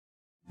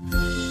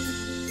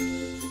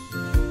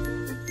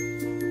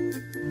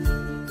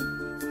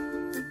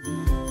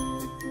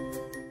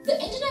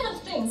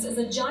Things is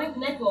a giant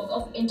network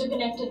of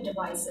interconnected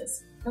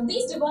devices. Now,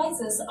 these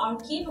devices are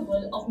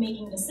capable of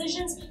making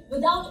decisions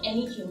without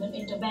any human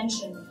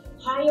intervention.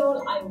 Hi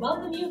all, I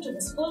welcome you to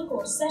this full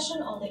course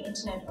session on the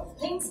Internet of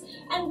Things,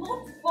 and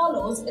what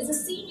follows is a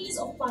series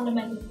of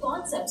fundamental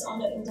concepts on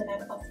the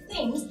Internet of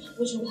Things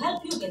which will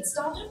help you get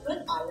started with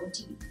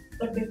IoT.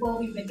 But before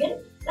we begin,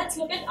 let's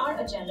look at our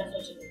agenda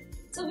for today.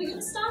 So we're going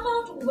to start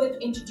out with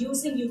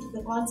introducing you to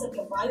the concept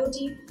of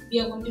IoT.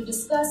 We are going to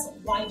discuss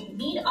why we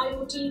need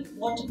IoT,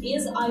 what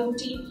is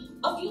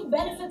IoT, a few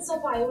benefits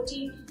of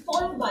IoT,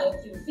 followed by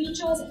a few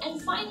features, and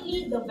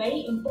finally the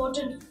very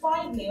important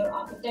 5-layer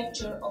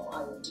architecture of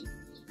IoT.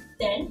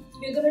 Then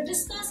we're going to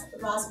discuss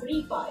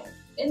Raspberry Pi.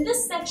 In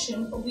this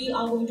section, we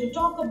are going to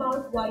talk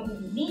about why do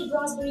you need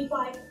Raspberry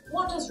Pi,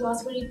 what is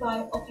Raspberry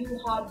Pi, a few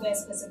hardware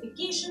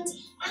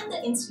specifications, and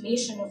the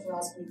installation of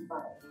Raspberry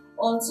Pi.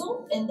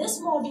 Also, in this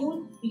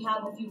module, we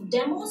have a few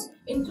demos,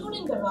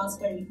 including the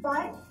Raspberry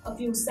Pi, a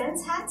few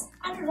SenseHats,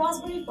 and a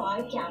Raspberry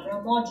Pi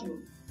camera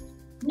module.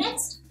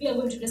 Next, we are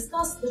going to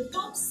discuss the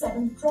top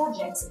 7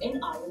 projects in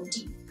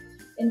IoT.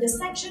 In this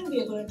section,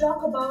 we are going to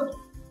talk about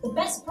the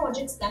best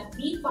projects that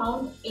we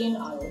found in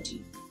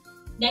IoT.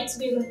 Next,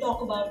 we are going to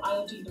talk about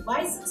IoT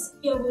devices.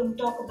 Here, we're going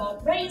to talk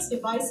about various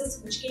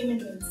devices which came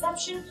into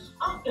inception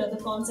after the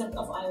concept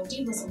of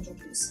IoT was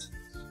introduced.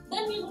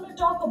 Then we're going to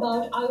talk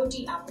about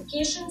IoT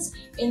applications.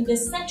 In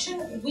this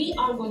section, we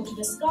are going to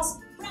discuss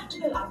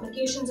practical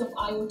applications of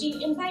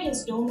IoT in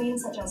various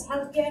domains such as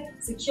healthcare,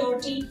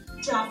 security,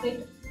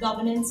 traffic,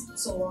 governance,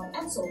 so on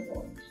and so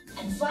forth.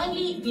 And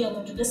finally, we are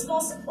going to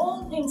discuss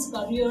all things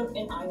career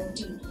in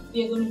IoT.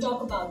 We are going to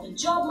talk about the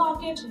job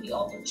market, the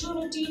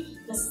opportunity,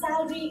 the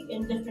salary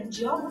in different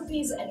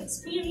geographies and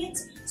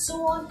experience,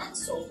 so on and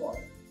so forth.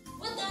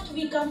 With that,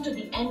 we come to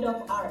the end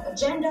of our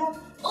agenda.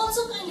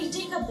 Also, kindly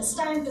take up this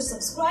time to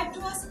subscribe to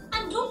us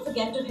and don't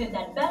forget to hit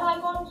that bell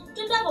icon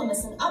to never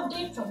miss an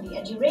update from the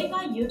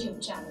Edureka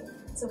YouTube channel.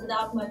 So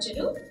without much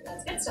ado,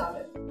 let's get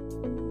started.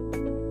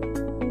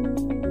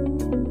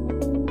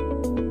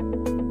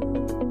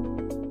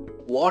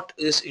 What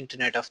is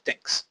Internet of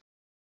Things?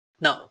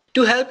 Now,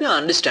 to help you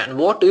understand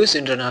what is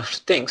Internet of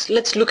Things,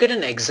 let's look at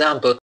an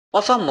example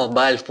of our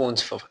mobile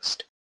phones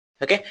first.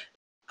 Okay,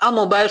 our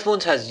mobile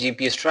phones has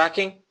GPS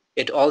tracking.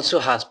 It also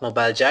has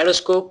mobile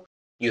gyroscope.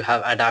 You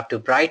have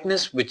adaptive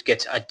brightness which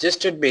gets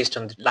adjusted based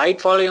on the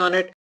light falling on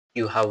it.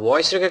 You have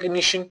voice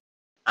recognition,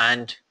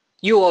 and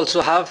you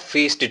also have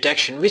face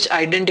detection which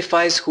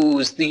identifies who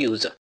is the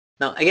user.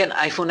 Now again,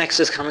 iPhone X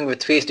is coming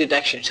with face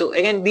detection. So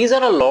again, these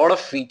are a lot of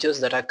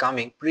features that are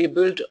coming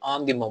pre-built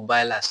on the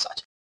mobile as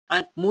such.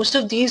 And most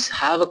of these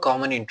have a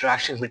common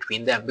interaction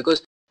between them,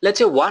 because let's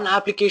say one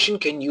application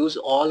can use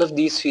all of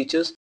these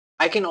features.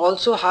 I can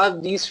also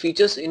have these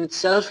features in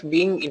itself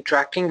being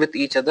interacting with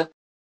each other.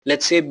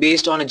 Let's say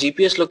based on a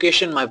GPS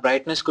location, my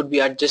brightness could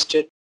be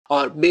adjusted,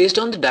 or based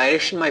on the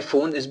direction my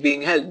phone is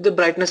being held, the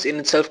brightness in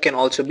itself can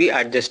also be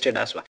adjusted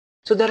as well.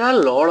 So there are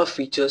a lot of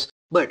features,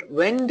 but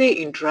when they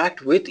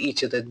interact with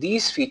each other,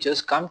 these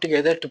features come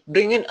together to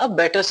bring in a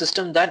better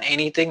system than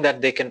anything that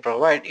they can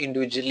provide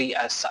individually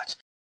as such.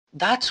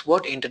 That's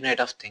what Internet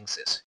of Things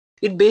is.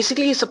 It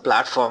basically is a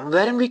platform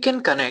wherein we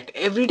can connect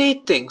everyday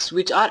things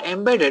which are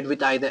embedded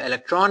with either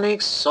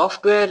electronics,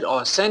 software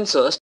or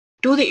sensors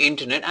to the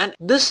internet, and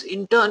this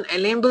in turn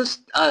enables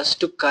us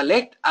to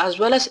collect as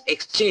well as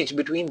exchange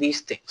between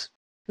these things.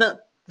 Now,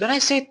 when I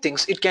say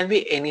things, it can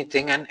be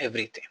anything and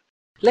everything.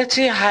 Let's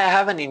say I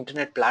have an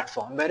internet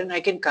platform wherein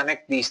I can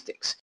connect these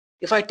things.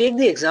 If I take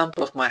the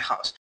example of my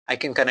house, I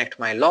can connect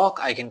my lock,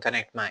 I can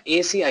connect my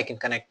AC, I can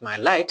connect my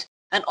lights,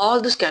 and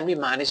all this can be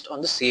managed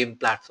on the same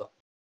platform.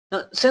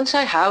 Now, since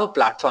I have a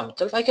platform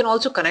itself, I can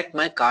also connect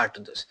my car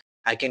to this.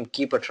 I can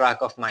keep a track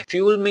of my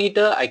fuel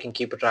meter, I can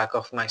keep a track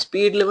of my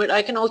speed limit,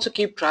 I can also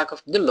keep track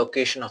of the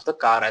location of the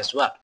car as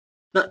well.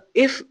 Now,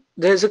 if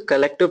there's a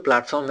collective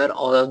platform where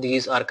all of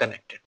these are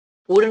connected,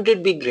 wouldn't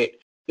it be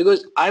great?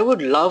 Because I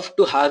would love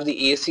to have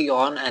the AC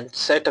on and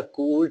set a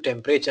cool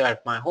temperature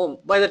at my home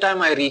by the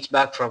time I reach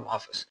back from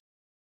office.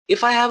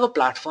 If I have a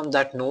platform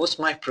that knows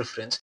my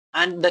preference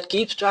and that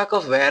keeps track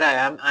of where I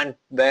am and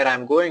where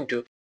I'm going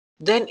to,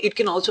 then it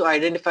can also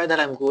identify that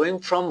I'm going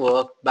from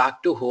work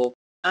back to home,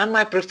 and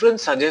my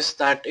preference suggests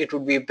that it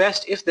would be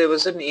best if there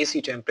was an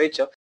AC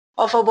temperature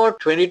of about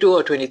 22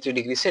 or 23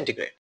 degrees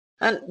centigrade.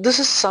 And this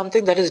is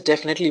something that is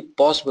definitely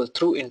possible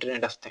through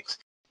Internet of Things.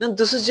 Now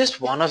this is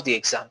just one of the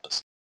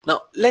examples.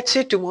 Now let's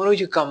say tomorrow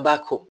you come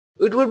back home.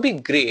 It would be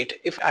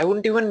great if I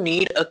wouldn't even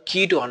need a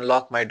key to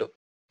unlock my door.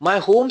 My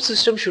home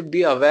system should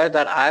be aware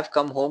that I have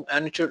come home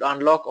and it should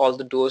unlock all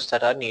the doors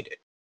that are needed.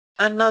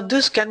 And now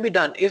this can be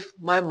done if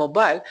my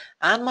mobile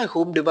and my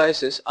home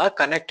devices are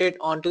connected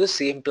onto the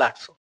same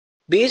platform.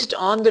 Based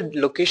on the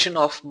location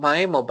of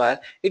my mobile,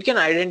 it can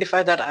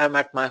identify that I am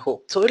at my home.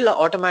 So it will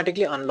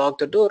automatically unlock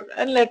the door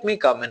and let me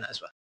come in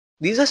as well.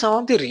 These are some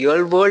of the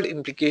real world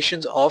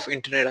implications of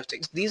Internet of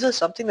Things. These are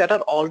something that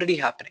are already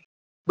happening.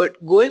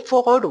 But going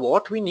forward,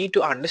 what we need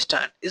to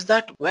understand is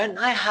that when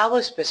I have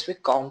a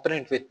specific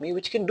component with me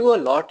which can do a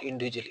lot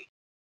individually,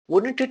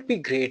 wouldn't it be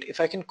great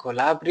if I can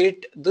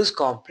collaborate this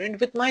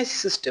component with my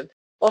system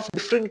of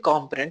different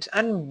components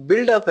and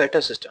build a better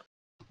system?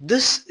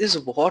 This is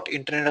what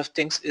Internet of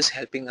Things is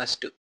helping us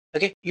do.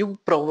 Okay, you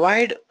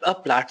provide a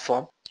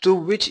platform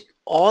through which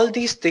all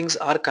these things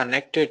are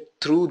connected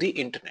through the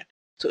internet.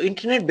 So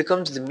internet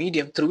becomes the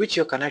medium through which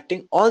you're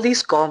connecting all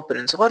these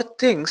components or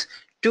things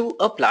to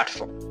a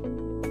platform.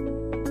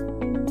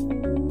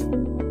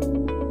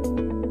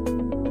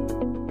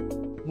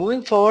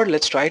 Moving forward,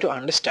 let's try to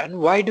understand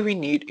why do we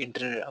need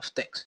Internet of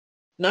Things.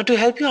 Now to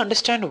help you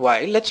understand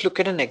why, let's look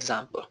at an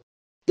example.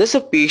 There's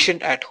a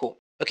patient at home.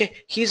 Okay,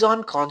 he's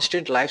on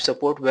constant life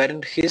support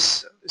wherein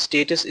his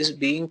status is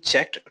being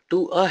checked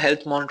to a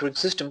health monitoring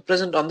system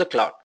present on the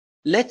cloud.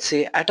 Let's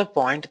say at a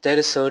point there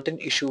is certain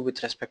issue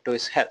with respect to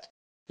his health.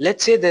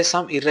 Let's say there's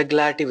some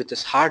irregularity with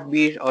his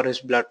heartbeat or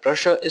his blood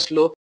pressure is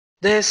low,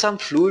 there's some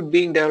fluid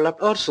being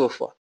developed or so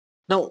forth.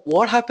 Now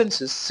what happens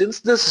is,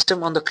 since the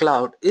system on the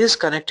cloud is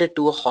connected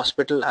to a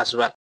hospital as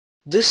well,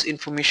 this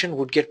information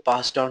would get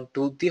passed on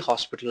to the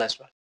hospital as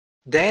well.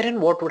 Therein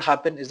what would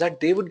happen is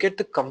that they would get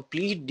the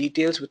complete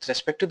details with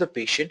respect to the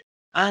patient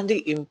and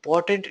the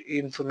important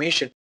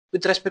information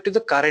with respect to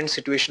the current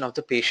situation of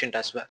the patient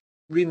as well.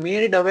 We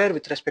made it aware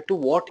with respect to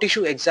what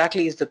issue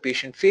exactly is the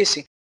patient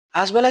facing,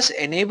 as well as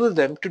enable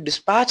them to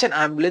dispatch an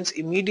ambulance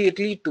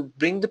immediately to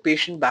bring the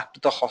patient back to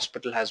the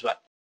hospital as well.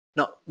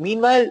 Now,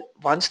 meanwhile,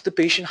 once the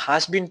patient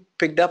has been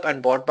picked up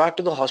and brought back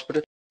to the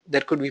hospital,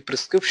 there could be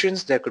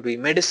prescriptions, there could be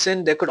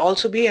medicine, there could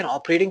also be an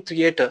operating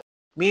theater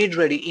made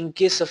ready in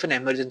case of an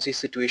emergency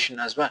situation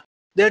as well.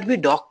 There'd be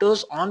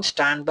doctors on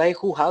standby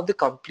who have the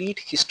complete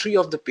history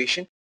of the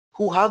patient,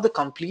 who have the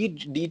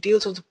complete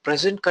details of the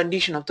present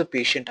condition of the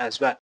patient as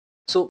well.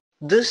 So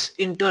this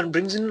in turn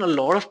brings in a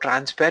lot of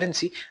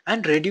transparency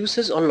and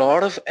reduces a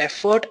lot of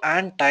effort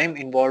and time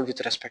involved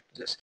with respect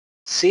to this.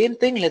 Same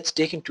thing, let's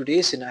take in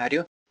today's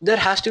scenario. There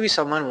has to be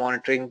someone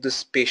monitoring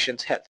this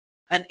patient's health,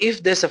 and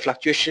if there's a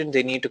fluctuation,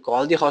 they need to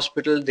call the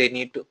hospital, they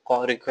need to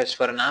call request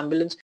for an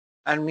ambulance,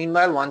 and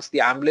meanwhile once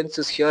the ambulance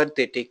is here,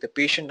 they take the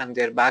patient and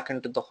they're back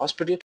into the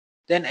hospital.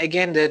 Then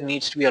again there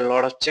needs to be a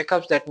lot of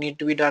checkups that need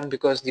to be done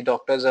because the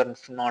doctors are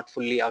not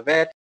fully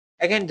aware.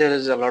 Again there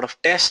is a lot of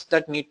tests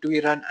that need to be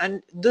run,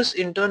 and this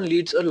in turn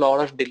leads a lot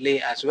of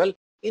delay as well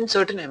in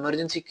certain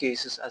emergency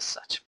cases as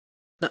such.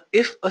 Now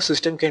if a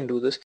system can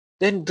do this,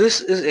 then this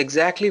is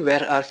exactly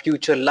where our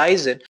future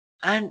lies in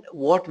and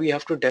what we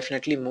have to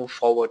definitely move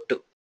forward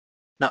to.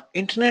 Now,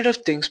 Internet of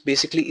Things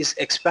basically is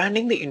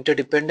expanding the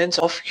interdependence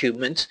of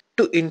humans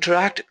to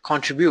interact,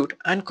 contribute,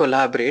 and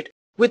collaborate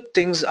with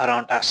things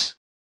around us.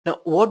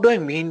 Now, what do I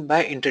mean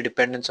by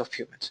interdependence of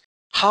humans?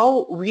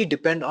 How we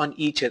depend on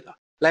each other.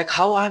 Like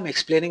how I'm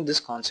explaining this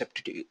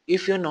concept to you.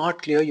 If you're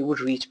not clear, you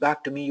would reach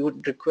back to me, you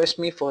would request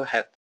me for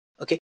help.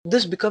 Okay,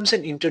 this becomes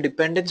an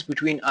interdependence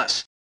between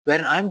us.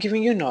 When I'm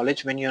giving you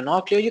knowledge, when you're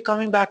not clear, you're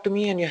coming back to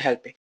me and you're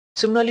helping.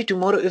 Similarly,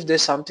 tomorrow, if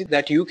there's something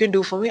that you can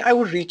do for me, I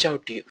would reach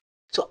out to you.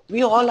 So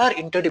we all are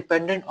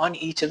interdependent on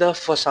each other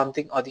for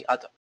something or the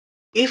other.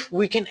 If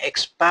we can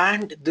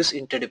expand this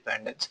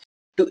interdependence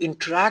to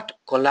interact,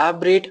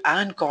 collaborate,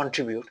 and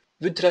contribute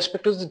with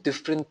respect to the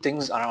different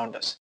things around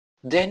us,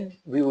 then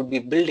we would be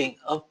building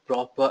a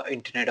proper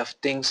Internet of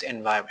Things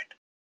environment.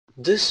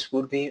 This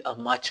would be a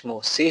much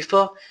more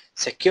safer,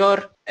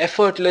 secure,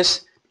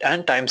 effortless,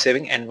 and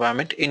time-saving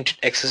environment in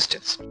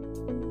existence.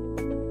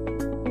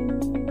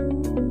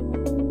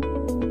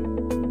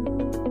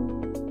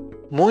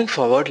 Moving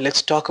forward,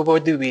 let's talk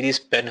about the various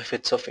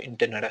benefits of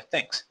Internet of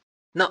Things.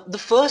 Now, the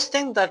first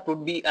thing that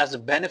would be as a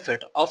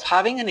benefit of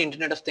having an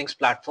Internet of Things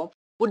platform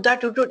would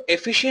that it would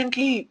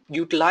efficiently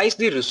utilize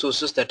the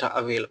resources that are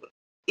available.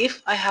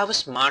 If I have a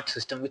smart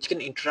system which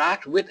can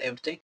interact with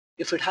everything,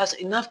 if it has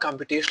enough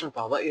computational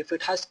power, if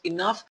it has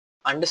enough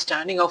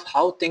understanding of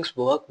how things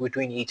work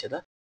between each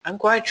other, I'm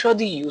quite sure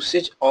the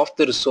usage of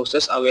the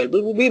resources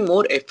available will be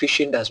more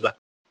efficient as well.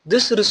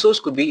 This resource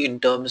could be in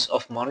terms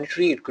of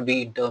monetary, it could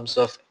be in terms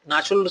of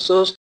natural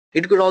resource,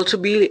 it could also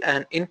be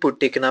an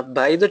input taken up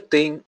by the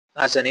thing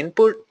as an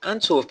input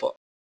and so forth.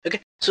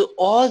 Okay, so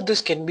all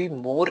this can be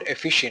more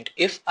efficient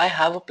if I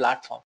have a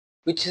platform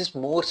which is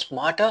more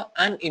smarter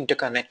and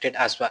interconnected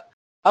as well.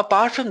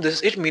 Apart from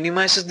this, it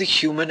minimizes the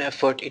human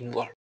effort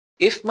involved.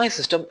 If my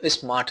system is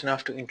smart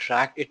enough to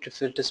interact,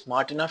 if it is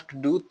smart enough to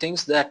do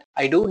things that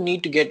I don't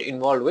need to get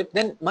involved with,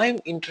 then my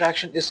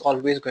interaction is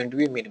always going to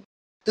be minimal.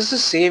 This is the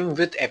same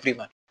with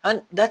everyone.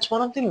 And that's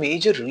one of the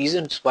major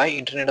reasons why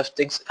Internet of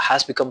Things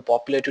has become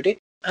popular today.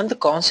 And the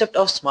concept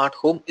of smart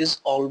home is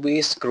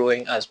always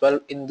growing as well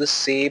in the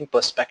same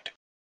perspective.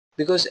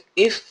 Because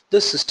if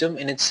the system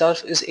in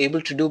itself is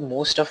able to do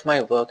most of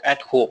my work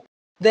at home,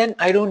 then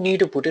I don't need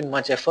to put in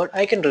much effort.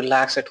 I can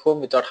relax at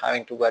home without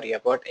having to worry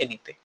about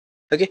anything.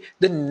 Okay,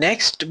 the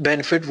next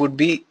benefit would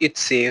be it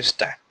saves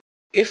time.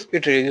 If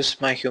it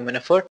reduces my human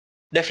effort,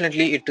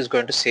 definitely it is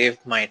going to save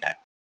my time.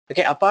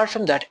 Okay, apart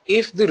from that,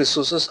 if the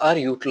resources are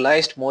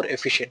utilized more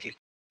efficiently,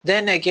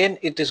 then again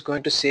it is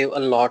going to save a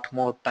lot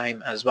more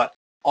time as well.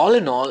 All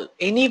in all,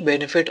 any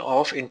benefit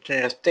of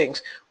Internet of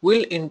Things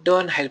will in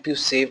turn help you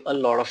save a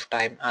lot of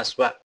time as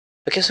well.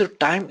 Okay, so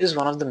time is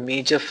one of the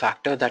major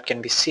factors that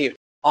can be saved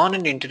on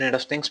an Internet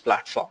of Things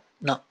platform.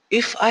 Now,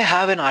 if I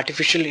have an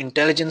artificial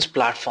intelligence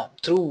platform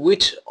through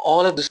which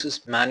all of this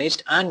is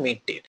managed and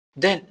maintained,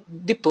 then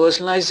the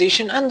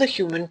personalization and the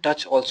human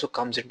touch also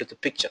comes into the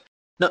picture.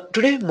 Now,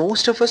 today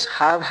most of us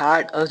have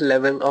had a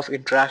level of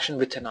interaction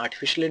with an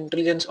artificial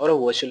intelligence or a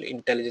virtual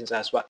intelligence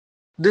as well.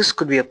 This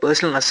could be a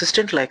personal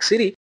assistant like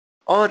Siri,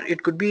 or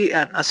it could be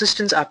an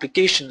assistance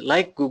application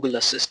like Google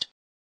Assist.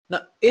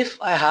 Now,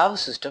 if I have a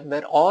system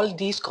where all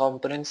these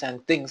components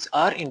and things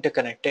are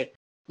interconnected,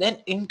 then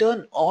in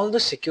turn all the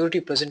security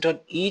present on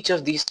each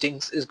of these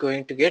things is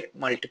going to get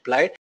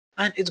multiplied,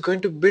 and it's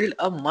going to build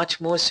a much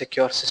more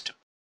secure system.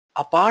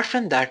 Apart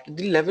from that,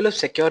 the level of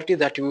security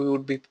that you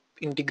would be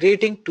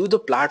integrating to the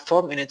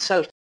platform in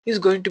itself is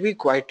going to be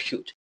quite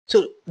huge.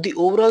 So the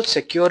overall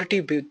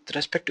security with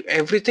respect to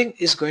everything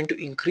is going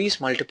to increase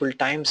multiple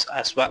times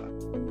as well.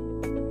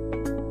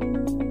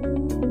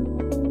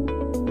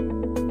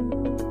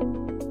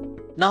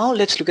 Now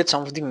let's look at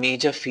some of the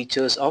major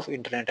features of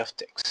Internet of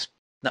Things.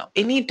 Now,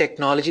 any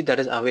technology that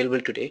is available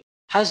today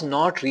has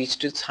not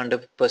reached its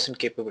 100%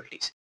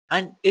 capabilities,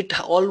 and it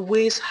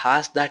always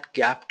has that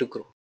gap to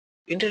grow.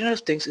 Internet of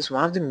Things is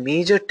one of the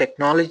major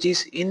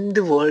technologies in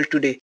the world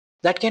today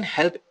that can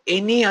help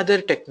any other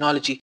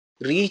technology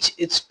reach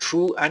its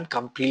true and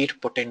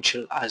complete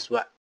potential as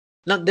well.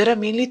 Now, there are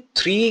mainly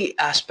three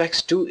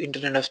aspects to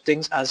Internet of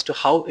Things as to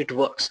how it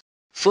works.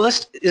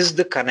 First is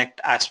the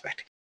connect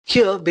aspect.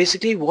 Here,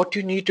 basically what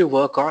you need to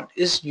work on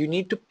is you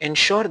need to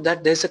ensure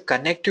that there's a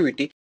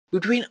connectivity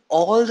between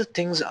all the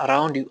things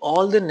around you,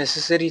 all the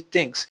necessary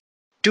things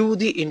to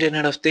the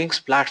Internet of Things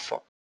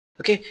platform.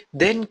 Okay,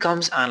 then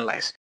comes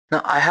analyze.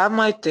 Now I have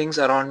my things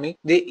around me.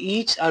 They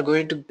each are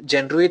going to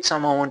generate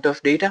some amount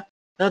of data.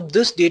 Now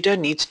this data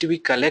needs to be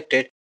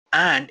collected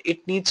and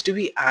it needs to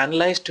be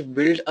analyzed to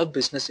build a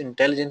business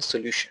intelligence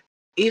solution.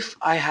 If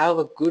I have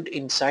a good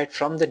insight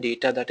from the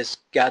data that is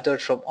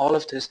gathered from all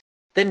of this,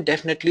 then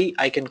definitely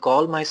I can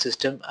call my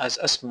system as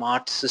a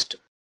smart system.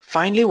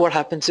 Finally, what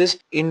happens is,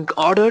 in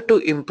order to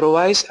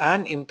improvise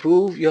and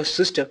improve your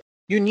system,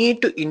 you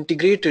need to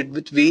integrate it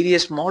with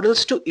various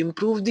models to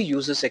improve the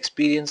user's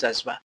experience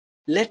as well.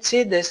 Let's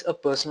say there's a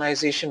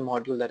personalization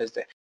module that is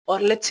there, or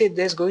let's say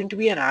there's going to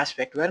be an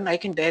aspect wherein I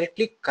can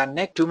directly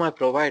connect to my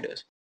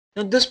providers.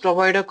 Now this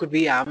provider could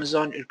be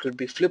Amazon, it could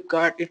be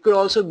Flipkart, it could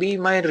also be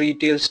my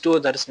retail store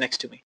that is next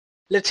to me.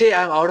 Let's say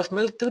I'm out of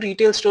milk, the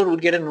retail store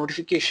would get a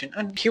notification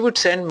and he would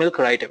send milk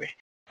right away.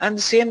 And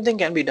the same thing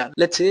can be done.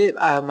 Let's say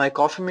my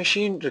coffee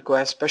machine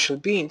requires special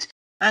beans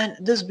and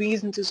this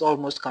beans is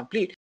almost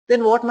complete.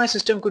 Then what my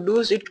system could do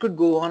is it could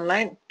go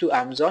online to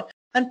Amazon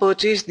and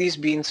purchase these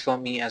beans for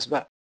me as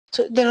well.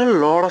 So there are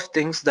a lot of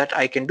things that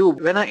I can do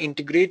when I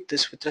integrate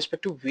this with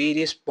respect to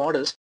various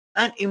models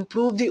and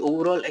improve the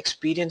overall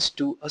experience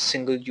to a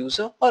single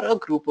user or a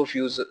group of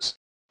users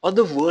or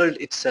the world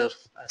itself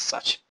as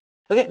such.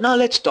 Okay, now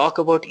let's talk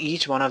about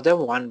each one of them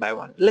one by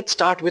one. Let's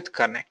start with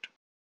Connect.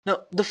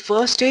 Now the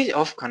first stage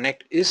of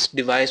Connect is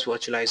device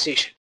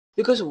virtualization,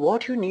 because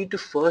what you need to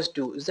first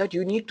do is that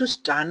you need to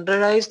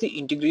standardize the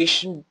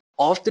integration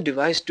of the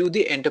device to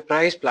the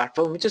enterprise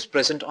platform which is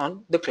present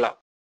on the cloud.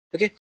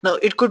 Okay, now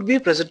it could be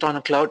present on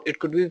a cloud, it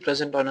could be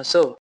present on a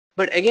server,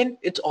 but again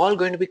it's all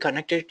going to be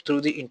connected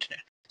through the internet.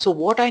 So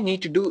what I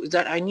need to do is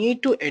that I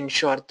need to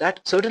ensure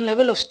that certain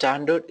level of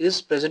standard is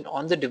present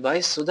on the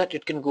device so that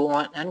it can go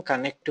on and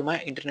connect to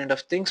my Internet of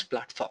Things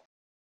platform.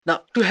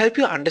 Now to help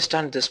you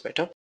understand this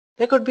better,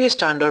 there could be a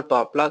standard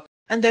power plug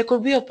and there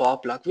could be a power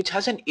plug which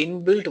has an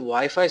inbuilt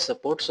Wi-Fi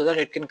support so that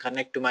it can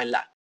connect to my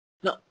LAN.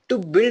 Now to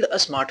build a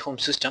smart home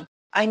system,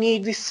 I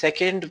need the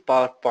second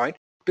power point,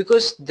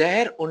 because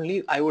there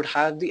only I would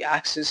have the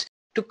access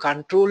to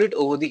control it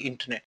over the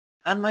internet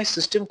and my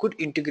system could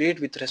integrate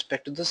with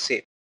respect to the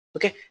same.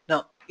 Okay,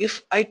 now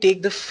if I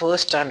take the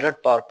first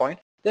standard power point,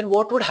 then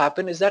what would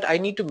happen is that I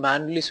need to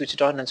manually switch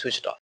it on and switch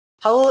it off.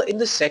 However, in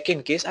the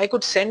second case, I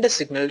could send a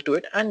signal to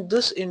it and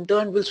this in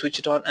turn will switch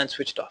it on and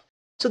switch it off.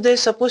 So there's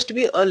supposed to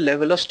be a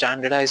level of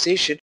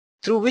standardization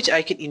through which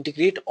I can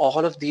integrate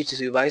all of these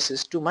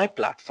devices to my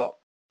platform.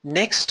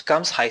 Next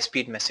comes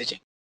high-speed messaging.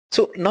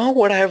 So now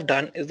what I have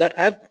done is that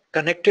I have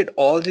connected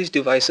all these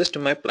devices to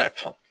my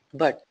platform.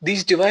 But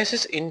these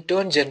devices in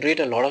turn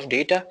generate a lot of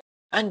data,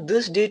 and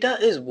this data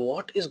is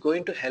what is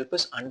going to help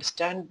us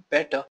understand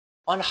better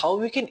on how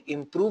we can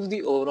improve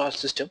the overall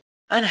system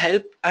and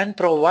help and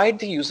provide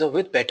the user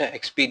with better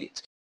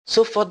experience.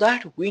 So for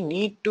that we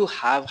need to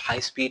have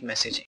high-speed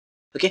messaging.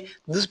 Okay,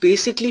 this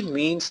basically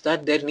means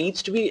that there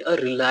needs to be a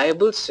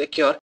reliable,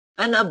 secure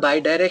and a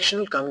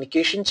bidirectional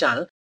communication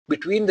channel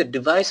between the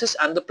devices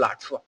and the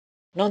platform.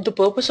 Now the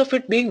purpose of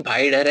it being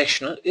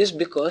bidirectional is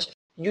because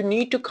you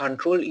need to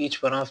control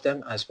each one of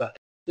them as well.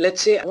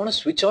 Let's say I want to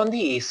switch on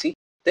the AC,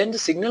 then the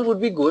signal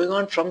would be going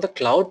on from the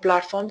cloud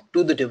platform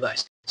to the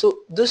device. So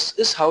this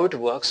is how it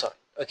works on.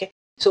 Okay,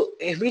 so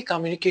every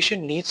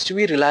communication needs to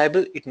be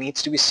reliable, it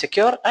needs to be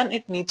secure and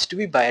it needs to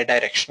be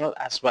bidirectional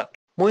as well.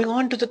 Moving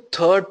on to the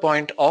third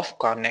point of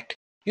connect,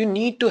 you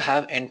need to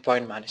have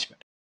endpoint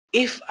management.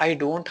 If I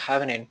don't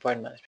have an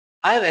endpoint management,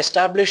 I have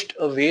established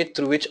a way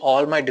through which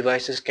all my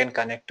devices can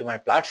connect to my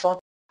platform.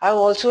 I've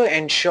also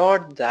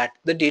ensured that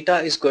the data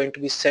is going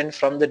to be sent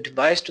from the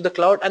device to the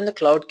cloud, and the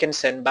cloud can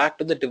send back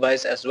to the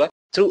device as well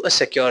through a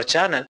secure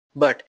channel.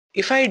 But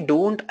if I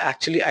don't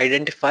actually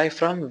identify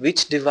from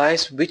which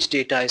device which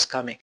data is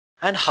coming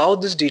and how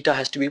this data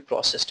has to be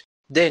processed,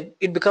 then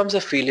it becomes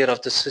a failure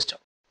of the system.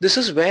 This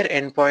is where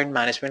endpoint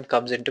management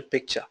comes into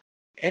picture.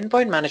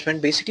 Endpoint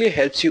management basically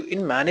helps you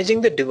in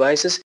managing the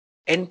device's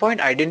endpoint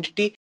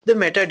identity, the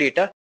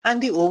metadata,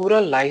 and the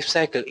overall life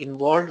cycle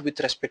involved with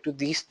respect to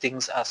these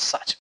things as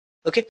such.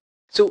 Okay,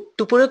 so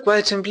to put it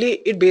quite simply,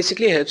 it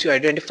basically helps you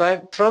identify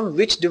from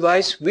which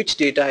device which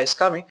data is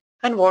coming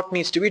and what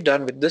needs to be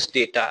done with this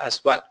data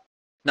as well.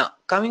 Now,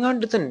 coming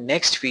on to the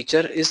next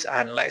feature is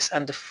analyze,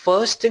 and the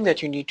first thing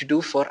that you need to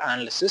do for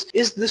analysis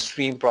is the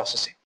stream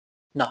processing.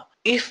 Now,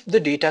 if the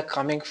data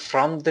coming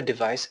from the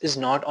device is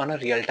not on a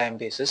real-time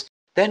basis,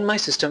 then my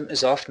system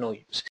is of no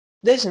use.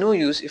 There's no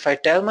use if I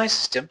tell my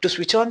system to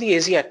switch on the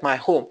AC at my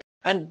home,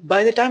 and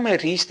by the time I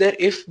reach there,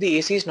 if the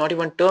AC is not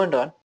even turned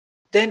on,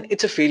 then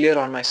it's a failure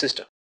on my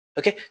system.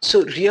 Okay,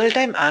 so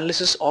real-time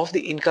analysis of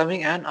the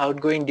incoming and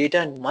outgoing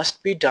data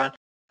must be done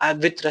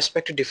with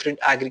respect to different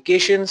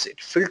aggregations,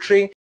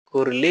 filtering,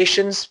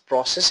 correlations,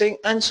 processing,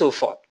 and so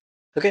forth.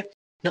 Okay,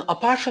 now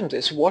apart from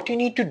this, what you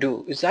need to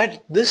do is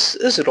that this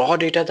is raw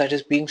data that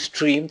is being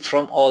streamed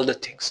from all the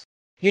things.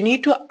 You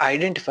need to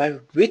identify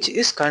which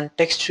is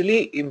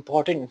contextually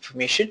important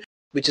information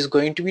which is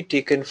going to be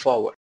taken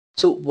forward.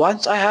 So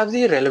once I have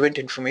the relevant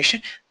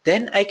information,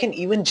 then I can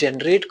even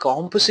generate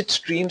composite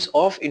streams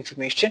of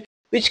information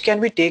which can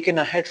be taken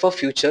ahead for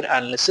future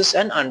analysis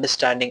and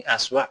understanding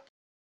as well.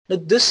 Now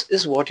this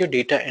is what your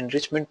data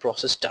enrichment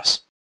process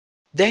does.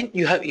 Then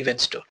you have event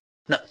store.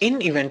 Now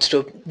in event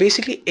store,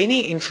 basically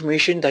any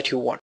information that you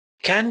want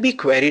can be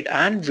queried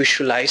and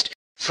visualized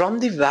from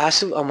the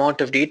vast amount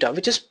of data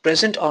which is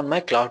present on my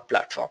cloud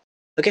platform.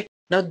 Okay,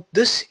 now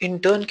this in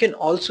turn can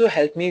also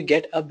help me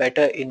get a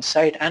better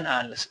insight and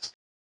analysis.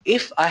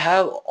 If I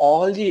have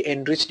all the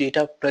enriched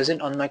data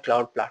present on my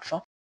cloud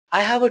platform,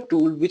 I have a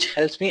tool which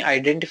helps me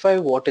identify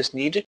what is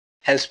needed,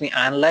 helps me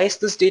analyze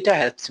this data,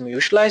 helps me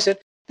visualize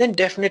it, then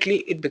definitely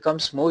it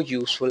becomes more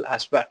useful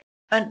as well.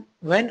 And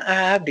when I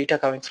have data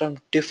coming from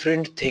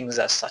different things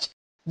as such,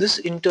 this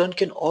in turn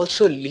can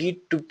also lead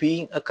to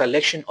being a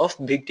collection of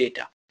big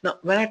data. Now,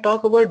 when I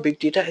talk about big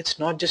data, it's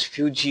not just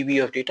few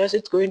GB of data,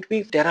 it's going to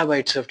be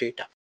terabytes of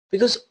data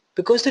because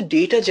the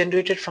data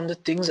generated from the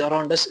things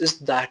around us is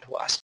that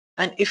vast.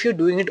 And if you're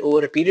doing it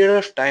over a period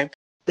of time,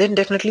 then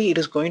definitely it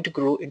is going to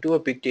grow into a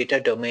big data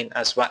domain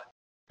as well.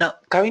 Now,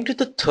 coming to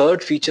the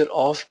third feature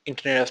of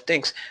Internet of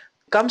Things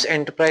comes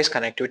enterprise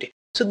connectivity.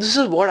 So this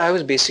is what I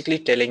was basically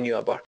telling you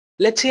about.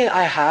 Let's say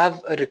I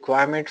have a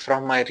requirement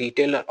from my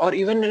retailer or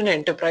even an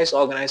enterprise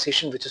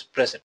organization which is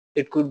present.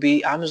 It could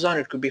be Amazon,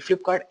 it could be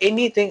Flipkart,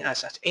 anything as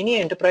such, any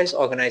enterprise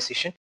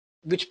organization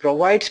which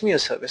provides me a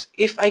service.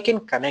 If I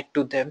can connect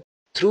to them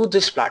through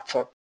this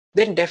platform,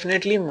 then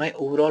definitely my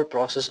overall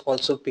process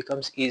also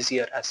becomes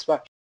easier as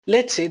well.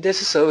 Let's say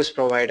there's a service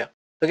provider.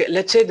 Okay,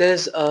 let's say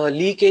there's a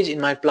leakage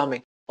in my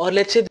plumbing, or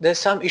let's say there's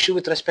some issue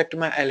with respect to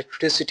my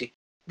electricity.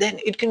 Then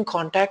it can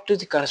contact to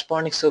the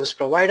corresponding service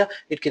provider,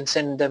 it can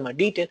send them a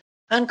detail,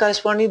 and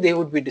correspondingly they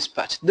would be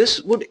dispatched.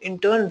 This would in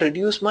turn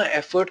reduce my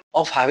effort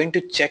of having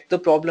to check the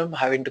problem,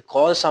 having to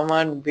call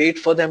someone, wait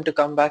for them to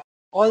come back.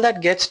 All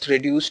that gets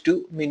reduced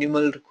to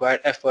minimal required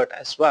effort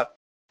as well.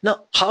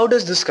 Now, how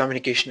does this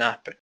communication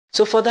happen?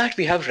 So for that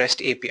we have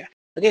REST API.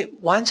 Okay,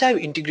 once I've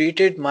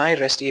integrated my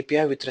REST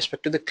API with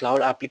respect to the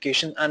cloud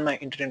application and my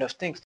Internet of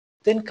Things,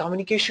 then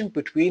communication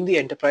between the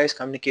enterprise,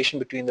 communication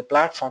between the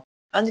platform,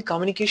 and the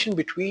communication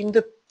between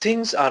the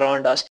things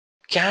around us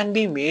can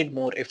be made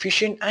more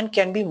efficient and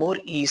can be more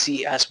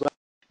easy as well.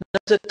 Now,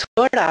 the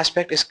third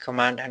aspect is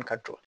command and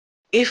control.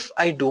 If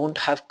I don't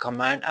have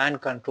command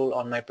and control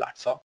on my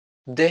platform,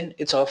 then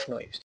it's of no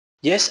use.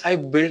 Yes, I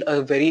build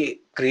a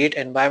very great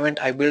environment,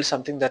 I build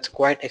something that's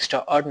quite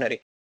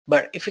extraordinary,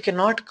 but if I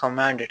cannot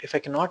command it, if I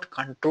cannot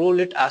control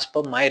it as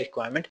per my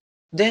requirement,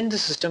 then the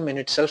system in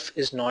itself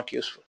is not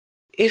useful.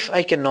 If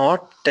I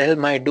cannot tell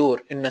my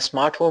door in a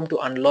smart home to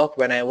unlock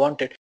when I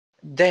want it,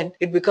 then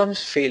it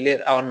becomes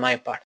failure on my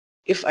part.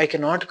 If I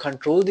cannot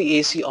control the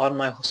AC on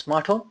my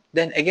smart home,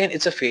 then again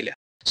it's a failure.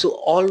 So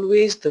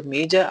always the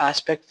major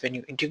aspect when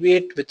you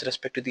integrate with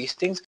respect to these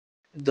things,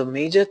 the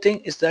major thing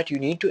is that you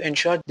need to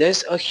ensure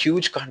there's a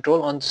huge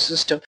control on the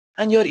system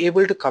and you're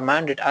able to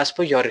command it as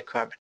per your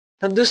requirement.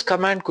 Now this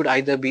command could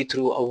either be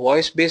through a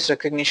voice-based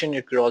recognition,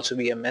 it could also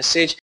be a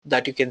message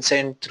that you can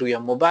send through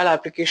your mobile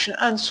application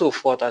and so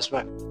forth as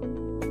well.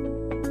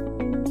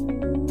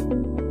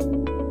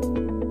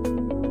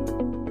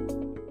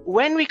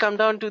 When we come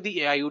down to the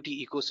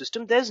IoT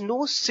ecosystem, there's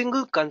no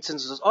single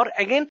consensus, or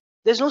again,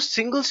 there's no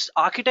single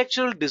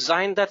architectural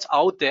design that's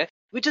out there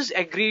which is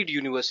agreed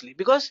universally,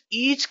 because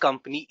each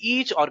company,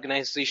 each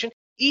organization,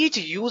 each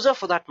user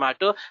for that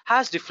matter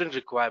has different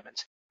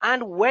requirements.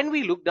 And when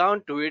we look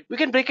down to it, we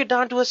can break it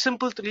down to a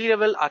simple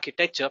 3-level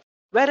architecture,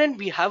 wherein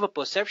we have a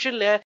perception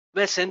layer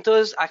where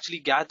sensors actually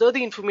gather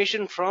the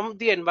information from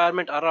the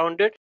environment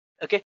around it.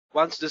 Okay,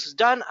 once this is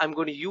done, I'm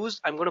going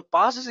to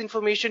pass this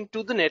information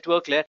to the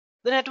network layer.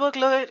 The network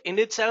layer in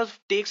itself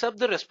takes up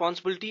the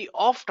responsibility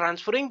of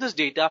transferring this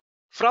data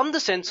from the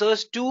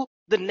sensors to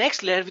the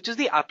next layer, which is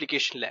the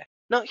application layer.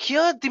 Now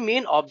here the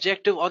main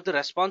objective or the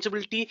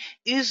responsibility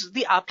is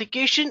the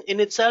application in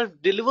itself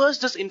delivers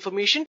this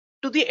information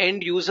to the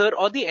end user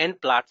or the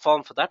end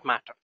platform for that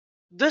matter.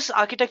 This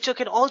architecture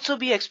can also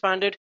be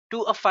expanded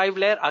to a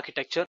 5-layer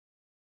architecture.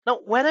 Now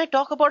when I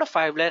talk about a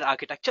 5-layer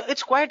architecture,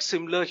 it's quite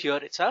similar here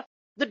itself.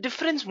 The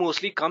difference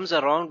mostly comes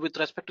around with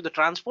respect to the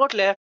transport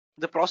layer,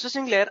 the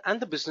processing layer,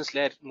 and the business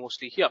layer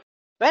mostly here.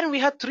 When we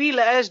had 3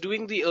 layers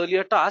doing the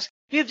earlier task,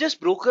 we've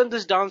just broken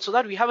this down so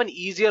that we have an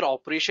easier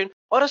operation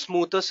or a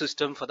smoother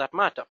system for that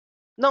matter.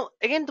 Now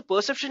again, the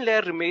perception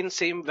layer remains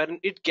same when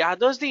it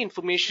gathers the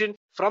information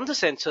from the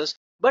sensors,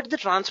 but the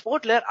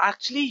transport layer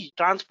actually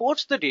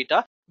transports the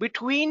data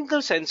between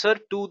the sensor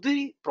to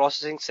the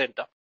processing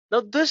center.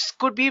 Now this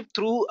could be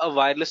through a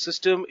wireless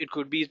system, it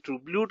could be through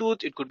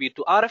Bluetooth, it could be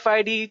through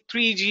RFID,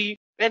 3G,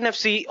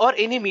 NFC, or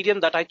any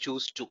medium that I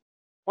choose to.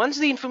 Once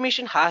the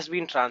information has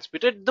been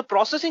transmitted, the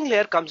processing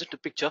layer comes into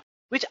picture,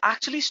 which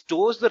actually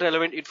stores the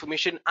relevant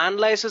information,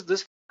 analyzes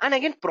this, and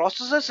again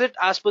processes it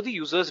as per the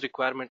user's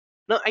requirement.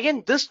 Now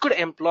again, this could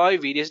employ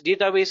various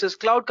databases,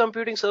 cloud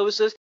computing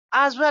services,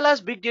 as well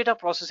as big data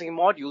processing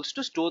modules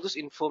to store this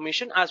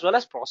information as well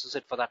as process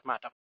it for that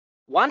matter.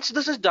 Once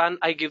this is done,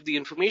 I give the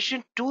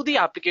information to the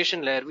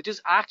application layer, which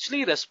is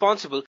actually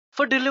responsible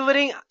for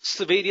delivering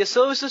various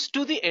services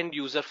to the end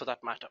user for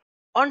that matter.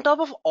 On top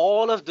of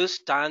all of this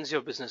stands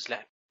your business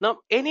layer. Now,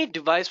 any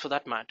device for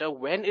that matter,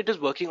 when it is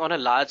working on a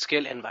large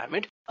scale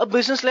environment, a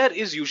business layer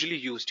is usually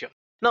used here.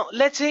 Now,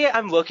 let's say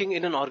I'm working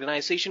in an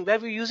organization where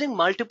we're using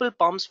multiple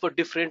pumps for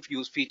different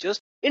use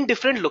features in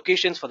different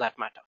locations for that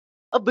matter.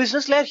 A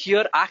business layer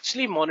here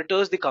actually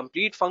monitors the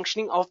complete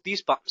functioning of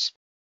these pumps.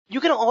 You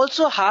can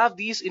also have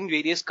these in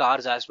various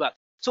cars as well.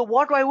 So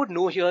what I would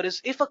know here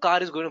is if a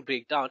car is going to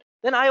break down,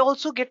 then I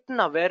also get an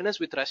awareness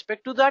with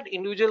respect to that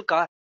individual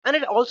car, and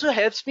it also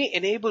helps me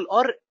enable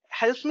or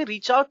helps me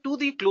reach out to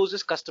the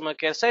closest customer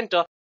care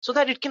center so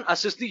that it can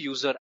assist the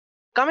user.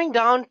 Coming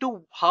down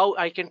to how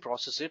I can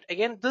process it,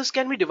 again, this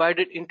can be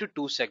divided into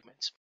 2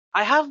 segments.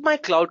 I have my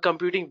cloud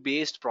computing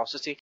based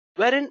processing,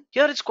 wherein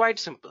here it's quite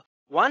simple.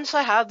 Once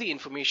I have the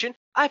information,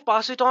 I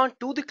pass it on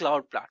to the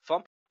cloud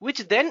platform, which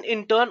then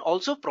in turn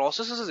also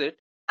processes it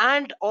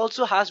and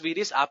also has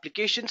various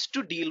applications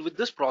to deal with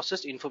this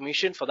processed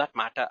information for that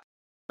matter.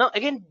 Now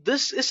again,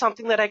 this is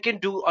something that I can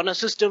do on a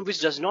system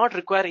which does not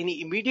require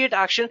any immediate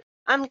action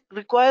and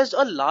requires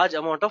a large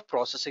amount of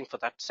processing for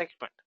that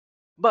segment.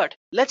 But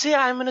let's say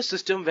I'm in a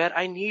system where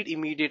I need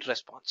immediate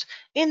response.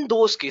 In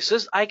those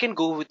cases, I can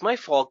go with my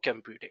fog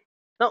computing.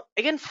 Now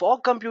again,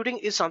 fog computing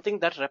is something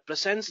that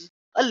represents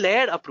a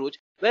layered approach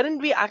wherein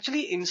we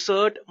actually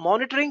insert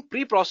monitoring,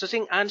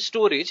 pre-processing, and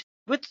storage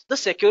with the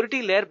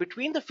security layer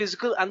between the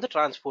physical and the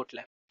transport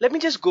layer. Let me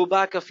just go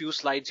back a few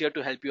slides here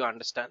to help you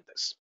understand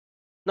this.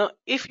 Now,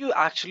 if you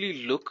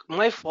actually look,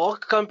 my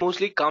fog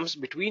mostly comes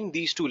between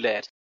these 2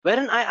 layers,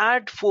 wherein I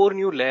add 4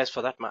 new layers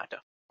for that matter.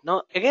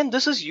 Now, again,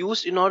 this is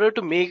used in order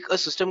to make a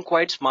system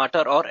quite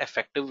smarter or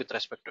effective with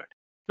respect to it.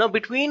 Now,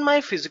 between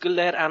my physical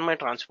layer and my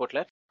transport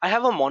layer, I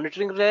have a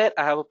monitoring layer,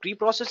 I have a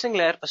pre-processing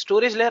layer, a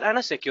storage layer, and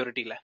a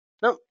security layer.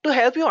 Now, to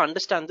help you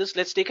understand this,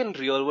 let's take a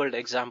real world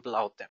example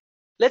out there.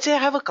 Let's say I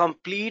have a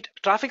complete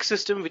traffic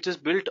system which is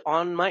built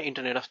on my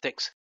Internet of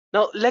Things.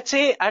 Now, let's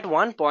say at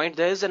one point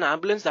there is an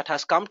ambulance that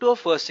has come to a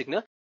first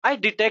signal. I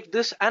detect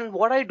this, and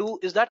what I do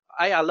is that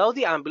I allow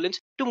the ambulance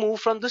to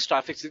move from this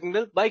traffic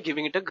signal by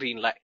giving it a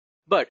green light.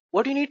 But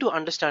what you need to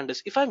understand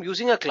is if I'm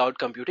using a cloud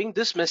computing,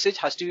 this message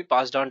has to be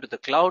passed on to the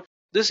cloud.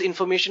 This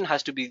information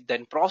has to be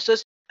then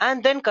processed,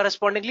 and then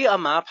correspondingly a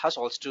map has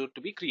also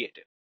to be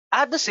created.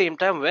 At the same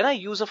time, when I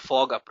use a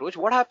fog approach,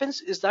 what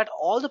happens is that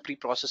all the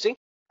pre-processing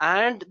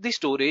and the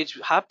storage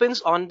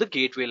happens on the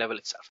gateway level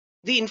itself.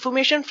 The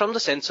information from the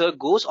sensor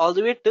goes all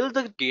the way till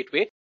the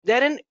gateway.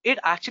 Therein, it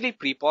actually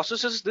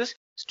pre-processes this,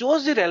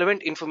 stores the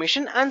relevant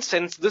information, and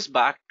sends this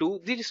back to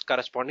the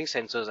corresponding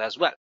sensors as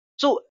well.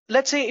 So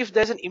let's say if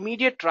there's an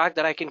immediate track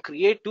that I can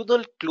create to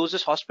the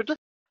closest hospital,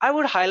 I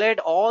would highlight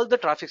all the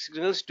traffic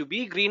signals to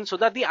be green so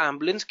that the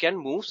ambulance can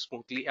move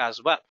smoothly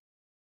as well.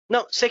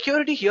 Now,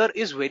 security here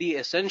is very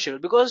essential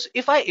because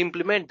if I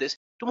implement this,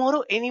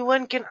 tomorrow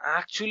anyone can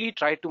actually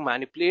try to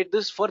manipulate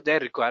this for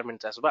their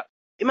requirements as well.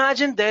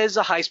 Imagine there's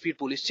a high-speed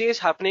police chase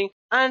happening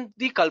and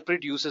the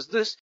culprit uses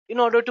this in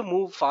order to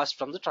move fast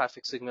from the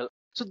traffic signal.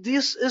 So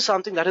this is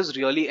something that is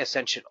really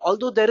essential.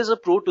 Although there is a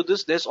pro to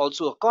this, there's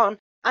also a con,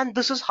 and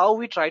this is how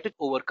we try to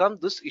overcome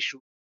this issue.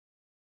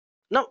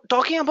 Now,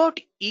 talking about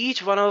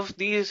each one of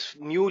these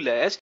new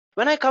layers,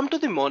 when I come to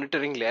the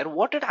monitoring layer,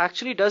 what it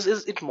actually does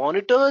is it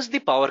monitors the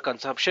power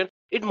consumption.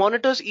 It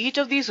monitors each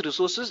of these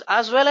resources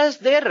as well as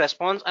their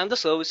response and the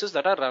services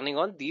that are running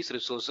on these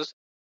resources.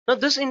 Now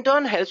this in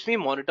turn helps me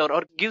monitor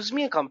or gives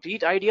me a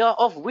complete idea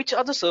of which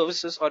are the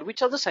services or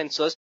which are the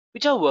sensors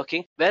which are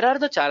working, where are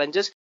the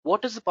challenges,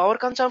 what is the power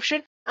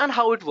consumption, and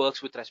how it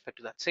works with respect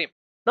to that same.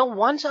 Now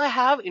once I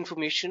have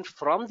information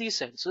from these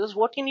sensors,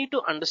 what you need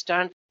to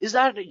understand is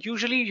that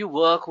usually you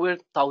work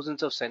with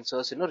thousands of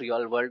sensors in a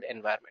real world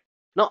environment.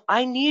 Now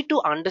I need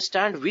to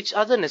understand which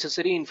are the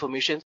necessary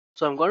information.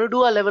 So I'm going to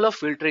do a level of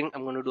filtering,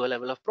 I'm going to do a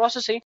level of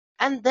processing,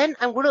 and then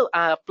I'm going to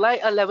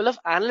apply a level of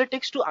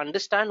analytics to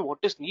understand what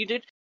is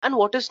needed and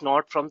what is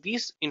not from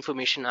these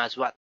information as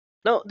well.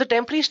 Now, the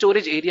temporary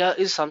storage area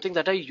is something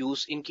that I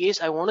use in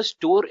case I want to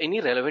store any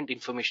relevant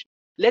information.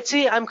 Let's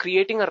say I'm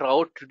creating a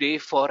route today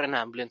for an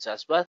ambulance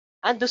as well,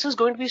 and this is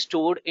going to be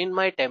stored in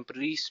my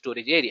temporary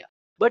storage area.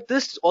 But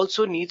this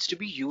also needs to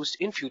be used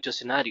in future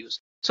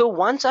scenarios. So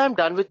once I'm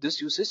done with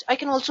this usage, I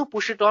can also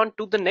push it on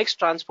to the next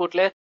transport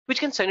layer, which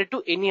can send it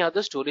to any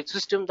other storage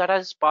system that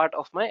is part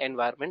of my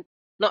environment.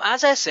 Now,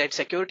 as I said,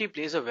 security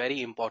plays a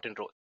very important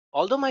role.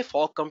 Although my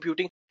fog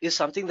computing is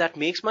something that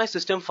makes my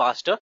system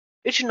faster,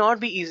 it should not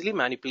be easily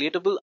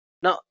manipulatable.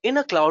 Now, in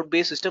a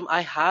cloud-based system,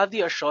 I have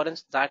the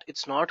assurance that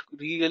it's not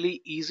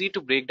really easy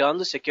to break down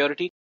the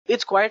security.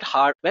 It's quite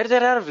hard, where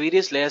there are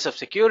various layers of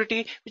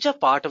security which are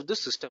part of the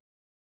system.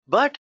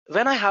 But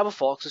when I have a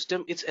fog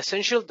system, it's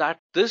essential that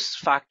this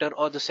factor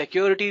or the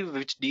security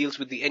which deals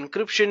with the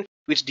encryption,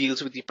 which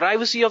deals with the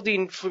privacy of the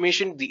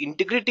information, the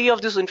integrity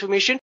of this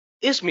information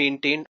is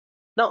maintained.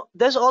 Now,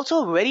 there's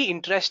also a very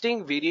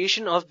interesting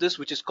variation of this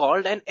which is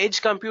called an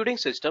edge computing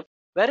system,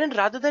 wherein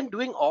rather than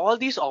doing all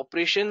these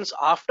operations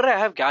after I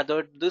have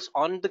gathered this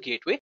on the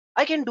gateway,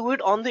 I can do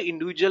it on the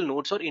individual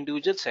nodes or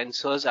individual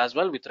sensors as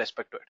well with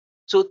respect to it.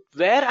 So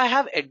where I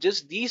have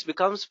edges, these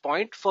becomes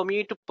point for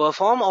me to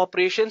perform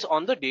operations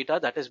on the data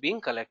that is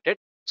being collected.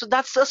 So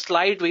that's a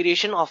slight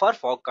variation of our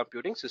fog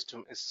computing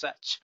system as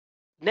such.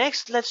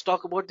 Next, let's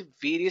talk about the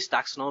various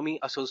taxonomy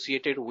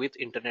associated with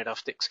Internet of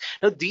Things.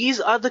 Now, these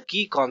are the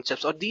key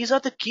concepts or these are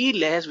the key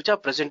layers which are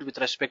present with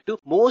respect to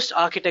most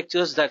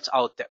architectures that's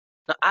out there.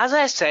 Now, as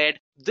I said,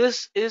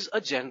 this is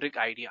a generic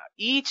idea.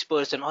 Each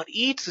person or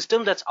each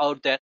system that's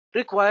out there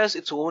requires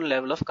its own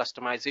level of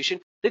customization,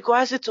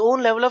 requires its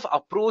own level of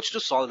approach to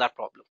solve that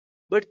problem.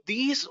 But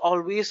these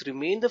always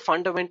remain the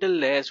fundamental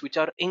layers which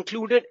are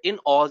included in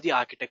all the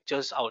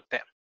architectures out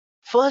there.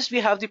 First, we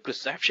have the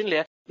perception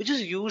layer, which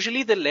is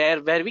usually the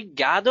layer where we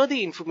gather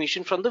the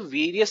information from the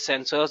various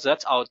sensors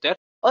that's out there,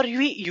 or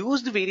we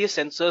use the various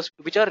sensors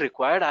which are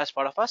required as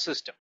part of our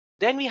system.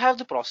 Then we have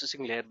the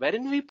processing layer,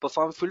 wherein we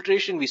perform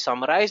filtration, we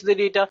summarize the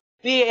data,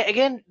 we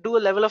again do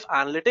a level of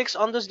analytics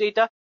on this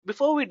data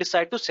before we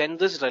decide to send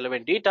this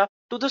relevant data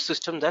to the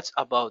system that's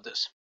above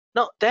this.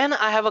 Now, then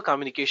I have a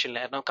communication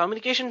layer. Now,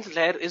 communication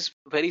layer is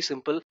very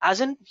simple,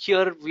 as in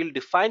here we'll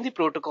define the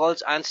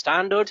protocols and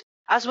standards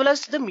as well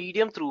as the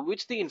medium through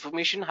which the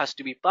information has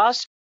to be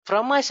passed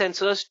from my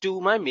sensors to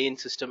my main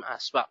system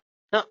as well.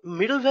 Now,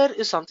 middleware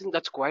is something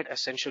that's quite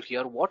essential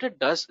here. What it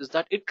does is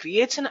that it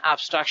creates an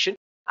abstraction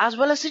as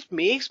well as it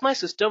makes my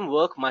system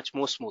work much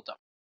more smoother.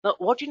 Now,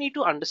 what you need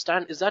to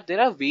understand is that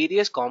there are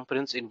various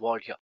components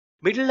involved here.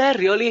 Middleware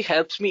really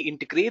helps me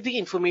integrate the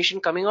information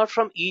coming out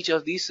from each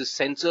of these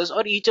sensors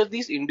or each of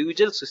these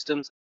individual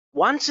systems.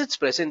 Once it's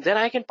present, then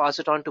I can pass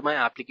it on to my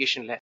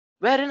application layer,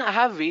 wherein I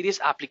have various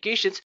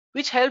applications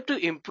which help to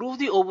improve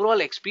the overall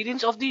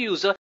experience of the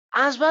user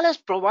as well as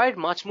provide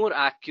much more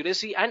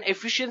accuracy and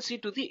efficiency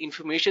to the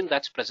information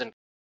that's present.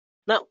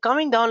 Now,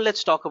 coming down,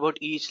 let's talk about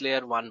each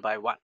layer one by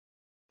one.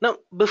 Now,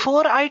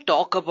 before I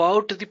talk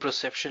about the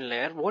perception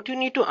layer, what you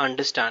need to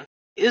understand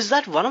is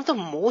that one of the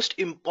most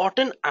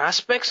important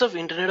aspects of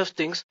Internet of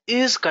Things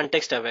is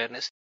context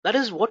awareness. That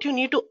is, what you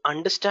need to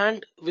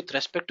understand with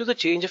respect to the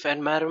change of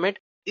environment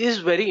is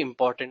very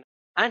important.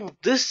 And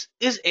this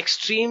is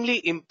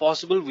extremely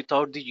impossible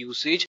without the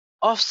usage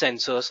of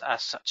sensors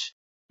as such.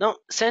 Now,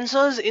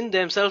 sensors in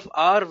themselves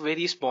are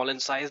very small in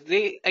size.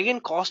 They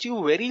again cost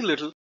you very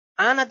little,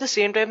 and at the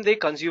same time they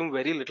consume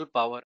very little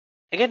power.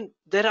 Again,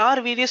 there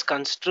are various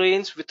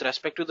constraints with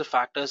respect to the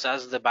factors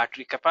as the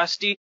battery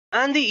capacity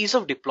and the ease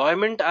of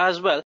deployment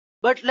as well,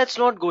 but let's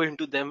not go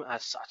into them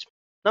as such.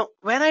 Now,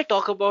 when I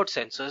talk about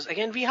sensors,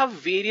 again, we have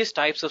various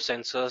types of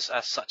sensors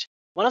as such.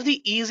 One of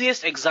the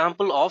easiest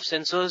example of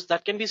sensors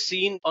that can be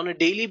seen on a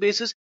daily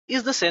basis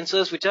is the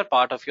sensors which are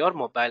part of your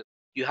mobile.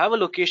 You have a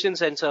location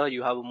sensor,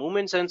 you have a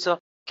movement sensor.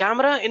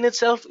 Camera in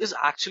itself is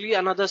actually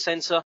another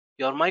sensor.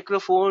 Your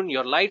microphone,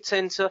 your light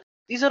sensor.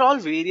 These are all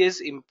various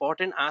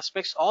important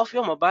aspects of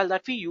your mobile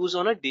that we use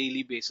on a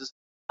daily basis.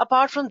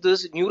 Apart from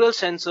this, neural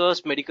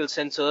sensors, medical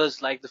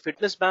sensors like the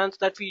fitness bands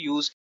that we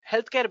use,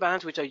 healthcare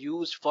bands which are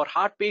used for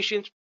heart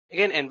patients,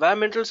 again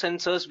environmental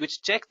sensors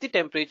which check the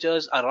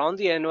temperatures around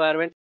the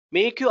environment,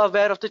 make you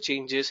aware of the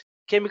changes,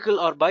 chemical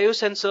or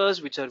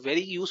biosensors which are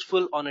very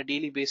useful on a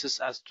daily basis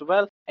as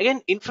well.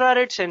 Again,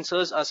 infrared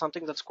sensors are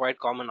something that's quite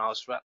common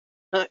as well.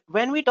 Now,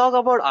 when we talk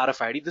about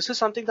RFID, this is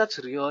something that's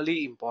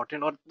really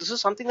important, or this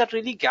is something that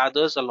really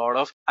gathers a lot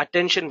of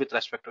attention with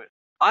respect to it.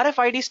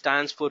 RFID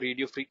stands for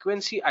radio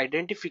frequency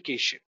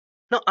identification.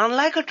 Now,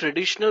 unlike a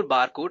traditional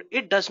barcode,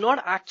 it does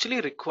not actually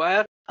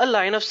require a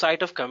line of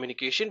sight of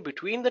communication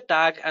between the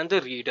tag and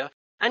the reader,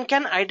 and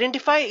can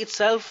identify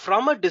itself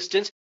from a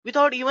distance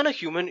without even a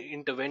human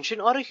intervention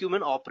or a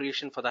human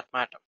operation for that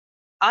matter.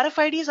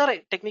 RFIDs are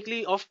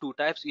technically of two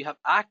types. You have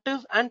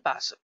active and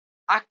passive.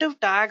 Active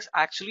tags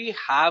actually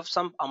have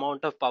some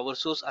amount of power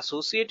source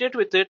associated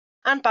with it,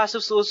 and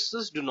passive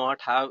sources do not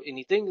have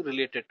anything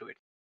related to it.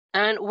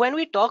 And when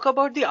we talk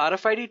about the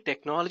RFID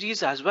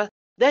technologies as well,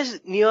 there's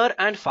near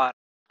and far.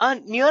 A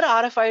near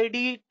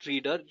RFID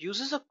reader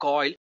uses a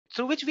coil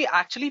through which we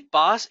actually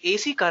pass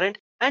AC current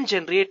and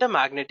generate a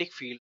magnetic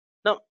field.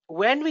 Now,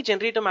 when we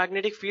generate a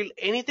magnetic field,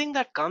 anything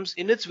that comes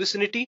in its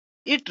vicinity,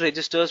 it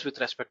registers with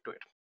respect to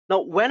it.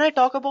 Now, when I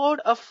talk about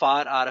a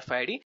far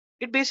RFID,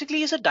 it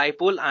basically is a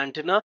dipole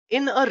antenna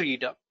in a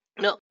reader.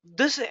 Now,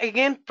 this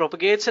again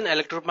propagates an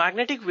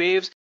electromagnetic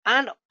waves,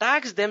 and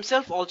tags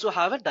themselves also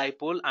have a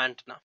dipole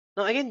antenna.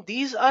 Now, again,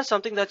 these are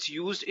something that's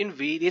used in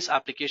various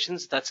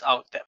applications that's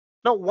out there.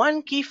 Now,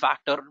 one key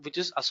factor which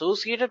is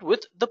associated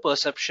with the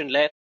perception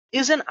layer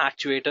is an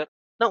actuator.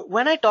 Now,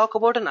 when I talk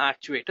about an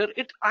actuator,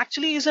 it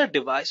actually is a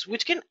device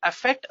which can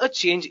affect a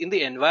change in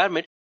the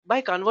environment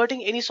by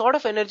converting any sort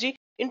of energy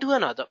into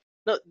another.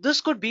 Now,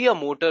 this could be a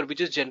motor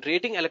which is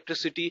generating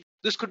electricity.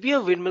 This could be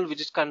a windmill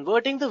which is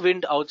converting the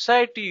wind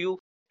outside to you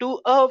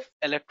to a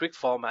electric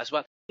form as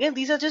well. Again,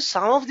 these are just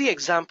some of the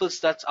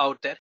examples that's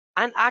out there.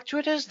 And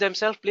actuators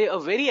themselves play a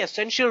very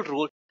essential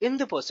role in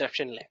the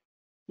perception layer.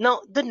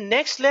 Now, the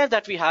next layer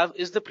that we have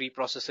is the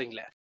pre-processing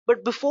layer.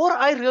 But before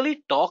I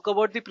really talk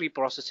about the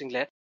pre-processing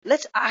layer,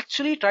 let's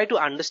actually try to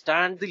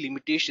understand the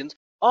limitations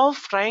of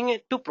trying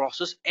to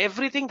process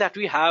everything that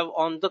we have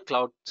on the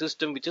cloud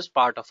system, which is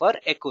part of our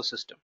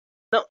ecosystem.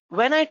 Now,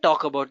 when I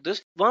talk about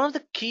this, one of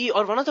the key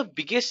or one of the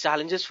biggest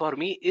challenges for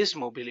me is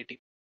mobility.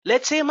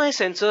 Let's say my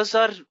sensors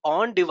are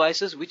on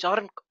devices which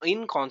are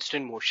in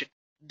constant motion.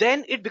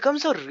 Then it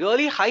becomes a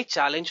really high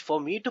challenge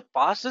for me to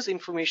pass this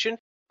information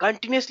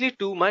continuously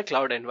to my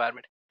cloud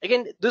environment.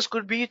 Again, this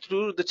could be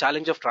through the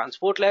challenge of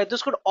transport layer.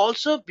 This could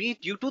also be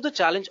due to the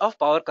challenge of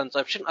power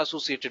consumption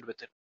associated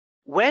with it.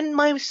 When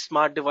my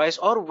smart device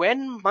or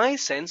when my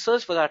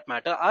sensors for that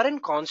matter are in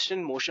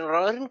constant motion or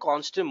are in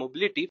constant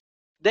mobility,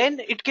 then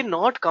it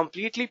cannot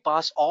completely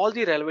pass all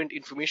the relevant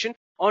information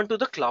onto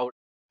the cloud.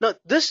 Now,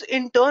 this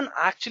in turn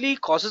actually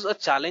causes a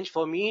challenge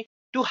for me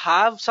to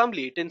have some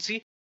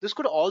latency. This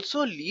could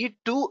also lead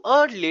to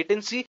a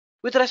latency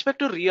with respect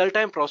to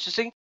real-time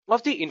processing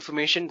of the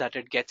information that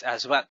it gets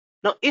as well.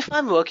 Now, if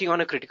I'm working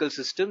on a critical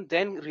system,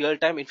 then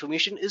real-time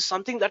information is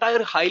something that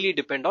I highly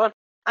depend on,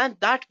 and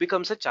that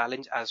becomes a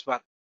challenge as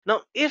well.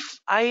 Now, if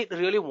I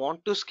really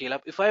want to scale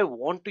up, if I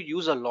want to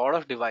use a lot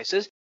of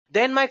devices,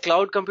 then my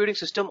cloud computing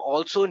system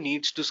also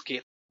needs to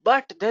scale.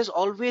 But there's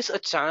always a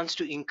chance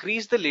to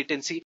increase the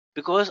latency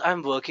because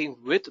I'm working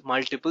with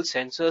multiple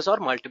sensors or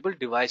multiple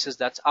devices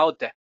that's out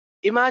there.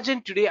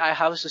 Imagine today I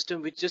have a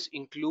system which just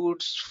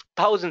includes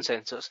 1,000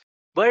 sensors.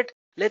 But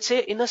let's say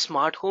in a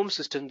smart home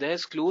system,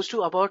 there's close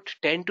to about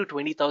 10 to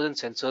 20,000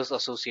 sensors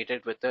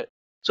associated with it.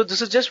 So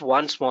this is just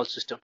one small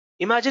system.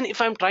 Imagine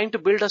if I'm trying to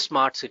build a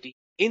smart city.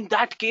 In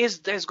that case,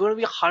 there's going to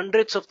be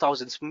hundreds of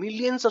thousands,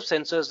 millions of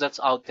sensors that's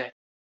out there.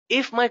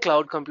 If my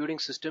cloud computing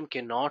system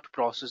cannot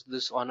process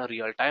this on a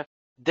real time,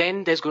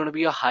 then there's going to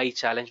be a high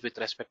challenge with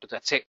respect to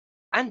that.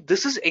 And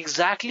this is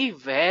exactly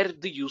where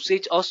the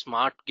usage of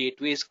smart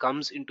gateways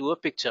comes into a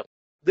picture.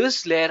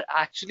 This layer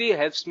actually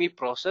helps me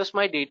process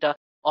my data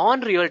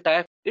on real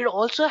time. It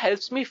also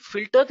helps me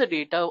filter the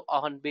data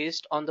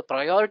based on the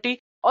priority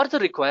or the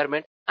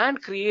requirement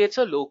and creates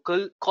a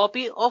local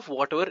copy of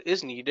whatever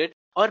is needed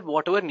or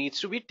whatever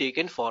needs to be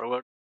taken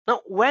forward.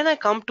 Now, when I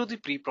come to the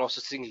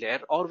pre-processing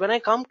layer or when I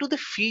come to the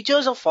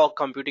features of fog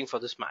computing for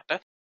this matter,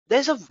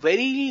 there's a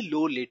very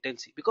low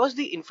latency because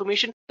the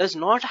information does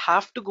not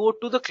have to go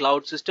to the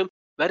cloud system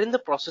wherein the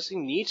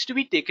processing needs to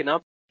be taken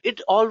up.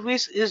 It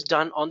always is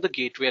done on the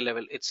gateway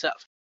level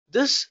itself.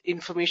 This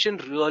information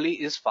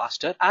really is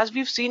faster, as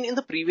we've seen in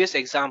the previous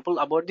example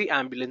about the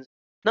ambulance.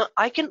 Now,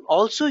 I can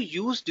also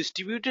use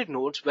distributed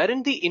nodes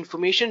wherein the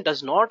information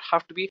does not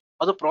have to be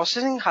or the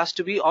processing has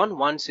to be on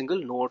one single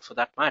node for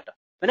that matter.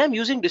 When I'm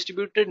using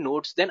distributed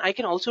nodes, then I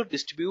can also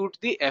distribute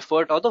the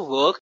effort or the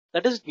work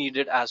that is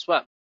needed as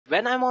well.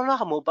 When I'm on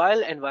a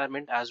mobile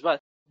environment as well,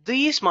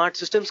 these smart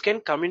systems can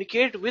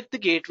communicate with the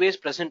gateways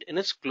present in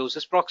its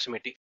closest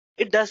proximity.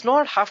 It does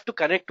not have to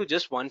connect to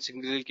just one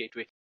single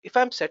gateway. If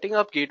I'm setting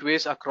up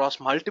gateways across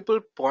multiple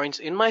points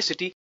in my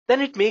city, then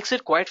it makes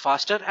it quite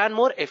faster and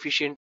more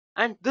efficient.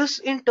 And this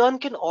in turn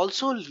can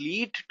also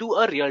lead to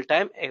a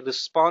real-time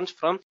response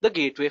from the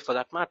gateway for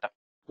that matter.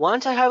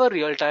 Once I have a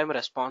real-time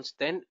response,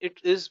 then it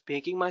is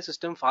making my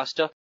system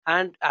faster.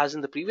 And as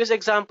in the previous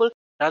example,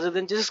 rather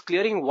than just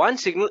clearing one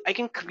signal, I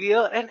can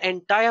clear an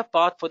entire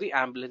path for the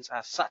ambulance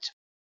as such.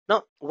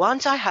 Now,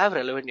 once I have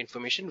relevant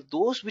information,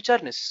 those which are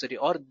necessary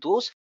or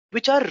those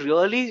which are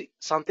really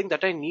something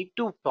that I need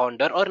to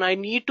ponder or I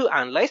need to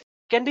analyze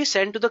can be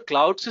sent to the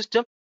cloud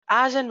system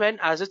as and when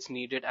as it's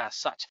needed as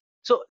such.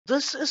 So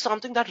this is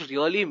something that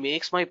really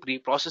makes my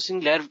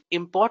pre-processing layer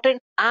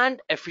important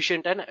and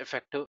efficient and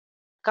effective.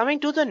 Coming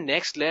to the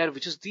next layer,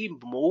 which is the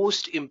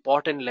most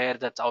important layer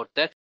that's out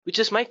there, which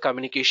is my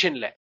communication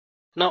layer.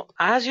 Now,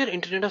 as your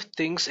Internet of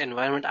Things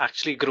environment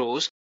actually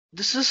grows,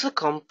 this is a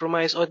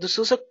compromise, or this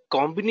is a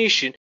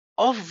combination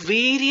of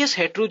various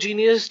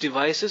heterogeneous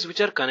devices which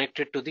are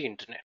connected to the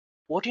internet.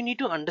 What you need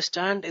to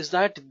understand is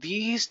that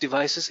these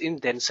devices in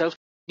themselves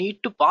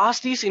need to pass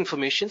these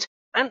informations,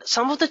 and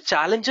some of the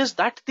challenges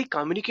that the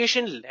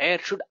communication layer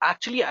should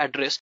actually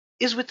address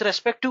is with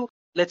respect to,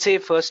 let's say,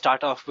 first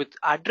start off with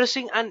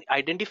addressing and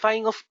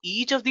identifying of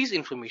each of these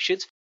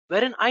informations,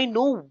 wherein I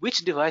know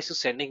which device is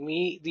sending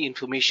me the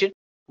information,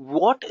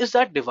 what is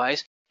that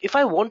device, if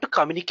I want to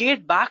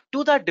communicate back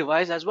to that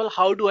device as well,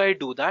 how do I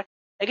do that.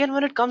 Again,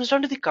 when it comes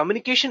down to the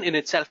communication in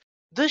itself,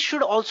 this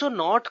should also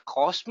not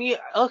cost me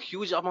a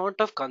huge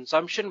amount of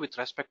consumption with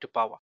respect to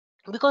power,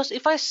 because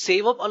if I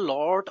save up a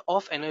lot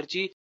of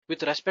energy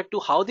with respect to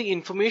how the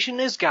information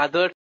is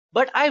gathered,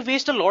 but I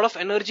waste a lot of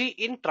energy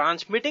in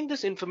transmitting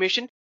this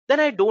information, then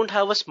I don't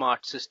have a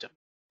smart system.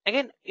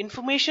 Again,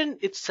 information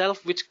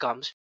itself which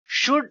comes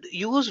should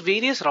use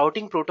various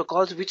routing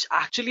protocols which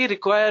actually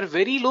require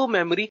very low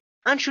memory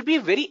and should be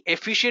very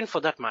efficient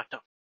for that matter.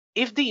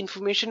 If the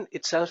information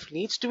itself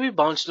needs to be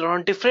bounced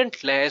around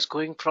different layers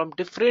going from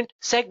different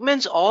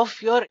segments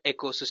of your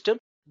ecosystem,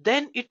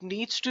 then it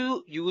needs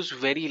to use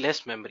very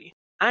less memory.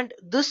 And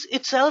this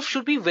itself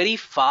should be very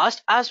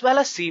fast as well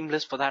as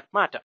seamless for that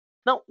matter.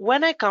 Now,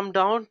 when I come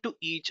down to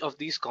each of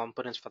these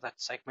components for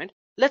that segment,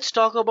 let's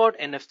talk about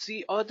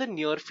NFC, or the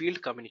near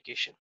field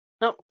communication.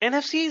 Now,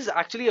 NFC is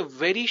actually a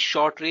very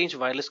short range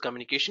wireless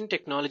communication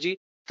technology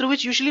through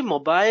which usually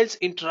mobiles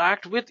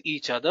interact with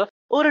each other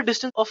over a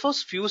distance of a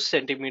few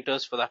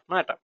centimeters for that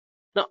matter.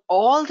 Now,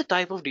 all the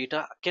type of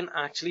data can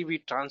actually be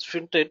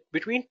transmitted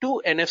between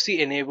two NFC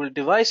enabled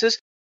devices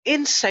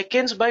in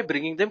seconds by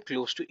bringing them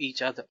close to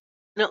each other.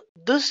 Now,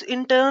 this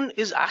in turn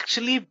is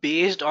actually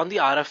based on the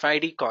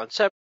RFID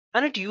concept,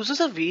 and it uses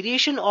a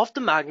variation of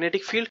the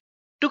magnetic field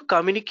to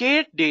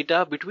communicate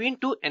data between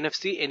two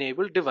NFC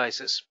enabled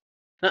devices.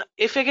 Now,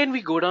 if again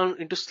we go down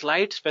into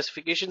slight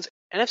specifications,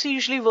 NFC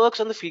usually works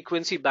on the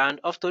frequency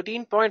band of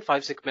 13.56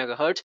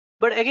 MHz,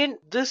 but again,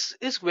 this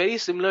is very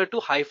similar to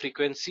high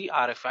frequency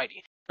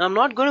RFID. Now, I'm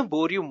not going to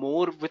bore you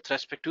more with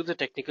respect to the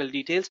technical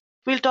details.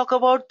 We'll talk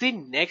about the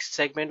next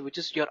segment, which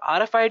is your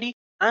RFID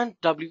and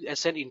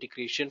WSN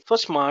integration for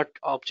smart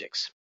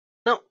objects.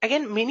 Now,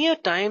 again, many a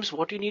times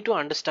what you need to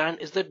understand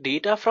is that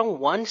data from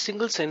one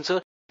single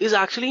sensor is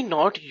actually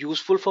not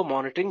useful for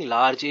monitoring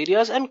large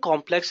areas and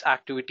complex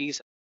activities.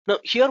 Now,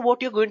 here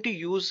what you're going to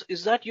use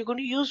is that you're going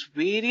to use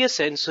various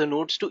sensor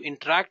nodes to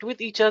interact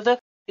with each other.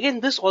 Again,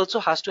 this also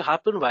has to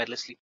happen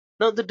wirelessly.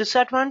 Now, the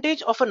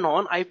disadvantage of a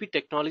non-IP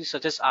technology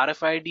such as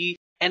RFID,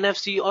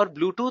 NFC, or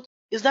Bluetooth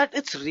is that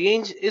its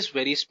range is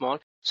very small.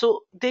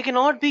 So they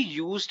cannot be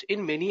used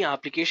in many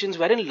applications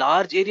wherein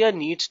large area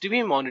needs to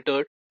be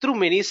monitored through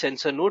many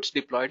sensor nodes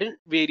deployed in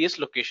various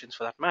locations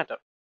for that matter.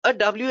 A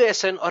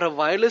WSN, or a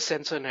wireless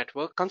sensor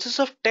network, consists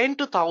of 10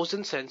 to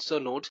 1000 sensor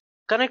nodes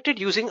connected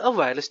using a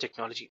wireless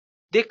technology.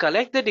 They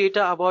collect the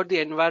data about the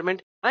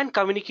environment and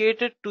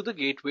communicate it to the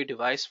gateway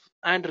device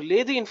and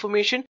relay the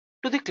information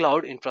to the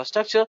cloud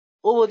infrastructure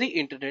over the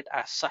internet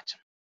as such.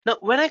 Now,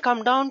 when I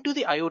come down to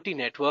the IoT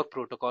network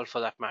protocol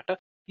for that matter,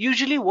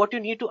 usually what you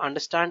need to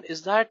understand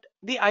is that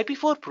the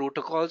IP4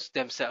 protocols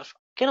themselves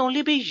can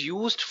only be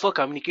used for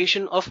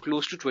communication of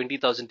close to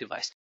 20,000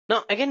 devices.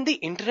 Now, again, the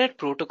internet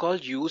protocol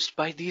used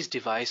by these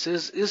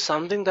devices is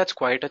something that's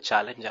quite a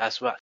challenge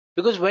as well.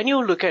 Because when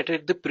you look at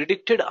it, the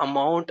predicted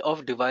amount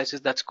of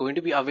devices that's going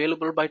to be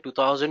available by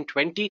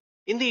 2020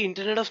 in the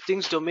Internet of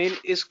Things domain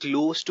is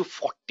close to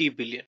 40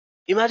 billion.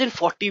 Imagine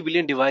 40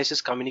 billion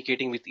devices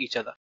communicating with each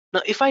other.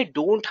 Now, if I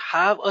don't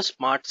have a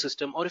smart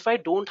system, or if I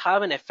don't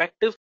have an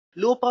effective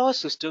low power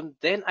system,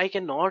 then I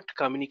cannot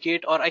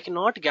communicate, or I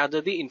cannot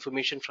gather the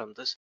information from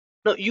this.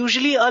 Now,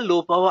 usually a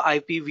low power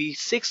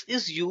IPv6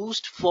 is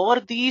used for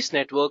these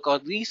network or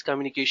these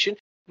communication,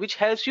 which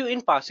helps you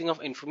in passing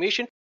of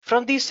information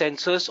from these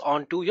sensors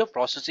onto your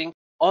processing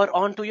or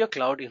onto your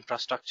cloud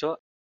infrastructure.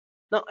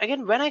 Now,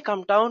 again, when I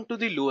come down to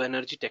the low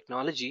energy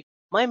technology,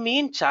 my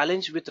main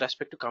challenge with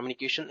respect to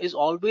communication is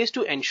always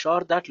to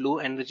ensure that low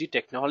energy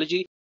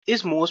technology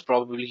is most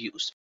probably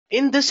used.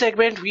 In this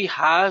segment, we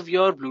have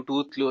your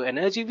Bluetooth Low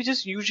Energy, which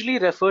is usually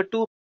referred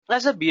to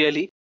as a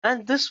BLE,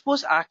 and this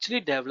was actually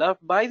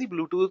developed by the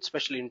Bluetooth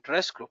Special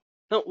Interest Group.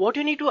 Now, what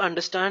you need to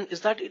understand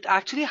is that it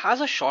actually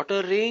has a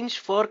shorter range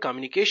for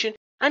communication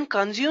and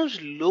consumes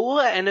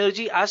lower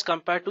energy as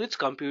compared to its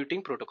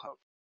computing protocol.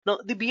 Now,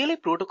 the BLE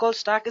protocol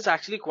stack is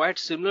actually quite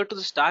similar to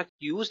the stack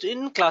used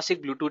in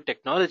classic Bluetooth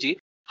technology.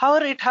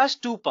 However, it has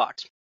two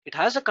parts. It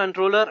has a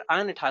controller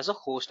and it has a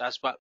host as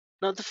well.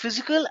 Now, the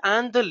physical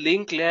and the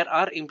link layer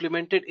are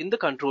implemented in the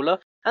controller,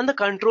 and the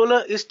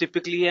controller is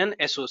typically an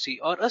SoC,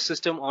 or a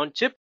system on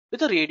chip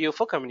with a radio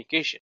for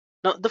communication.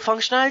 Now, the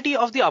functionality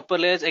of the upper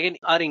layers again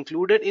are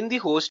included in the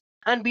host,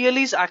 and BLE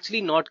is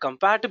actually not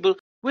compatible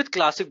with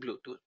classic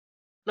Bluetooth.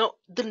 Now,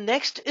 the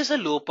next is a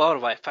low power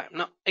Wi-Fi.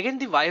 Now, again,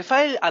 the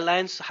Wi-Fi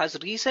Alliance has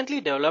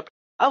recently developed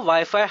a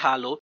Wi-Fi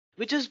Halo,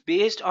 which is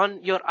based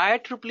on your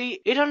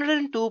IEEE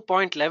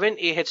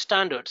 802.11ah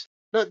standards.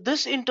 Now,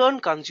 this in turn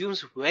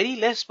consumes very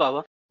less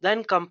power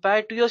than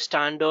compared to your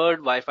standard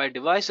Wi-Fi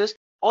devices,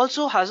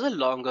 also has a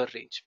longer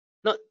range.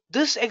 Now,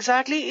 this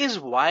exactly is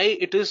why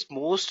it is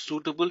most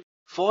suitable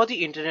for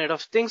the Internet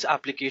of Things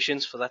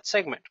applications for that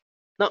segment.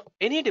 Now,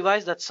 any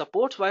device that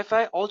supports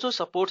Wi-Fi also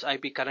supports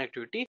IP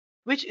connectivity,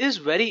 which is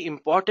very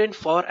important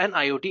for an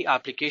IoT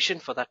application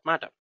for that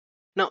matter.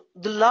 Now,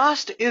 the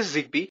last is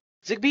Zigbee.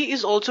 Zigbee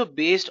is also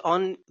based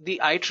on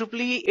the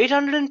IEEE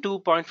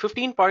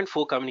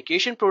 802.15.4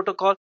 communication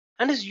protocol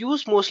and is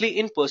used mostly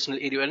in personal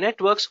area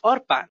networks or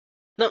PAN.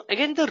 Now,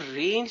 again, the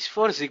range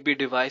for Zigbee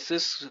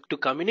devices to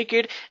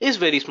communicate is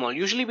very small,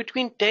 usually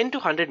between 10 to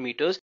 100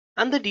 meters,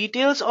 and the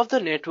details of the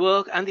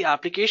network and the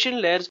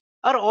application layers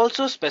are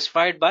also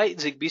specified by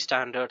Zigbee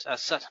standards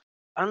as such.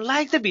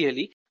 Unlike the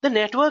BLE, the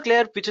network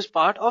layer, which is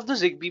part of the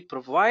Zigbee,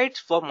 provides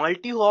for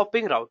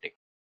multi-hopping routing.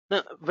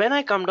 Now, when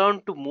I come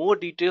down to more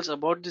details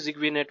about the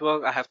Zigbee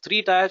network, I have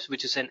three types,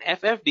 which is an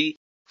FFD,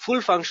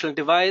 full functional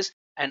device,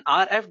 an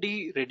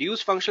RFD,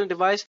 reduced functional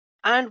device,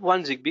 and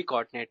one Zigbee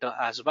coordinator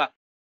as well.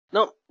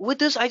 Now, with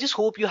this, I just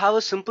hope you have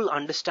a simple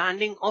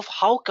understanding of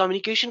how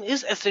communication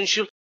is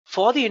essential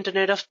for the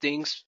Internet of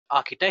Things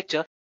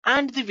architecture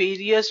and the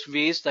various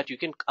ways that you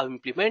can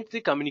implement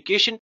the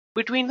communication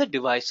between the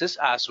devices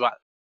as well.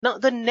 Now,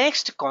 the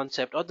next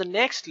concept or the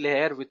next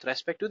layer with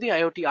respect to the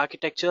IoT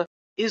architecture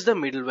is the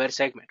middleware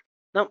segment.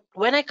 Now,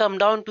 when I come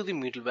down to the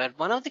middleware,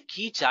 one of the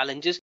key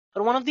challenges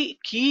or one of the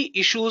key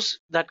issues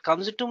that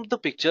comes into the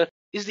picture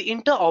is the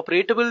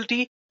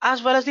interoperability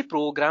as well as the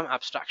program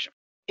abstraction.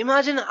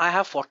 Imagine I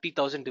have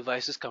 40,000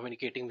 devices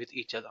communicating with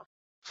each other.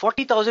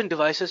 40,000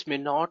 devices may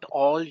not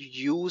all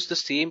use the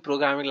same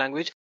programming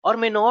language or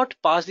may not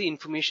pass the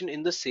information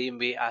in the same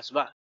way as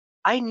well.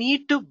 I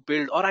need to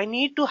build or I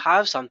need to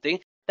have something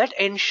that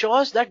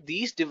ensures that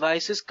these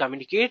devices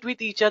communicate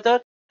with each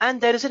other and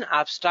there is an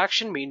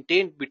abstraction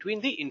maintained between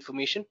the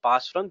information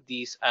passed from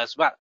these as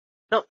well.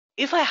 Now,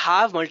 if I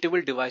have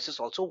multiple devices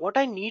also, what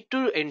I need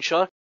to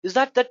ensure is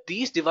that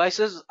these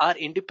devices are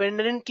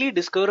independently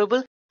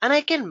discoverable and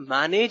I can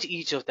manage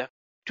each of them.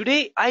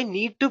 Today, I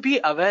need to be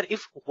aware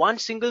if one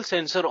single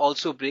sensor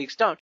also breaks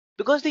down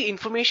because the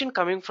information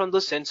coming from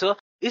the sensor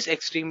is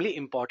extremely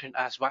important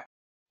as well.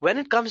 When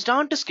it comes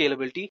down to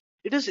scalability,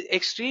 it is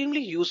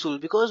extremely useful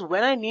because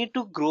when I need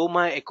to grow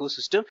my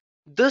ecosystem,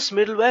 this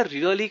middleware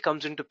really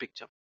comes into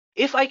picture.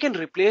 If I can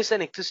replace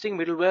an existing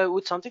middleware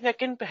with something that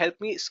can help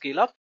me scale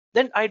up,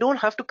 then I don't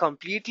have to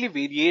completely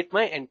variate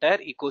my entire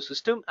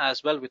ecosystem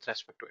as well with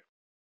respect to it.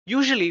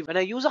 Usually, when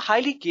I use a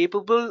highly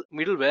capable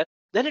middleware,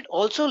 then it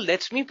also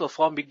lets me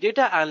perform big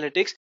data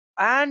analytics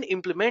and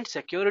implement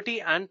security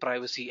and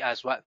privacy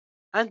as well.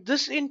 And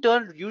this in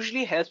turn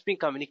usually helps me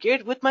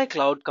communicate with my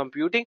cloud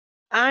computing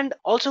and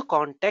also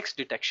context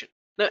detection.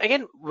 Now,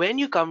 again, when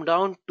you come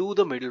down to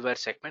the middleware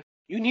segment,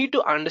 you need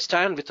to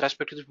understand with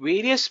respect to the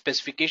various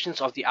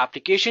specifications of the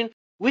application,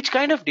 which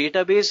kind of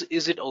database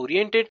is it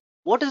oriented,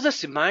 what is the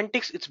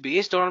semantics it's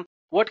based on,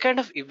 what kind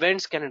of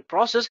events can it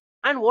process,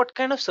 and what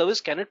kind of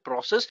service can it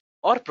process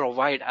or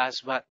provide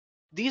as well.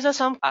 These are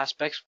some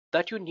aspects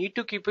that you need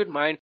to keep in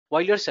mind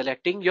while you're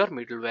selecting your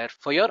middleware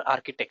for your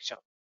architecture.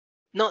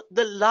 Now,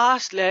 the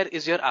last layer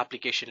is your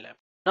application layer.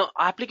 Now,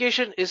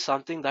 application is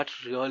something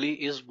that really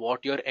is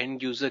what your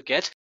end user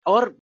gets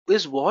or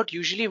is what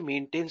usually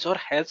maintains or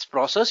helps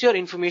process your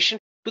information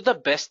to the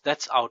best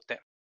that's out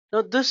there.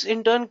 Now, this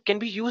in turn can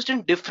be used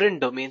in different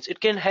domains. It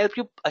can help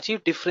you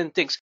achieve different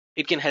things.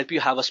 It can help you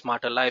have a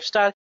smarter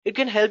lifestyle. It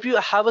can help you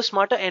have a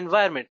smarter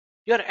environment.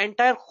 Your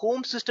entire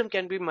home system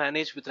can be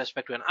managed with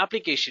respect to an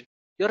application.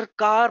 Your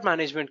car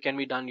management can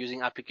be done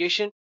using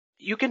application.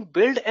 You can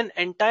build an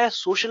entire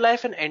social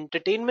life and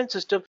entertainment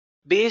system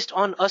based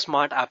on a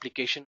smart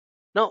application.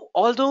 Now,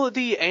 although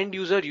the end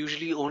user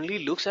usually only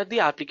looks at the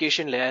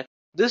application layer,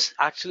 this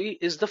actually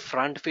is the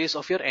front face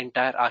of your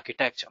entire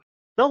architecture.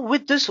 Now,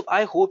 with this,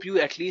 I hope you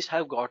at least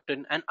have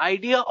gotten an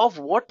idea of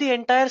what the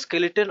entire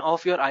skeleton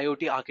of your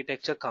IoT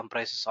architecture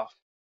comprises of.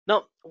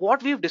 Now,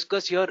 what we've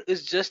discussed here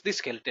is just the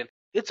skeleton.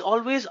 It's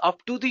always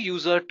up to the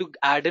user to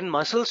add in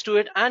muscles to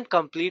it and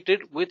complete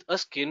it with a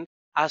skin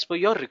as per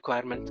your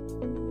requirement.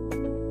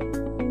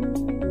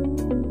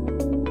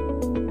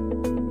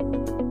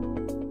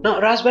 Now,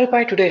 Raspberry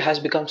Pi today has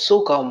become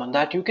so common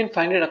that you can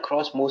find it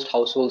across most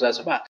households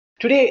as well.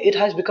 Today, it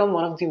has become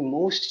one of the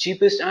most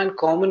cheapest and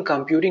common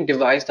computing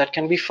device that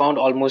can be found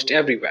almost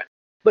everywhere.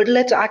 But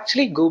let's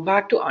actually go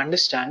back to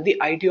understand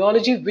the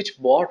ideology which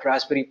brought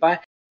Raspberry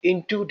Pi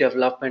into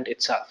development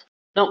itself.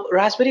 Now,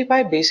 Raspberry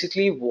Pi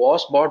basically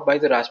was bought by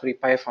the Raspberry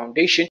Pi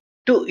Foundation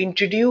to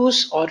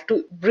introduce or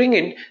to bring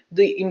in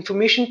the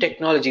information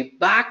technology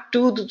back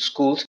to the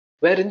schools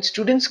wherein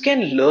students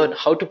can learn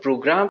how to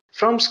program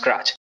from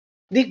scratch.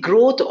 The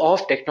growth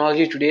of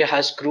technology today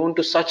has grown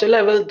to such a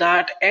level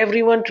that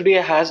everyone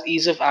today has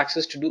ease of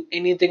access to do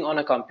anything on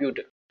a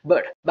computer.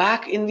 But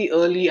back in the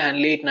early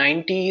and late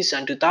 90s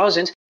and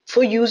 2000s,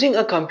 For using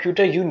a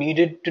computer, you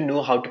needed to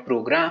know how to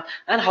program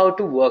and how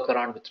to work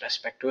around with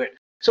respect to it.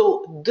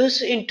 So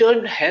this in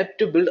turn helped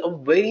to build a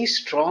very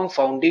strong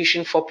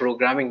foundation for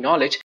programming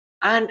knowledge.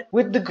 And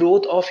with the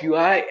growth of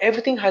UI,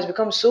 everything has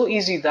become so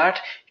easy that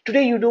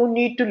today you don't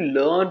need to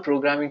learn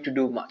programming to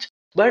do much.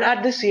 But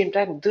at the same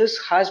time, this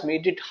has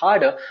made it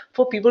harder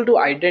for people to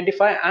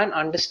identify and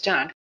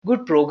understand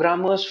good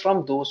programmers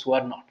from those who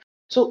are not.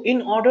 So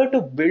in order to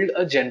build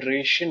a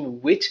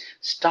generation which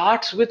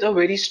starts with a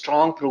very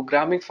strong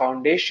programming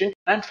foundation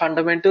and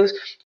fundamentals,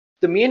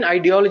 the main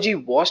ideology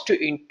was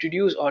to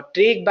introduce or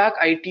take back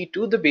IT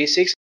to the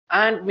basics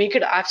and make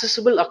it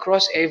accessible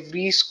across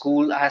every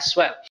school as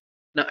well.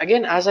 Now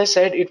again, as I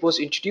said, it was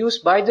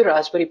introduced by the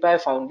Raspberry Pi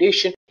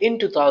Foundation in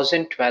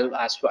 2012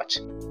 as such.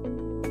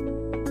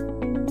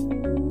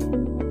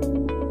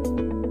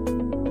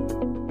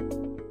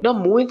 Now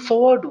moving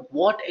forward,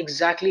 what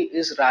exactly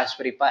is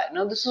Raspberry Pi?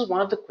 Now this is one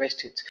of the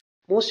questions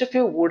most of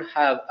you would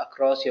have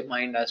across your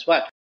mind as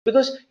well,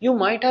 because you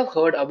might have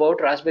heard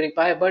about Raspberry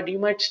Pi but you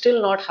might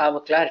still not have a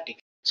clarity.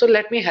 So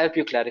let me help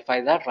you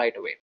clarify that right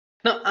away.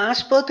 Now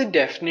as per the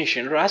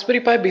definition,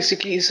 Raspberry Pi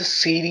basically is a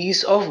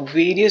series of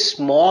various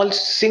small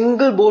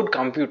single board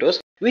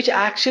computers which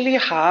actually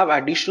have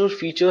additional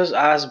features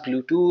as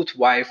Bluetooth,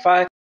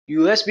 Wi-Fi,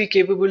 USB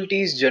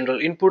capabilities,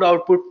 general input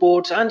output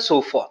ports and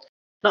so forth.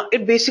 Now,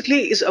 it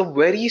basically is a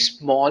very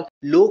small,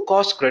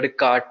 low-cost credit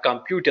card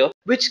computer,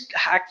 which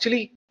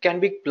actually can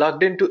be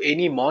plugged into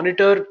any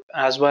monitor,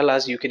 as well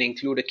as you can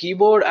include a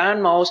keyboard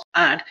and mouse,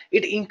 and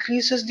it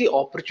increases the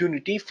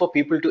opportunity for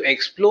people to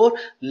explore,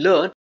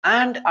 learn,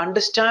 and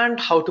understand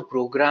how to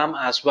program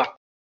as well.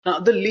 Now,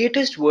 the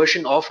latest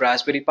version of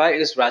Raspberry Pi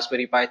is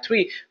Raspberry Pi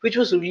 3, which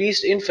was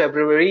released in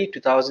February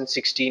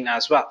 2016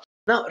 as well.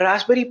 Now,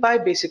 Raspberry Pi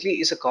basically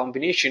is a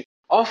combination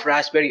of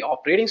Raspberry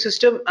operating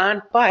system,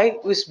 and Pi,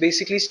 which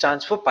basically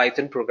stands for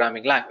Python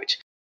programming language.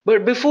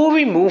 But before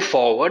we move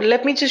forward,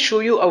 let me just show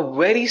you a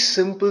very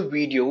simple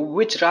video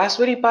which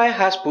Raspberry Pi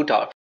has put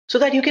out so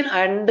that you can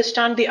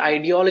understand the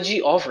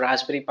ideology of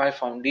Raspberry Pi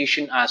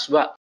Foundation as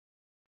well.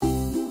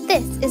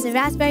 This is a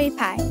Raspberry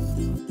Pi.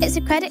 It's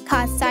a credit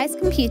card sized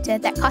computer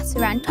that costs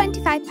around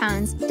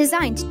 £25,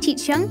 designed to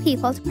teach young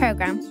people to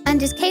program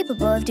and is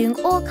capable of doing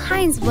all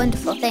kinds of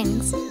wonderful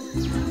things.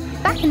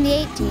 Back in the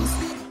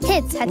 80s,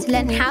 kids had to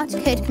learn how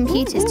to code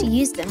computers to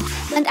use them,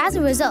 and as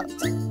a result,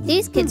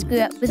 these kids grew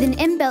up with an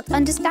inbuilt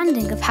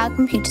understanding of how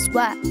computers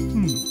work.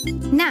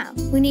 Now,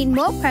 we need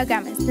more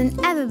programmers than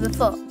ever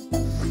before.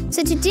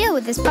 So to deal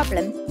with this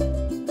problem,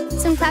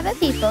 some clever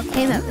people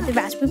came up with the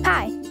Raspberry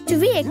Pi to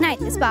reignite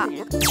the spark.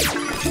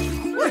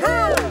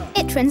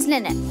 It runs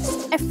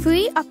Linux, a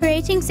free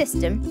operating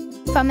system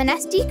from an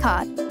SD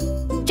card,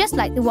 just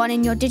like the one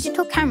in your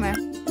digital camera,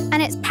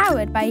 and it's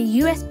powered by a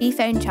USB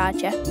phone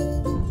charger.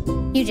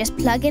 You just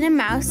plug in a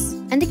mouse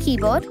and a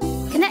keyboard,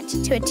 connect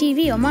it to a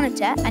TV or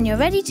monitor, and you're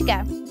ready to go.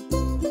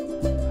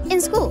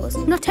 In schools,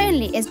 not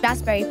only is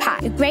Raspberry Pi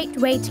a great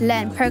way to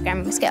learn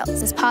programming skills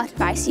as part of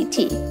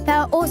ICT, there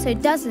are also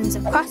dozens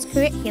of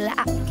cross-curricular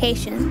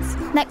applications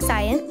like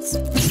science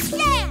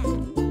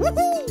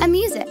and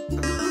music.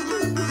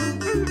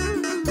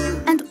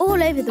 And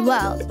all over the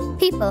world,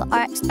 people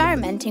are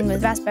experimenting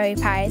with Raspberry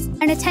Pis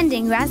and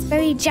attending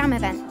Raspberry Jam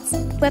events,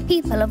 where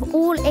people of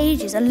all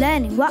ages are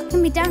learning what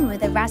can be done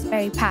with a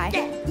Raspberry Pi.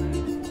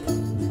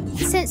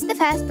 Since the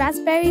first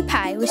Raspberry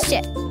Pi was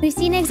shipped, we've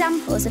seen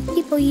examples of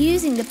people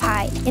using the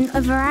Pi in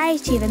a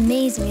variety of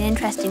amazing and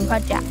interesting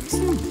projects,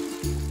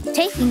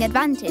 taking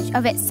advantage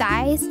of its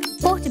size,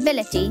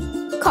 portability,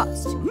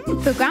 cost,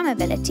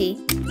 programmability,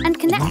 and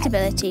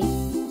connectability.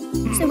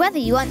 So whether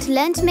you want to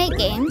learn to make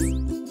games,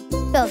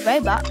 build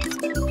robots,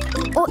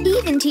 or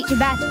even teach a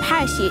bear to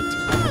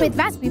parachute, with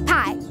Raspberry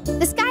Pi,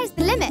 the sky's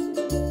the limit.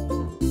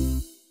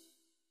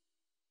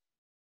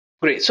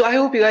 Great, so I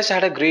hope you guys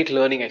had a great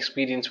learning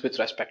experience with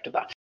respect to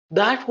that.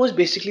 That was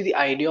basically the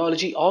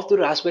ideology of the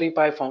Raspberry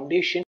Pi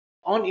Foundation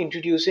on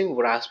introducing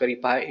Raspberry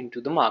Pi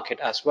into the market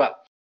as well.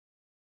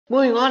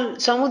 Moving on,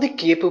 some of the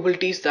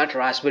capabilities that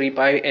Raspberry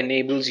Pi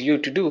enables you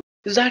to do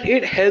is that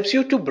it helps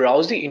you to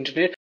browse the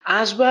internet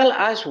as well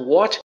as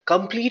watch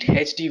complete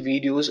HD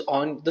videos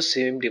on the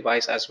same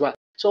device as well.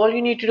 So all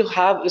you need to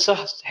have is a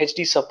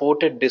HD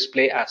supported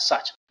display as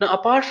such. Now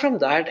apart from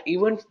that,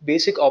 even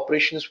basic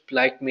operations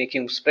like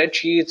making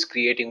spreadsheets,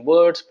 creating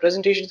words,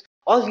 presentations,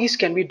 all these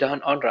can be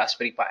done on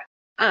Raspberry Pi.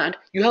 And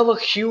you have a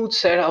huge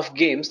set of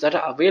games that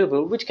are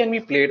available which can be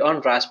played on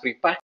Raspberry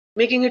Pi,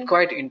 making it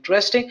quite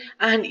interesting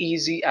and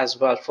easy as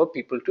well for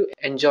people to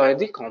enjoy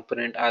the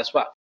component as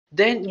well.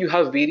 Then you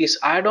have various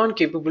add-on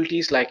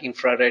capabilities like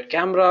infrared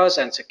cameras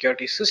and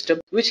security system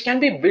which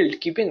can be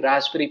built keeping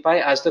Raspberry Pi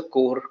as the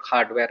core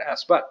hardware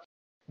as well.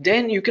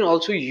 Then you can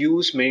also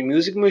use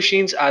music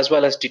machines as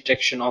well as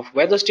detection of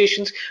weather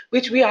stations,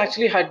 which we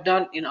actually had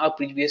done in our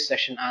previous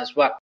session as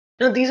well.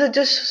 Now these are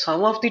just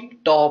some of the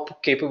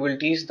top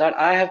capabilities that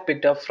I have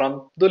picked up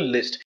from the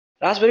list.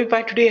 Raspberry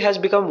Pi today has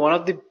become one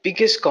of the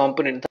biggest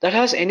components that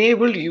has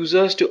enabled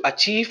users to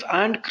achieve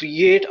and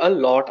create a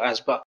lot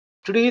as well.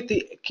 Today,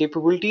 the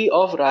capability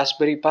of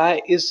Raspberry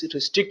Pi is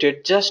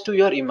restricted just to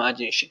your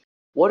imagination.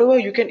 Whatever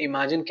you can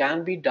imagine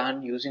can be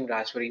done using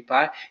Raspberry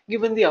Pi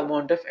given the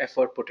amount of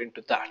effort put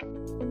into that.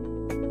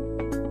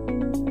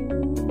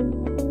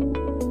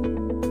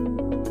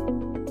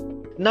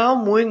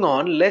 Now moving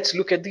on, let's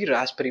look at the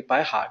Raspberry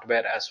Pi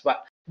hardware as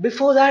well.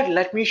 Before that,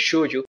 let me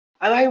show you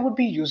how I would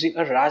be using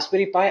a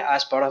Raspberry Pi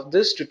as part of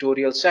this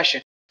tutorial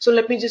session. So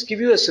let me just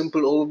give you a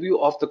simple overview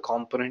of the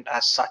component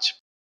as such.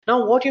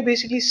 Now what you're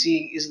basically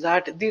seeing is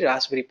that the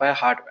Raspberry Pi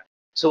hardware.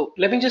 So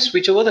let me just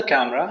switch over the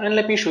camera and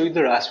let me show you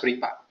the Raspberry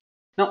Pi.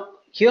 Now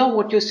here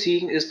what you're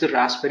seeing is the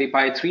Raspberry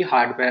Pi 3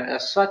 hardware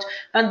as such,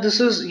 and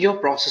this is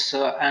your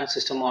processor and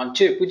system on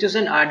chip, which is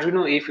an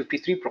Arduino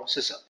A53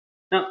 processor.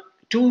 Now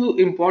two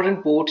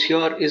important ports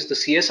here is the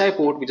CSI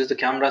port, which is the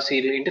camera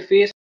serial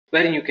interface,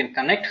 wherein you can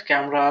connect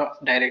camera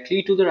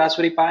directly to the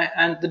Raspberry Pi,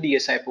 and the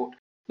DSI port,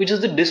 which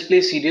is the display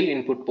serial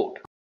input port.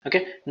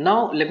 Okay,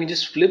 now let me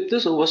just flip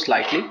this over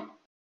slightly.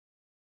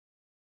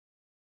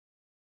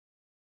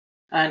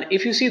 And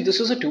if you see, this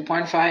is a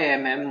 2.5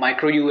 mm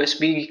micro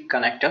USB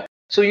connector.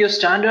 So your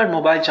standard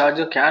mobile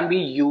charger can be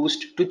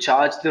used to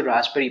charge the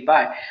Raspberry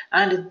Pi,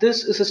 and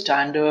this is a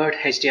standard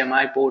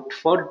HDMI port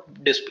for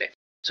display.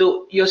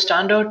 So your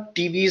standard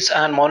TVs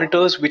and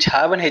monitors which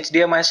have an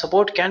HDMI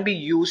support can be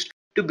used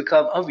to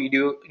become a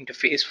video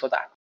interface for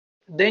that.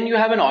 Then you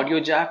have an audio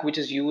jack which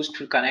is used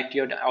to connect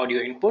your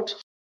audio inputs.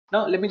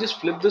 Now let me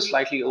just flip this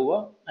slightly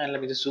over and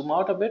let me just zoom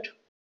out a bit.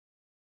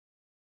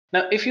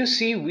 Now if you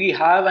see, we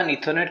have an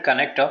Ethernet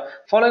connector,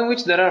 following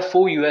which there are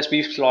 4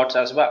 USB slots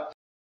as well.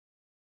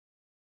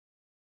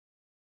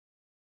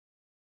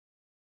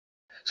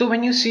 So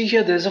when you see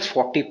here, there's a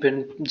 40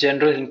 pin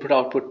general input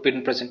output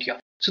pin present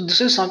here. So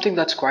this is something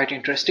that's quite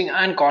interesting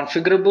and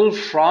configurable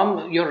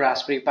from your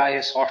Raspberry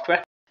Pi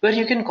software, where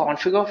you can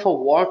configure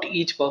for what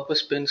each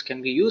purpose pins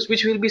can be used,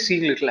 which we'll be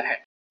seeing a little ahead.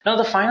 Now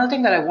the final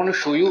thing that I want to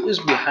show you is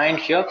behind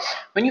here.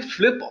 When you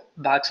flip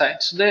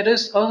backside, so there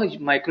is a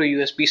micro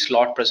USB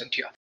slot present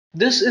here.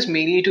 This is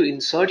mainly to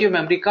insert your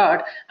memory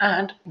card,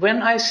 and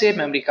when I say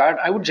memory card,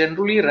 I would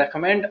generally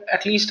recommend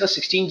at least a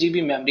 16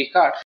 GB memory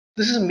card.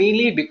 This is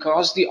mainly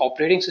because the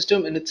operating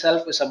system in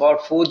itself is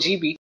about 4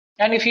 GB,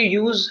 and if you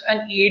use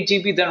an 8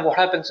 GB, then what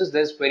happens is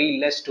there's very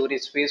less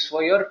storage space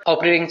for your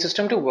operating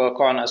system to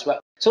work on as well.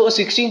 So a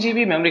 16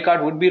 GB memory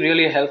card would be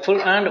really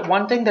helpful, and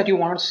one thing that you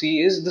want to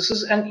see is this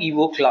is an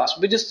Evo class,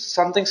 which is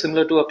something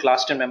similar to a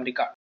class 10 memory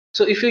card.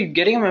 So if you're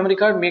getting a memory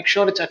card, make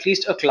sure it's at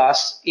least a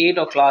class 8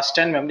 or class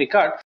 10 memory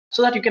card,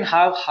 so that you can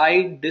have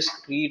high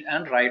disk read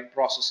and write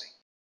processing.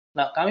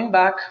 Now coming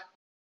back.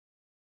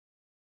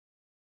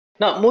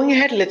 Now moving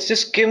ahead, let's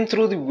just skim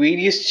through the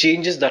various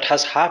changes that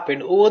has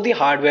happened over the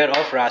hardware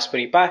of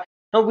Raspberry Pi.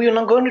 Now we are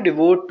not going to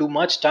devote too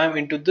much time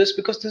into this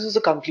because this is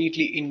a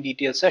completely in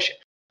detail session.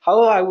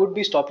 However, I would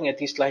be stopping at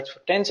these slides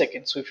for 10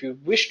 seconds. So if you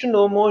wish to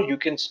know more, you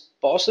can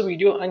pause the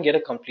video and get a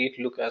complete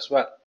look as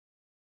well.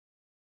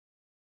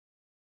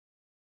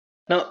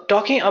 Now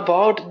talking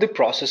about the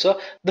processor,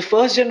 the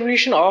first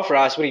generation of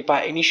Raspberry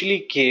Pi initially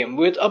came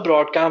with a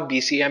Broadcom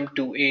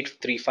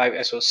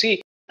BCM2835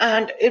 SoC,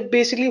 and it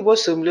basically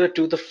was similar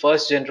to the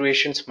first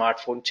generation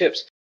smartphone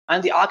chips.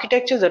 And the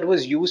architecture that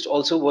was used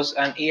also was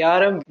an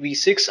ARM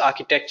v6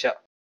 architecture.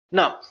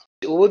 Now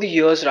over the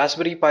years,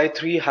 Raspberry Pi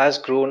 3 has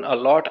grown a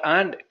lot,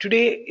 and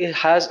today it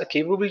has a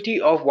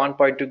capability of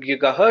 1.2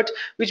 GHz,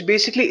 which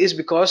basically is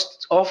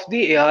because of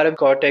the ARM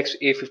Cortex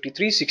A53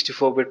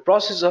 64-bit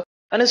processor,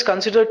 and is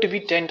considered to be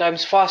 10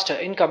 times faster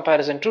in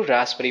comparison to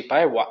Raspberry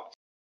Pi 1.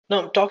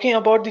 Now talking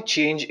about the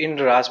change in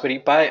Raspberry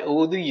Pi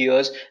over the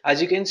years,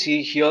 as you can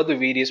see here, the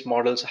various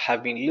models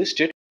have been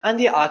listed, and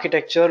the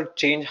architecture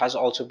change has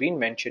also been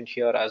mentioned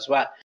here as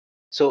well.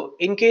 So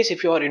in case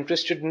if you are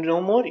interested to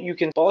know more, you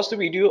can pause the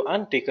video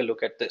and take a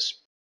look at this.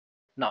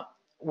 Now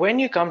when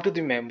you come to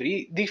the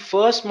memory, the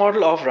first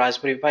model of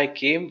Raspberry Pi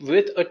came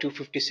with a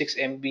 256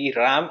 MB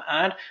RAM,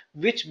 and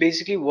which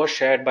basically was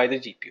shared by the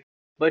GPU.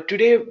 But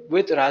today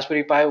with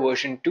Raspberry Pi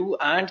version 2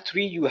 and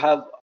 3, you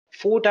have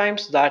 4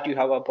 times that. You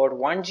have about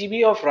 1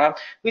 GB of RAM,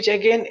 which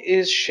again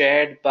is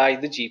shared by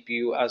the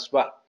GPU as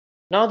well.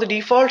 Now the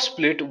default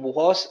split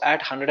was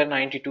at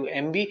 192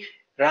 MB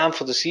RAM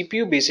for the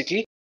CPU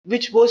basically,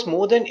 which was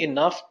more than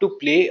enough to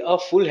play a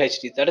full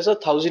HD, that is a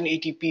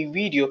 1080p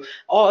video,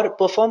 or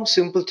perform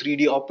simple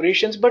 3D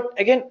operations, but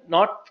again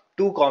not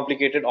too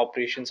complicated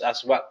operations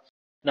as well.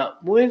 Now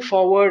moving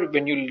forward,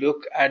 when you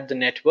look at the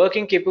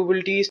networking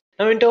capabilities,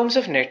 now in terms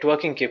of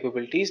networking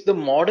capabilities, the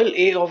Model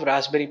A of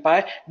Raspberry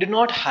Pi did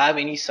not have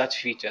any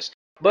such features,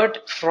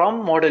 but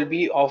from Model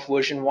B of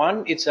version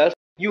 1 itself,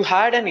 you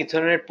had an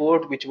Ethernet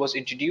port which was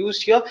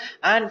introduced here,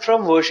 and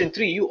from version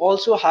 3 you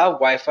also have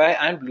Wi-Fi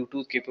and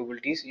Bluetooth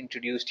capabilities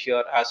introduced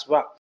here as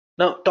well.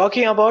 Now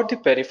talking about the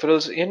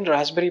peripherals in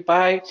Raspberry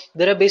Pi,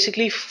 there are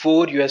basically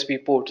 4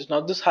 USB ports.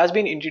 Now this has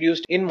been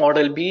introduced in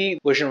Model B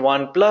version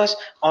 1 plus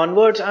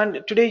onwards,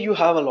 and today you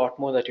have a lot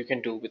more that you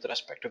can do with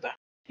respect to that.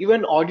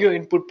 Even audio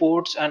input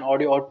ports and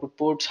audio output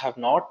ports have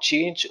not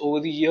changed over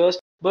the years,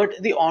 but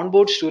the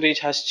onboard storage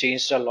has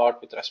changed a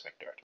lot with respect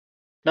to it.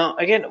 Now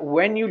again,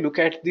 when you look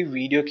at the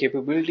video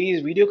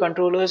capabilities, video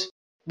controllers,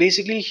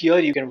 basically here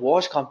you can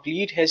watch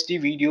complete HD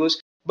videos,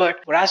 but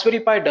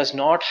Raspberry Pi does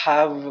not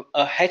have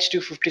a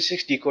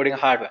H256 decoding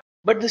hardware.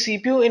 But the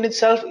CPU in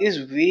itself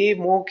is way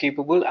more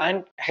capable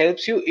and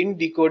helps you in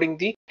decoding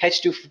the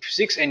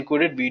H256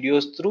 encoded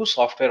videos through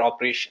software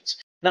operations.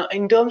 Now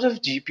in terms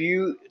of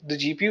GPU, the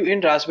GPU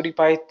in Raspberry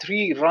Pi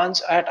 3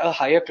 runs at a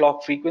higher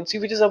clock frequency,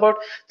 which is about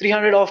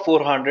 300 or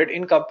 400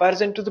 in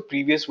comparison to the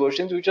previous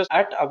versions, which was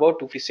at about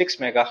 256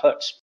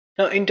 megahertz.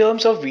 Now in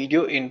terms of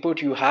video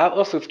input, you have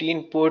a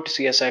 15-port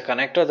CSI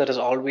connector that has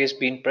always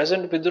been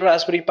present with the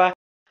Raspberry Pi,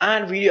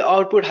 and video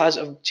output has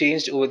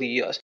changed over the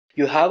years.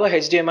 You have a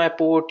HDMI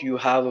port, you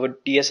have a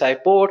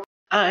DSI port,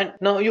 and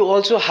now you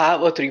also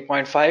have a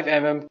 3.5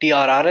 mm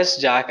TRRS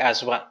jack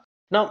as well.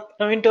 Now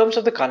in terms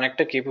of the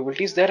connector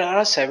capabilities, there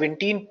are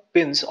 17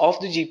 pins of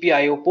the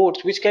GPIO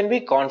ports which can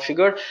be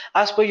configured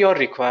as per your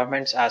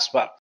requirements as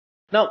well.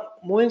 Now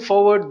moving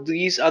forward,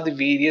 these are the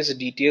various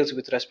details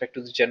with respect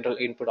to the general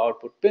input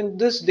output pin.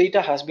 This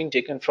data has been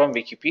taken from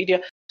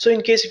Wikipedia. So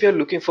in case if you're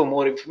looking for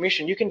more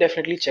information, you can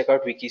definitely check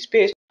out Wiki's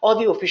page or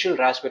the official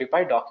Raspberry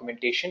Pi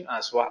documentation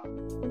as well.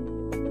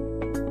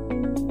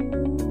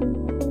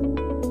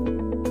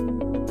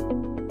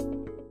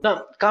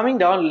 Now coming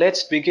down,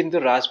 let's begin the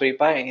Raspberry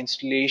Pi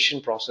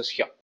installation process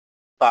here.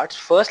 But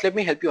first, let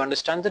me help you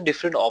understand the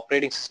different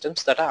operating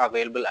systems that are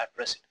available at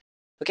present.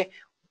 Okay,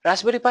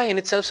 Raspberry Pi in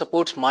itself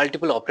supports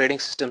multiple operating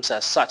systems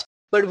as such,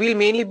 but we'll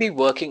mainly be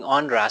working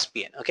on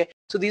Raspbian. Okay,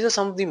 so these are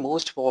some of the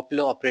most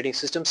popular operating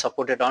systems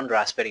supported on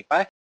Raspberry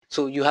Pi.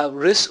 So you have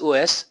RIS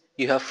OS,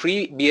 you have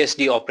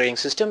FreeBSD operating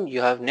system,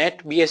 you have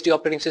NetBSD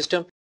operating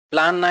system.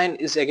 Plan 9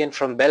 is again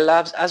from Bell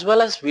Labs, as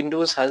well as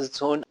Windows has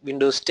its own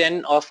Windows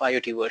 10 of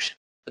IoT version.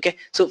 Okay,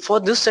 so for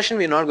this session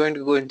we're not going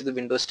to go into the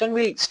Windows 10,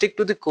 we'll stick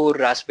to the core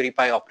Raspberry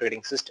Pi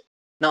operating system.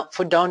 Now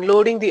for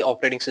downloading the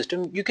operating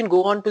system, you can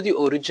go on to the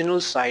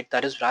original site,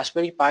 that is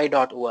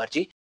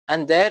raspberrypi.org,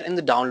 and there in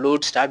the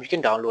downloads tab you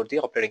can download the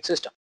operating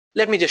system.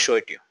 Let me just show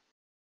it to you.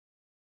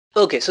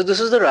 Okay, so this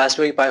is the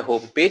Raspberry Pi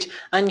home page,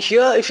 and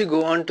here if you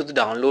go on to the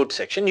download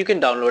section, you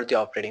can download the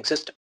operating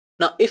system.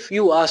 Now if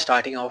you are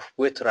starting off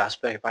with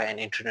Raspberry Pi and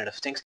Internet of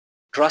Things,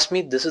 trust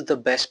me, this is the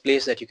best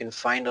place that you can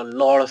find a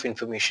lot of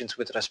information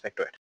with respect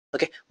to it.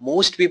 Okay,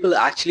 most people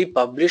actually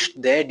publish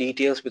their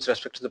details with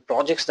respect to the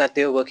projects that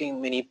they're working.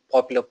 Many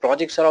popular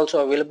projects are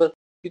also available.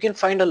 You can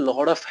find a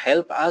lot of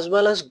help as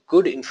well as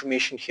good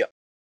information here.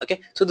 Okay,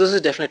 so this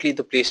is definitely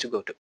the place to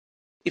go to.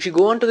 If you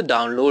go on to the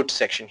download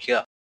section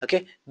here,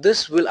 okay,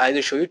 this will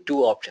either show you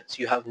two options.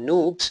 You have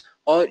Noobs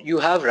or you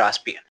have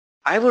Raspbian.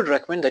 I would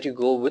recommend that you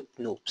go with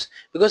Noobs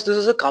because this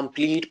is a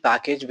complete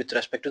package with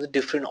respect to the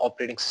different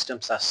operating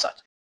systems as such.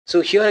 So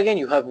here again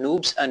you have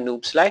Noobs and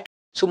Noobs Lite.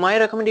 So my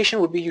recommendation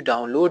would be you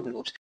download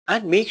Noobs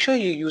and make sure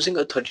you're using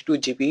a 32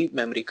 GB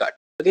memory card.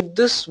 Okay,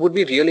 this would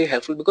be really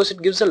helpful because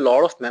it gives a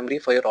lot of memory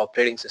for your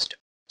operating system.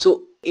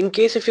 So in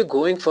case if you're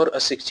going for a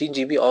 16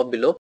 GB or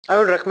below, I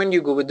would recommend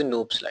you go with the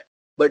Noobs Lite.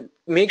 But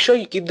make sure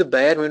you keep the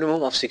bare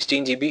minimum of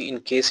 16 GB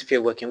in case if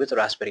you're working with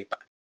Raspberry Pi.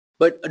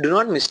 But do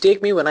not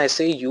mistake me when I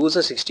say use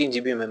a 16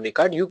 GB memory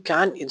card. You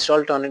can install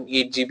it on an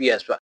 8 GB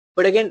as well.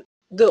 But again,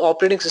 the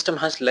operating system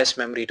has less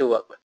memory to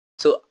work with.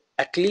 So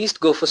at least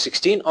go for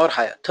 16 or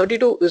higher.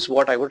 32 is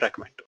what I would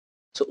recommend to.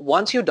 So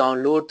once you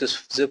download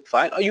this zip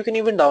file, or you can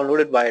even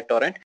download it via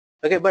torrent.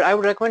 Okay, but I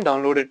would recommend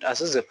download it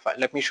as a zip file.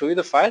 Let me show you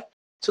the file.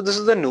 So this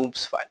is the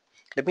Noobs file.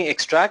 Let me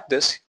extract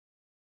this.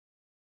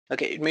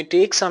 Okay, it may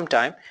take some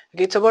time.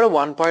 Okay, it's about a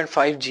 1.5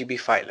 GB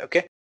file.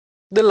 Okay,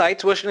 the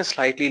Lite version is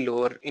slightly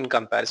lower in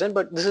comparison,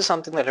 but this is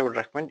something that I would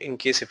recommend in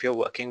case if you're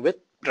working with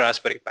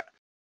Raspberry Pi.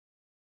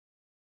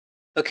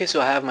 Okay, so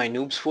I have my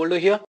Noobs folder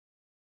here.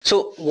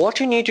 So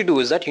what you need to do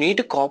is that you need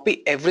to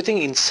copy everything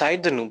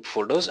inside the Noob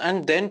folders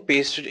and then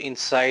paste it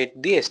inside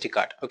the SD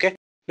card. Okay,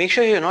 make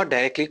sure you're not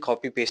directly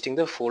copy pasting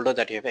the folder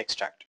that you have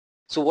extracted.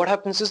 So what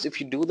happens is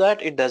if you do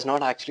that, it does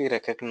not actually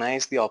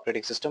recognize the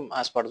operating system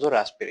as part of the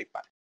Raspberry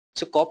Pi.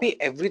 So copy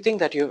everything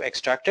that you have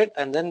extracted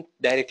and then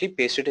directly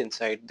paste it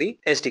inside the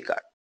SD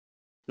card.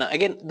 Now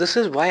again, this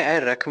is why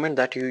I recommend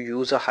that you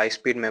use a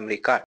high-speed memory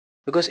card,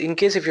 because in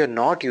case if you're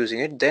not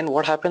using it, then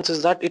what happens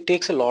is that it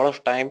takes a lot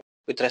of time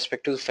with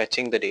respect to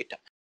fetching the data.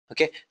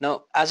 Okay,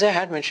 now as I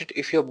had mentioned,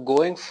 if you're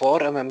going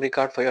for a memory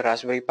card for your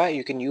Raspberry Pi,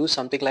 you can use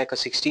something like a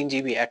 16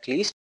 GB at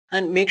least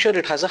and make sure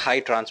it has a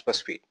high transfer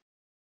speed.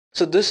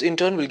 So this in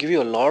turn will give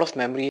you a lot of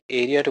memory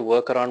area to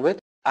work around with,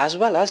 as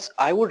well as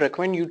I would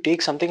recommend you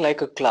take something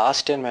like a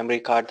class 10 memory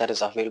card that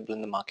is available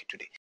in the market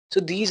today. So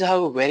these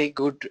have a very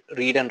good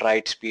read and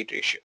write speed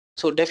ratio.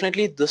 So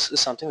definitely this is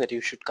something that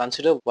you should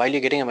consider while you're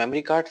getting a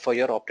memory card for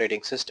your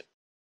operating system.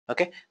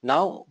 Okay,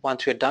 now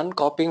once we're done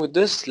copying with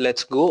this,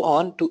 let's go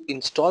on to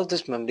install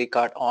this memory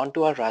card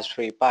onto our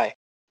Raspberry Pi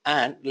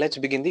and let's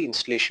begin the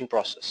installation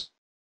process.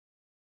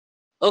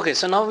 Okay,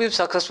 so now we've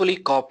successfully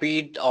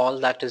copied all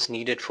that is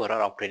needed for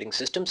our operating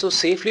system. So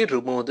safely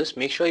remove this,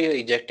 make sure you're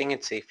ejecting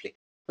it safely,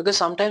 because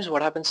sometimes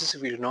what happens is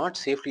if you do not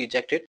safely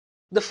eject it,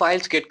 the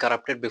files get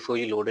corrupted before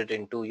you load it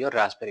into your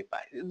Raspberry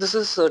Pi. This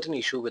is a certain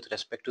issue with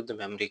respect to the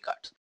memory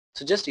cards.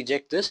 So just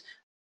eject this.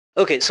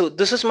 Okay, so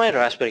this is my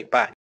Raspberry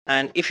Pi,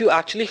 and if you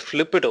actually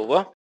flip it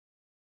over,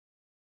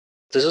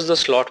 this is the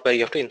slot where you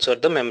have to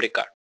insert the memory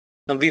card.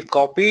 Now we've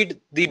copied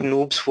the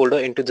noobs folder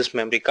into this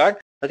memory card.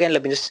 Again,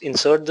 let me just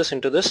insert this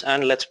into this,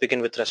 and let's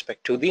begin with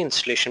respect to the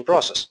installation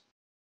process.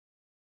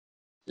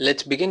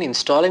 Let's begin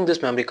installing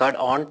this memory card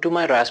onto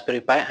my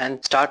Raspberry Pi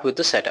and start with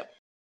the setup.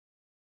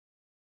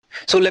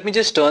 So let me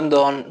just turn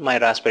on my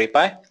Raspberry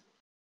Pi.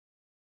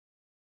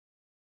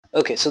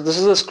 Okay, so this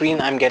is the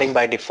screen I'm getting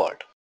by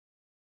default.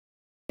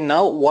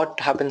 Now what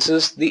happens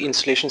is the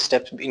installation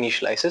steps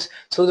initializes,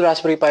 so the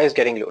Raspberry Pi is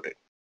getting loaded.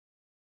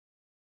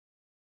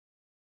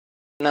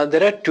 Now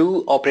there are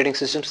two operating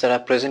systems that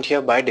are present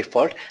here by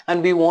default,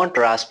 and we want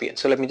Raspbian.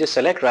 So let me just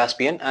select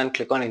Raspbian and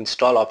click on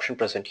install option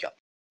present here.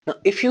 Now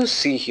if you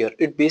see here,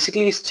 it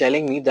basically is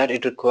telling me that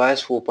it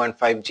requires 4.5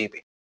 GB.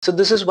 So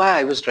this is why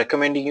I was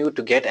recommending you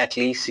to get at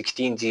least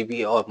 16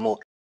 GB or more.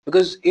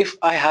 Because if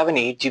I have an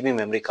 8 GB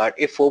memory card,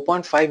 if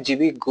 4.5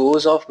 GB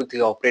goes off with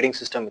the operating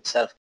system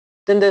itself,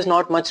 then there's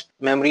not much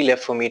memory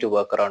left for me to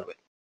work around with.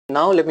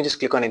 Now let me just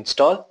click on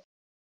install.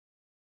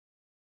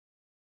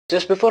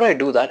 Just before I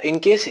do that, in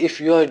case if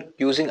you are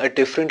using a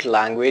different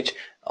language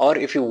or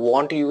if you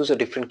want to use a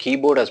different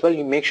keyboard as well,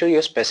 you make sure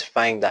you're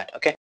specifying that.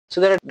 Okay, so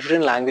there are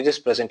different languages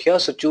present here,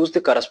 so choose the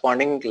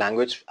corresponding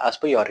language as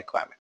per your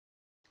requirement.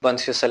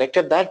 Once you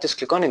selected that, just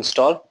click on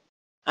install,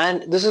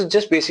 and this is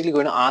just basically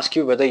going to ask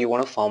you whether you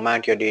want to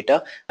format your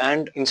data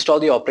and install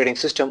the operating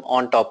system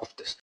on top of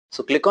this.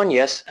 So click on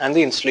yes, and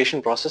the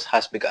installation process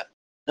has begun.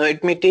 Now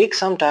it may take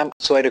some time,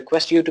 so I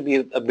request you to be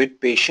a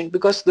bit patient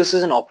because this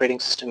is an operating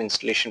system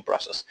installation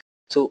process.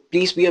 So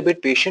please be a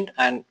bit patient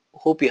and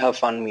hope you have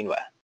fun meanwhile.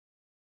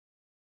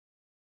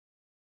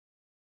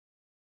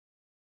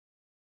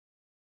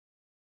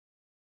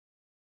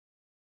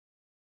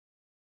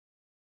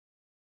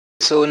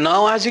 So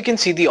now as you can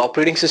see, the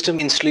operating system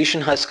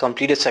installation has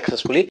completed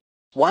successfully.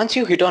 Once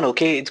you hit on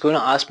OK, it's going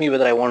to ask me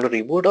whether I want to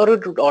reboot, or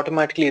it would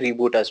automatically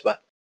reboot as well.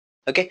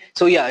 Okay,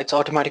 so yeah, it's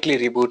automatically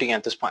rebooting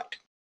at this point.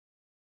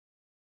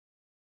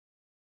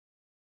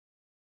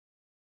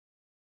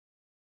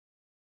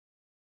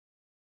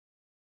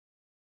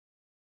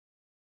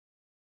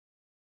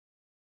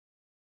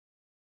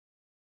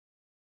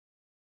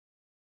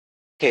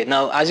 Okay,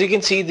 now as you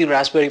can see, the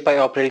Raspberry Pi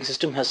operating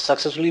system has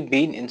successfully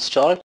been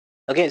installed.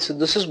 Okay, so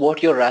this is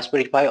what your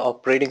Raspberry Pi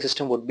operating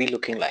system would be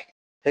looking like.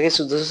 Okay,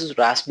 so this is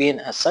Raspbian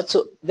as such.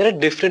 So there are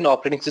different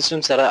operating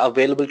systems that are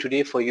available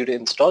today for you to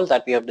install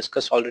that we have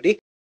discussed already.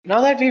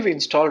 Now that we've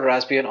installed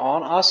Raspbian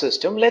on our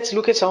system, let's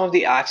look at some of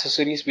the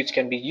accessories which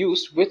can be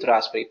used with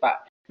Raspberry Pi.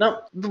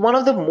 Now, one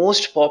of the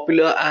most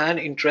popular and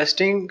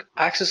interesting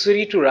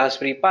accessory to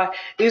Raspberry Pi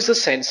is the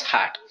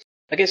SenseHat.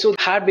 Okay, so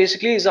hat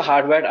basically is a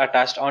hardware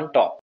attached on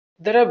top.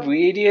 There are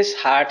various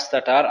hats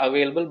that are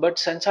available, but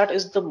SenseHat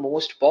is the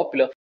most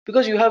popular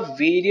because you have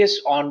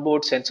various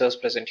onboard sensors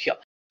present here.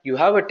 You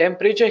have a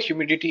temperature,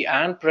 humidity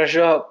and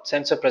pressure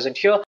sensor present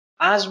here,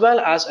 as well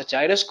as a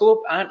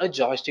gyroscope and a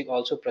joystick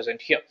also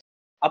present here.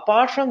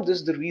 Apart from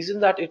this, the reason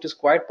that it is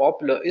quite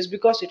popular is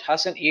because it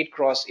has an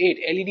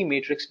 8x8 LED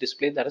matrix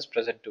display that is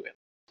present to it.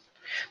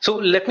 So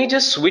let me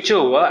just switch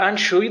over and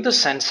show you the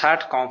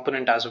SenseHat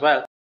component as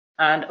well.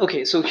 And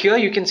okay, so here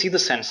you can see the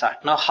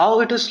SenseHat. Now how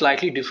it is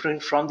slightly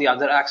different from the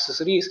other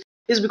accessories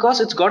is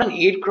because it's got an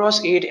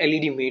 8x8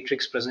 LED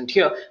matrix present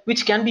here,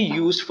 which can be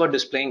used for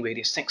displaying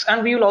various things.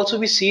 And we will also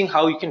be seeing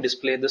how you can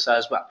display this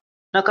as well.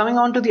 Now coming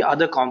on to the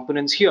other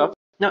components here.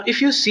 Now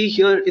if you see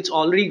here, it's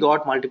already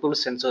got multiple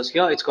sensors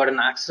here. It's got an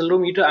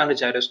accelerometer and a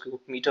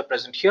gyroscope meter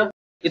present here.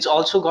 It's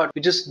also got,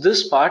 which is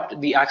this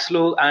part, the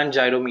accelo and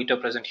gyrometer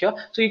present here.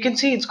 So you can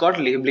see it's got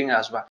labeling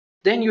as well.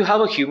 Then you have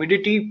a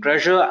humidity,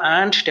 pressure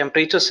and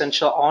temperature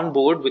sensor on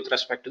board with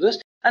respect to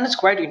this, and it's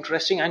quite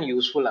interesting and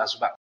useful as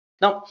well.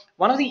 Now,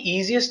 one of the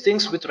easiest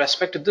things with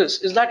respect to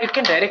this is that it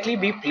can directly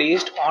be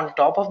placed on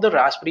top of the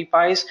Raspberry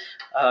Pi's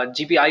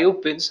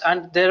GPIO pins,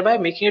 and thereby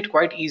making it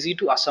quite easy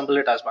to assemble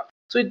it as well.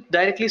 So it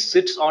directly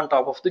sits on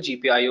top of the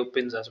GPIO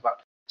pins as well.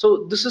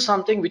 So this is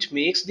something which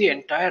makes the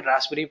entire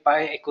Raspberry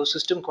Pi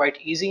ecosystem quite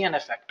easy and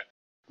effective.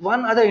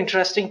 One other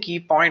interesting key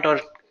point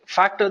or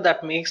factor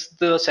that makes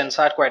the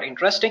SenseHat quite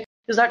interesting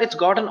is that it's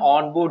got an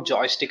onboard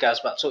joystick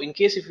as well. So in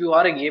case if you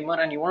are a gamer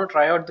and you want to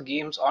try out the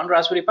games on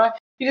Raspberry Pi,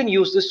 you can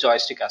use this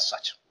joystick as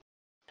such.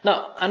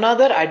 Now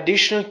another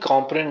additional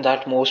component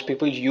that most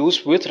people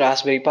use with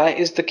Raspberry Pi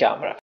is the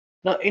camera.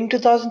 Now in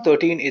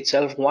 2013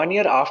 itself, 1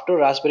 year after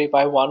Raspberry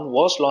Pi 1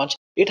 was launched,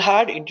 it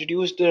had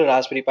introduced the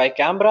Raspberry Pi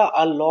camera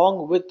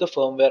along with the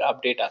firmware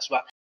update as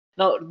well.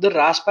 Now the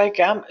Raspberry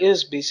Cam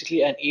is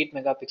basically an 8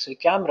 megapixel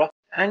camera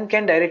and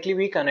can directly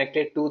be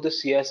connected to the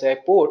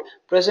CSI port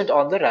present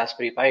on the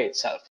Raspberry Pi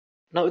itself.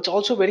 Now it's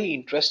also very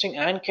interesting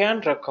and can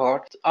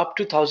record up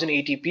to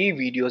 1080p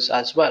videos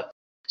as well.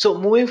 So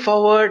moving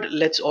forward,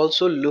 let's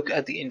also look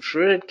at the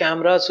infrared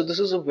camera. So this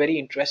is a very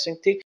interesting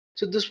thing.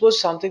 So this was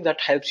something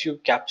that helps you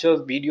capture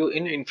video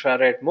in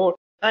infrared mode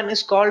and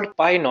is called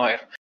Pi Noir.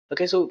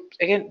 Okay, so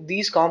again,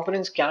 these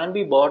components can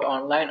be bought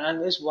online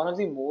and is one of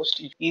the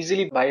most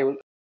easily buyable.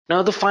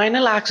 Now, the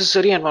final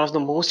accessory and one of the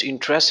most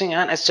interesting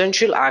and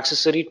essential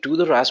accessory to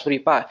the Raspberry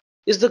Pi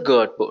is the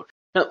Gertboard.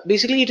 Now,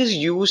 basically, it is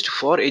used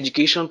for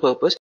educational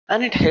purpose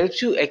and it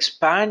helps you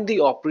expand the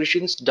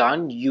operations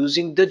done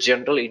using the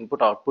general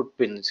input-output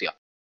pins here.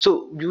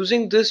 So,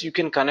 using this, you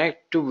can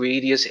connect to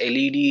various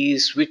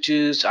LEDs,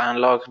 switches,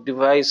 analog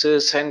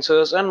devices,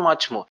 sensors, and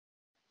much more.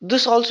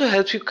 This also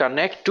helps you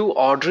connect to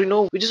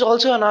Arduino, which is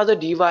also another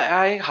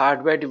DIY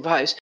hardware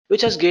device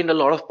which has gained a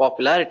lot of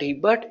popularity,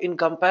 but in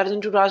comparison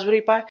to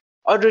Raspberry Pi,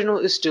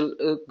 Arduino is still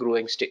a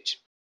growing stage.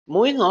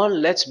 Moving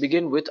on, let's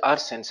begin with our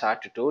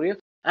SenseHat tutorial.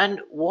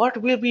 And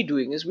what we'll be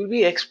doing is we'll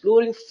be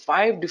exploring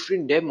 5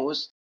 different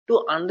demos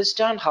to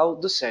understand how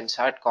the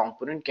SenseHat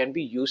component can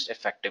be used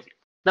effectively.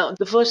 Now,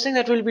 the first thing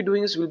that we'll be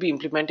doing is we'll be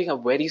implementing a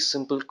very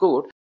simple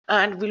code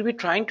and we'll be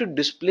trying to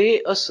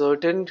display a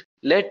certain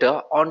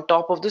letter on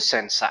top of the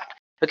SenseHat.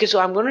 Okay, so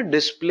I'm going to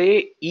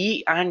display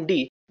E and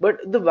D, but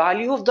the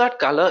value of that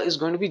color is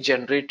going to be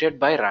generated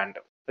by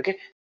random. Okay,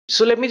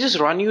 so let me just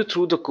run you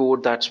through the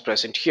code that's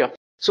present here.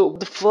 So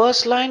the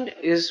first line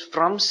is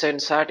from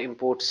SenseHat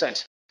import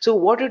sense. So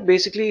what it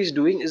basically is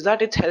doing is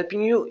that it's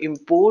helping you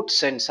import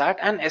SenseHat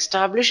and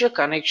establish a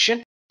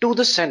connection to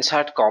the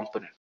SenseHat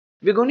component.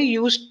 We're going to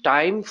use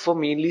time for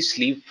mainly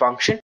sleep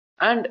function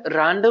and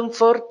random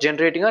for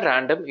generating a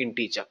random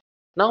integer.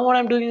 Now what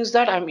I'm doing is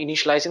that I'm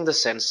initializing the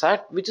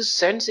SenseHat, which is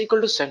sense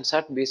equal to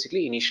SenseHat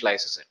basically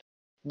initializes it.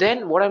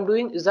 Then what I'm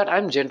doing is that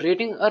I'm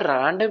generating a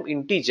random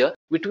integer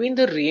between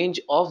the range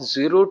of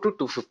 0 to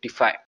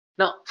 255.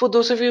 Now for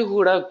those of you who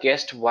would have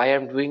guessed why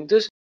I'm doing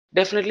this,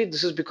 definitely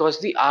this is because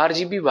the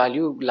RGB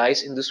value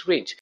lies in this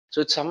range.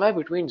 So it's somewhere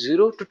between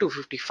 0 to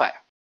 255.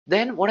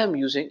 Then what I'm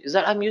using is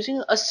that I'm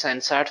using a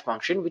SenseHat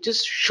function which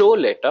is show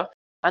letter,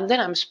 and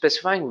then I'm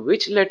specifying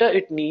which letter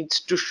it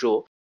needs to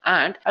show,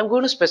 and I'm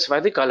going to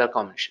specify the color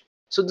combination.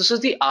 So this is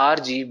the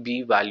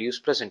RGB values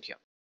present here.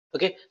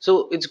 Okay,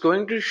 so it's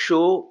going to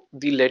show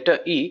the letter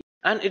E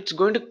and it's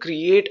going to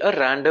create a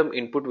random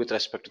input with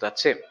respect to that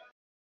same.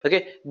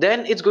 Okay,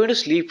 then it's going to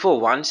sleep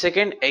for 1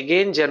 second,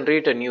 again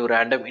generate a new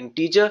random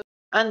integer,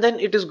 and then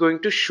it is going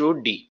to show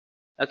D.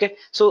 Okay,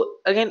 so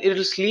again it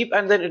will sleep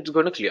and then it's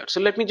going to clear.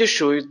 So let me just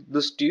show you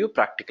this to you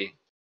practically.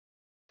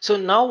 So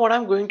now what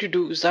I'm going to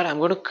do is that I'm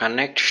going to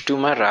connect to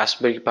my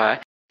Raspberry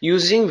Pi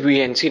using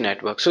VNC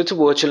network. So it's a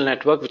virtual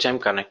network which I'm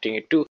connecting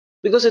it to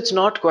because it's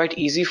not quite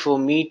easy for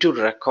me to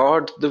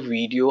record the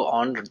video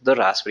on the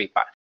Raspberry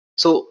Pi.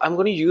 So I'm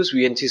going to use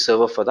VNC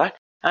server for that,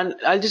 and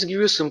I'll just give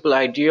you a simple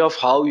idea of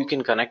how you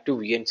can connect to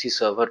VNC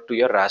server to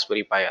your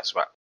Raspberry Pi as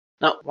well.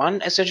 Now,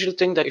 one essential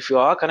thing that if you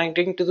are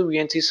connecting to the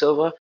VNC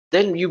server,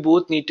 then you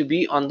both need to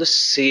be on the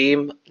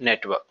same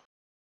network.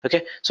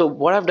 Okay, so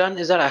what I've done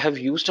is that I have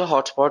used a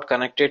hotspot,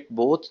 connected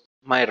both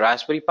my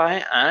Raspberry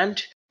Pi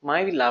and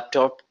my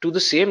laptop to the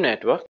same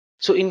network.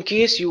 So in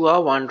case you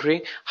are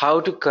wondering how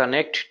to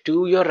connect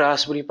to your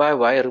Raspberry Pi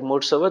via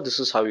remote server, this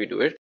is how you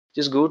do it.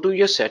 Just go to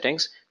your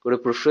settings, go to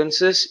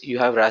preferences, you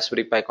have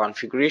Raspberry Pi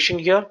configuration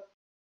here.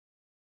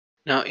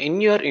 Now in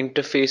your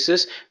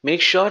interfaces,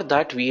 make sure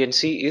that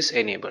VNC is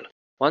enabled.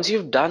 Once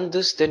you've done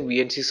this, then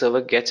VNC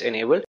server gets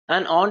enabled,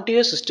 and onto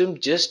your system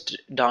just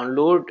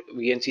download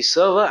VNC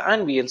server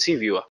and VNC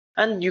viewer,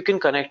 and you can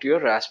connect to your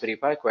Raspberry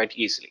Pi quite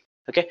easily.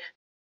 Okay,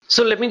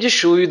 so let me just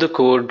show you the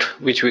code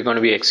which we're going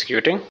to be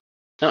executing.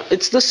 Now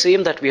it's the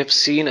same that we have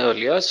seen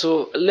earlier,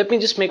 so let me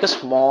just make a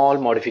small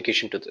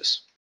modification to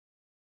this.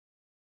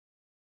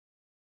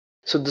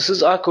 So this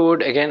is our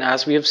code. Again,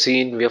 as we have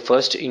seen, we are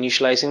first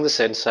initializing the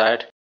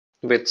SenseHat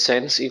with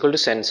sense equal to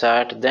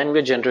SenseHat, then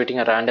we're generating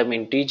a random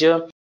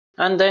integer,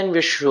 and then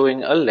we're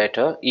showing a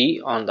letter E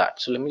on that.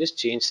 So let me just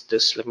change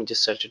this. Let me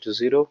just set it to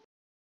 0.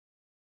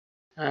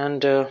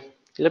 And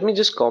let me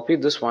just copy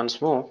this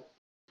once more.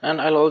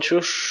 And I'll also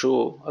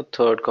show a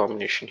third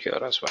combination here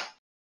as well.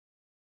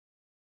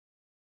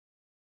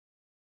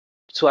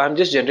 So I'm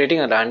just generating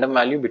a random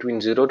value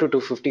between 0 to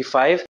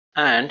 255.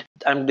 And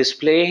I'm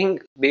displaying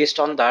based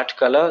on that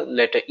color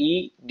letter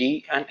E,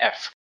 D, and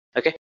F.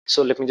 Okay,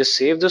 so let me just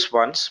save this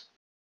once.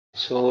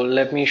 So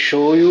let me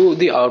show you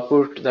the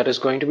output that is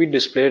going to be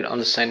displayed on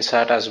the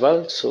SenseHat as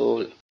well.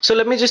 So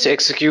let me just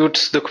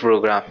execute the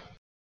program.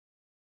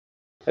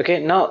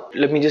 Okay, now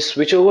let me just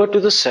switch over to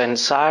the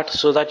SenseHat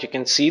so that you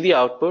can see the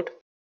output.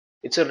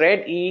 It's a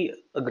red E,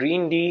 a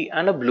green D,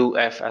 and a blue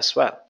F as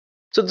well.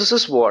 So this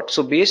is what?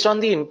 So based on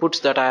the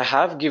inputs that I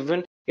have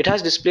given, it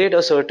has displayed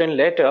a certain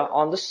letter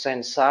on the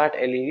SenseHat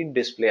LED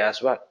display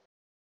as well.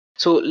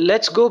 So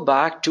let's go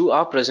back to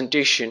our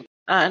presentation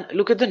and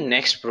look at the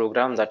next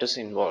program that is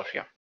involved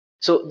here.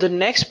 So the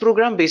next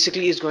program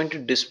basically is going to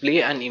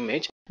display an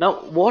image.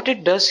 Now what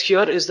it does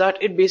here is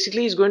that it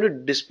basically is going to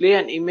display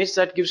an image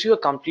that gives you a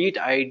complete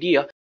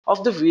idea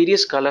of the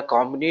various color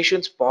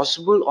combinations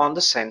possible on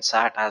the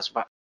SenseHat as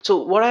well.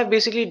 So what I've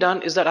basically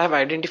done is that I've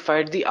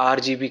identified the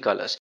RGB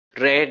colors: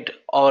 red,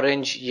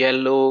 orange,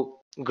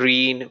 yellow,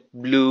 green,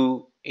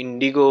 blue,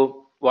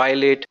 indigo,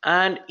 violet,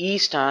 and E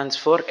stands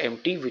for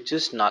empty, which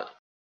is null.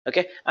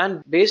 Okay,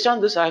 and based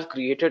on this I've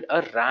created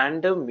a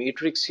random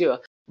matrix here,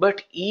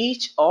 but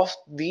each of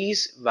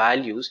these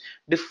values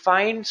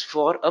defines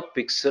for a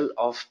pixel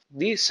of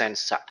the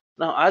SenseHat.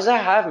 Now, as I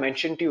have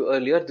mentioned to you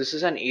earlier, this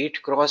is an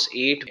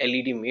 8x8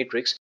 LED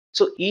matrix,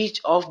 so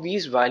each of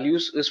these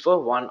values is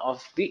for one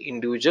of the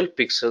individual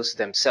pixels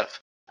themselves.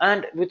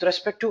 And with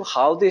respect to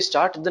how they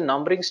start, the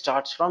numbering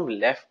starts from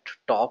left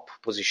top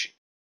position,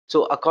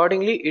 so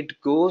accordingly it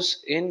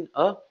goes in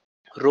a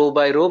row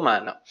by row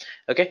manner.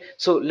 Okay,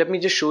 so let me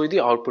just show you the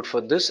output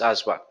for this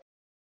as well.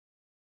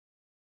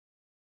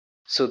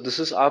 So this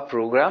is our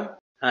program,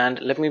 and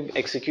let me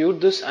execute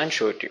this and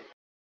show it to you.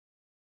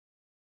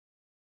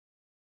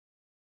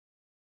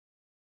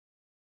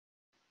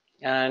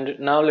 And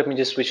now let me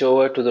just switch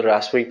over to the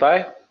Raspberry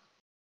Pi.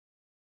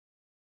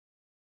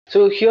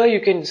 So here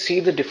you can see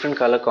the different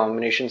color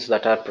combinations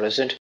that are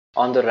present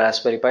on the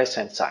Raspberry Pi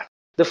SenseHat.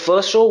 The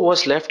first row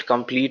was left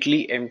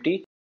completely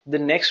empty. The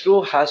next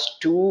row has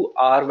two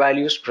R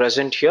values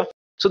present here.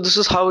 So this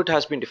is how it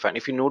has been defined.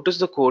 If you notice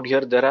the code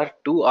here, there are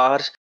two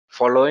R's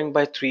following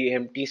by three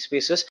empty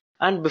spaces.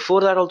 And before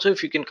that also,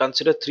 if you can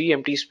consider three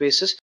empty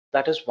spaces,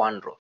 that is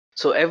one row.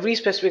 So every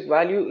specific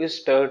value is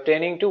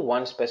pertaining to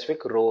one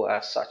specific row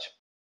as such.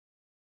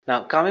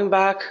 Now coming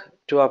back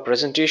to our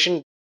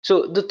presentation,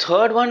 so the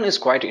third one is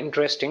quite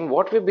interesting.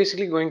 What we're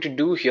basically going to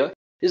do here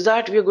is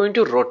that we're going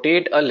to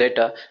rotate a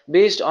letter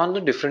based on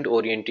the different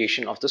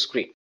orientation of the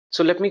screen.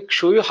 So let me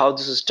show you how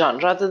this is done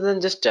rather than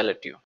just tell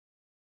it to you.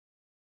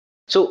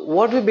 So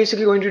what we're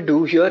basically going to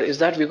do here is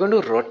that we're going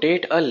to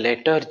rotate a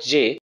letter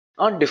J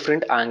on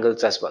different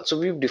angles as well. So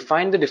we've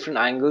defined the different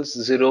angles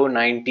 0,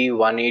 90,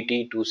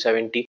 180,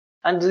 270,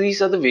 and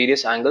these are the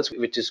various angles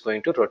which is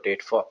going to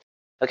rotate for.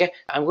 Okay,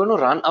 I'm going to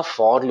run a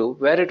for loop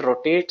where it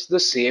rotates the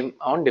same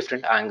on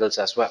different angles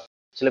as well.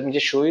 So let me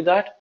just show you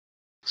that.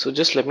 So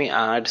just let me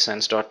add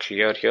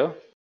sense.clear here.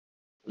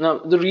 Now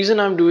the reason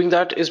I'm doing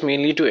that is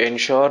mainly to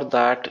ensure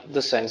that the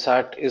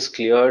SenseHat is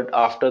cleared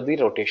after the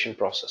rotation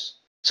process.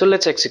 So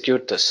let's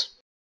execute this.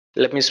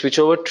 Let me switch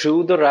over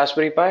to the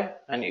Raspberry Pi,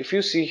 and if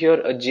you see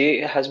here, a J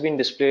has been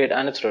displayed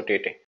and it's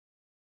rotating.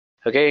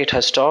 Okay, it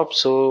has stopped.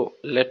 So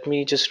let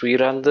me just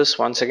rerun this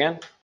once again.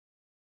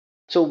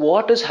 So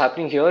what is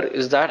happening here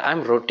is that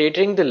I'm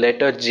rotating the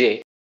letter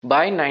J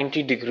by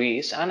 90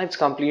 degrees and it's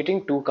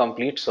completing two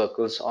complete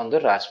circles on the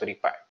Raspberry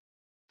Pi.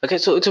 Okay,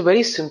 so it's a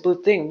very simple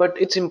thing, but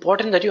it's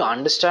important that you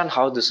understand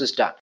how this is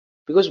done,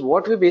 because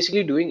what we're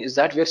basically doing is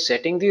that we're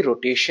setting the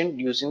rotation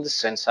using the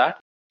SenseHat.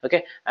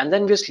 Okay, and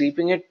then we're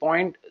sleeping at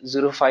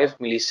 0.05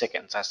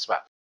 milliseconds as well.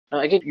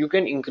 Now again, you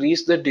can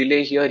increase the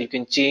delay here, you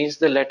can change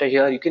the letter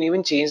here, you can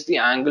even change the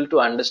angle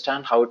to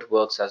understand how it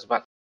works as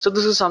well. So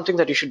this is something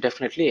that you should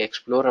definitely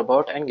explore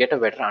about and get a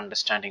better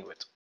understanding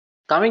with.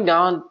 Coming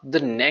down, the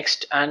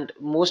next and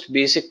most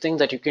basic thing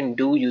that you can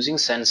do using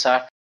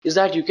SenseHat is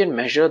that you can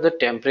measure the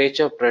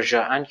temperature,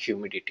 pressure, and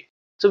humidity.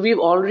 So we've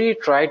already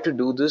tried to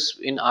do this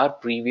in our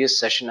previous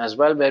session as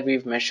well, where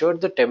we've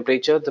measured the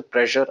temperature, the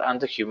pressure,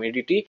 and the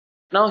humidity.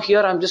 Now here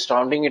I'm just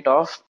rounding it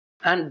off,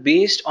 and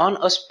based on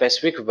a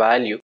specific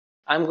value,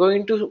 I'm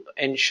going to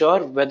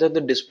ensure whether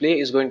the display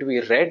is going to be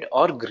red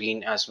or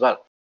green as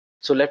well.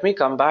 So let me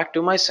come back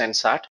to my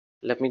SenseHat.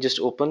 Let me just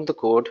open the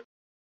code,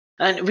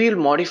 and we'll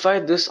modify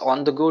this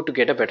on the go to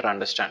get a better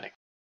understanding.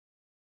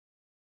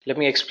 Let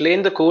me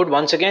explain the code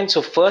once again.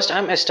 So first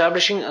I'm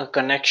establishing a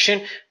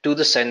connection to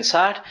the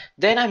SenseHat,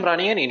 then I'm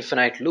running an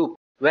infinite loop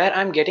where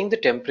I'm getting the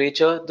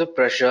temperature, the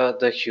pressure,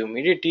 the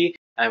humidity,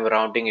 I'm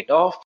rounding it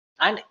off,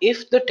 and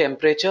if the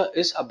temperature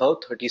is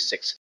above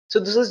 36, so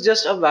this is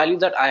just a value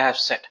that I have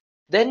set,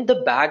 then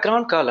the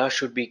background color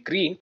should be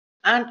green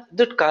and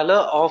the color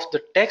of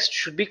the text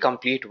should be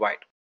complete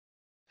white.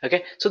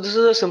 Okay, so this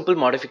is a simple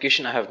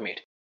modification I have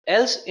made.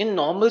 Else in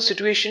normal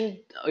situation,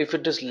 if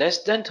it is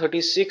less than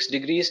 36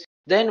 degrees,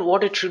 then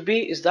what it should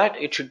be is that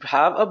it should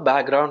have a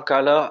background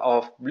color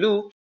of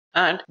blue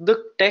and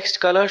the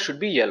text color should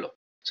be yellow.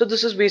 So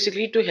this is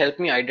basically to help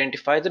me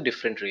identify the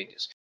different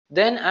ranges.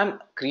 Then I'm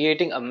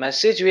creating a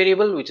message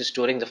variable which is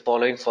storing the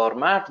following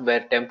format, where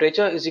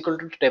temperature is equal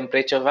to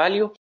temperature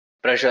value,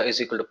 pressure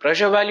is equal to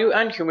pressure value,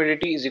 and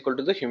humidity is equal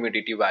to the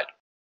humidity value.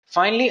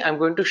 Finally, I'm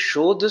going to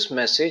show this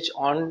message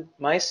on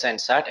my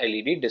SenseHat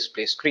LED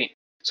display screen.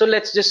 So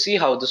let's just see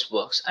how this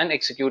works and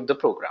execute the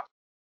program.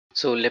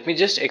 So let me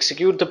just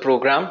execute the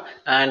program,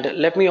 and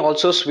let me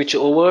also switch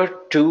over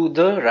to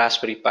the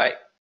Raspberry Pi.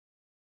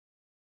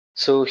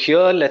 So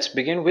here let's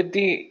begin with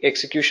the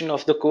execution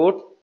of the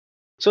code.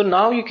 So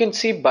now you can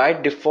see by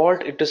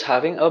default it is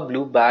having a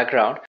blue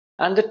background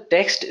and the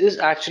text is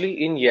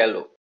actually in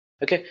yellow.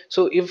 Okay,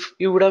 so if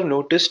you would have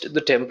noticed,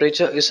 the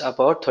temperature is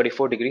about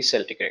 34 degrees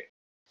centigrade.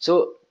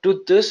 So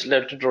to this,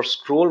 let it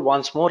scroll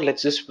once more.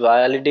 Let's just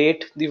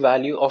validate the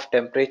value of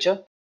temperature.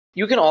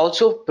 You can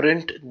also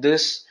print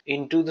this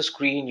into the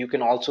screen. You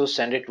can also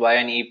send it via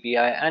an API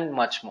and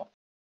much more.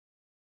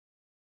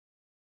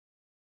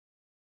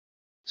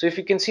 So if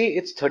you can see,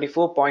 it's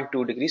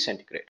 34.2 degrees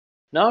centigrade.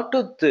 Now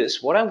to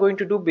this, what I'm going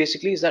to do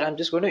basically is that I'm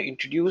just going to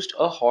introduce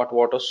a hot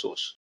water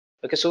source.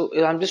 Okay, so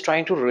I'm just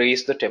trying to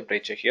raise the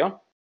temperature here.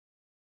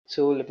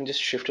 So let me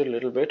just shift it a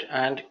little bit,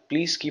 and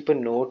please keep a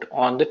note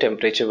on the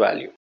temperature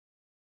value.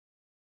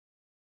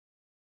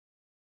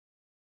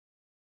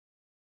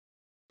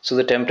 So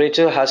the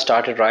temperature has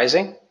started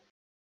rising.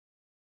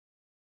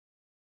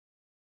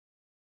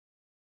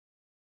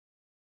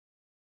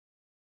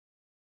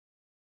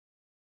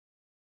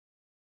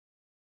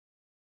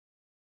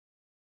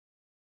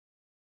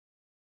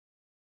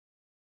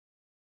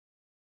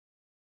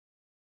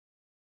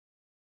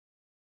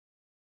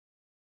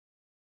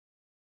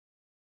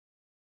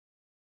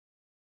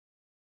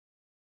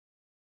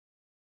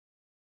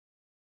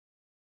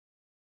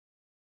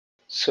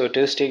 So it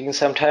is taking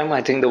some time.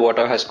 I think the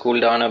water has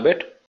cooled down a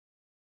bit.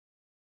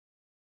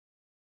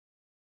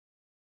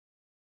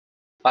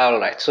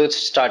 Alright, so it's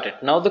started.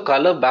 Now the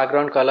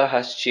background color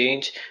has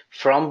changed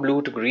from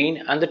blue to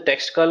green, and the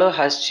text color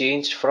has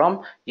changed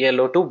from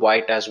yellow to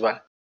white as well.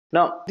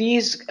 Now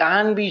these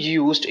can be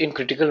used in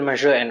critical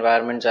measure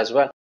environments as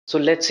well. So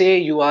let's say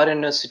you are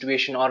in a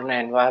situation or an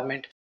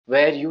environment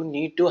where you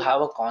need to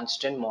have a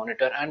constant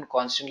monitor and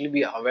constantly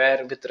be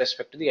aware with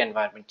respect to the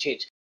environment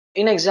change.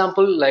 In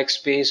example like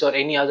space or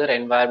any other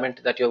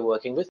environment that you're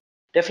working with,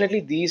 definitely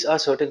these are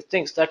certain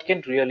things that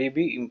can really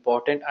be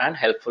important and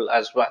helpful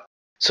as well.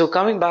 So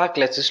coming back,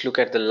 let's just look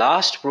at the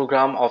last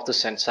program of the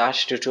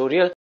SenseHat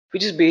tutorial,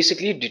 which is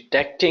basically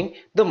detecting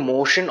the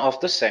motion of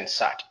the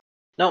SenseHat.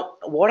 Now,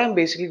 what I'm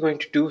basically going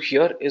to do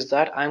here is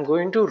that I'm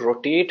going to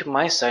rotate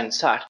my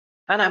SenseHat,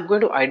 and I'm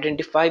going to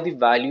identify the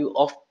value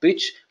of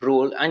pitch,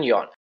 roll, and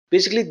yaw.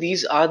 Basically,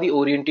 these are the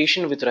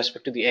orientation with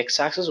respect to the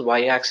x-axis,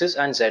 y-axis,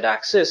 and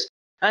z-axis,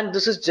 and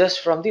this is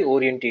just from the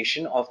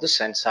orientation of the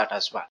SenseHat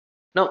as well.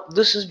 Now,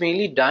 this is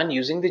mainly done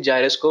using the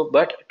gyroscope,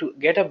 but to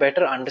get a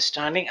better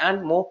understanding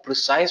and more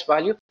precise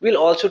value, we'll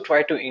also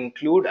try to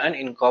include and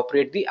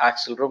incorporate the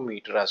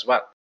accelerometer as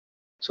well.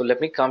 So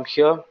let me come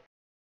here.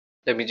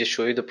 Let me just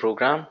show you the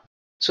program.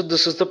 So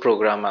this is the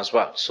program as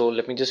well. So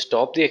let me just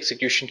stop the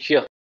execution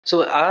here.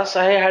 So as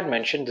I had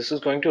mentioned, this is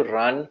going to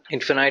run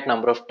infinite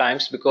number of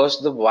times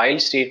because the while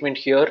statement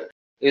here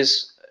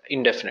is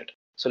indefinite.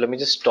 So let me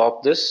just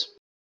stop this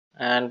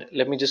and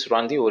let me just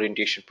run the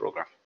orientation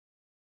program.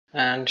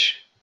 And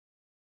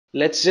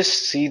let's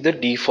just see the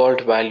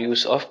default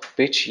values of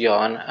pitch,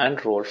 yaw,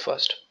 and roll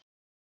first.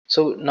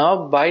 So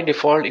now by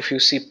default, if you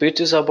see,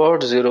 pitch is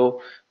about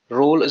 0,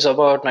 roll is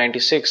about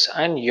 96,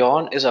 and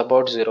yaw is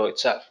about 0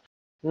 itself.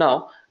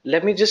 Now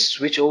let me just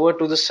switch over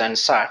to the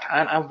SenseHat,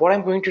 and what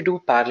I'm going to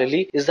do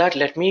parallelly is that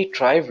let me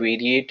try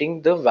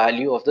variating the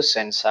value of the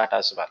SenseHat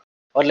as well.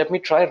 Or let me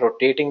try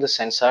rotating the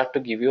SenseHat to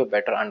give you a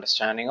better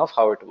understanding of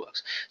how it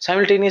works.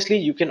 Simultaneously,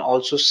 you can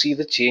also see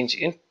the change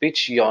in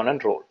pitch, yaw,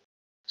 and roll.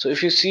 So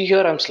if you see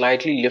here, I'm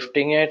slightly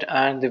lifting it,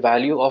 and the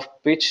value of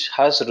pitch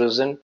has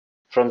risen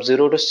from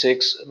 0 to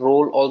 6.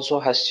 Roll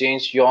also has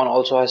changed, yaw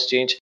also has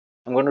changed.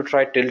 I'm going to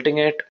try tilting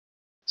it.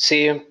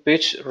 Same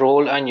pitch,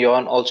 roll, and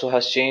yaw also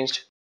has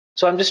changed.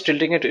 So I'm just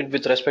tilting it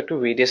with respect to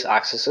various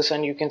axes,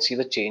 and you can see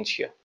the change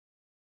here.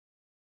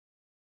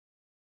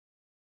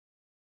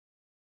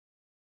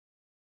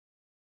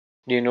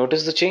 Do you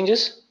notice the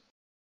changes?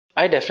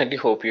 I definitely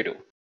hope you do.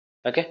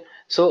 Okay,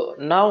 so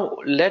now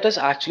let us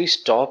actually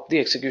stop the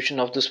execution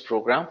of this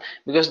program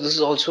because this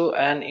is also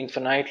an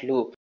infinite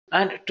loop.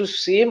 And to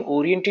same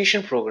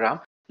orientation program,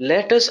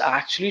 let us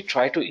actually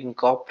try to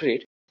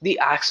incorporate the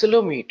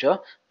accelerometer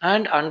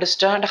and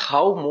understand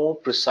how more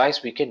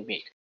precise we can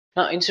make.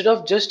 Now, instead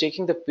of just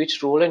taking the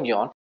pitch, roll, and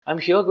yaw, I'm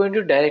here going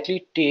to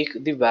directly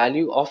take the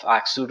value of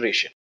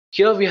acceleration.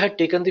 Here we had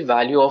taken the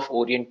value of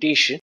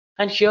orientation,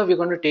 and here we're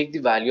going to take the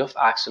value of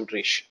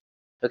acceleration.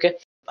 Okay,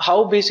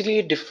 how basically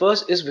it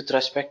differs is with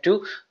respect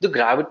to the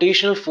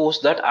gravitational force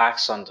that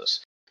acts on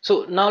this.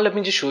 So now let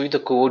me just show you the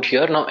code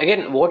here. Now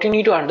again, what you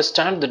need to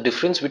understand, the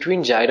difference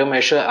between gyro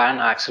measure and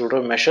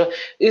accelerometer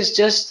is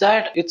just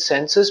that it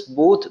senses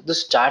both the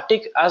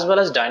static as well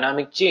as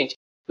dynamic change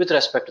with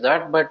respect to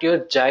that, but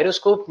your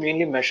gyroscope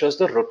mainly measures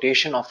the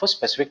rotation of a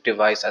specific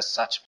device as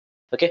such.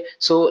 Okay,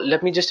 so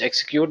let me just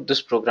execute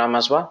this program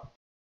as well.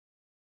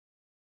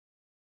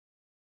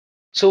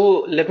 So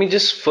let me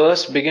just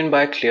first begin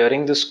by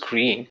clearing the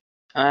screen,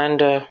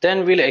 and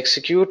then we'll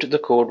execute the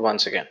code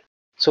once again.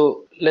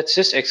 So let's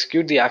just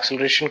execute the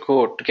acceleration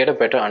code to get a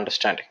better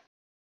understanding.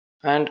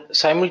 And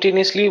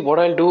simultaneously, what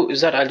I'll do is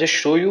that I'll just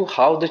show you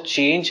how the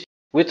change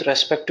with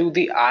respect to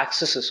the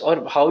axes,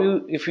 or how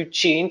if you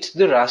change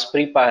the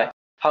Raspberry Pi,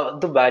 how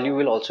the value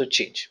will also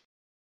change.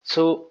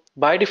 So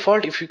by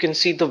default, if you can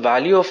see, the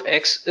value of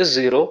X is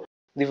 0,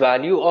 the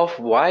value of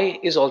Y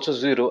is also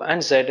 0,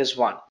 and Z is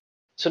 1.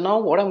 So now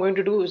what I'm going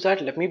to do is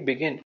that let me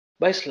begin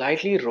by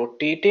slightly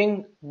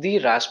rotating the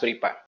Raspberry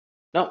Pi.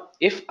 Now,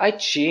 if I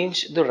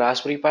change the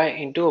Raspberry Pi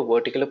into a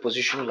vertical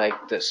position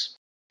like this,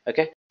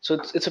 okay, so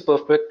it's a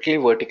perfectly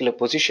vertical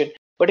position.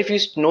 But if you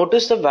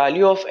notice the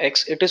value of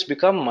X, it has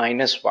become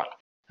 -1.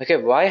 Okay,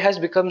 Y has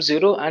become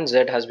 0 and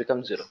Z has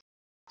become 0.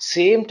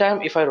 Same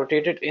time, if I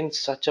rotate it in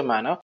such a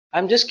manner,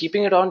 I'm just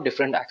keeping it on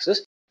different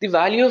axis. The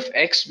value of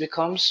X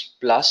becomes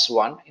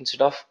 +1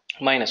 instead of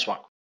 -1.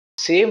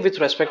 Same with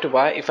respect to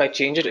Y. If I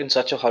change it in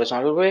such a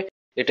horizontal way,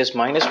 it is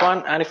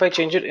 -1, and if I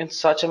change it in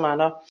such a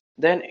manner,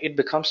 then it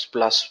becomes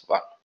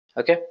 +1.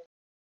 Okay.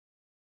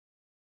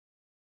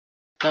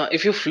 Now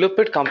if you flip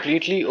it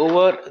completely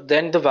over,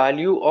 then the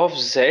value of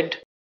z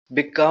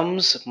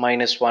becomes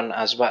 -1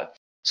 as well.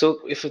 So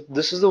if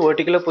this is the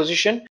vertical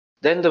position,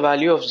 then the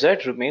value of z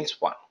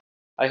remains 1.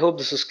 I hope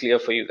this is clear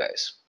for you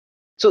guys.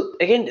 So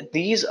again,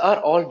 these are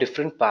all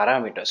different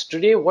parameters.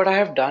 Today what I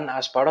have done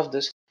as part of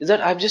this is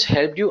that I've just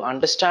helped you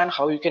understand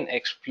how you can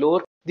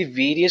explore the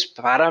various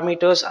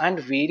parameters and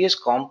various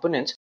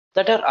components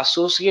that are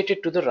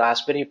associated to the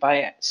Raspberry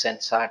Pi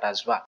SenseHat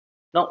as well.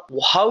 Now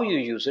how you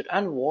use it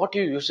and what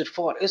you use it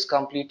for is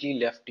completely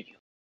left to you.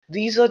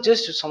 These are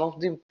just some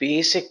of the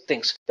basic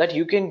things that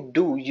you can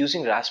do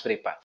using Raspberry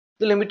Pi.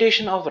 The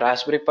limitation of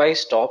Raspberry Pi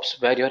stops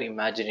where your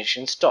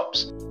imagination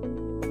stops.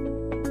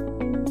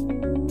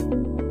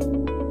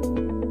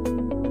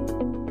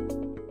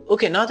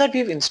 Okay, now that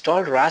we've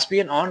installed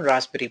Raspbian on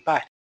Raspberry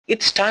Pi,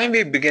 it's time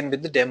we begin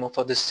with the demo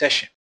for this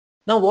session.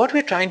 Now what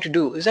we're trying to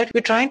do is that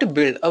we're trying to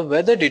build a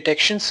weather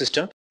detection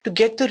system to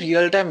get the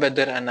real-time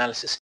weather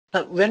analysis.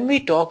 Now when we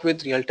talk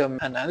with real-time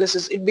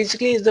analysis, it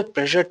basically is the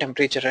pressure,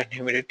 temperature and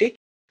humidity,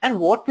 and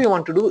what we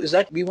want to do is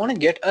that we want to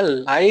get a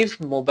live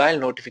mobile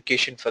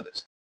notification for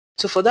this.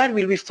 So for that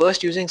we'll be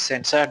first using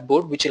SenseHat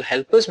board, which will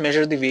help us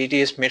measure the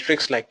various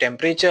metrics like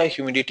temperature,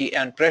 humidity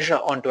and pressure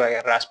onto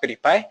our Raspberry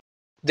Pi.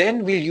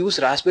 Then we'll use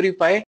Raspberry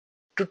Pi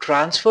to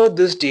transfer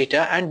this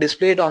data and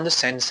display it on the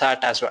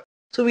SenseHat as well.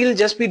 So we'll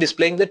just be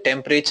displaying the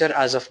temperature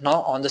as of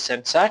now on the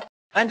SenseHat,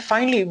 and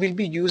finally we'll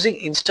be using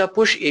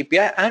InstaPush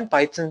API and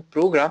Python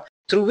program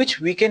through which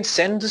we can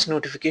send this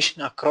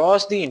notification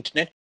across the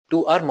internet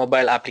to our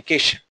mobile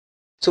application.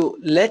 So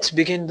let's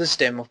begin this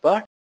demo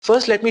part.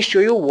 First let me show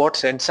you what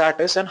SenseHat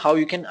is and how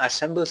you can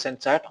assemble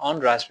SenseHat on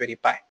Raspberry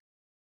Pi.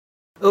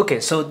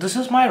 Okay, so this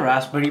is my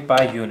Raspberry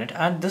Pi unit,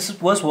 and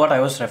this was what I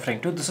was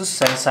referring to. This is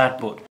SenseHat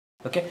board.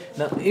 Okay,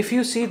 now if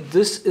you see,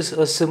 this is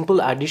a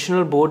simple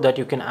additional board that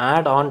you can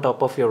add on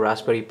top of your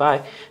Raspberry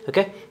Pi.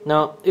 Okay,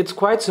 now it's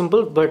quite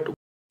simple, but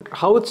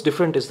how it's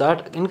different is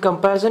that in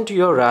comparison to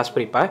your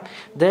Raspberry Pi,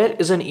 there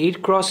is an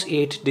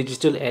 8x8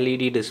 digital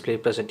LED display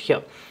present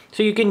here.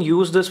 So you can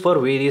use this for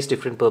various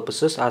different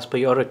purposes as per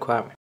your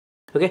requirement.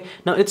 Okay,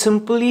 now it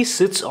simply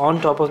sits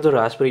on top of the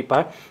Raspberry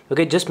Pi.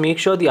 Okay, just make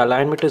sure the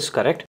alignment is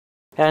correct.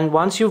 And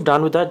once you've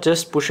done with that,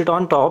 just push it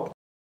on top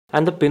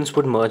and the pins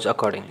would merge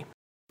accordingly.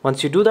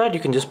 Once you do that, you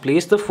can just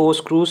place the 4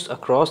 screws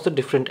across the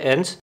different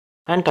ends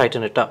and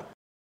tighten it up.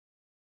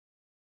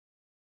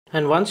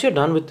 And once you're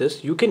done with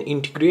this, you can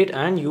integrate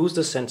and use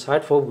the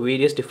SenseHat for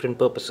various different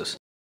purposes.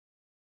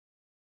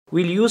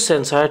 We'll use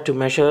SenseHat to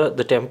measure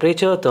the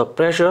temperature, the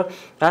pressure,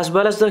 as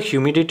well as the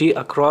humidity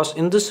across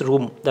in this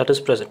room that is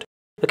present.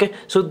 Okay,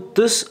 so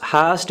this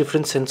has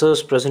different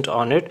sensors present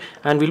on it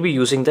and we'll be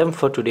using them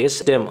for today's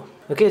demo.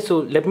 Okay, so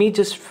let me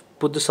just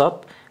put this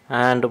up,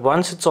 and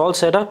once it's all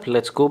set up,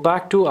 let's go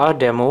back to our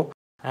demo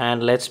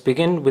and let's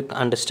begin with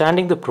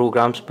understanding the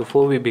programs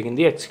before we begin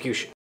the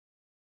execution.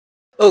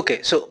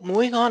 Okay, so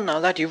moving on, now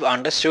that you've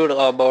understood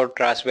about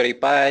Raspberry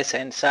Pi,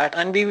 SenseHat,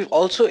 and we've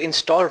also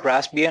installed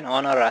Raspbian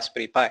on our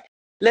Raspberry Pi,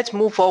 let's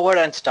move forward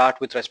and start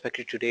with respect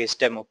to today's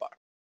demo part.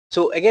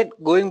 So again,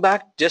 going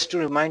back, just to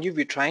remind you,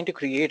 we're trying to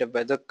create a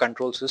weather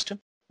control system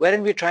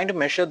wherein we're trying to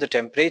measure the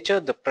temperature,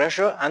 the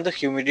pressure and the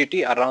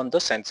humidity around the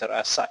sensor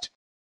as such.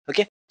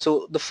 Okay,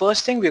 so the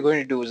first thing we're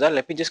going to do is that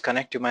let me just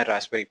connect to my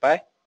Raspberry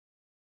Pi.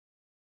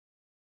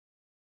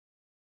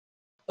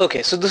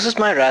 Okay, so this is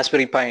my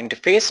Raspberry Pi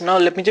interface. Now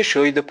let me just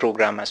show you the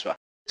program as well.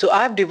 So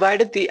I've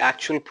divided the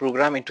actual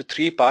program into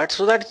 3 parts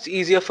so that it's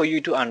easier for you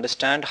to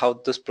understand how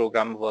this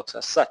program works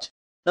as such.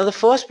 Now the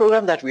first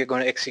program that we're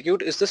going to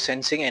execute is the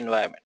sensing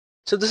environment.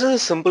 So this is a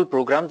simple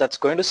program that's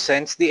going to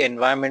sense the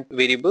environment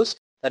variables,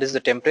 that is the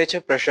temperature,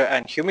 pressure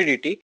and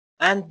humidity,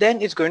 and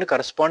then it's going to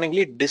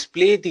correspondingly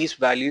display these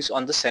values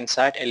on the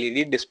SenseHat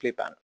LED display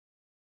panel.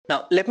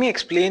 Now let me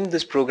explain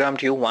this program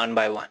to you one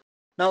by one.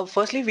 Now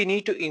firstly we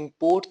need to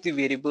import the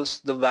variables,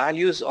 the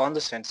values on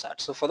the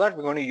SenseHat. So for that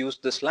we're going to use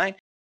this line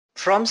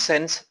from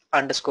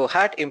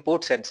sense_hat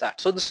import SenseHat.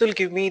 So this will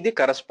give me the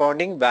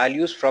corresponding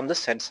values from the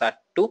SenseHat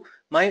to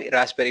my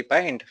Raspberry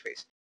Pi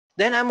interface.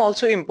 Then I'm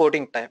also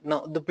importing time. Now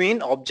the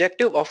main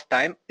objective of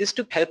time is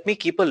to help me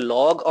keep a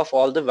log of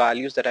all the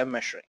values that I'm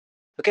measuring.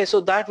 Okay,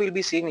 so that we'll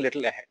be seeing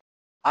little ahead.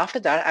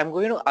 After that I'm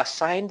going to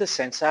assign the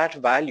SenseHat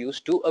values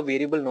to a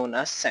variable known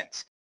as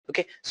sense.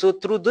 Okay, so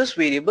through this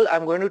variable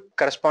I'm going to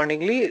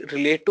correspondingly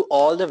relate to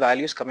all the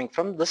values coming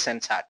from the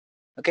SenseHat.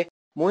 Okay,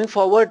 moving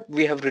forward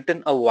we have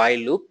written a while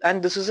loop,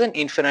 and this is an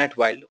infinite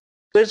while loop.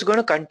 So it's going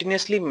to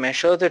continuously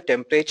measure the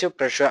temperature,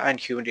 pressure and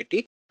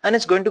humidity, and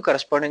it's going to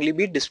correspondingly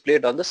be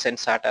displayed on the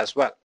SenseHat as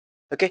well.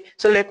 Okay,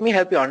 so let me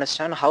help you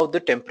understand how the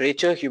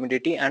temperature,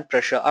 humidity and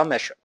pressure are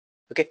measured.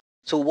 Okay,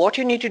 so what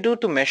you need to do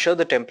to measure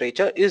the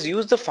temperature is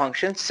use the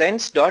function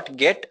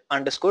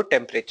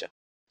sense.get_temperature.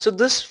 So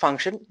this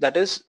function, that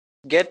is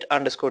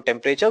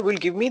get_temperature, will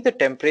give me the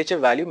temperature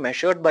value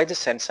measured by the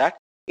SenseHat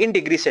in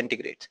degrees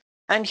centigrade.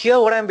 And here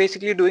what I'm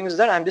basically doing is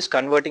that I'm just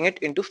converting it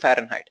into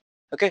Fahrenheit.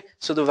 Okay,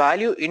 so the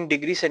value in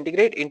degree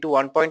centigrade into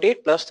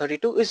 1.8 plus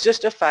 32 is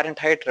just a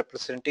Fahrenheit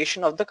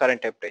representation of the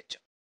current temperature.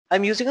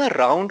 I'm using a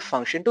round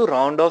function to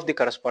round off the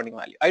corresponding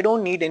value. I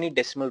don't need any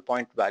decimal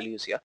point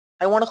values here.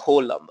 I want a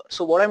whole number.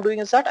 So what I'm doing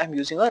is that I'm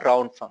using a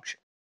round function.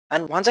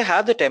 And once I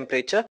have the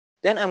temperature,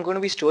 then I'm going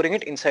to be storing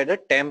it inside a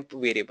temp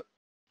variable.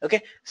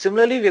 Okay,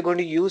 similarly, we're going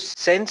to use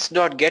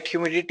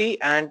sense.getHumidity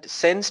and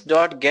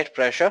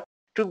sense.getPressure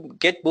to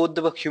get both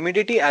the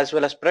humidity as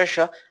well as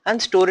pressure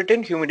and store it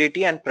in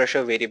humidity and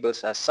pressure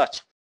variables as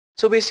such.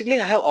 So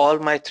basically I have all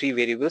my three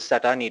variables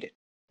that are needed.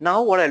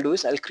 Now what I'll do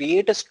is I'll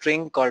create a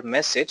string called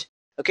message,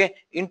 okay,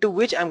 into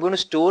which I'm going to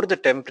store the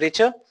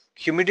temperature,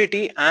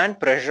 humidity and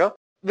pressure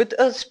with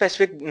a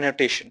specific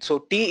notation. So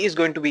T is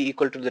going to be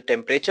equal to the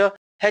temperature,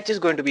 H is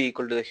going to be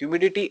equal to the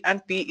humidity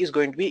and P is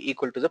going to be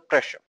equal to the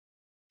pressure.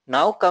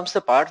 Now comes the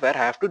part where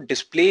I have to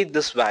display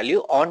this value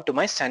onto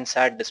my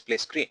SenseHat display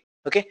screen.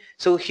 Okay,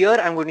 so here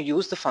I'm going to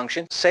use the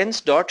function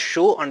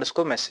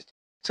sense.show_message.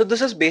 So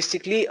this is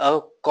basically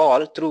a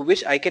call through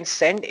which I can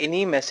send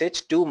any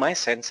message to my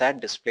SenseHat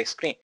display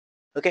screen.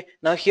 Okay,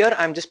 now here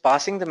I'm just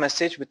passing the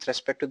message with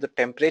respect to the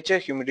temperature,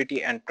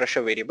 humidity and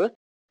pressure variable,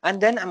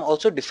 and then I'm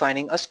also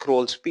defining a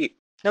scroll speed.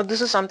 Now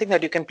this is something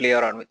that you can play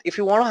around with. If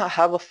you want to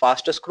have a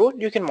faster scroll,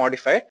 you can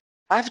modify it.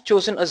 I've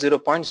chosen a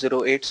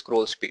 0.08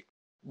 scroll speed.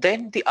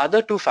 Then the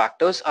other two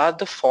factors are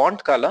the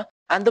font color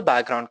and the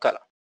background color.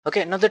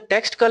 Okay, now the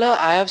text color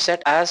I have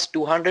set as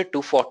 200,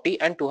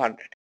 240 and 200.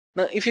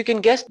 Now if you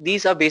can guess,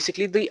 these are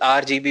basically the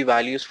RGB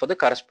values for the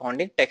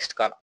corresponding text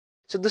color.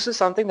 So this is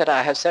something that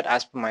I have set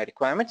as per my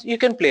requirements. You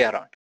can play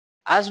around.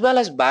 As well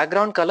as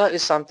background color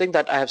is something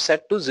that I have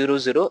set to 0,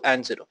 0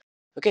 and 0.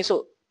 Okay,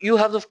 so you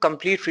have the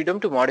complete freedom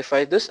to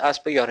modify this as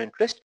per your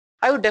interest.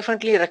 I would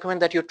definitely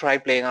recommend that you try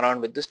playing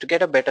around with this to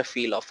get a better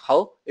feel of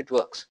how it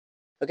works.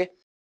 Okay,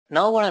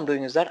 now what I'm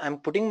doing is that I'm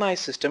putting my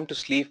system to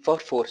sleep for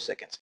 4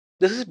 seconds.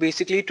 This is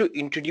basically to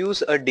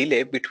introduce a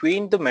delay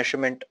between the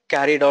measurement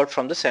carried out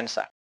from the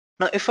SenseHat.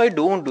 Now if I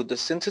don't do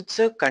this, since it's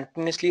a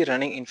continuously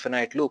running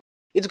infinite loop,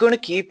 it's going to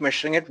keep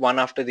measuring it one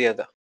after the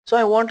other. So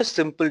I want a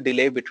simple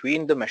delay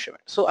between the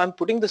measurement. So I'm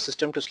putting the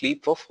system to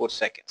sleep for 4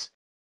 seconds.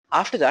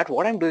 After that,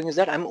 what I'm doing is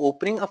that I'm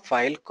opening a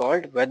file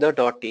called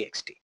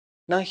weather.txt.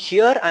 Now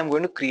here I'm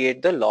going to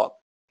create the log.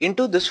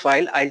 Into this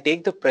file, I'll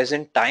take the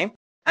present time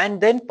and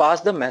then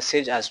pass the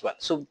message as well.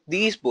 So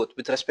these both,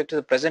 with respect to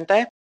the present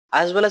time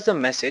as well as the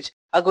message,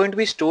 are going to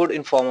be stored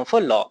in form of a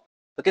log.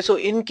 Okay, so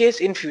in case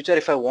in future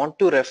if I want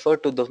to refer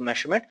to the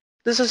measurement,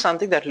 this is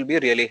something that will be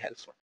really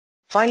helpful.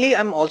 Finally,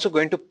 I'm also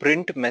going to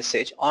print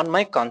message on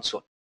my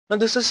console. Now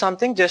this is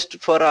something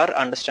just for our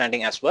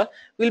understanding as well.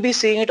 We'll be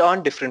seeing it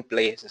on different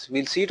places.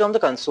 We'll see it on the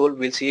console,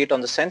 we'll see it on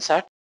the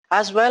SenseHat,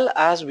 as well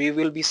as we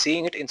will be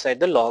seeing it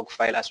inside the log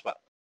file as well.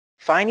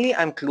 Finally,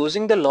 I'm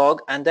closing the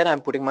log and then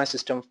I'm putting my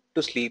system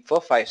to sleep for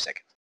 5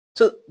 seconds.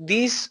 So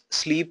these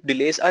sleep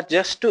delays are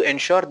just to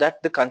ensure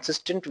that the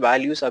consistent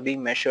values are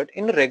being measured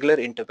in a regular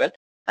interval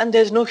and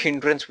there's no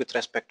hindrance with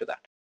respect to that.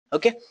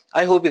 Okay,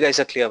 I hope you guys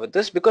are clear with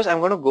this because I'm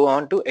going to go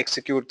on to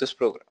execute this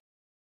program.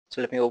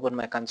 So let me open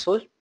my console.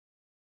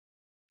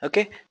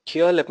 Okay,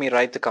 here let me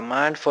write the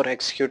command for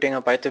executing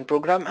a Python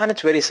program, and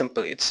it's very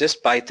simple. It's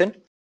just Python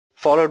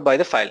followed by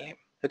the file name.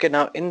 Okay,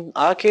 now in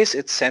our case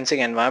it's sensing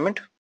environment.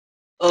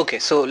 Okay,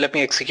 so let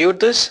me execute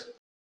this.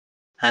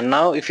 And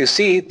now if you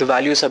see, the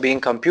values are being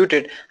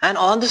computed and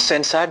on the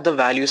SenseHat the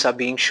values are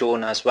being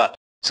shown as well.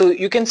 So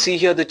you can see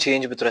here the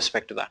change with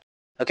respect to that.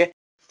 Okay,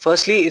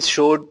 firstly it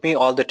showed me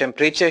all the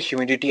temperature,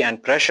 humidity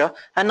and pressure,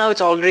 and now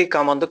it's already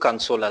come on the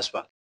console as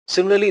well.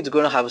 Similarly, it's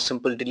going to have a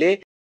simple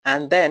delay,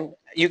 and then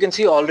you can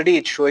see already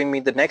it's showing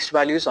me the next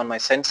values on my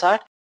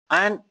SenseHat,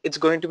 and it's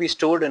going to be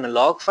stored in a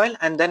log file,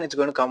 and then it's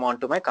going to come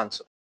onto my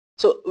console.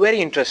 So very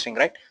interesting,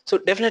 right? So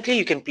definitely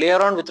you can play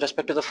around with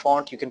respect to the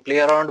font, you can play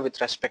around with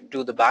respect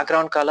to the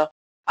background color,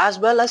 as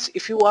well as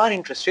if you are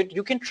interested,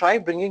 you can try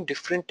bringing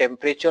different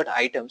temperatured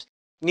items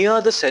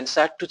near the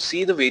SenseHat to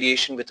see the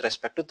variation with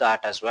respect to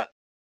that as well.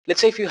 Let's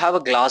say if you have a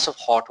glass of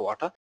hot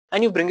water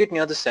and you bring it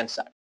near the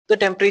SenseHat, the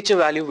temperature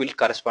value will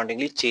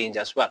correspondingly change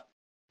as well.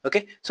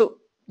 Okay, so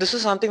this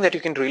is something that you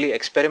can really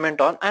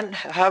experiment on and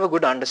have a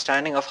good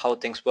understanding of how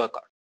things work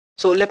out.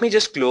 So let me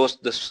just close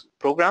this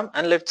program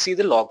and let's see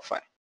the log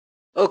file.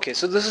 Okay,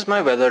 so this is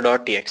my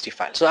weather.txt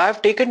file. So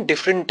I've taken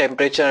different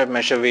temperature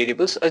measure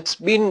variables. It's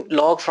been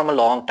logged from a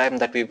long time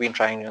that we've been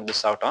trying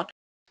this out on.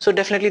 So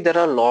definitely there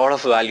are a lot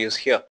of values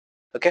here.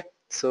 Okay,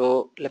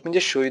 so let me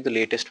just show you the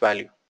latest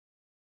value.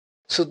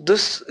 So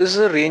this is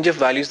a range of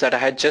values that I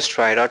had just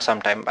tried out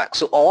some time back.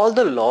 So all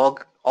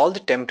the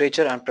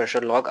temperature and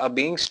pressure log are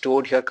being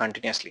stored here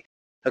continuously.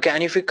 Okay,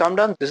 and if we come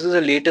down, this is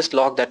the latest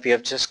log that we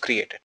have just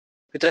created.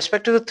 With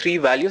respect to the three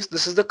values,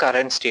 this is the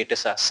current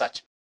status as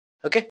such.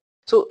 Okay.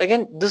 So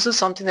again, this is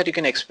something that you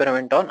can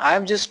experiment on. I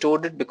have just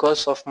stored it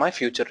because of my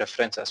future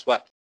reference as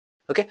well.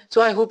 Okay,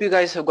 so I hope you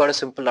guys have got a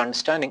simple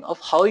understanding of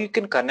how you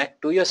can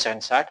connect to your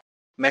SenseHat,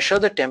 measure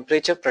the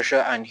temperature,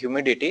 pressure and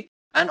humidity,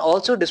 and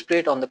also display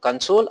it on the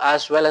console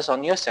as well as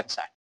on your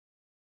SenseHat.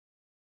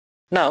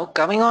 Now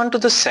coming on to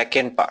the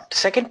second part.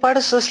 Second part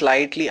is a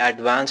slightly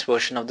advanced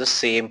version of the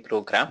same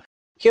program.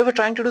 Here we're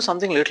trying to do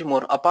something a little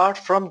more apart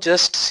from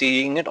just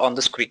seeing it on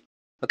the screen.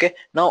 Okay,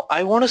 now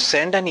I want to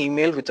send an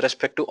email with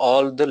respect to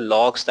all the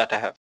logs that I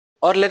have.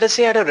 Or let us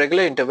say at a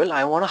regular interval,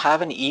 I want to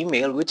have an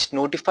email which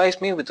notifies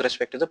me with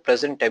respect to the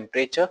present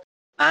temperature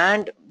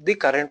and the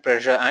current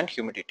pressure and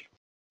humidity.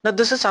 Now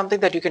this is something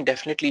that you can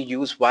definitely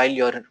use while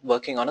you're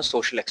working on a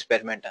social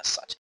experiment as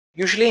such.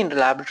 Usually in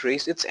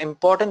laboratories, it's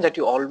important that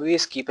you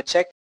always keep a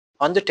check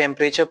on the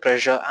temperature,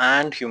 pressure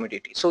and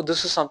humidity. So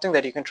this is something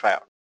that you can try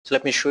out. So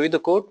let me show you the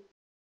code.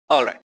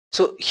 Alright,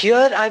 so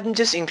here I'm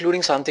just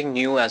including something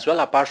new as well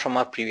apart from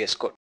our previous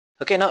code.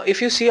 Okay, now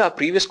if you see our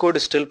previous code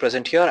is still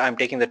present here. I'm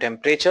taking the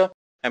temperature,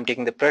 I'm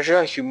taking the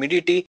pressure,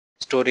 humidity,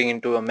 storing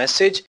into a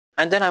message,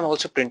 and then I'm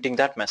also printing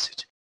that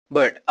message.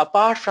 But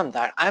apart from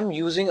that, I'm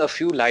using a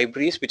few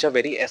libraries which are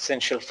very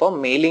essential for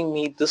mailing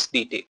me this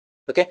detail.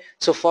 Okay,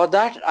 so for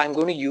that I'm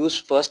going to use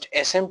first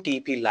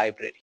SMTP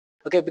library.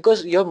 Okay,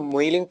 because your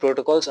mailing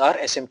protocols are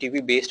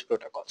SMTP based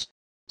protocols.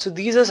 So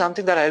these are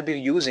something that I'll be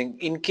using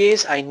in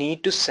case I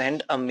need to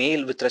send a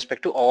mail with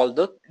respect to all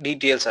the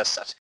details as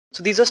such.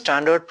 So these are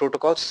standard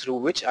protocols through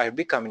which I'll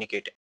be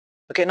communicating.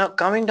 Okay, now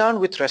coming down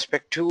with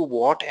respect to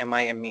what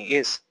MIME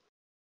is.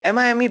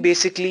 MIME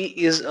basically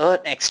is an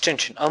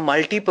extension, a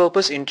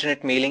multi-purpose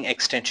internet mailing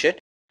extension,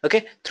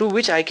 okay, through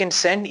which I can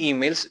send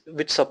emails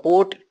which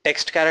support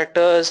text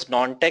characters,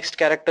 non-text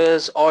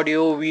characters,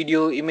 audio,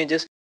 video,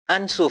 images,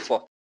 and so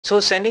forth. So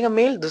sending a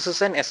mail, this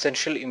is an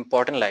essential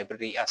important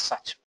library as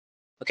such.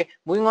 Okay,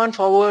 moving on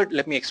forward,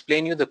 let me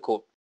explain you the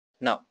code.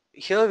 Now,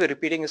 here we're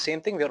repeating the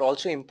same thing. We're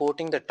also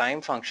importing the time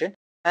function,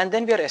 and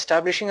then we are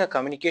establishing a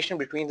communication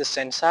between the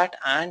SenseHat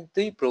and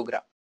the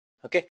program.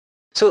 Okay,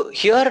 so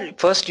here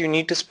first you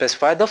need to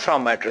specify the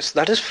from address,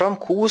 that is from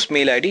whose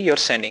mail ID you're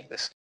sending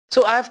this.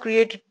 So I have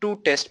created two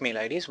test mail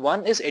IDs.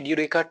 One is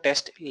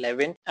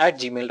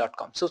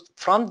edurekatest11@gmail.com. So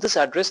from this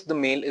address the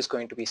mail is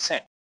going to be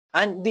sent,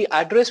 and the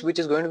address which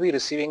is going to be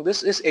receiving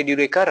this is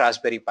Edureka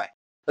Raspberry Pi.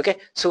 Okay,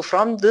 so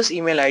from this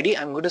email ID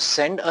I'm going to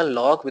send a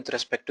log with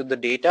respect to the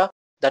data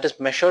that is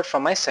measured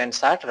from my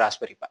SenseHat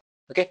Raspberry Pi.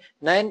 Okay,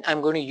 then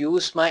I'm going to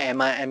use my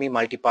MIME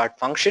multipart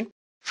function.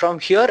 From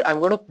here I'm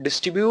going to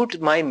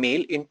distribute my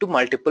mail into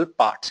multiple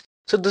parts.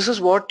 So this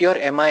is what your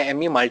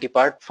MIME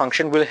multipart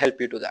function will help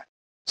you do that.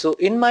 So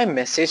in my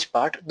message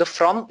part, the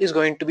from is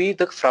going to be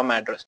the from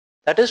address,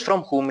 that is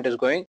from whom it is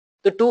going.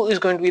 The to is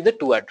going to be the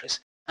to address,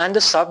 and the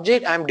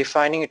subject I'm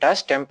defining it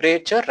as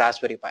temperature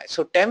Raspberry Pi.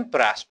 So temp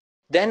rasp.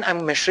 Then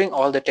I'm measuring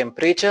all the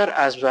temperature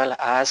as well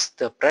as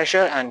the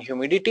pressure and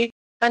humidity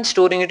and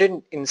storing it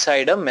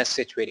inside a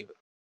message variable.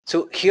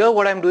 So here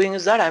what I'm doing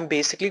is that I'm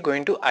basically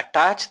going to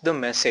attach the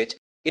message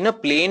in a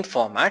plain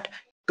format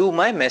to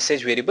my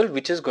message variable,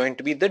 which is going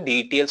to be the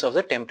details of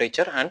the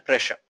temperature and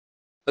pressure.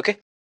 Okay,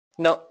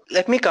 now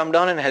let me come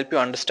down and help you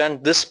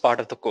understand this part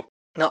of the code.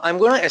 Now I'm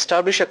going to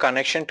establish a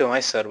connection to my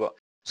server.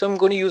 So I'm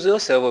going to use a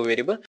server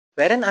variable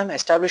wherein I'm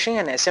establishing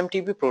an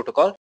SMTP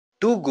protocol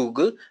to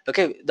Google.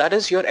 Okay, that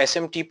is your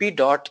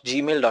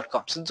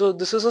smtp.gmail.com. So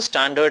this is a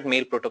standard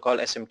mail protocol,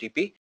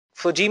 SMTP.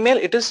 For Gmail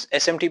it is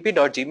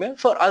smtp.gmail.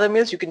 For other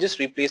mails you can just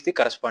replace the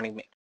corresponding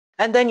mail.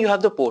 And then you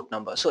have the port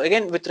number. So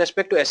again, with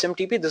respect to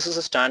SMTP, this is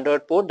a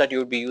standard port that you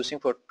would be using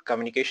for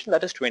communication,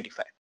 that is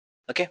 25.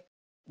 Okay,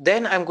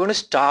 then I'm going to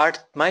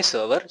start my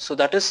server. So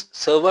that is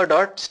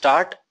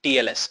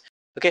server.startTLS.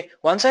 Okay,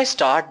 once I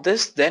start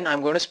this, then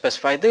I'm going to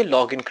specify the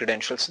login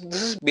credentials.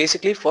 This is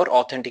basically for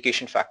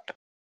authentication factor.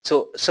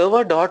 So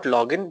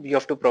server.login, you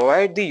have to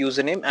provide the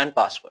username and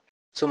password.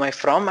 So my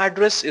from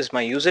address is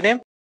my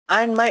username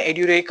and my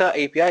Edureka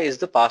API is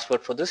the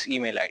password for this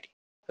email ID.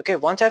 Okay,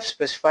 once I've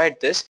specified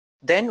this,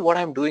 then what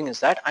I'm doing is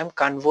that I'm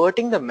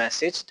converting the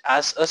message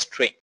as a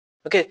string.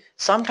 Okay,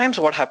 sometimes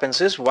what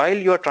happens is while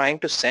you're trying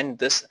to send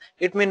this,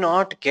 it may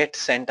not get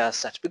sent as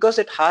such because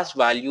it has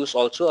values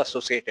also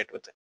associated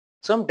with it.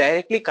 So I'm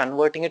directly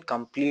converting it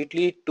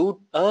completely to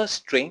a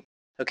string,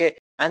 okay,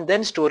 and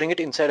then storing it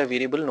inside a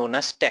variable known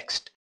as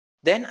text.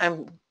 Then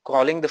I'm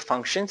calling the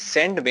function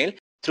sendMail,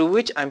 through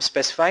which I'm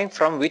specifying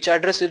from which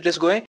address it is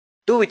going,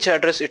 to which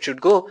address it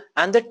should go,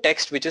 and the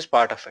text which is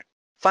part of it.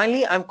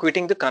 Finally, I'm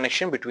quitting the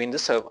connection between the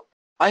server.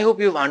 I hope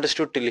you've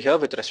understood till here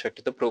with respect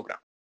to the program.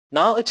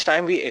 Now it's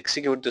time we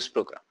execute this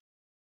program.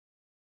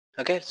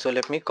 Okay, so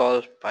let me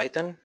call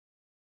Python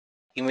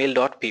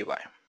email.py.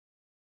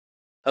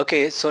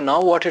 Okay, so now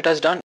what it has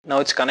done, now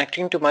it's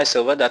connecting to my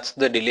server, that's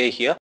the delay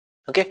here.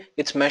 Okay,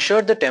 it's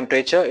measured the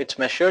temperature, it's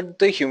measured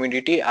the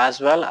humidity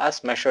as well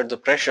as measured the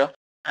pressure,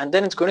 and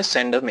then it's going to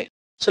send a mail.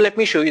 So let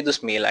me show you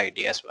this mail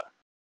ID as well.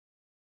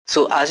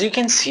 So as you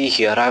can see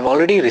here, I've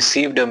already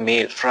received a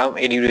mail from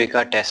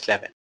Edureka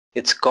test11.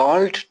 It's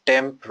called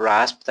temp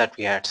rasp that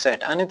we had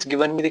set, and it's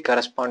given me the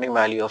corresponding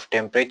value of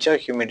temperature,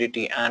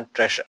 humidity and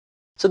pressure.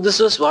 So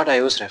this is what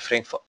I was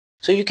referring for.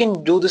 So you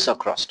can do this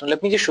across. Now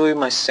let me just show you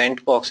my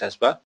sent box as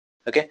well.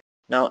 Okay,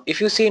 now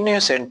if you see in your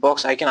sent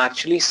box, I can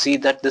actually see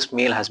that this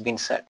mail has been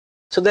sent.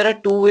 So there are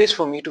two ways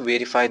for me to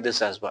verify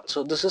this as well.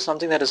 So this is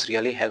something that is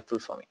really helpful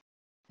for me.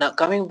 Now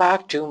coming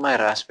back to my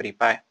Raspberry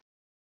Pi,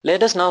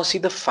 let us now see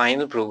the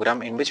final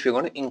program in which we're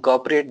going to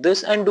incorporate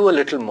this and do a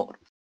little more.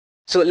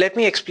 So let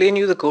me explain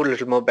you the code a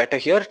little more better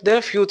here. There are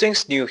a few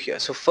things new here.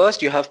 So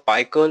first you have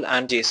PyCurl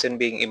and JSON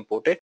being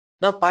imported.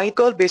 Now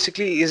PyCurl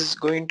basically is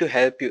going to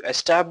help you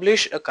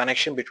establish a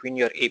connection between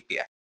your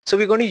API. So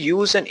we're going to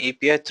use an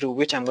API through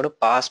which I'm going to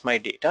pass my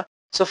data.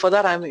 So for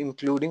that I'm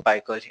including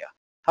PyCurl here.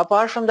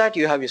 Apart from that,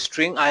 you have your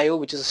string IO,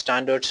 which is a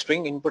standard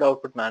string input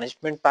output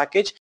management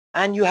package,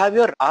 and you have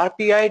your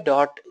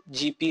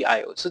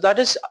RPI.GPIO. So that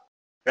is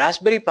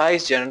Raspberry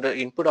Pi's general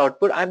input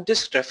output. I'm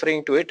just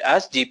referring to it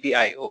as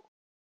GPIO.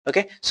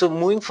 Okay, so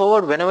moving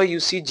forward, whenever you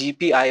see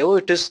GPIO,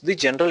 it is the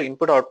general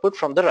input output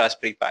from the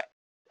Raspberry Pi.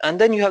 And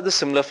then you have the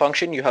similar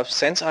function. You have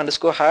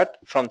sense_hat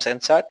from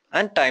SenseHat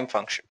and time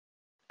function.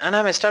 And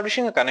I'm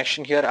establishing a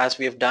connection here as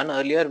we have done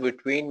earlier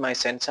between my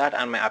SenseHat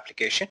and my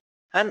application,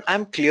 and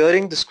I'm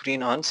clearing the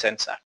screen on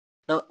SenseHat.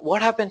 Now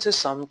what happens is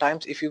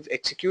sometimes if you've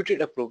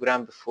executed a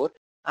program before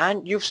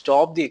and you've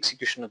stopped the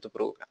execution of the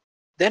program,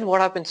 then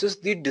what happens is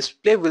the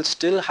display will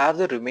still have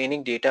the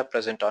remaining data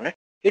present on it.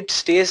 It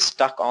stays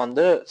stuck on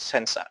the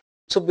SenseHat.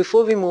 So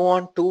before we move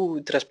on to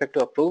with respect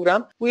to a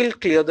program, we'll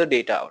clear the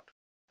data out.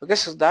 Okay,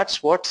 so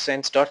that's what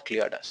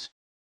sense.clear does.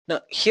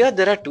 Now here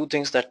there are two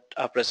things that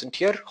are present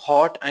here,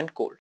 hot and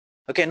cold.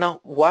 Okay,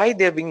 now why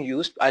they're being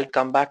used, I'll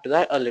come back to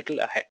that a little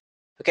ahead.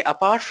 Okay,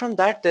 apart from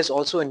that, there's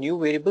also a new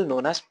variable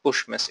known as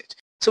push message.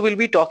 So we'll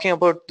be talking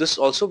about this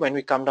also when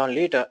we come down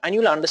later, and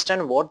you'll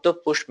understand what the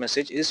push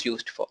message is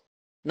used for.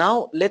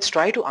 Now let's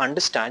try to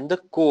understand the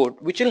code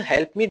which will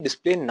help me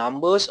display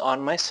numbers on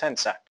my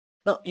SenseHat.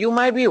 Now you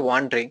might be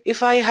wondering,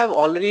 if I have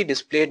already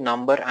displayed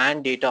number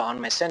and data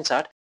on my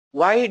SenseHat,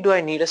 why do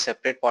I need a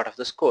separate part of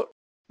this code?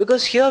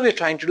 Because here we're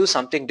trying to do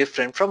something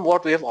different from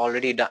what we have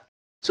already done.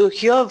 So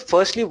here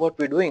firstly what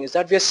we're doing is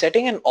that we are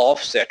setting an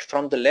offset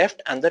from the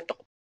left and the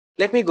top.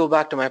 Let me go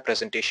back to my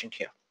presentation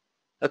here.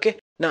 Okay,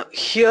 now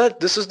here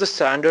this is the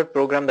standard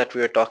program that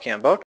we are talking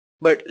about.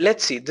 But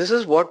let's see, this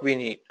is what we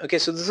need. Okay,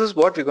 so this is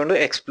what we're going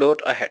to explore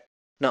ahead.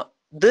 Now,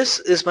 this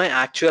is my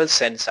actual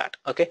SenseHat.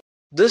 Okay,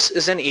 this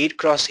is an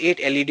 8x8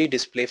 LED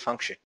display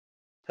function.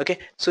 Okay,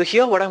 so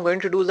here what I'm going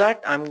to do is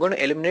that I'm going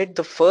to eliminate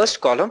the first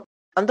column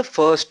and the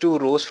first two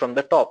rows from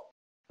the top.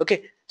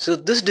 Okay, so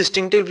this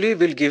distinctively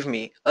will give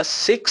me a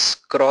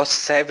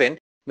 6x7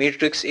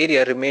 matrix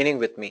area remaining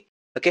with me.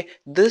 Okay,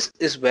 this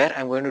is where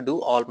I'm going to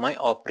do all my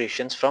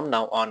operations from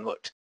now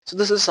onwards. So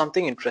this is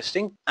something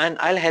interesting, and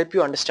I'll help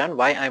you understand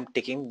why I'm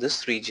taking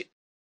this region.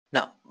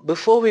 Now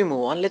before we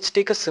move on, let's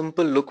take a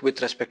simple look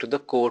with respect to the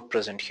code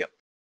present here.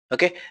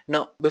 Okay,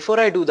 now before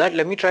I do that,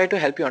 let me try to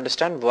help you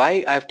understand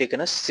why I've taken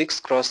a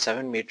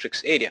 6x7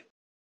 matrix area.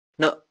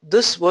 Now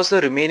this was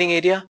the remaining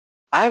area.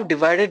 I've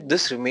divided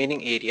this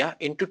remaining area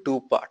into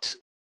two parts.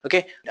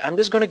 Okay, I'm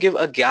just going to give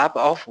a gap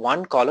of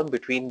one column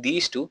between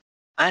these two,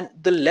 and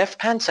the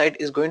left hand side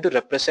is going to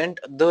represent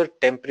the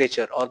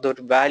temperature or the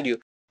value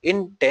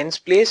in tens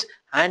place,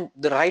 and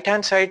the right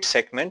hand side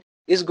segment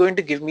is going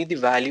to give me the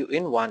value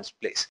in ones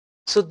place.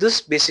 So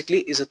this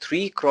basically is a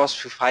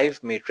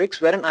 3x5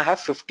 matrix wherein I have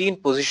 15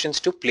 positions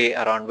to play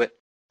around with.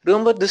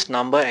 Remember this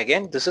number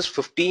again, this is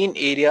 15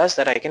 areas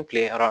that I can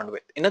play around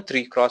with in a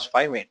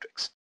 3x5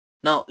 matrix.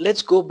 Now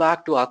let's go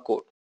back to our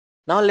code.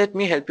 Now let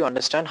me help you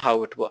understand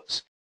how it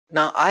works.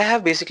 Now I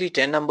have basically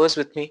 10 numbers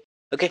with me.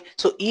 Okay,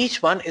 so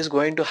each one is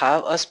going to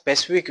have a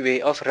specific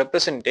way of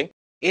representing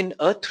in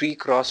a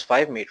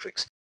 3x5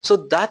 matrix. So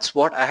that's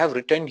what I have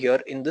written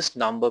here in this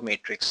number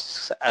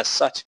matrix as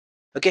such.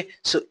 Okay,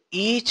 so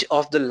each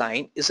of the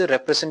line is a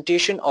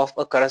representation of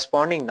a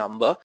corresponding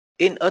number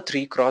in a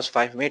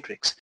 3x5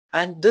 matrix,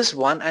 and this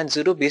 1 and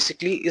 0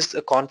 basically is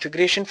the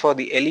configuration for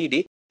the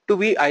LED to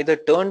be either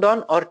turned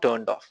on or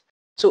turned off.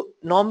 So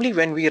normally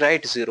when we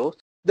write 0,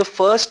 the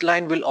first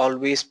line will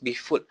always be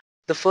full.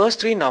 The first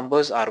three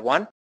numbers are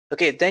 1.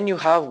 Okay, then you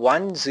have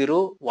 1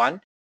 0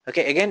 1.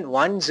 Okay, again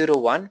 1 0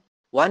 1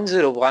 1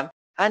 0 1,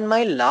 and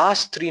my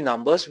last three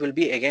numbers will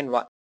be again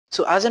 1.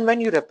 So as and when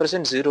you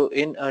represent 0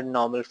 in a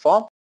normal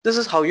form, this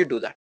is how you do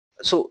that.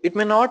 So it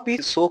may not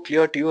be so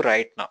clear to you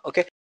right now.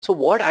 Okay, so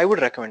what I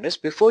would recommend is,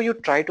 before you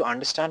try to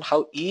understand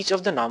how each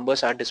of the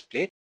numbers are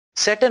displayed,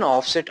 set an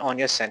offset on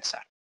your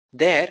SenseHat.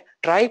 There,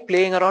 try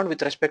playing around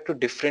with respect to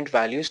different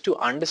values to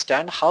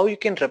understand how you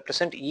can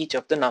represent each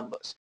of the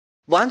numbers.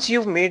 Once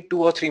you've made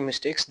 2 or 3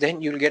 mistakes,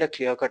 then you'll get a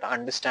clear-cut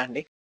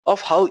understanding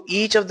of how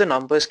each of the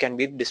numbers can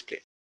be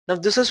displayed. Now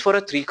this is for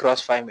a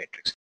 3x5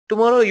 matrix.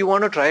 Tomorrow you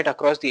want to try it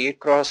across the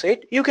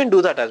 8x8, you can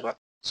do that as well.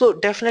 So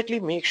definitely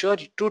make sure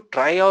to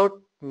try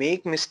out,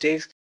 make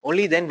mistakes,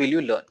 only then will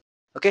you learn.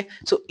 Okay,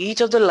 so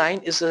each of the line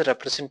is a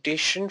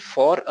representation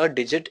for a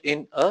digit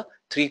in a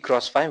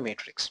 3x5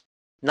 matrix.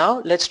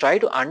 Now let's try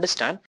to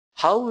understand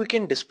how we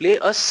can display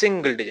a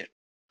single digit.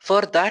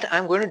 For that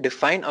I'm going to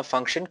define a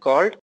function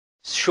called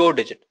show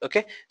digit.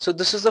 Okay, so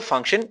this is the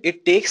function.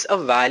 It takes a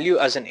value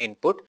as an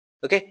input.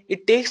 Okay,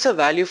 it takes a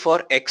value for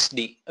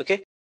xd.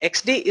 Okay,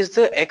 xd is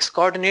the x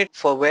coordinate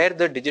for where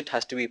the digit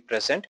has to be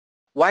present.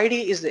 Yd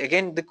is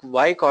again the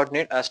y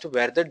coordinate as to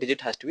where the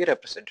digit has to be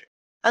represented.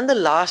 and the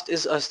last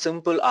is a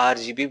simple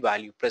RGB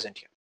value present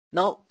here.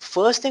 Now,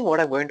 first thing what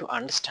I'm going to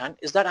understand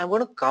is that I'm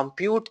going to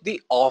compute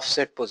the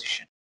offset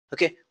position.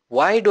 Okay,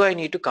 why do I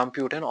need to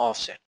compute an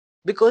offset?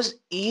 Because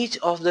each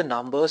of the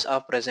numbers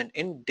are present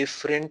in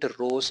different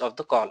rows of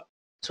the column.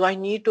 So I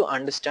need to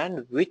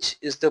understand which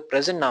is the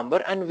present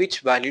number and which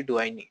value do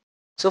I need.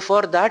 So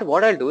for that,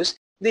 what I'll do is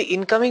the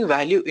incoming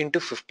value into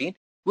 15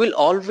 will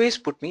always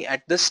put me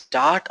at the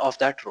start of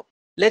that row.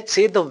 Let's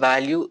say the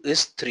value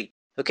is 3.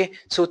 Okay,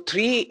 so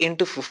 3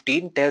 into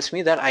 15 tells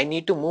me that I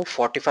need to move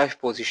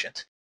 45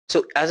 positions.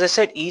 So as I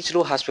said, each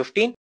row has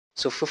 15.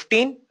 So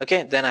 15,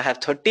 okay, then I have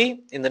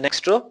 30 in the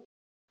next row.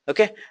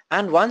 Okay,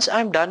 and once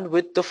I'm done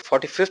with the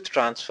 45th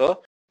transfer,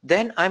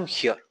 then I'm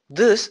here.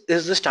 This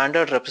is the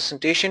standard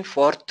representation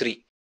for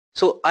 3.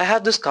 So I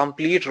have this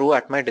complete row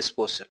at my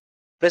disposal.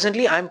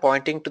 Presently I'm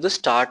pointing to the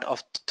start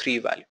of the 3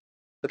 value.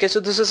 Okay, so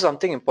this is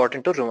something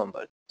important to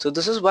remember. So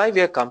this is why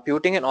we are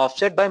computing an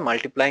offset by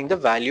multiplying the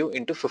value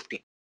into 15.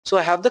 So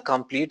I have the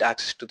complete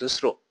access to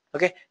this row.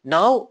 Okay,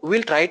 now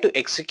we'll try to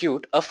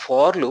execute a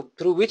for loop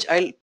through which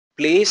I'll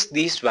place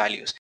these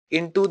values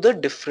into the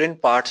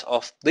different parts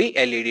of the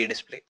LED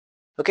display.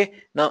 Okay,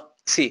 now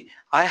see,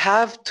 I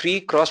have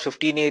 3 cross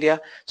 15 area,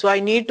 so I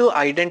need to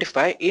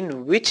identify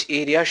in which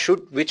area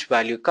should which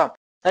value come.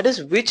 That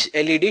is, which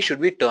LED should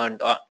be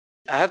turned on.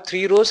 I have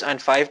 3 rows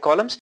and 5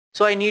 columns,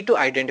 so I need to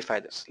identify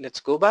this. Let's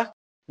go back.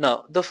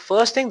 Now the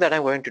first thing that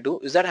I'm going to do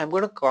is that I'm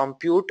going to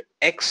compute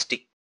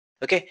xt.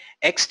 Okay,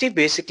 xt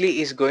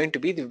basically is going to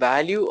be the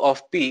value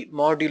of p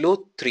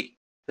modulo 3.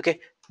 Okay,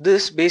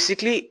 this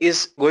basically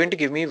is going to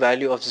give me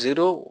value of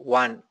 0,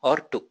 1 or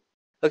 2.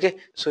 Okay,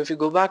 so if you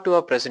go back to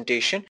our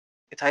presentation,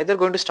 it's either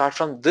going to start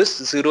from this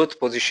 0th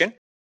position,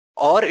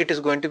 or it is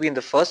going to be in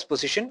the first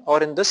position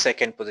or in the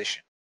second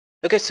position.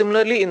 Okay,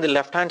 similarly in the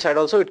left hand side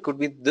also it could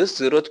be this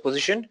 0th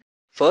position,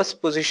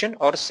 first position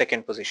or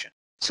second position.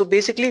 So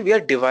basically we are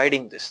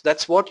dividing this.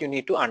 That's what you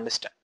need to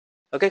understand.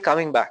 Okay,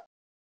 coming back,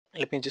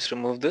 let me just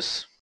remove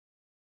this.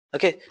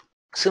 Okay,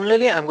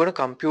 similarly I'm going to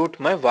compute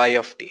my y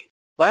of t.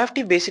 Y of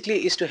t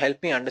basically is to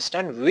help me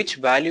understand which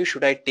value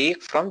should I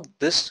take from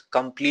this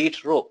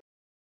complete row.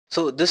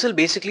 So this will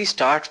basically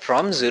start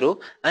from 0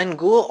 and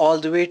go all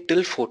the way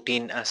till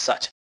 14 as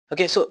such.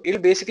 Okay, so it will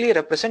basically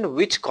represent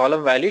which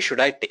column value should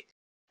I take.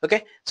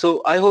 Okay,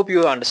 so I hope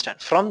you understand.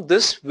 From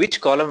this,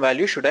 which column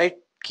value should I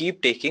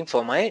keep taking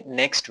for my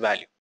next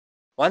value.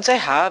 Once I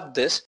have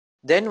this,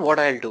 then what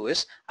I'll do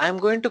is I'm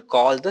going to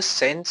call the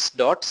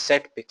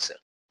sense.setPixel.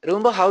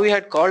 Remember how we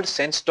had called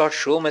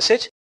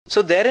sense.showMessage?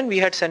 So therein we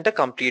had sent a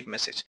complete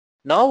message.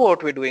 Now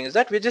what we're doing is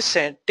that we're just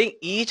setting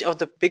each of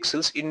the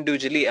pixels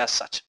individually as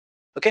such.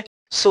 Okay,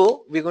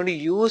 so we're going to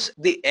use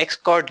the x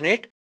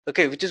coordinate,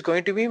 okay, which is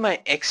going to be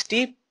my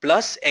xt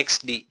plus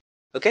xd.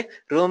 Okay,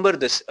 remember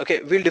this.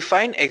 Okay, we'll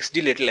define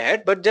xd little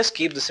ahead, but just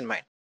keep this in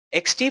mind.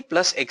 Xt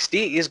plus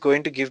xd is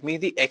going to give me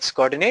the x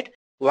coordinate,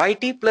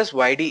 yt plus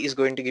yd is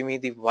going to give me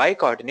the y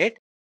coordinate,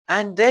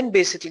 and then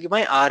basically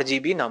my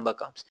RGB number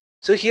comes.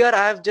 So here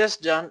I have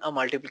just done a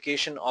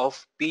multiplication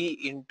of p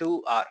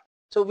into r.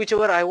 So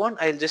whichever I want,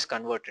 I'll just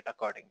convert it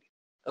accordingly.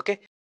 Okay.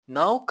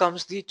 Now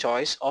comes the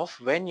choice of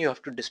when you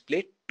have to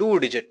display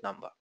 2-digit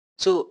number.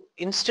 So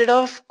instead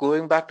of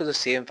going back to the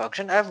same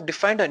function, I have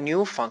defined a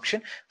new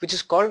function which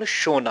is called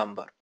show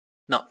number.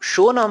 Now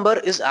show number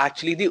is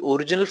actually the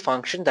original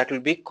function that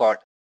will be called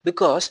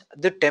because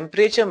the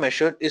temperature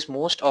measured is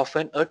most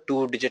often a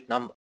 2-digit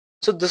number.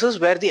 So this is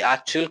where the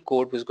actual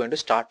code was going to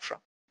start from.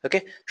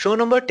 Okay, show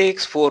number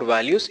takes 4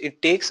 values.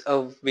 It takes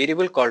a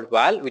variable called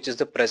val, which is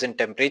the present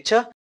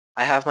temperature.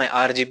 I have my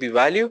RGB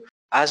value,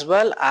 as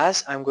well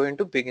as I'm going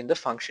to begin the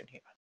function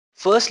here.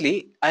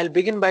 Firstly, I'll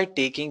begin by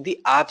taking the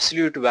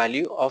absolute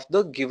value of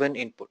the given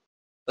input.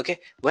 Okay,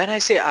 when I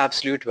say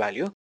absolute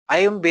value, I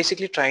am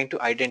basically trying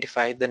to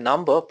identify the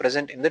number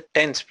present in the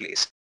tens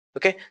place.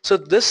 Okay, so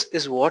this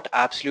is what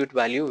absolute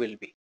value will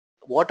be.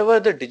 Whatever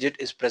the digit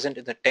is present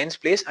in the tens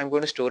place, I'm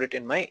going to store it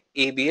in my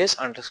abs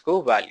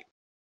underscore value.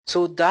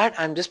 So that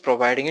I'm just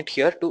providing it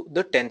here to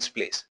the tens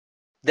place.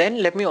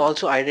 Then let me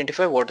also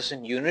identify what is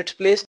in units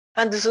place,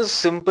 and this is a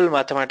simple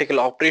mathematical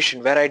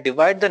operation where I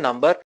divide the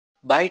number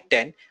by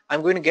 10.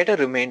 I'm going to get a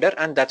remainder,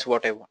 and that's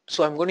what I want.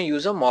 So I'm going to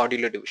use a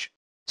modular division.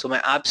 So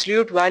my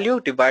absolute value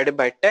divided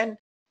by 10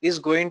 is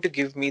going to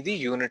give me the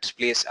units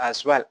place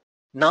as well.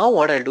 Now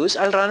what I'll do is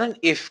I'll run an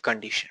if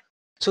condition.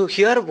 So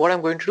here what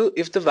I'm going to do,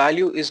 if the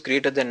value is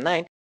greater than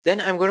 9,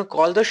 then I'm going to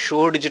call the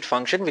show digit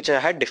function which I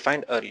had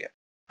defined earlier.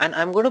 And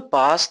I'm going to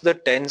pass the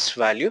tens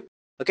value,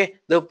 okay,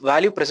 the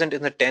value present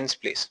in the tens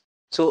place.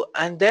 So,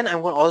 and then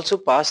I'm going to also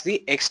pass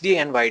the xd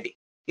and yd.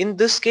 In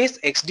this case,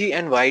 xd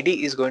and yd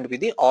is going to be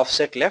the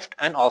offset left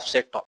and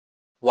offset top.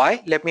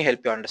 Why? Let me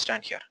help you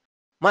understand here.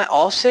 My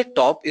offset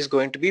top is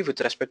going to be with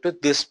respect to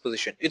this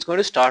position. It's going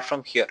to start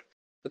from here.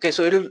 Okay,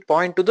 so it will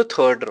point to the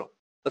third row.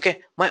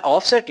 Okay, my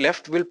offset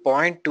left will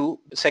point to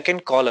the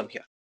second column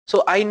here.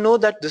 So I know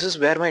that this is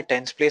where my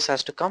tens place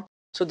has to come.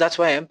 So that's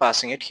why I'm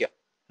passing it here.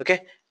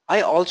 Okay.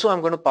 I also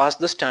am going to pass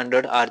the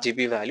standard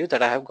RGB value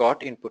that I have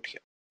got input here.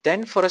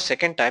 Then for a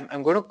second time,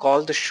 I'm going to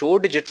call the show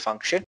digit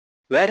function,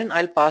 wherein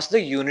I'll pass the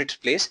units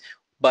place,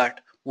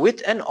 but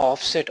with an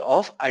offset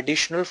of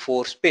additional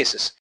 4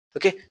 spaces.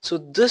 Okay, so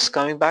this,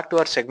 coming back to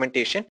our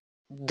segmentation,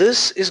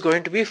 this is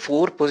going to be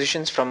 4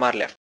 positions from our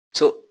left.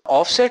 So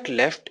offset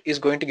left is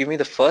going to give me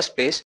the first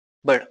place,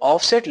 but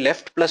offset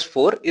left plus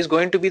 4 is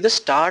going to be the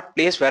start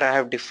place where I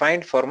have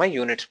defined for my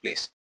units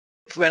place.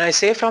 When I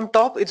say from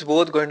top, it's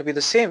both going to be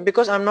the same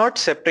because I'm not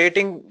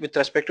separating with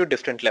respect to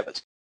different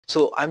levels.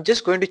 So I'm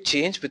just going to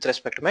change with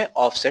respect to my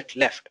offset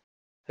left.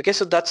 Okay,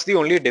 so that's the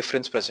only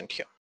difference present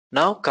here.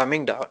 Now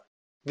coming down,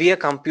 we are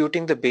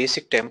computing the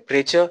basic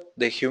temperature,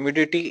 the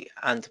humidity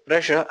and the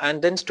pressure,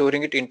 and then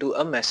storing it into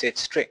a message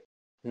string.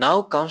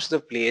 Now comes the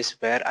place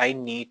where I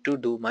need to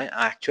do my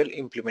actual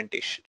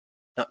implementation.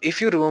 Now if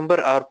you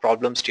remember our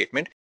problem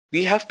statement,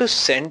 we have to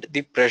send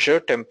the pressure,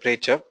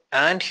 temperature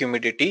and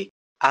humidity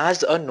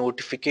as a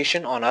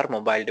notification on our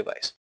mobile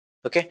device.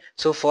 Okay,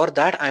 so for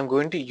that I'm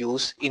going to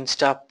use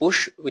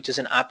InstaPush, which is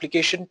an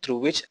application through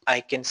which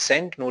I can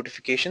send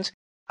notifications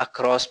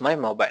across my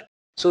mobile.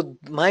 So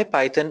my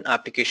Python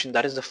application,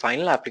 that is the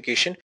final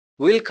application,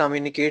 will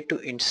communicate to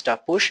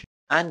InstaPush,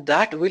 and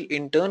that will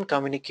in turn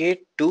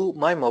communicate to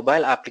my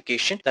mobile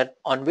application that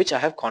on which I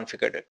have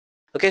configured it.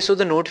 Okay, so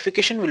the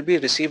notification will be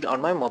received on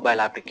my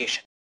mobile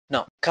application.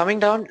 Now coming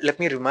down, let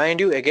me remind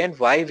you again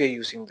why we are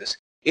using this.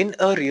 In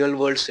a real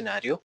world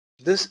scenario,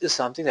 this is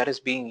something that is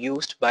being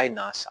used by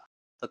NASA.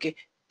 Okay,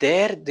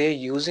 there they're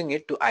using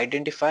it to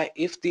identify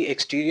if the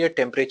exterior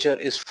temperature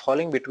is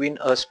falling between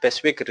a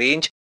specific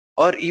range,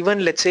 or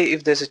even let's say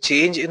if there's a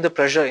change in the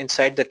pressure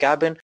inside the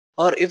cabin,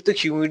 or if the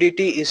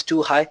humidity is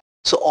too high.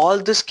 So all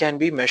this can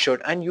be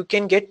measured and you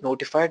can get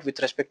notified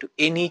with respect to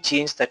any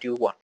change that you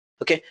want.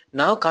 Okay,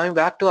 now coming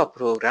back to our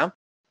program,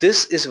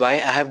 this is why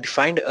I have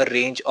defined a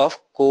range of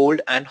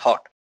cold and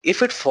hot.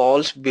 If it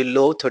falls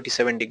below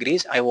 37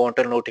 degrees, I want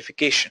a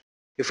notification.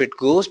 If it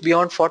goes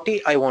beyond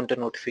 40, I want a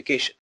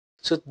notification.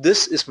 So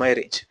this is my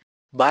range.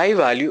 By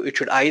value, it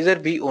should either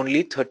be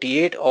only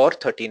 38 or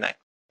 39.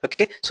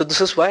 Okay, so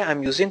this is why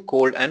I'm using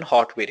cold and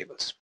hot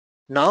variables.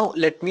 Now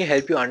let me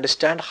help you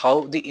understand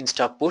how the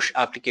InstaPush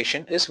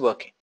application is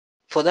working.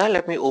 For that,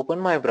 let me open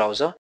my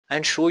browser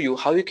and show you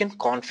how you can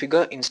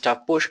configure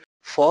InstaPush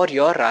for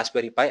your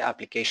Raspberry Pi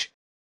application.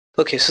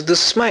 Okay, so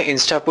this is my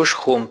InstaPush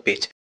home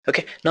page.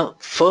 Okay, now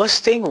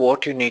first thing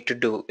what you need to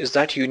do is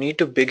that you need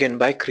to begin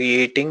by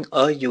creating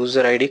a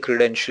user ID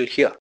credential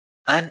here.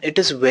 And it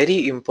is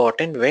very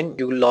important when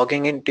you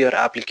logging into your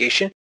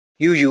application,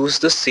 you use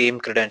the same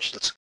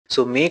credentials.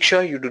 So make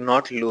sure you do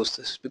not lose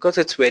this because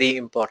it's very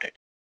important.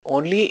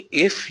 Only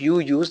if you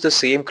use the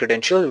same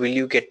credential will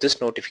you get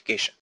this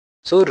notification.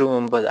 So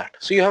remember that.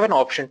 So you have an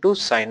option to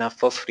sign up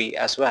for free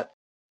as well.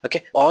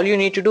 Okay, all you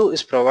need to do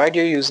is provide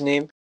your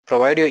username,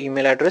 provide your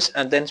email address,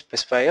 and then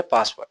specify a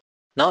password.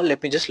 Now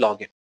let me just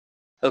log in.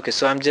 Okay,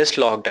 so I'm just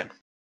logged in.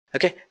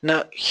 Okay,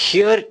 now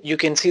here you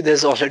can see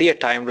there's already a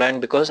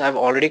timeline because I've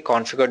already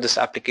configured this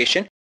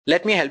application.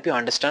 Let me help you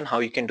understand how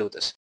you can do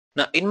this.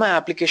 Now in my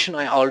application,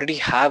 I already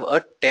have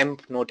a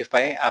temp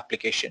notify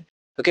application,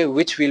 okay,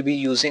 which we'll be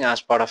using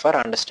as part of our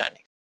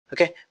understanding.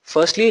 Okay,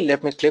 firstly,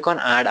 let me click on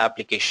add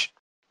application.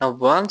 Now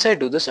once I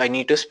do this, I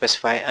need to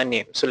specify a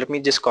name. So let me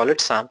just call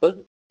it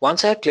sample.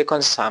 Once I click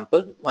on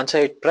sample, once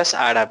I press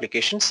add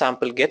application,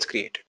 sample gets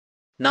created.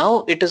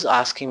 Now it is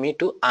asking me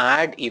to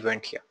add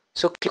event here.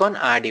 So click on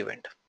add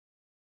event.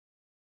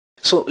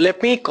 So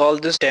let me call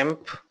this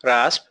temp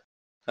rasp,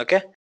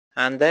 okay,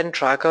 and then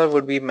tracker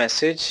would be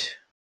message.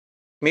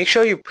 Make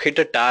sure you hit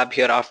a tab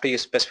here after you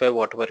specify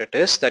whatever it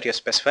is that you're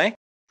specifying,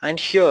 and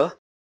here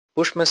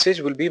push message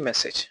will be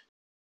message.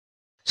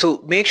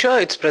 So make sure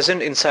it's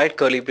present inside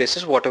curly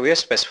braces whatever you're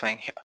specifying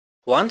here.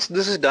 Once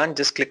this is done,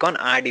 just click on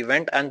add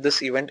event and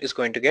this event is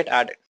going to get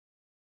added.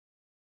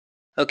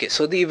 Okay,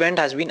 so the event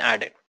has been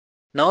added.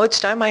 Now it's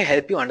time I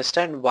help you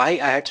understand why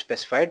I had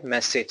specified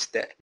message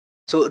there.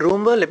 So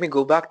remember, let me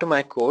go back to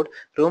my code.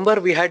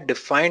 Remember we had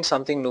defined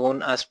something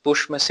known as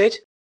push message.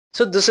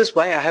 So this is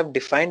why I have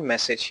defined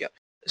message here.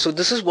 So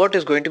this is what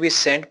is going to be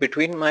sent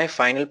between my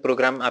final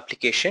program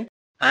application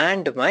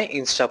and my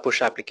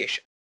InstaPush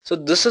application. So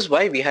this is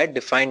why we had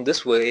defined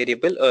this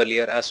variable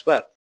earlier as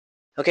well.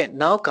 Okay,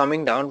 now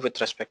coming down with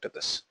respect to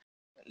this.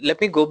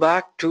 Let me go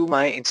back to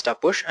my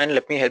InstaPush and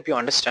let me help you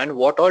understand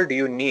what all do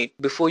you need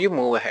before you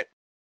move ahead.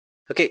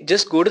 Okay,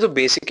 just go to the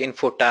basic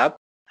info tab,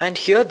 and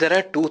here there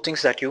are two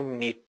things that you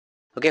need.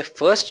 Okay,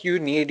 first you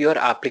need your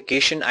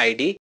application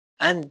ID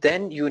and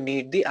then you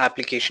need the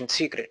application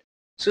secret.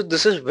 So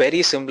this is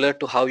very similar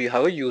to how you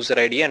have a user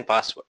ID and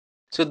password.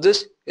 So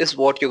this is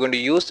what you're going to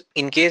use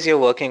in case you're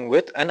working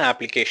with an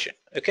application.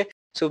 Okay,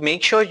 so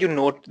make sure you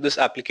note this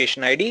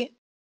application ID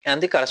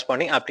and the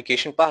corresponding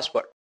application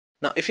password.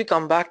 Now if you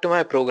come back to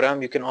my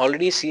program, you can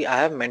already see I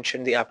have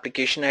mentioned the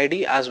application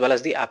ID as well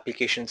as the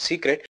application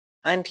secret,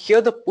 and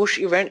here the push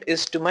event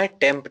is to my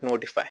temp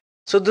notify.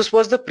 So this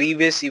was the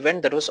previous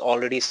event that was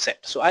already set,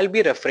 so I'll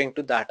be referring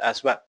to that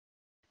as well.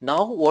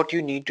 Now what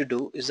you need to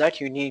do is that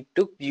you need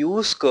to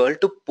use curl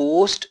to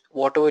post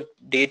whatever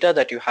data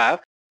that you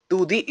have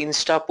to the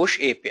InstaPush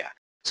API.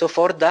 So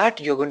for that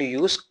you're going to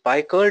use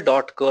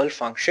pycurl.curl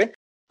function,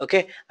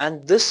 okay,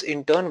 and this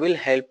in turn will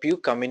help you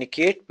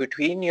communicate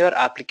between your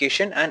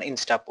application and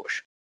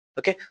InstaPush.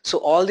 Okay, so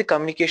all the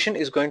communication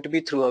is going to be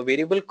through a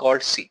variable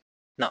called C.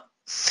 Now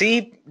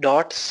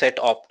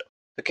c.setOpt.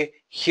 Okay,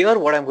 here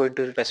what I'm going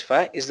to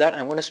specify is that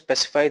I'm going to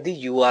specify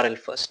the URL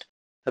first.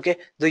 Okay,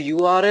 the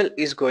URL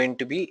is going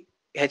to be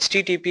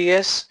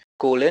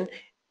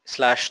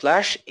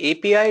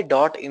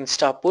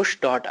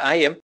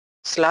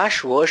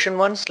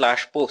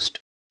https://api.instapush.im/version1/post.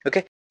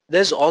 Okay,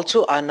 there's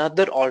also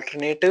another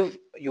alternative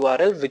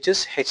URL which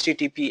is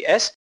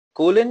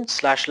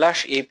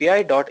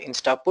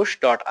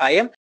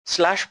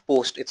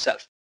https://api.instapush.im/post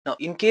itself. Now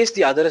in case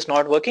the other is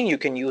not working, you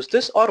can use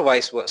this or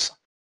vice versa.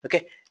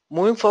 Okay,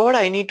 moving forward,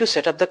 I need to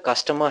set up the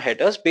customer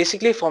headers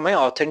basically for my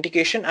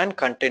authentication and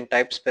content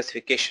type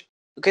specification.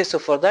 Okay, so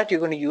for that you're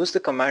going to use the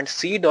command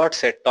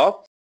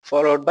c.setTop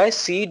followed by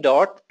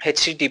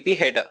c.http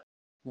header.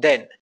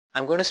 Then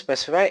I'm going to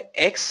specify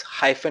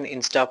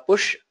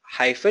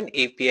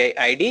x-instapush-API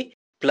ID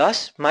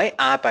plus my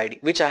app ID,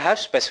 which I have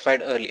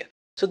specified earlier.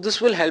 So this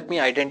will help me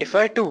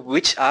identify to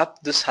which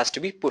app this has to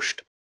be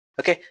pushed.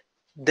 Okay,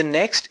 the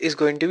next is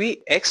going to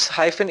be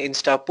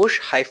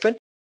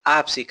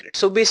x-instapush-app secret.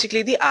 So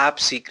basically the app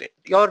secret,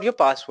 your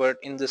password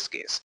in this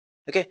case.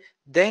 Okay,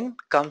 then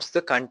comes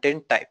the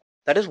content type.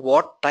 That is,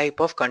 what type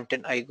of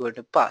content are you going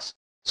to pass?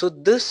 So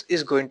this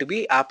is going to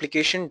be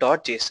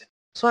application.json.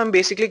 So I'm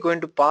basically going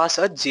to pass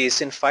a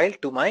JSON file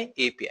to my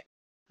API.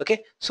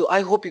 Okay, so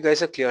I hope you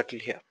guys are clear till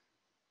here.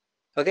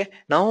 Okay,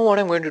 now what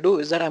I'm going to do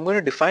is that I'm going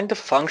to define the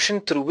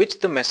function through which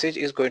the message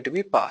is going to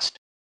be passed.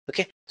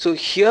 Okay, so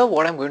here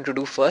what I'm going to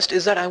do first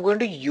is that I'm going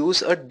to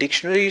use a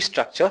dictionary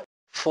structure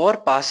for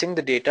passing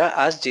the data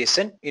as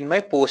JSON in my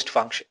post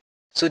function.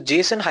 So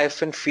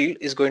JSON-field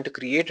is going to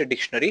create a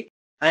dictionary,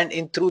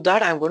 and through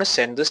that I'm going to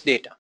send this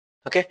data.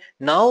 Okay,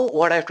 now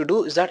what I have to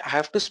do is that I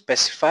have to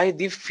specify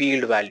the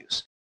field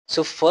values.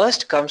 So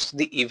first comes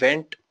the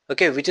event,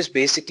 okay, which is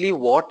basically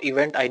what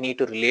event I need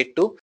to relate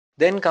to.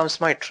 Then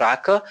comes my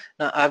tracker.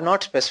 Now I have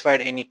not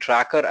specified any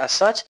tracker as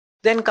such.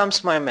 Then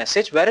comes my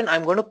message, wherein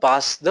I'm going to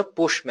pass the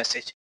push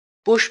message.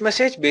 Push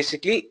message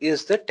basically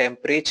is the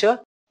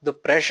temperature, the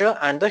pressure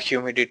and the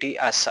humidity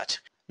as such.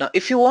 Now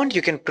if you want,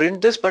 you can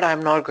print this, but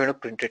I'm not going to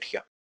print it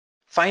here.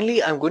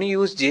 Finally, I'm going to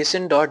use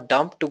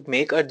json.dump to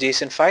make a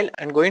JSON file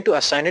and going to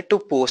assign it to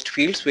post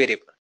fields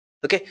variable.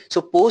 Okay,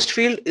 so post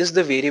field is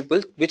the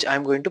variable which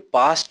I'm going to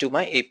pass to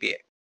my API.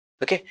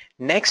 Okay,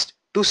 next,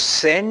 to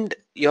send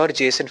your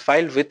JSON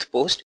file with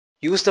post,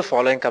 use the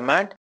following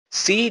command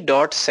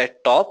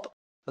c.setTop.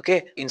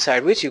 Okay,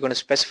 inside which you're going to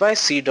specify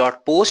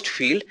c.post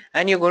field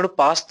and you're going to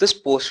pass this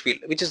post field,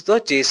 which is the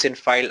JSON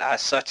file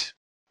as such.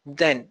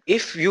 Then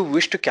if you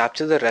wish to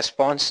capture the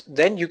response,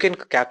 then you can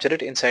capture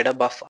it inside a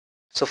buffer.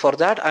 So for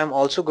that I'm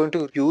also going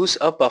to use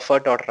a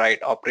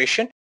buffer.write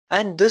operation,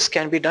 and this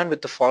can be done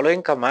with the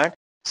following command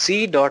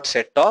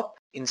c.setTop,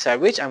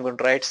 inside which I'm going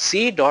to write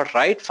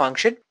c.write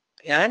function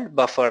and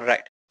buffer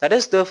write. That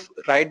is, the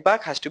write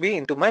back has to be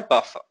into my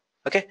buffer.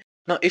 Okay,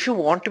 now if you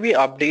want to be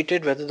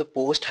updated whether the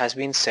post has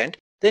been sent,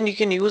 then you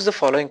can use the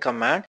following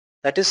command,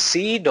 that is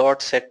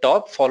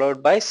c.setTop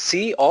followed by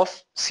c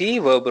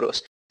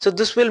verbose. So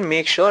this will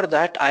make sure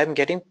that I am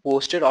getting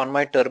posted on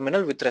my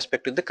terminal with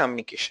respect to the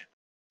communication.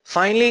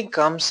 Finally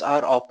comes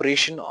our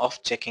operation of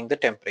checking the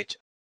temperature.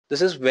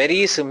 This is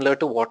very similar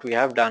to what we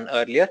have done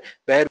earlier,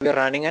 where we are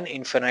running an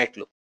infinite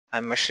loop.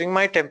 I'm measuring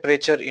my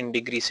temperature in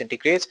degrees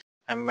centigrades,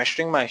 I'm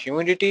measuring my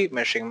humidity,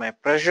 measuring my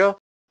pressure,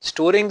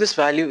 storing this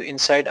value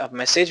inside a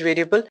message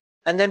variable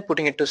and then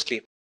putting it to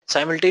sleep.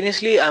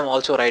 Simultaneously, I'm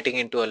also writing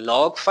into a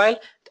log file,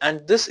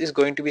 and this is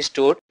going to be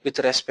stored with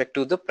respect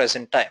to the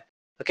present time.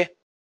 Okay,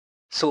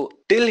 so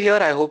till here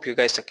I hope you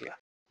guys are clear.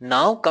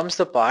 Now comes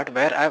the part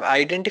where I've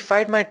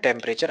identified my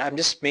temperature. I'm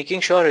just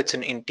making sure it's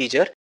an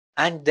integer,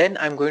 and then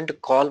I'm going to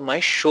call my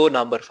show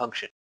number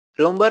function.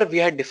 Remember, we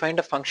had defined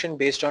a function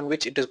based on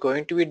which it is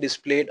going to be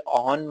displayed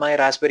on my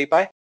Raspberry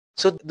Pi.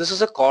 So this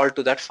is a call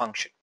to that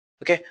function.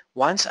 Okay,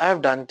 once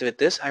I've done with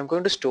this, I'm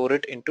going to store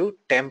it into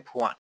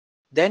temp1.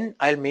 Then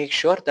I'll make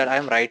sure that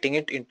I'm writing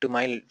it into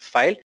my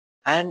file,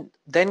 and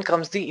then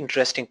comes the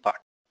interesting part.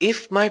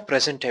 If my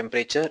present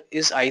temperature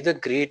is either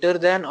greater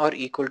than or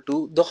equal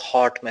to the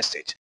hot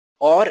message,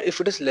 or if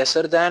it is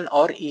lesser than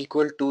or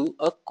equal to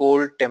a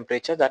cold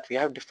temperature that we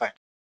have defined.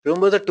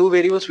 Remember the two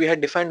variables we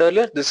had defined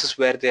earlier? This is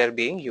where they are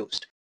being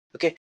used.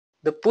 Okay,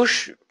 the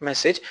push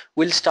message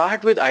will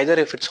start with either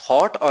if it's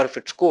hot or if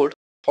it's cold.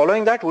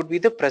 Following that would be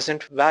the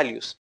present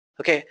values.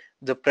 Okay,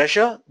 the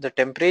pressure, the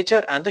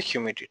temperature and the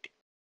humidity.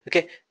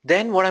 Okay,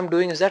 then what I'm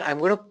doing is that I'm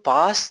going to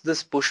pass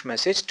this push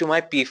message to my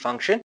P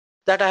function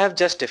that I have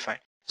just defined.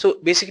 So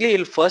basically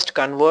it'll first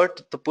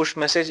convert the push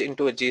message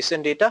into a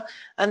JSON data,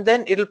 and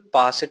then it'll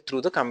pass it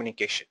through the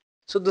communication.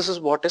 So this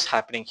is what is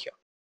happening here.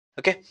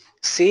 Okay,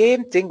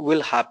 same thing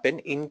will happen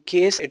in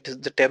case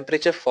the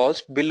temperature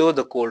falls below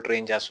the cold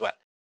range as well.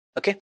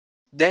 Okay,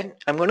 then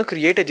I'm going to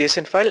create a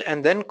JSON file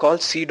and then call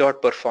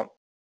c.perform.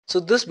 So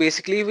this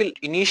basically will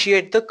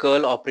initiate the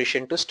curl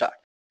operation to start.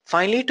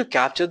 Finally, to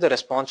capture the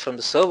response from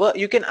the server,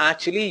 you can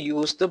actually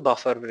use the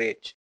buffer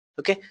range.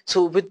 Okay,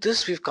 so with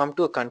this we've come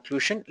to a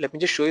conclusion. Let me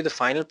just show you the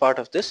final part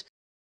of this.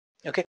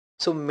 Okay,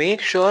 so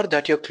make sure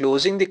that you're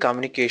closing the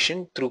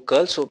communication through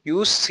curl. So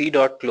use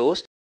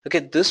c.close. Okay,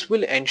 this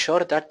will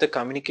ensure that the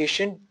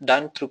communication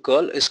done through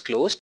curl is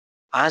closed,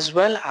 as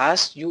well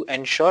as you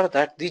ensure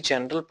that the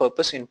general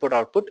purpose input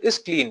output is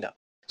cleaned up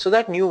so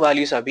that new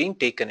values are being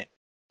taken in.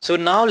 So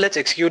now let's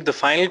execute the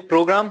final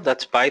program.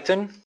 That's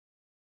Python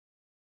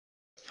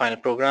final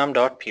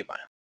program.py.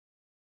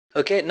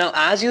 Okay, now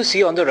as you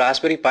see on the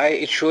Raspberry Pi,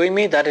 it's showing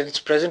me that it's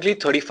presently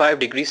 35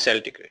 degrees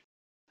centigrade.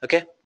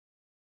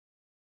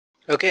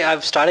 Okay,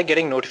 I've started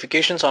getting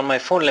notifications on my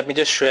phone. Let me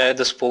just share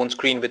this phone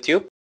screen with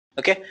you.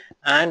 Okay,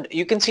 and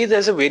you can see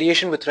there's a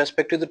variation with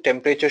respect to the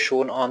temperature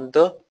shown on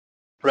the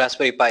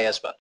Raspberry Pi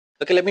as well.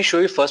 Okay, let me show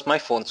you first my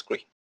phone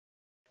screen.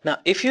 Now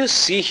if you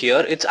see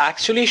here, it's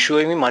actually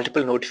showing me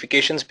multiple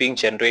notifications being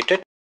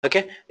generated.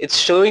 Okay, it's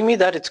showing me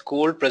that it's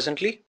cold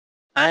presently,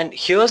 and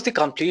here's the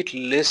complete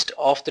list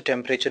of the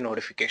temperature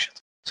notifications.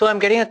 So I'm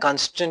getting a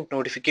constant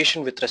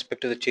notification with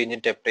respect to the change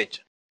in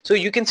temperature. So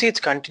you can see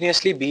it's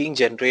continuously being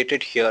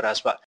generated here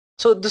as well.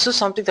 So this is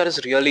something that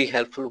is really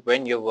helpful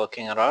when you're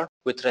working around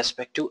with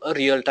respect to a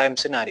real-time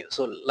scenario.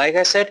 So like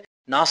I said,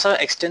 NASA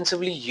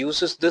extensively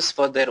uses this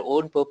for their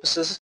own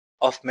purposes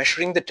of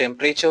measuring the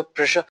temperature,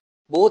 pressure,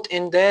 both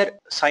in their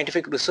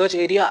scientific research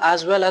area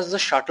as well as the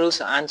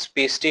shuttles and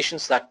space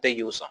stations that they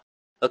use on.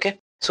 Okay,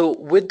 so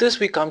with this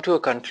we come to a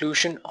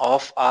conclusion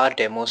of our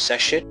demo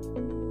session.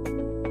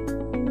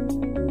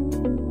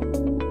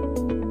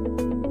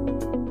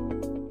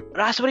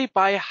 Raspberry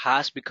Pi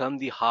has become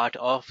the heart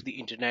of the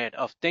Internet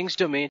of Things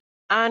domain,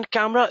 and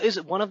camera is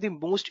one of the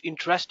most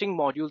interesting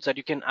modules that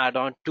you can add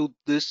on to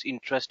this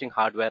interesting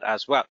hardware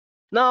as well.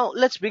 Now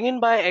let's begin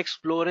by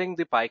exploring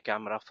the Pi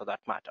camera for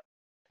that matter.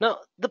 Now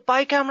the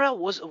Pi camera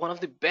was one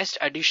of the best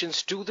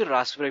additions to the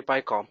Raspberry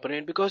Pi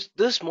component because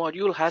this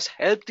module has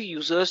helped the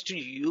users to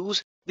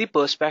use the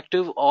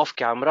perspective of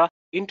camera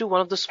into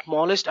one of the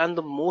smallest and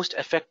the most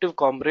effective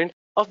component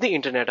of the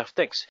Internet of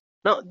Things.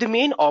 Now, the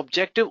main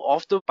objective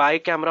of the Pi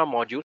camera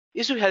module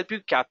is to help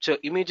you capture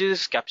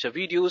images, capture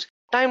videos,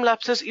 time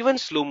lapses, even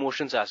slow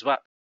motions as well.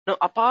 Now,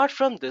 apart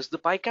from this, the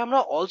Pi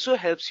camera also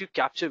helps you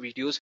capture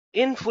videos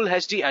in full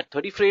HD at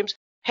 30 frames,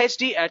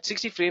 HD at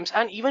 60 frames,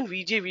 and even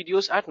VGA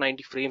videos at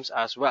 90 frames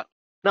as well.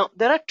 Now,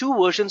 there are two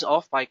versions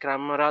of Pi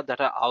camera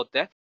that are out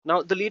there.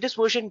 Now, the latest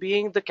version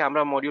being the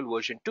camera module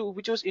version 2,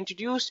 which was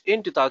introduced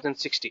in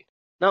 2016.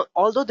 Now,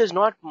 although there's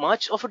not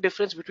much of a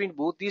difference between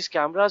both these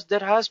cameras, there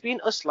has been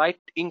a slight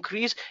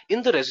increase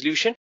in the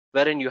resolution,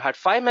 wherein you had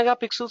 5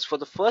 megapixels for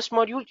the first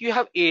module, you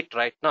have 8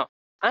 right now.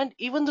 And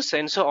even the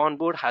sensor on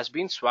board has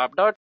been swapped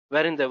out,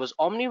 wherein there was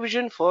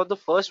OmniVision for the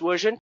first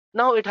version.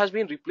 Now it has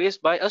been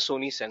replaced by a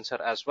Sony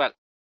sensor as well.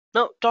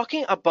 Now,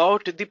 talking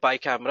about the Pi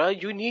camera,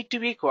 you need to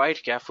be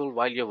quite careful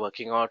while you're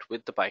working out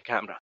with the Pi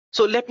camera.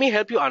 So let me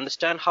help you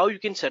understand how you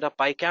can set up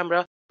Pi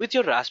camera with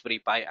your Raspberry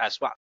Pi as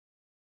well.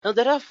 Now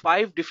there are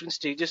 5 different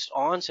stages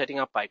on setting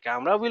up Pi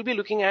camera. We'll be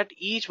looking at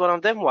each one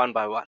of them one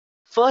by one.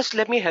 First,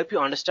 let me help you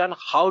understand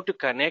how to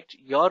connect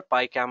your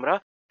Pi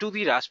camera to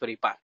the Raspberry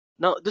Pi.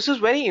 Now this is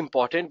very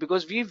important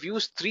because we've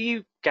used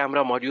 3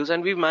 camera modules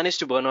and we've managed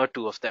to burn out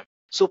 2 of them.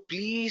 So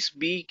please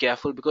be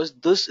careful because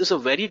this is a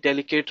very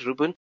delicate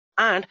ribbon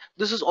and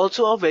this is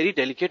also a very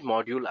delicate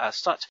module as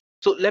such.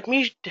 So let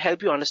me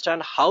help you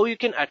understand how you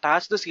can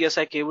attach the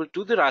CSI cable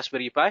to the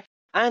Raspberry Pi,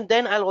 and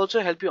then I'll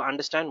also help you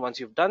understand once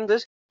you've done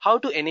this how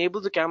to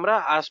enable the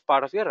camera as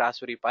part of your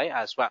Raspberry Pi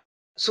as well.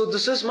 So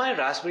this is my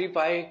Raspberry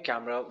Pi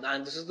camera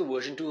and this is the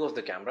version 2 of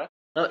the camera.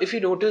 Now if you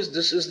notice,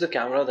 this is the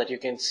camera that you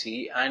can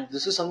see and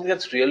this is something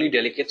that's really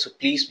delicate, so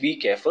please be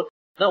careful.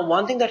 Now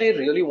one thing that I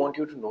really want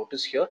you to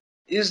notice here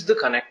is the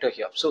connector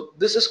here. So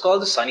this is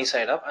called the sunny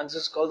side up and this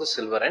is called the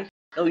silver end.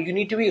 Now you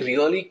need to be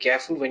really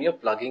careful when you're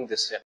plugging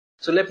this in.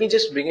 So let me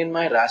just bring in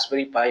my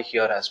Raspberry Pi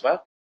here as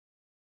well.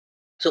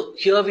 So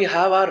here we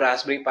have our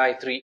Raspberry Pi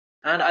 3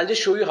 and I'll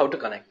just show you how to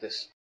connect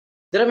this.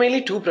 There are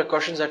mainly 2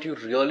 precautions that you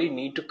really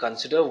need to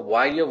consider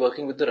while you're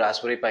working with the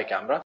Raspberry Pi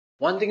camera.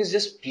 One thing is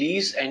just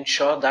please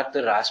ensure that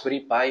the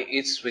Raspberry Pi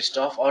is switched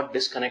off or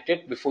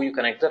disconnected before you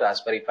connect the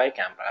Raspberry Pi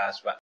camera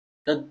as well.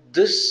 Now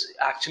this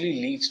actually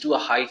leads to a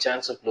high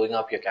chance of blowing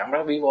up your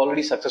camera. We've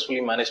already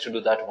successfully managed to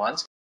do that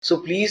once. So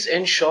please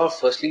ensure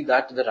firstly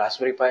that the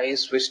Raspberry Pi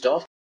is switched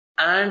off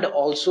and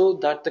also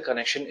that the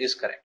connection is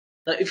correct.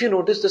 Now if you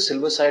notice the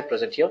silver side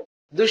present here,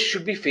 this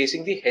should be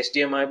facing the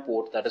HDMI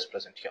port that is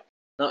present here.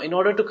 Now in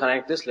order to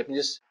connect this, let me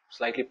just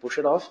slightly push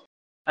it off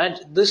and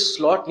this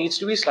slot needs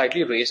to be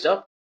slightly raised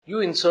up. You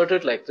insert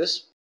it like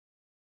this.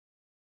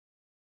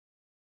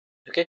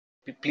 Okay,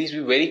 please be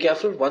very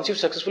careful. Once you've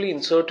successfully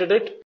inserted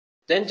it,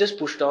 then just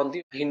push down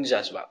the hinge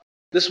as well.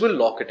 This will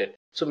lock it in.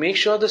 So make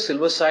sure the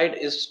silver side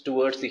is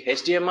towards the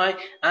HDMI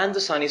and the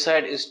sunny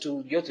side is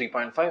to your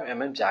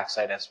 3.5mm jack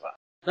side as well.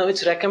 Now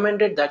it's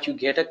recommended that you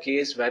get a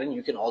case wherein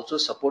you can also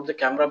support the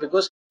camera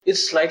because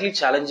it's slightly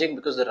challenging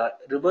because the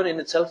ribbon in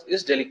itself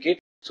is delicate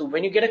So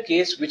when you get a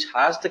case which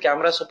has the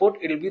camera support,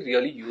 it will be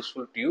really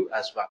useful to you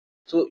as well.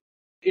 So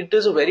it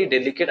is a very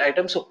delicate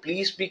item, so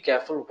please be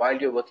careful while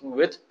you're working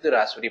with the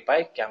Raspberry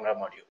Pi camera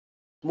module.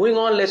 Moving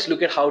on, let's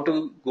look at how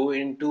to go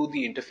into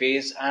the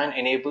interface and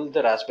enable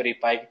the Raspberry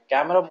Pi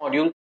camera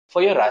module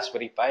for your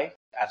Raspberry Pi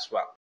as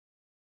well.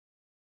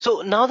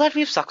 So now that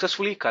we've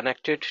successfully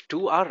connected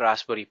to our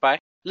Raspberry Pi,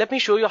 let me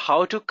show you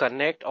how to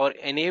connect or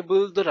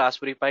enable the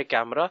Raspberry Pi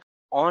camera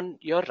on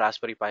your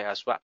Raspberry Pi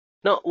as well.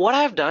 Now what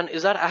I have done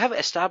is that I have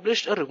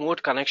established a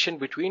remote connection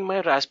between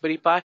my Raspberry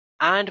Pi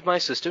and my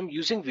system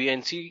using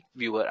VNC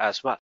Viewer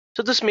as well.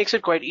 So this makes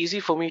it quite easy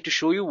for me to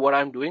show you what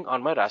I'm doing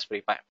on my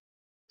Raspberry Pi.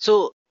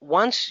 So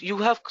once you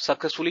have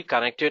successfully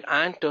connected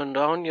and turned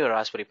on your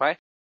Raspberry Pi,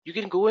 you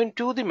can go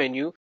into the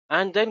menu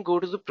and then go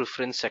to the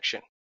preference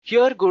section.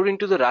 Here, go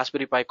into the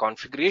Raspberry Pi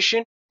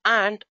configuration,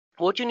 and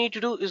what you need to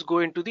do is go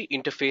into the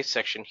interface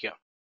section here.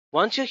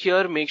 Once you're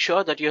here, make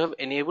sure that you have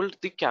enabled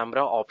the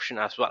camera option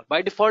as well.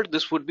 By default,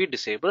 this would be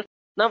disabled.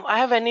 Now I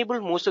have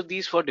enabled most of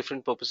these for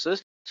different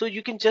purposes, so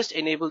you can just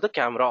enable the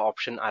camera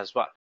option as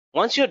well.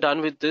 Once you're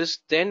done with this,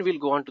 then we'll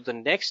go on to the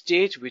next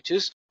stage, which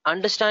is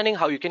understanding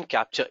how you can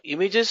capture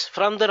images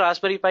from the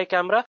Raspberry Pi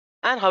camera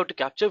and how to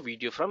capture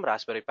video from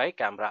Raspberry Pi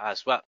camera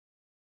as well.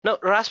 Now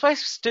Raspberry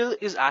still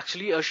is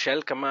actually a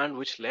shell command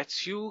which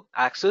lets you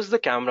access the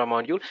camera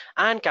module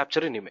and capture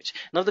an image.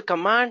 Now the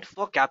command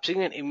for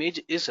capturing an image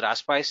is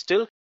Raspberry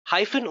still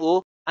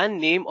 -o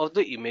and name of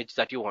the image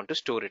that you want to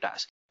store it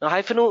as. Now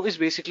 -o is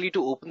basically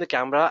to open the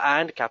camera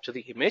and capture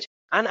the image,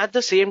 and at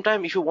the same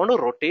time if you want to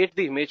rotate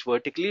the image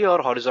vertically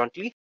or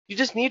horizontally, you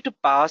just need to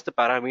pass the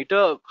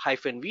parameter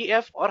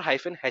 -vf or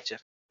 -hf.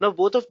 Now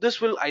both of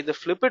this will either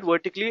flip it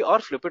vertically or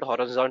flip it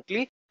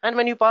horizontally, and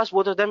when you pass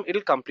both of them,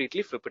 it'll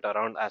completely flip it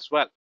around as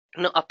well.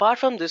 Now apart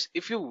from this,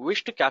 if you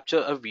wish to capture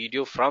a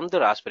video from the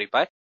Raspberry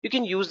Pi, you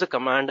can use the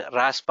command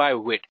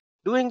raspi-vid.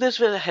 Doing this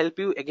will help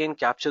you again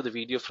capture the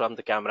video from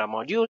the camera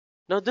module.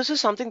 Now this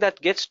is something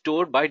that gets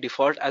stored by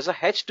default as a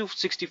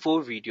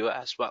H264 video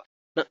as well.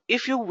 Now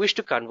if you wish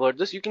to convert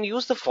this, you can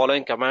use the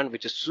following command,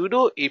 which is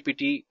sudo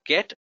apt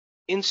get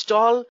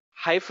install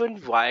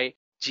 -y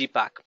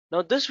gpack.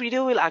 Now this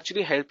video will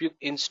actually help you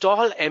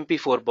install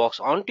MP4 box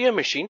onto your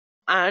machine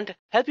and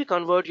help you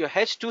convert your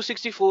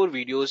H264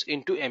 videos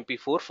into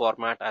MP4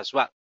 format as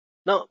well.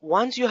 Now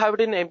once you have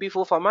it in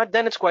MP4 format,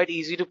 then it's quite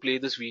easy to play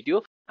this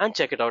video and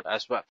check it out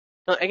as well.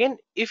 Now again,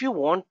 if you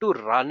want to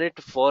run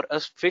it for a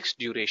fixed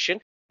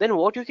duration, then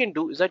what you can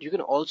do is that you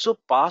can also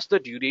pass the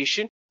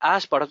duration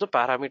as part of the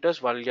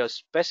parameters while you're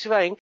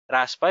specifying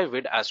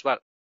raspi-vid as well.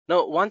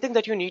 Now one thing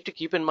that you need to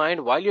keep in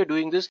mind while you're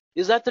doing this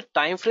is that the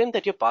time frame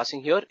that you're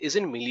passing here is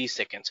in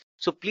milliseconds.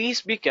 So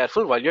please be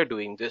careful while you're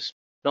doing this.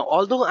 Now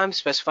although I'm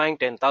specifying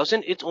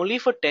 10,000, it's only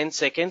for 10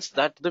 seconds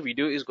that the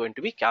video is going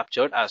to be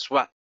captured as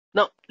well.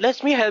 Now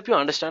let me help you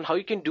understand how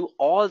you can do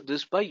all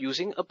this by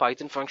using a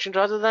Python function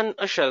rather than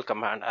a shell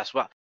command as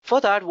well. For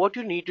that, what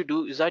you need to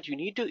do is that you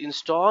need to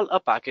install a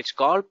package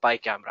called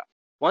PyCamera.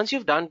 Once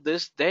you've done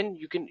this, then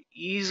you can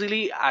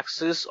easily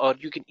access or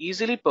you can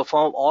easily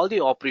perform all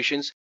the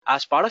operations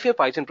as part of your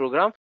Python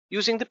program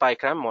using the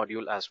PyCam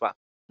module as well.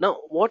 Now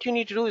what you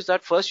need to do is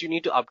that first you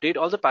need to update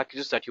all the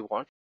packages that you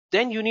want.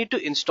 Then you need to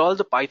install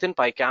the Python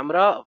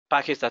PyCamera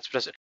package that's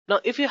present.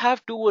 Now if you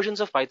have two versions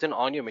of Python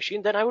on your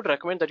machine, then I would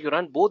recommend that you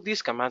run both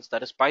these commands,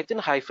 that is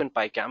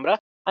python-pycamera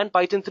and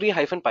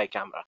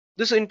python3-pycamera.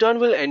 This in turn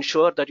will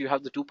ensure that you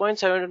have the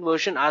 2.7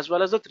 version as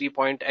well as the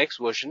 3.x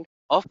version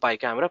of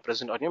PyCamera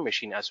present on your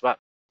machine as well.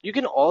 You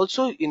can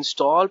also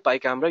install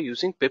PyCamera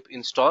using pip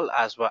install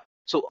as well.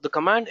 So the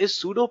command is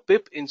sudo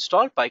pip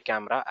install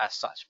PyCamera as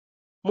such.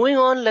 Moving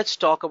on, let's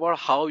talk about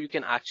how you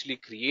can actually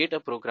create a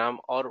program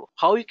or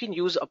how you can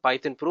use a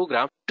Python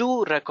program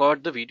to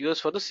record the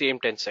videos for the same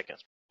 10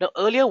 seconds. Now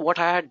earlier what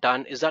I had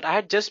done is that I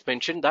had just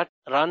mentioned that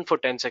run for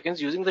 10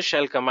 seconds using the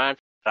shell command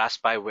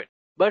raspi-vid.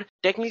 But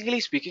technically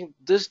speaking,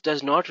 this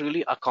does not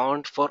really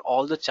account for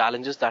all the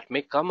challenges that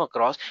may come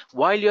across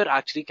while you're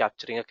actually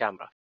capturing a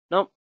camera.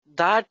 Now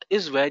that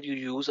is where you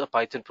use a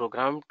Python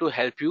program to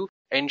help you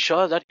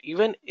ensure that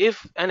even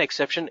if an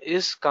exception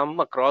is come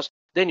across,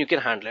 then you can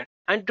handle it.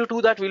 And to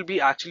do that, we'll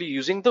be actually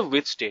using the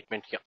with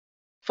statement here.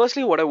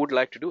 Firstly, what I would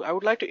like to do, I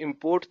would like to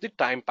import the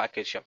time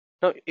package here.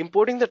 Now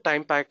importing the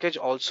time package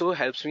also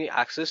helps me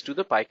access to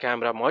the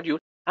PyCamera module,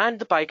 and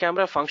the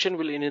PyCamera function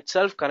will in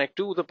itself connect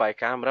to the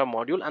PyCamera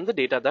module and the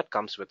data that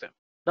comes with it.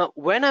 Now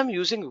when I'm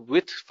using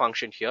with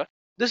function here,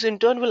 this in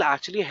turn will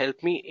actually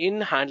help me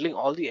in handling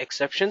all the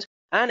exceptions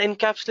and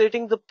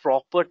encapsulating the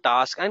proper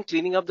task and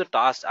cleaning up the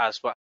tasks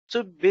as well.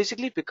 So it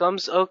basically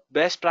becomes a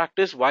best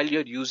practice while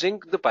you're using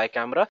the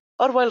PyCamera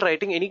or while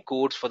writing any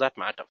codes for that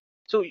matter.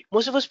 So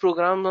most of us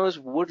programmers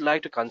would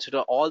like to consider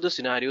all the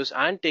scenarios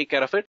and take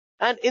care of it.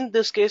 And in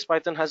this case,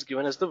 Python has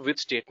given us the with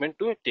statement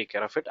to take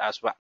care of it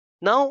as well.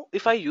 Now,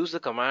 if I use the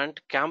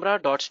command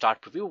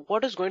camera.startPreview,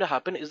 what is going to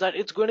happen is that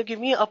it's going to give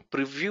me a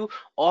preview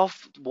of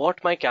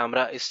what my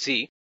camera is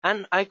seeing.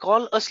 And I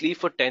call a sleep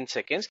for 10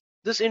 seconds.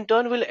 This in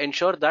turn will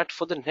ensure that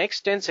for the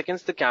next 10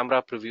 seconds, the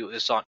camera preview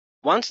is on.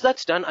 Once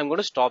that's done, I'm going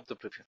to stop the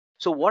preview.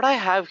 So what I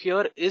have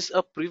here is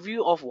a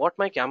preview of what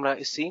my camera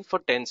is seeing for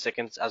 10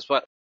 seconds as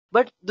well.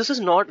 But this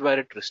is not where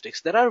it restricts.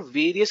 There are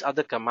various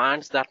other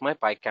commands that my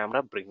Pi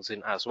camera brings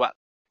in as well.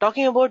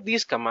 Talking about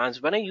these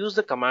commands, when I use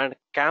the command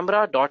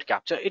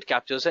camera.capture, it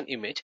captures an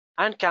image,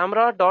 and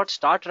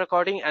camera.start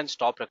recording and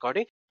stop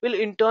recording will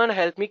in turn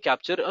help me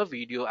capture a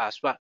video as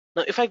well.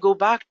 Now if I go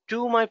back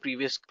to my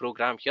previous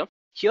program here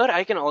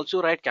I can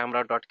also write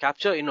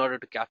camera.capture in order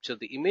to capture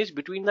the image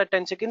between the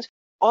 10 seconds,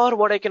 or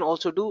what I can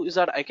also do is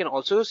that I can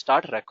also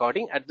start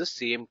recording at the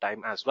same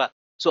time as well.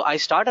 So I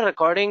start a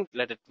recording,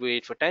 let it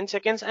wait for 10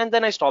 seconds, and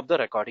then I stop the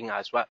recording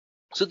as well.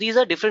 So these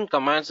are different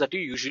commands that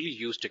you usually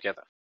use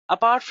together.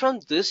 Apart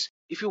from this,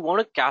 if you want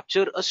to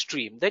capture a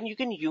stream, then you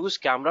can use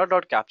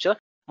camera.capture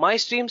my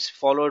streams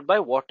followed by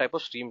what type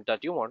of stream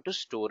that you want to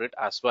store it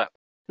as well.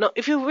 Now,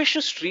 if you wish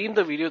to stream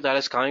the video that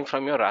is coming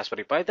from your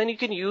Raspberry Pi, then you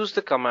can use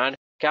the command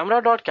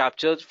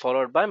camera.capture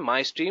followed by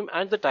my stream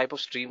and the type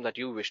of stream that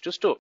you wish to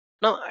store.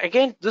 Now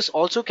again, this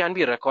also can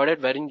be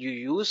recorded wherein you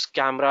use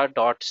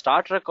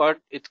camera.start record,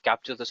 it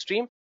captures the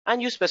stream,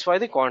 and you specify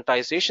the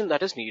quantization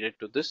that is needed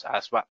to this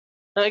as well.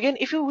 Now again,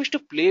 if you wish to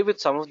play with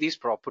some of these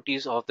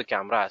properties of the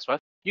camera as well,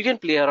 you can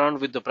play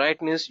around with the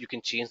brightness, you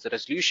can change the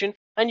resolution,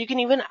 and you can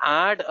even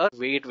add a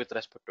weight with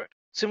respect to it.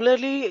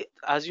 Similarly,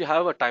 as you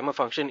have a timer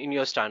function in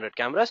your standard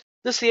cameras,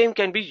 the same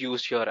can be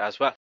used here as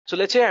well. So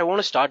let's say I want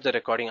to start the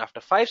recording after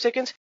 5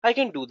 seconds, I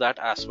can do that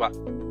as well.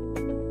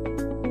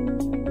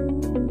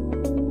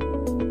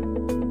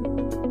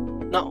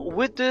 Now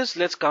with this,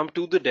 let's come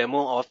to the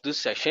demo of this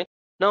session.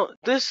 Now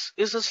this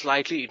is a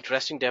slightly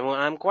interesting demo,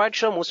 and I'm quite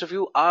sure most of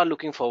you are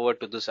looking forward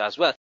to this as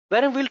well,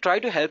 wherein we'll try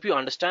to help you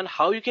understand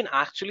how you can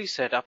actually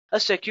set up a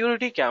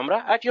security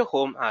camera at your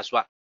home as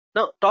well.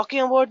 Now talking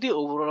about the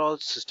overall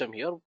system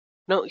here.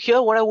 Now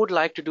here what I would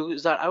like to do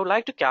is that I would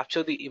like to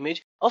capture the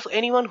image of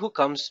anyone who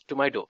comes to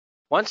my door.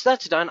 Once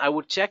that's done, I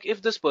would check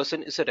if this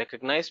person is a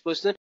recognized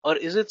person or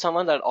is it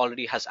someone that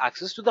already has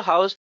access to the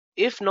house.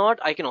 If not,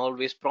 I can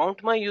always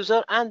prompt my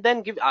user and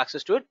then give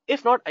access to it.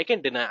 If not, I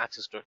can deny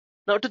access to it.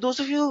 Now, to those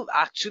of you who've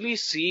actually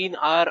seen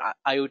our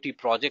IoT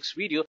projects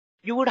video,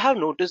 you would have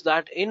noticed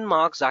that in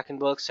Mark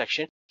Zuckerberg's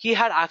section, he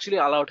had actually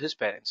allowed his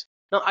parents.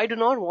 Now, I do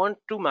not want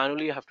to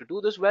manually have to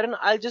do this, wherein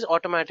I'll just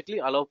automatically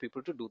allow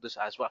people to do this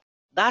as well.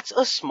 That's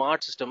a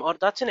smart system, or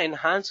that's an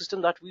enhanced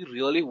system that we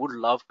really would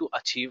love to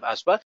achieve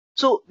as well.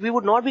 So we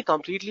would not be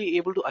completely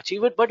able to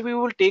achieve it, but we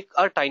will take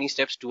our tiny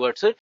steps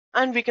towards it,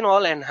 and we can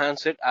all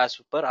enhance it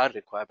as per our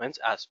requirements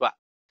as well.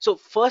 So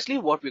firstly,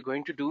 what we're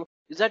going to do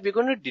is that we're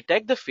going to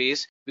detect the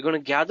face, we're going to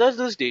gather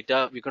this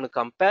data, we're going to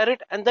compare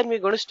it, and then we're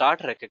going to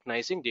start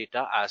recognizing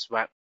data as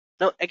well.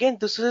 Now again,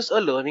 this is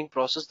a learning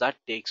process that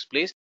takes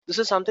place. This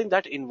is something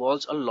that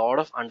involves a lot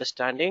of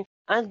understanding,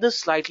 and this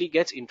slightly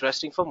gets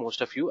interesting for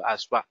most of you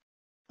as well.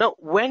 Now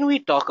when we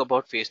talk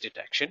about face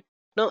detection,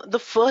 now the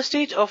first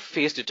stage of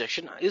face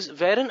detection is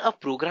wherein a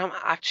program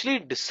actually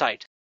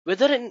decides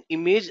whether an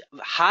image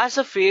has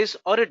a face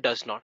or it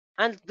does not,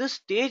 and this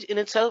stage in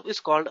itself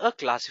is called a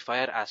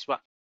classifier as well.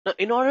 Now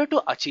in order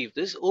to achieve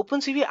this,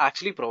 OpenCV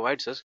actually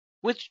provides us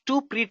with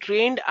two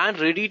pre-trained and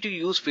ready to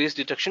use face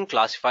detection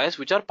classifiers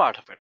which are part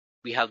of it.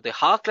 We have the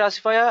HAR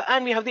classifier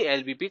and we have the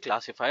LBP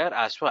classifier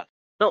as well.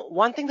 Now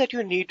one thing that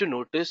you need to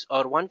notice,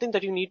 or one thing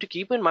that you need to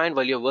keep in mind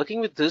while you're working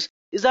with this,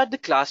 is that the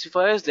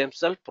classifiers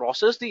themselves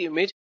process the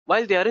image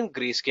while they are in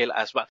grayscale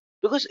as well,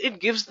 because it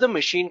gives the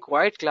machine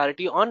quite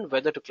clarity on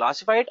whether to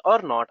classify it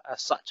or not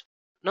as such.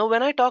 Now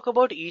when I talk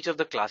about each of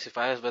the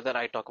classifiers, whether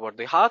I talk about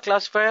the HAR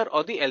classifier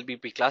or the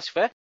LBP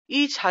classifier,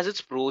 each has its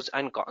pros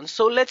and cons.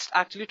 So let's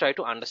actually try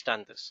to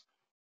understand this.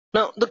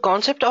 Now the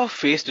concept of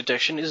face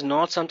detection is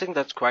not something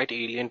that's quite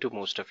alien to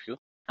most of you,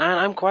 and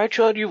I'm quite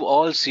sure you've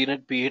all seen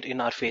it, be it in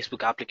our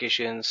Facebook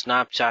application,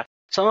 Snapchat.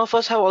 Some of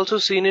us have also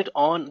seen it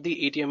on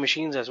the ATM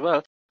machines as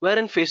well,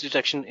 wherein face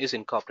detection is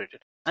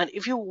incorporated. And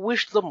if you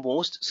wish the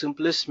most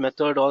simplest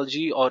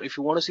methodology, or if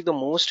you want to see the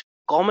most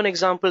common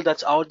example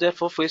that's out there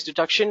for face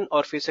detection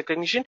or face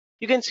recognition,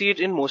 you can see it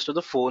in most of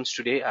the phones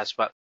today as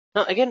well.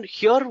 Now again,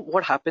 here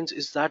what happens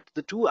is that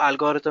the two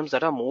algorithms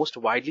that are most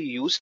widely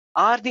used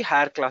are the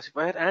HAR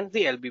classifier and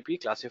the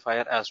LBP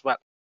classifier as well.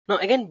 Now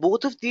again,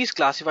 both of these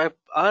classifiers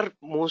are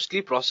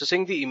mostly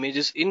processing the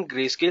images in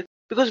grayscale,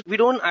 because we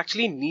don't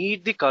actually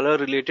need the color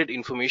related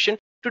information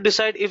to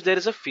decide if there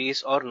is a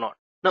face or not.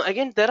 Now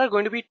again, there are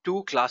going to be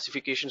two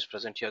classifications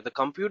present here. The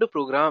computer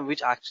program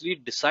which actually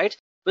decides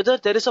whether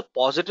there is a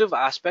positive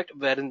aspect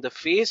wherein the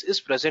face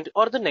is present,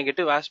 or the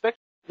negative aspect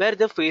where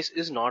the face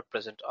is not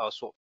present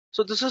also.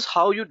 So this is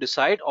how you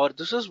decide, or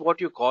this is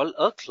what you call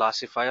a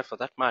classifier for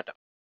that matter.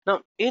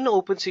 Now in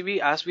OpenCV,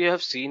 as we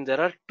have seen, there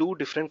are two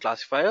different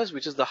classifiers,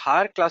 which is the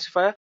HAR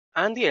classifier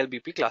and the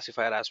LBP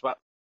classifier as well.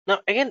 Now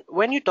again,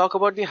 when you talk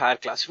about the HAR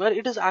classifier,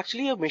 it is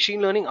actually a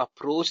machine learning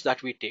approach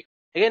that we take.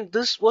 Again,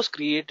 this was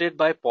created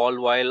by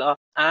Paul Weiler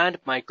and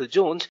Michael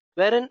Jones,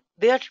 wherein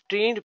they had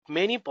trained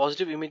many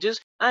positive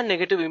images and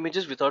negative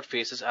images without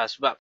faces as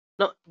well.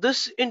 Now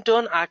this in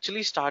turn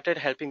actually started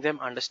helping them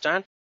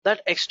understand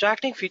that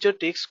extracting feature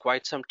takes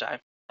quite some time,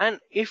 And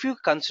if you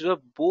consider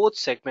both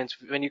segments,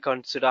 when you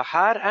consider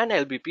HAR and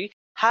LBP,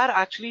 HAR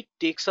actually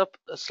takes up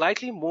a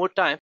slightly more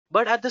time,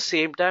 but at the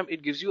same time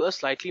it gives you a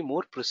slightly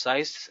more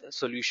precise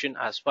solution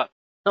as well.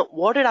 Now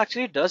what it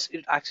actually does,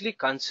 it actually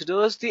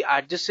considers the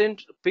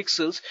adjacent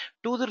pixels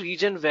to the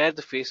region where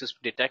the face is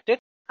detected,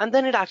 and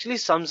then it actually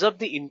sums up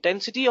the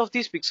intensity of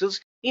these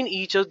pixels in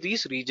each of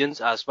these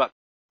regions as well.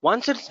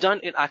 Once it's done,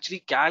 it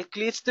actually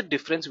calculates the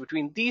difference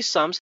between these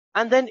sums,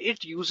 and then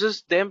it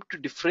uses them to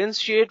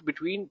differentiate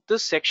between the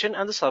section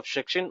and the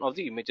subsection of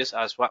the images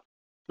as well.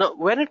 Now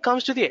when it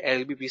comes to the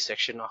LBP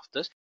section of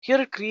this, here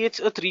it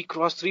creates a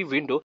 3x3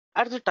 window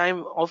at the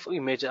time of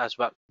image as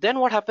well. Then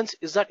what happens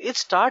is that it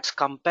starts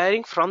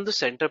comparing from the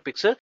center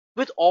pixel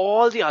with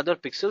all the other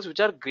pixels which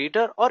are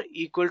greater or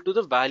equal to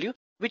the value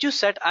which you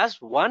set as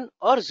 1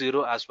 or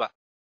 0 as well.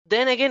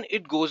 Then again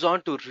it goes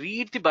on to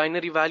read the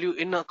binary value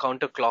in a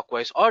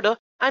counterclockwise order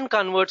and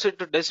converts it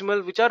to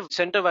decimal, which are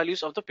center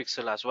values of the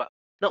pixel as well.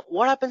 Now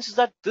what happens is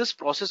that this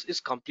process is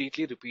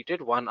completely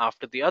repeated one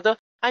after the other,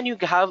 and you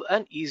have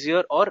an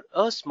easier or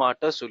a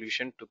smarter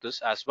solution to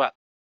this as well.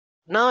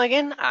 Now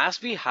again,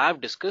 as we have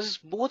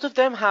discussed, both of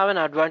them have an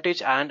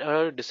advantage and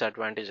a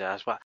disadvantage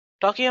as well.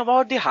 Talking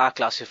about the HAR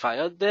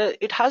classifier,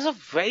 it has a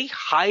very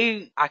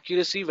high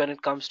accuracy when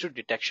it comes to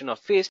detection of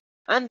face,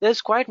 and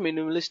there's quite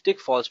minimalistic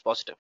false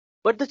positive.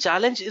 But the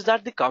challenge is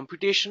that the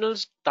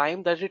computational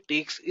time that it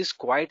takes is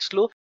quite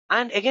slow,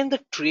 and again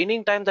the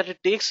training time that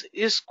it takes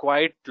is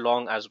quite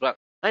long as well.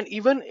 And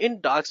even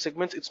in dark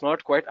segments, it's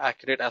not quite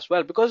accurate as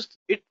well, because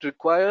it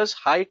requires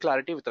high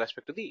clarity with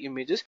respect to the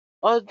images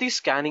or the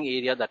scanning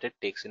area that it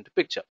takes into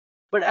picture.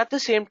 But at the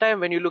same time,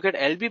 when you look at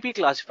LBP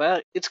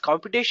classifier, its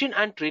computation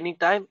and training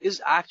time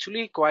is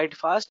actually quite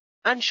fast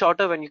and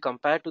shorter when you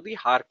compare to the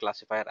HAR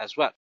classifier as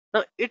well.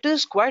 Now it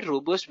is quite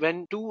robust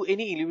when to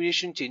any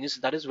illumination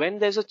changes, that is when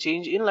there's a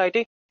change in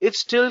lighting, it's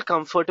still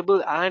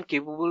comfortable and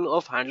capable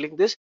of handling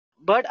this.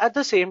 But at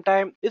the same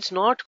time, it's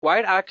not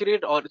quite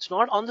accurate, or it's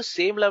not on the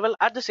same level,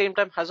 at the same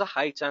time has a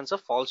high chance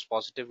of false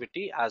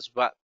positivity as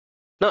well.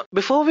 Now,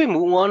 before we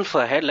move on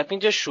ahead, let me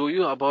just show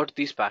you about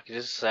these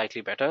packages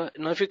slightly better.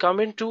 Now, if you come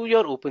into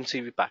your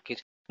OpenCV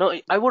package, now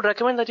I would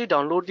recommend that you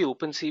download the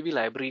OpenCV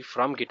library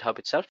from GitHub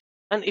itself.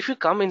 And if you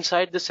come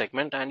inside the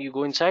segment and you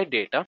go inside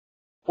data,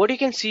 what you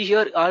can see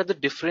here are the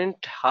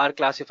different HAR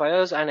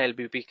classifiers and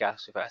LBP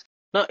classifiers.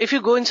 Now, if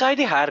you go inside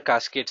the HAR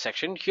cascade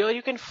section, here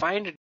you can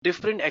find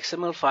different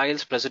XML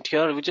files present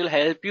here, which will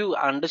help you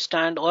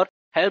understand or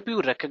help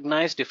you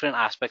recognize different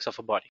aspects of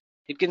a body.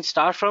 It can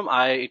start from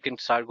eye, it can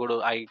go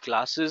to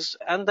eyeglasses,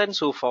 and then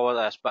so forward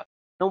as well.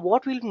 Now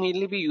what we'll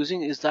mainly be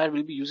using is that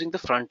we'll be using the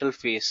frontal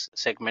face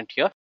segment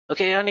here.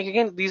 Okay, and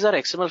again, these are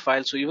XML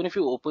files, so even if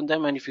you open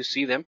them and if you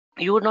see them,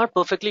 you would not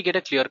perfectly get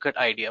a clear-cut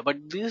idea, but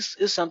this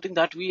is something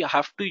that we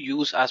have to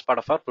use as part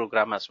of our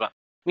program as well.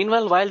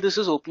 Meanwhile, while this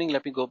is opening,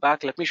 let me go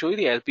back, let me show you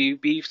the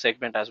LBP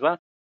segment as well.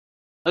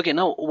 Okay,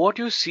 now what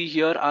you see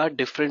here are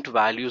different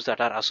values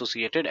that are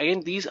associated.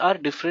 Again, these are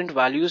different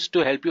values to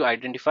help you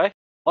identify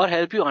or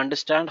help you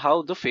understand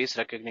how the face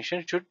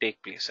recognition should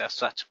take place as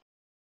such.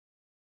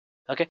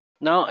 Okay,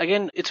 now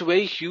again, it's a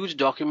very huge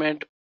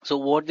document. So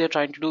what they're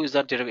trying to do is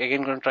that they're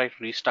again going to try to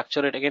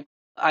restructure it again.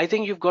 I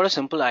think you've got a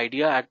simple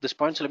idea at this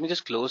point. So let me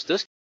just close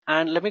this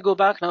and let me go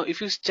back. Now, if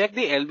you check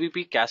the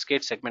LBP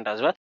cascade segment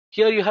as well,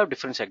 here you have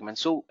different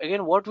segments. So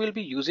again, what we'll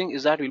be using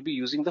is that we'll be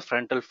using the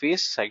frontal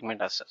face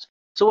segment as such.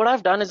 So what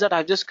I've done is that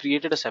I've just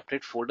created a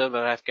separate folder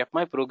where I've kept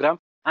my program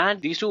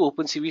and these two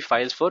OpenCV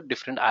files for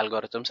different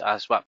algorithms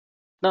as well.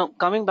 Now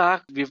coming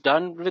back, we've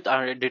done with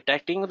our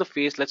detecting the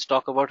face. Let's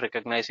talk about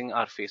recognizing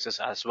our faces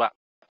as well.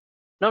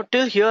 Now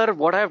till here,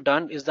 what I've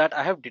done is that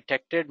I have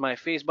detected my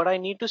face, but I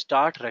need to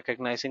start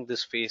recognizing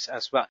this face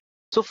as well.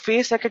 So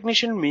face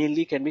recognition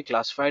mainly can be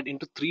classified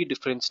into 3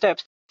 different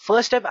steps.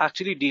 First step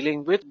actually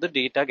dealing with the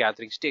data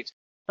gathering stage.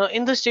 Now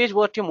in this stage,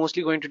 what you're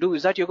mostly going to do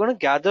is that you're going to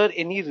gather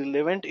any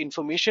relevant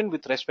information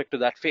with respect to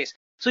that face.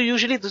 So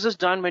usually this is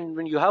done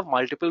when you have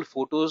multiple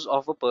photos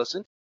of a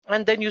person,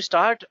 and then you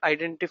start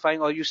identifying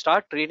or you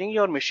start training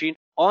your machine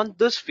on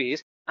this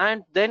face,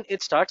 and then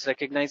it starts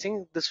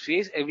recognizing this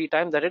face every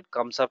time that it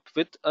comes up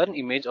with an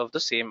image of the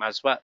same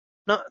as well.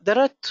 Now there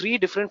are 3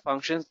 different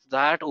functions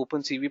that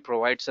OpenCV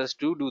provides us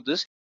to do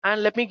this,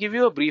 and let me give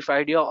you a brief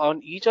idea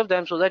on each of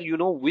them so that you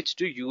know which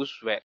to use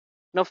where.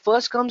 Now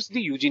first comes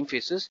the Eugene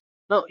faces.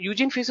 Now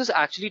Eugene faces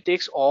actually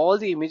takes all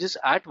the images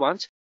at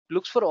once,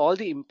 looks for all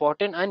the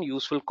important and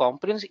useful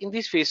components in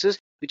these faces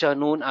which are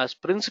known as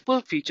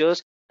principal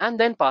features, and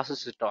then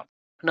passes it on.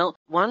 Now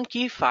one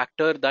key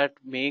factor that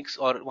makes,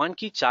 or one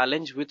key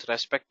challenge with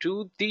respect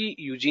to the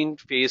Eugene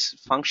face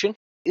function,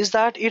 is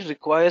that it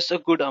requires a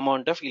good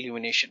amount of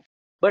illumination.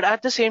 But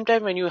at the same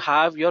time, when you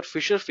have your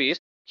Fisher face,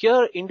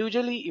 here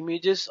individually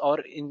images or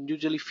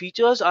individually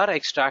features are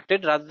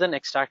extracted rather than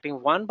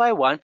extracting one by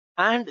one,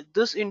 and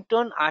this in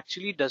turn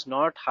actually does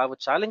not have a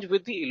challenge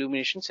with the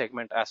illumination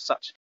segment as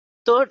such.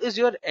 Third is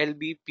your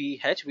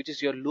LBPH, which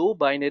is your low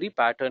binary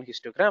pattern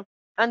histogram,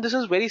 and this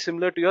is very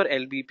similar to your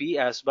LBP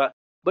as well.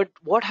 But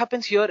what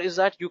happens here is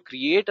that you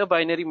create a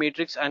binary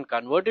matrix and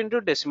convert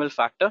into decimal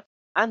factor,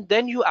 and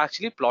then you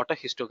actually plot a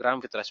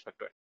histogram with respect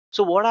to it.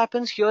 So what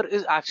happens here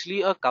is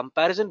actually a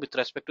comparison with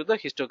respect to the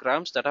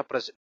histograms that are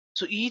present.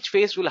 So each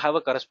face will have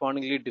a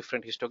correspondingly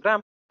different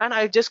histogram, and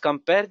I just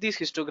compare these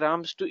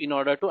histograms in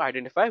order to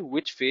identify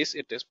which face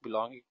it is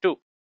belonging to.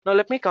 Now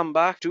let me come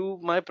back to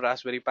my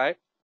Raspberry Pi,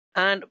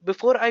 and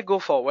before I go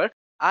forward,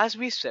 as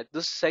we said,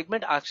 this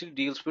segment actually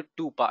deals with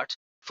two parts.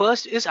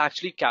 First is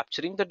actually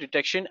capturing the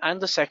detection, and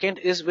the second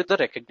is with the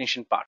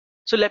recognition part.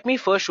 So let me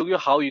first show you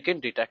how you can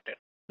detect it.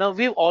 Now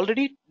we've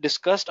already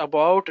discussed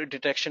about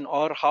detection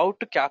or how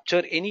to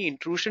capture any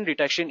intrusion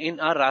detection in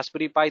our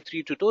Raspberry Pi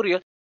 3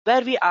 tutorial,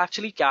 where we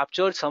actually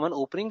captured someone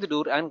opening the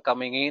door and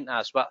coming in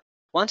as well.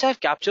 Once I've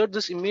captured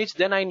this image,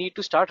 then I need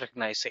to start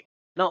recognizing.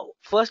 Now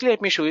firstly,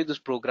 let me show you this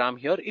program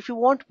here. If you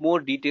want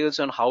more details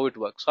on how it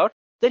works out,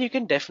 then you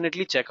can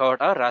definitely check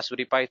out our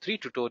Raspberry Pi 3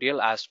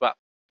 tutorial as well.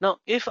 Now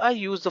if I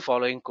use the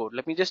following code,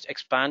 let me just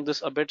expand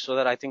this a bit so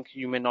that I think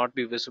you may not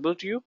be visible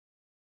to you.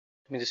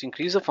 Let me just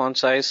increase the font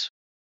size.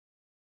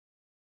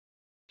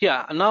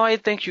 Yeah, now I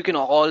think you can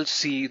all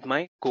see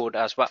my code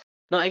as well.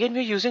 Now again,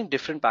 we're using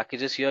different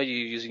packages here.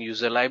 You're using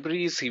user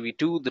libraries,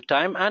 CV2, the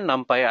time, and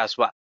NumPy as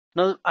well.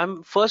 Now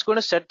I'm first going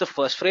to set the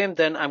first frame,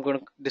 then I'm going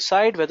to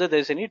decide whether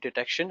there's any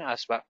detection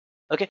as well.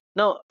 Okay,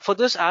 now for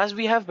this, as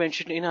we have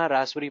mentioned in our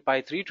Raspberry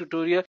Pi 3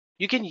 tutorial,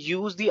 you can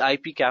use the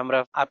IP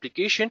camera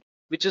application,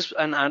 which is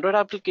an Android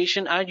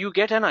application, and you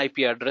get an IP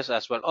address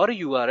as well, or a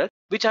URL,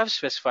 which I've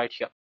specified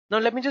here. Now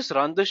let me just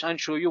run this and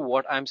show you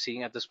what I'm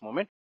seeing at this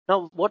moment.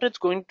 Now what it's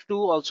going to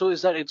do also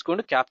is that it's going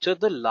to capture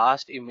the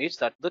last image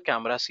that the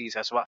camera sees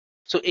as well.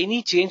 So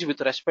any change with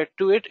respect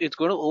to it, it's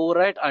going to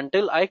overwrite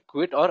until I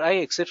quit or I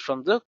exit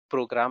from the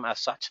program as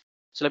such.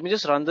 So let me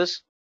just run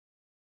this.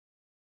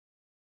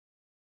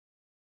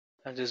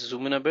 I'll just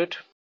zoom in a bit.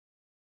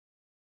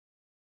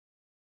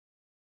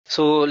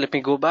 So let me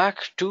go back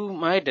to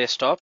my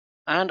desktop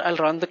and I'll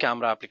run the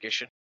camera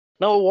application.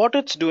 Now what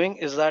it's doing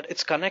is that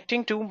it's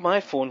connecting to my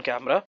phone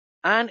camera,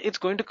 and it's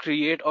going to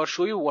create or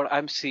show you what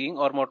I'm seeing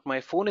or what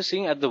my phone is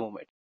seeing at the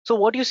moment. So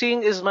what you're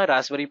seeing is my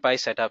Raspberry Pi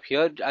setup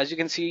here. As you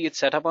can see, it's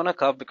set up on a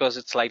curve because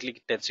it slightly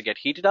tends to get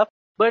heated up,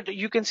 but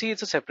you can see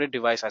it's a separate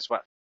device as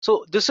well.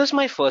 So this is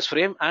my first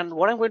frame, and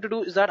what I'm going to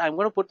do is that I'm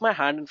going to put my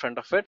hand in front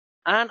of it,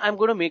 and I'm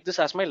going to make this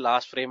as my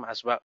last frame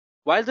as well.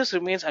 While this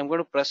remains, I'm going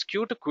to press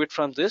Q to quit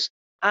from this,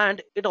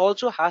 and it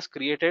also has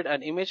created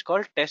an image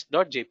called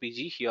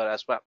test.jpg here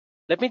as well.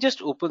 Let me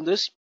just open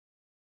this.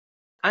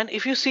 And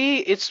if you see,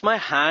 it's my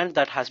hand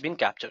that has been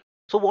captured.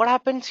 So what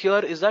happens here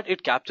is that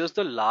it captures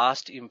the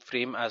last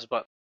frame as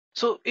well.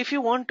 So if you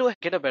want to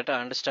get a better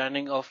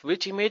understanding of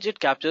which image it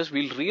captures,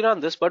 we'll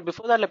rerun this. But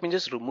before that, let me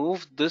just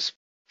remove this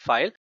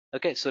file.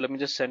 Okay, so let me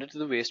just send it to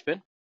the waste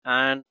bin.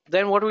 And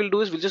then what we'll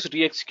do is we'll just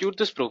re-execute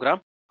this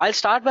program. I'll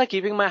start by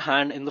keeping my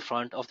hand in the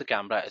front of the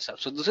camera itself.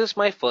 So this is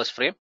my first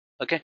frame.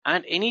 Okay,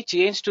 and any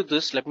change to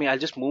this, I'll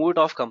just move it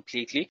off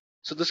completely.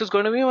 So this is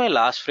going to be my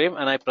last frame,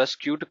 and I press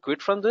Q to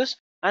quit from this.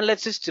 And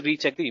let's just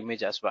recheck the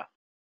image as well.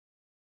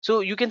 So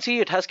you can see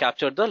it has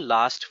captured the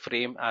last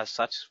frame as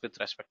such with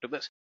respect to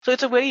this. So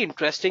it's a very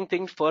interesting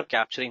thing for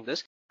capturing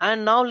this.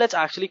 And now let's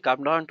actually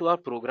come down to our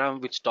program,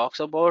 which talks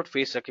about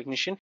face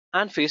recognition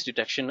and face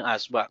detection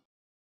as well.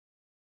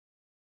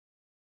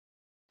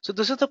 So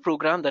this is the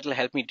program that will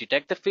help me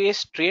detect the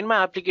face, train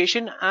my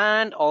application,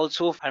 and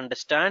also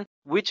understand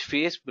which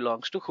face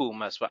belongs to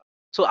whom as well.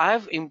 So I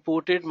have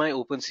imported my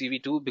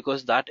OpenCV2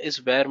 because that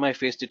is where my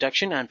face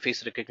detection and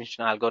face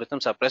recognition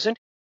algorithms are present.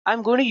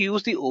 I'm going to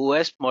use the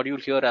OS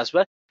module here as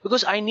well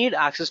because I need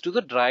access to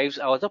the drives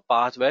or the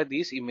path where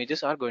these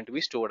images are going to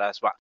be stored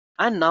as well.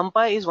 And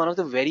NumPy is one of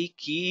the very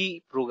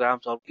key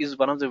programs, or is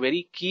one of the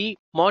very key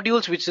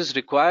modules which is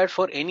required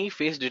for any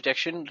face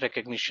detection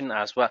recognition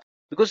as well,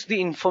 because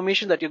the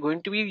information that you're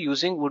going to be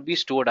using would be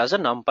stored as a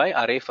NumPy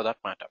array for that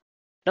matter.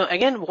 Now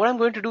again, what I'm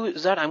going to do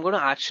is that I'm going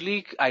to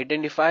actually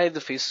identify the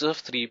faces of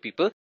 3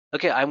 people.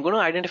 Okay, I'm going to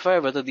identify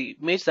whether the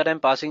image that I'm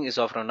passing is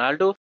of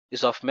Ronaldo,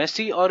 is of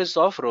Messi, or is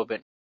of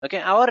Robin.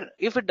 Okay, or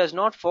if it does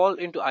not fall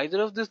into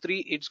either of these 3,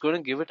 it's going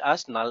to give it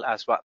as null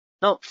as well.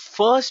 Now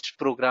first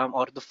program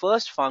or the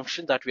first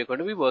function that we're going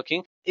to be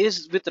working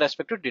is with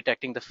respect to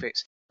detecting the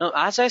face. Now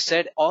as I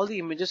said, all the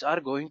images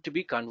are going to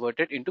be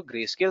converted into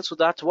grayscale. So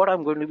that's what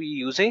I'm going to be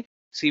using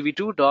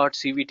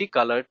cv2.cvt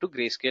color to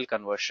grayscale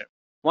conversion.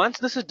 Once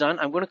this is done,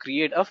 I'm going to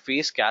create a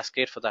face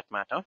cascade for that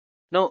matter.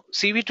 Now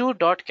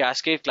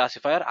cv2.cascade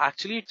classifier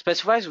actually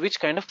specifies which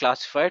kind of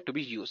classifier to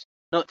be used.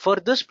 Now for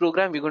this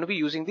program, we're going to be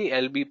using the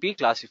LBP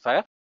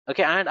classifier.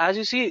 Okay, and as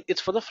you see,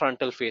 it's for the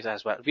frontal face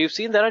as well. We've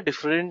seen there are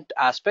different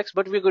aspects,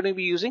 but we're going to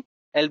be using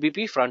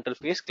LBP frontal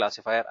face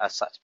classifier as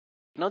such.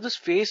 Now this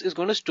face is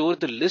going to store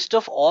the list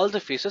of all the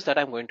faces that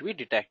I'm going to be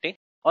detecting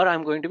or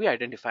I'm going to be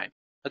identifying.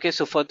 Okay,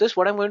 so for this,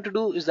 what I'm going to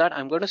do is that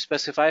I'm going to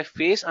specify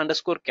face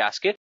underscore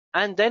cascade,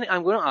 and then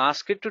I'm going to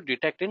ask it to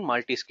detect in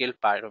multi-scale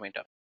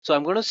parameter. So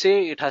I'm going to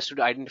say it has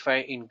to identify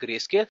in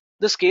grayscale.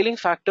 The scaling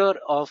factor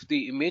of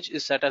the image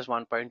is set as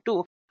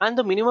 1.2, and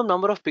the minimum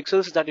number of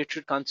pixels that it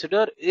should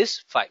consider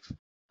is 5.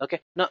 Okay,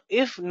 now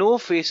if no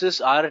faces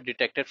are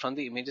detected from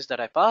the images that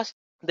I pass,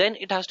 then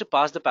it has to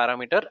pass the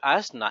parameter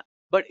as none.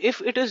 But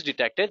if it is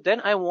detected,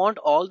 then I want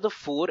all the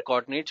 4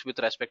 coordinates with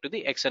respect to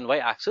the x and y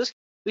axis,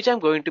 which I'm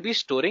going to be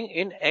storing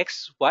in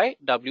x, y,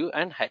 w,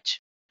 and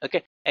h.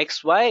 Okay,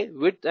 x, y,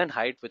 width and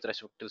height with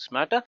respect to this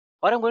matter,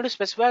 or I'm going to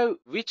specify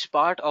which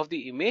part of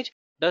the image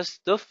does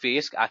the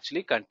face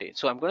actually contain.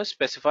 So I'm going to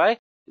specify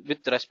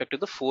with respect to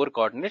the 4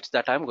 coordinates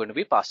that I'm going to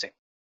be passing.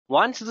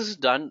 Once this is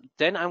done,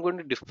 then I'm going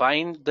to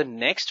define the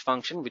next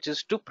function, which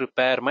is to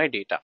prepare my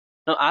data.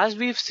 Now, as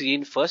we've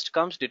seen, first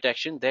comes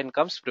detection, then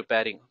comes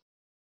preparing.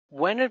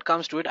 When it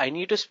comes to it, I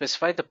need to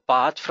specify the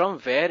path from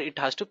where it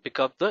has to pick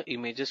up the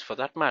images for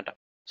that matter.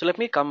 So let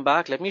me come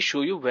back. Let me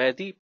show you where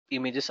the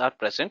images are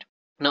present.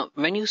 Now,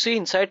 when you see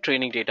inside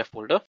training data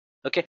folder,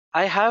 okay,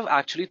 I have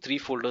actually 3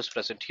 folders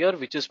present here,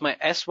 which is my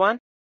S1,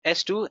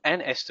 S2,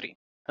 and S3.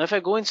 Now, if I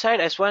go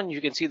inside S1,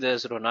 you can see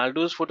there's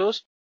Ronaldo's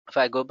photos. If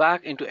I go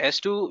back into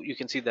S2, you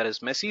can see there is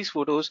Messi's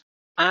photos.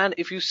 And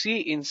if you see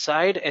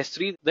inside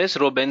S3, there's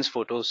Robin's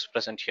photos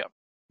present here.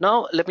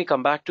 Now, let me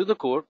come back to the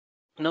code.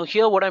 Now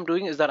here what I'm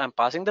doing is that I'm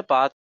passing the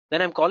path,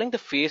 then I'm calling the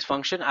face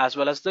function as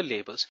well as the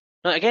labels.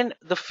 Now again,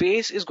 the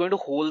face is going to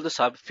hold the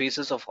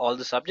subfaces of all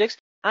the subjects,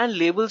 and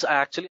labels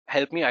actually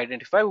help me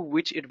identify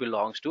which it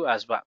belongs to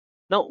as well.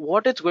 Now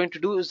what it's going to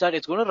do is that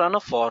it's going to run a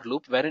for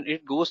loop wherein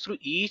it goes through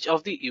each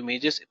of the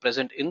images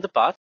present in the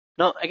path.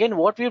 Now again,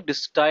 what we have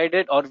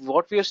decided or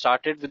what we have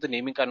started with the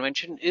naming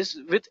convention is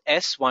with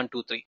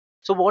S123.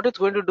 So what it's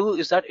going to do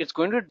is that it's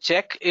going to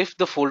check if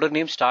the folder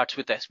name starts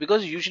with S,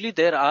 because usually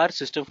there are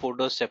system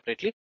folders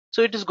separately.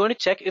 So it is going to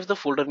check if the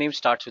folder name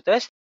starts with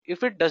S.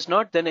 If it does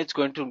not, then it's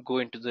going to go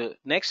into the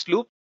next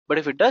loop. But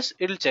if it does,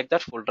 it'll check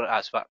that folder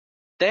as well.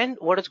 Then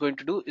what it's going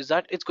to do is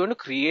that it's going to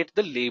create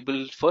the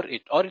label for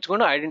it, or it's going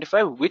to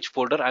identify which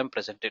folder I'm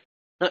present in.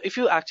 Now, if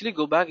you actually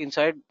go back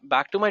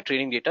to my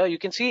training data, you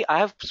can see I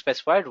have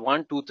specified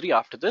 1, 2, 3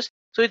 after this.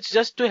 So it's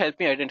just to help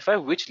me identify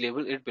which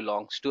label it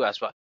belongs to as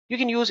well. You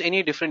can use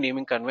any different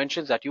naming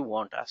conventions that you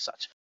want as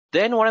such.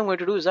 Then what I'm going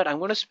to do is that I'm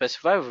going to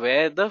specify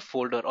where the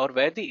folder or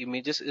where the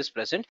images is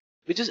present,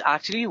 which is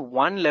actually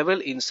one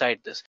level inside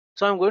this.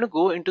 So I'm going to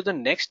go into the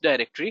next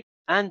directory,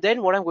 and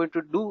then what I'm going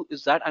to do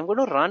is that I'm going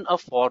to run a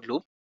for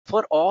loop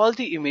for all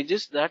the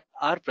images that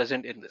are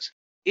present in this.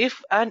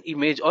 If an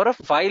image or a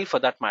file for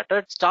that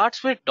matter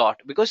starts with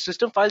dot, because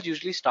system files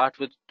usually start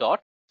with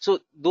dot, so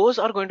those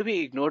are going to be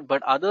ignored,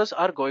 but others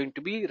are going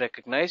to be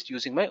recognized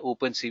using my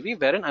OpenCV,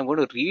 wherein I'm going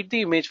to read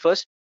the image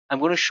first. I'm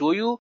going to show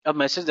you a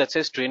message that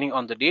says training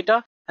on the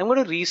data. I'm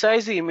going to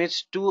resize the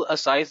image to a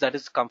size that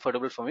is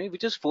comfortable for me,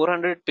 which is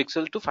 400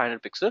 pixel to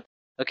 500 pixel.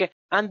 Okay,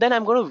 and then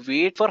I'm going to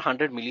wait for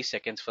 100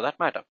 milliseconds for that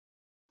matter.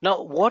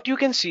 Now, what you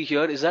can see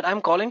here is that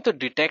I'm calling the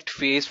detect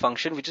phase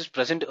function, which is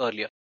present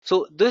earlier.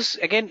 So this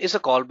again is a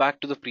callback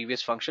to the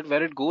previous function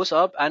where it goes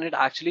up and it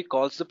actually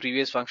calls the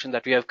previous function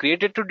that we have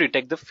created to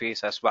detect the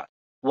face as well.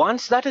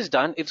 Once that is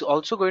done, it's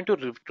also going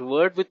to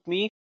revert with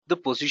me the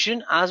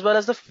position as well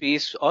as the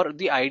face or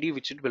the ID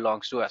which it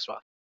belongs to as well.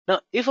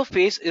 Now, if a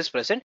face is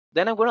present,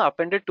 then I'm going to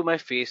append it to my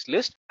face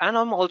list, and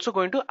I'm also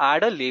going to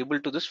add a label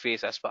to this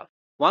face as well.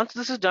 Once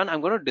this is done,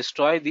 I'm going to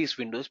destroy these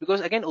windows,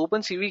 because again,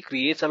 OpenCV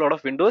creates a lot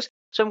of windows.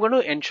 So I'm going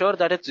to ensure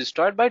that it's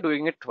destroyed by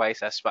doing it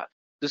twice as well.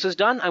 This is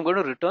done. I'm going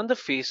to return the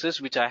faces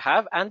which I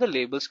have and the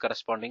labels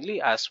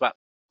correspondingly as well.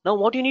 Now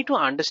what you need to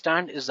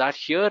understand is that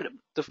here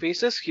the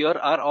faces here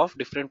are of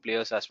different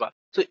players as well.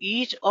 So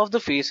each of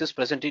the faces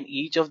present in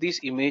each of these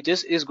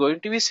images is going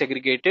to be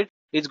segregated.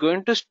 It's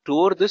going to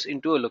store this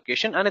into a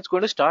location and it's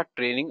going to start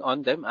training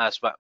on them as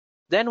well.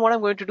 Then what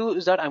I'm going to do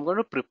is that I'm going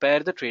to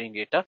prepare the training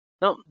data.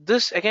 Now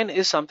this again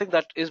is something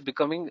that is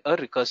becoming a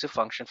recursive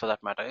function for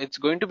that matter. It's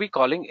going to be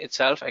calling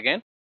itself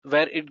again,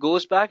 where it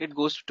goes back, it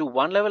goes to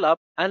one level up,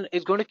 and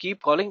it's going to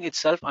keep calling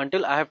itself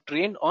until I have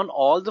trained on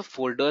all the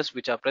folders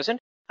which are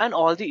present and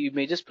all the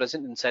images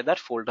present inside that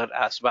folder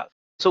as well.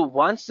 So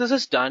once this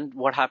is done,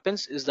 what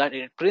happens is that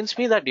it prints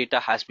me that data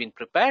has been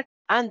prepared,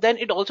 and then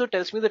it also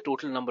tells me the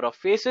total number of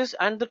faces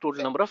and the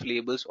total number of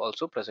labels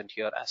also present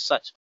here as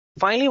such.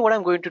 Finally, what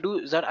I'm going to do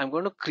is that I'm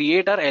going to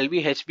create our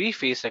LBHB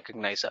face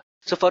recognizer.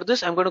 So for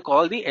this, I'm going to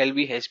call the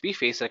LBHB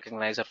face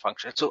recognizer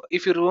function. So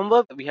if you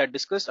remember, we had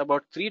discussed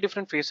about 3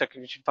 different face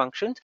recognition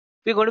functions.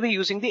 We're going to be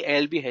using the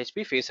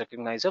LBHB face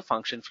recognizer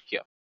function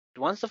here.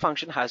 Once the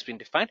function has been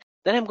defined,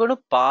 then I'm going to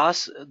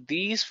pass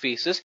these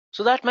faces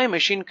so that my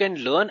machine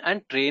can learn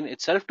and train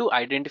itself to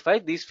identify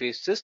these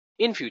faces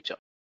in future.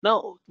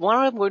 Now, what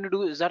I'm going to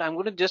do is that I'm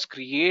going to just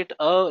create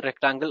a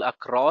rectangle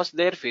across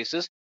their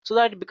faces so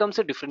that it becomes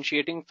a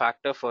differentiating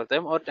factor for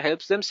them, or it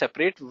helps them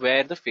separate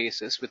where the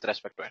face is with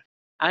respect to it.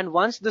 And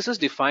once this is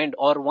defined,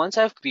 or once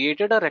I've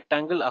created a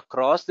rectangle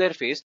across their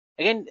face,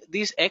 again,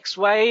 these X,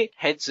 Y,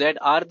 H, Z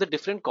are the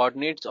different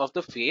coordinates of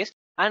the face,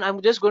 and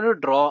I'm just going to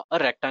draw a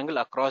rectangle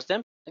across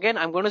them. Again,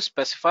 I'm going to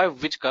specify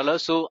which color.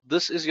 So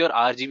this is your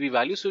RGB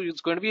value. So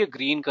it's going to be a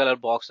green color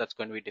box that's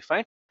going to be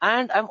defined.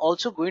 And I'm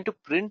also going to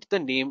print the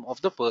name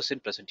of the person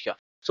present here.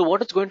 So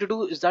what it's going to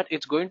do is that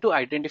it's going to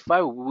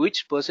identify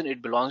which person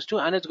it belongs to,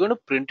 and it's going to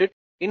print it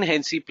in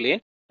Hensi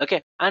plain.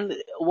 Okay, and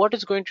what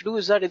it's going to do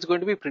is that it's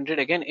going to be printed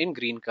again in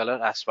green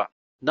color as well.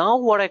 Now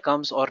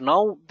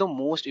now the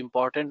most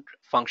important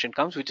function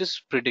comes, which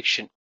is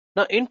prediction.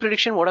 Now in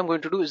prediction, what I'm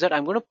going to do is that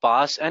I'm going to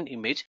pass an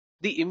image.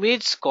 The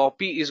image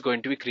copy is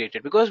going to be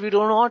created because we do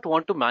not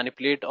want to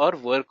manipulate or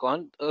work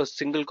on a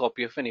single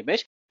copy of an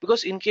image,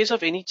 because in case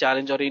of any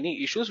challenge or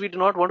any issues, we do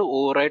not want to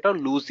overwrite or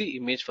lose the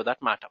image for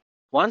that matter.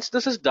 Once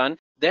this is done,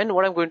 then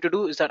what I'm going to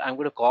do is that I'm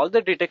going to call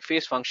the detect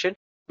face function,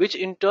 which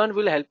in turn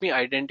will help me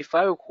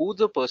identify who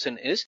the person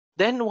is.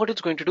 Then what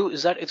it's going to do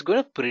is that it's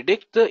going to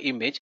predict the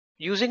image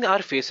using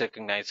our face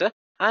recognizer,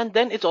 and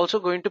then it's also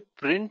going to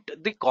print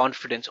the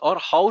confidence or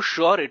how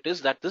sure it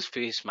is that this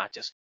face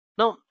matches.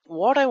 Now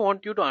what I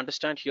want you to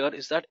understand here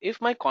is that if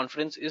my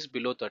confidence is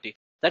below 30,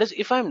 that is,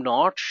 if I'm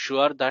not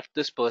sure that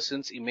this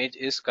person's image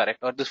is correct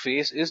or the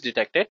face is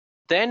detected,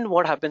 then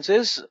what happens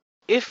is,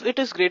 if it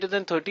is greater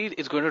than 30,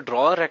 it's going to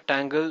draw a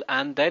rectangle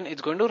and then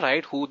it's going to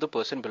write who the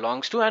person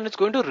belongs to, and it's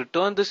going to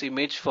return this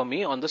image for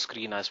me on the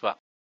screen as well.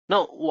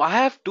 Now I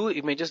have two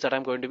images that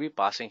I'm going to be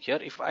passing here.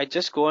 If I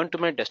just go onto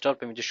my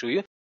desktop, let me just show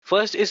you.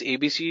 First is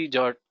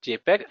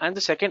abc.jpg and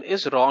the second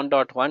is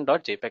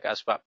ron.1.jpg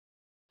as well.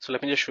 So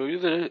let me just show you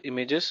the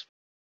images.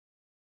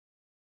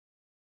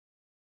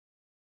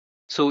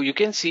 So you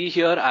can see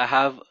here I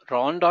have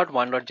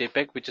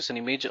ron.1.jpg, which is an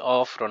image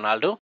of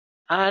Ronaldo,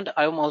 and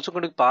I'm also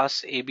going to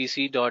pass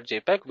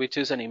abc.jpg, which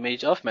is an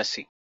image of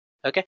Messi.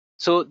 Okay,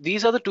 so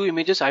these are the two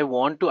images I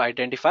want to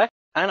identify,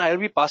 and I'll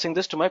be passing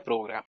this to my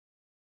program.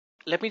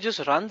 Let me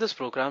just run this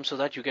program so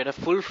that you get a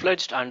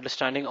full-fledged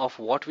understanding of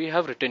what we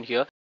have written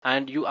here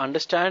and you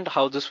understand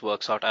how this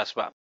works out as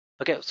well.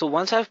 Okay, so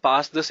once I've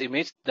passed this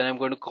image, then I'm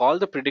going to call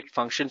the predict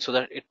function so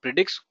that it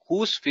predicts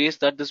whose face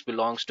that this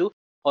belongs to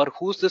or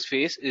whose this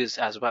face is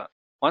as well.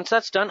 Once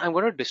that's done, I'm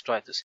going to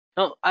destroy this.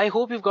 Now, I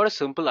hope you've got a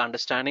simple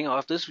understanding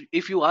of this.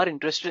 If you are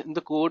interested in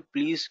the code,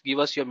 please give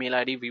us your mail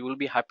ID. We will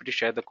be happy to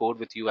share the code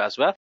with you as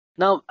well.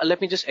 Now,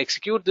 let me just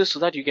execute this so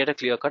that you get a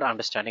clear-cut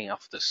understanding of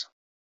this.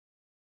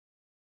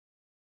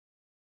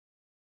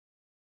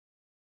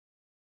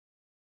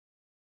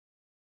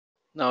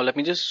 Now let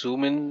me just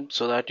zoom in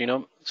so that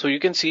so you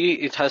can see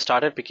it has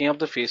started picking up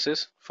the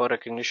faces for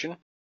recognition.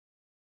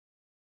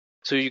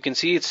 So you can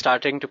see it's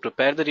starting to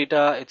prepare the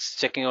data, it's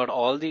checking out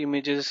all the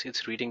images,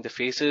 it's reading the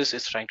faces,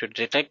 it's trying to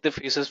detect the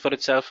faces for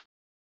itself.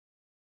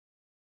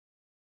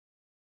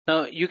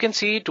 Now you can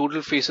see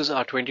total faces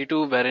are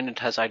 22, wherein it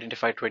has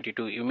identified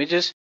 22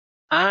 images,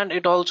 and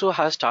it also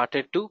has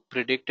started to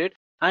predict it,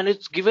 and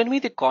it's given me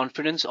the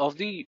confidence of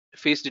the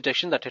face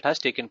detection that it has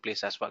taken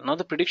place as well. Now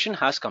the prediction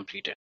has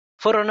completed.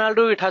 For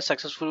Ronaldo, it has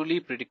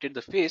successfully predicted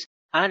the face,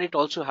 and it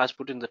also has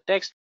put in the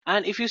text.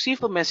 And if you see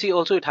for Messi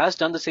also, it has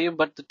done the same,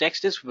 but the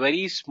text is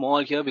very small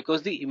here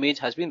because the image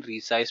has been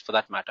resized for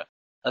that matter.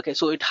 Okay,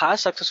 so it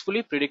has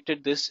successfully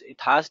predicted this, it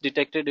has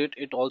detected it,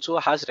 it also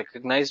has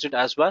recognized it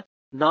as well.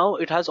 Now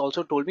it has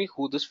also told me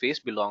who this face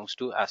belongs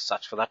to as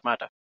such for that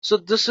matter. So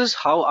this is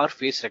how our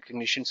face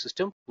recognition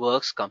system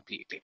works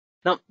completely.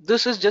 Now,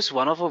 this is just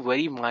one of a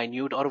very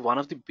minute or one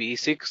of the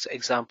basics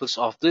examples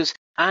of this.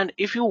 And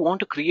if you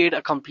want to create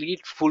a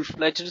complete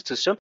full-fledged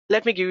system,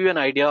 let me give you an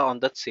idea on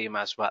that same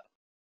as well.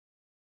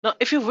 Now,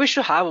 if you wish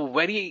to have a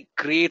very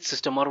great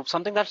system or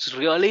something that's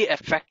really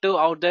effective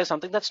out there,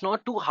 something that's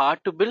not too hard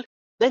to build,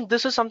 then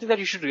this is something that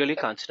you should really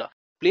consider.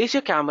 Place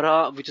your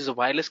camera, which is a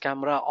wireless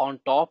camera,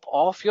 on top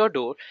of your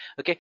door.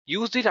 Okay,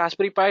 use the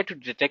Raspberry Pi to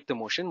detect the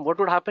motion. What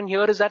would happen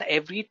here is that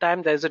every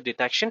time there's a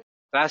detection,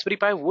 Raspberry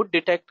Pi would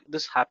detect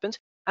this happens,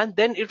 and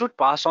then it would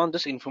pass on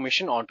this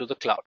information onto the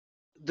cloud.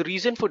 The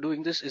reason for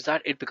doing this is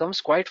that it becomes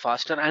quite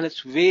faster and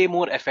it's way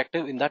more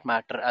effective in that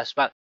matter as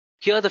well.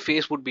 Here the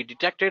face would be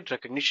detected,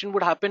 recognition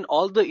would happen,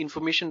 all the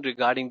information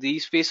regarding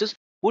these faces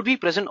would be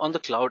present on the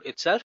cloud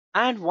itself,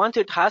 and once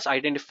it has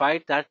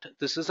identified that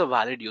this is a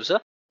valid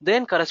user,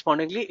 then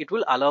correspondingly it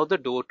will allow the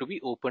door to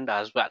be opened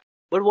as well.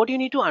 But what you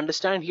need to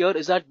understand here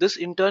is that this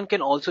in turn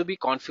can also be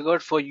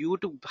configured for you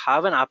to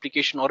have an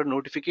application or a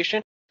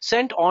notification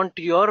sent on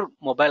to your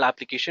mobile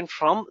application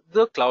from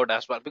the cloud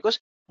as well, because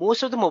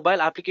most of the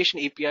mobile application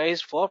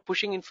APIs for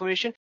pushing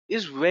information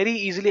is very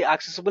easily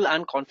accessible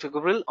and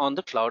configurable on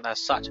the cloud as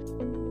such.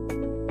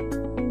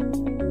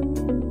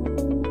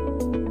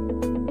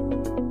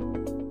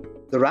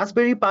 The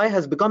Raspberry Pi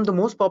has become the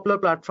most popular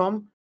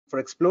platform for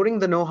exploring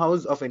the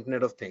know-hows of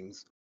Internet of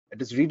Things.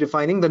 It is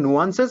redefining the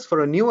nuances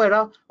for a new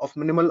era of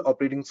minimal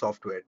operating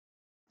software.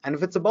 And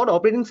if it's about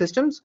operating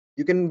systems,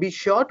 you can be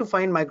sure to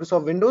find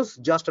Microsoft Windows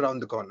just around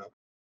the corner.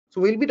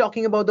 So we'll be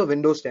talking about the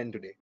Windows 10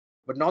 today,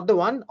 but not the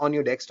one on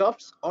your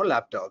desktops or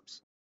laptops.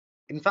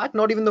 In fact,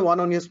 not even the one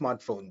on your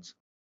smartphones.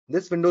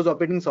 This Windows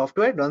operating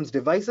software runs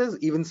devices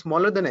even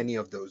smaller than any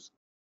of those.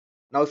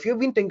 Now, if you've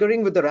been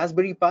tinkering with the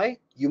Raspberry Pi,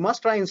 you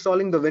must try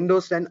installing the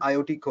Windows 10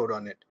 IoT core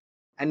on it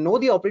and know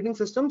the operating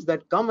systems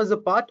that come as a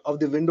part of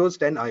the Windows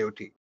 10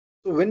 IoT.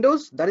 So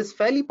Windows, that is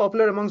fairly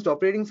popular amongst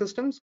operating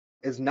systems,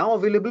 is now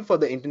available for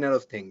the Internet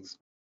of Things.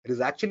 It is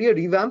actually a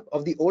revamp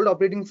of the old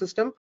operating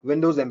system,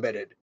 Windows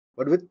Embedded.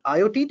 But with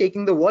IoT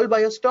taking the world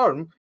by a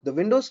storm, the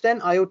Windows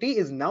 10 IoT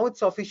is now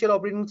its official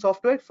operating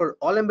software for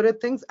all embedded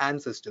things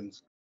and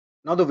systems.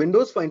 Now the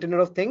Windows for Internet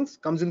of Things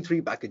comes in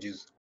 3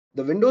 packages.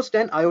 The Windows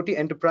 10 IoT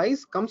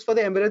Enterprise comes for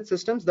the embedded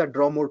systems that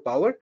draw more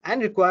power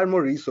and require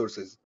more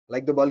resources,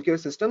 like the bulkier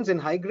systems in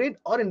high-grade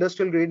or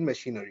industrial-grade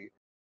machinery.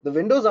 The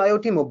Windows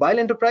IoT Mobile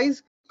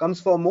Enterprise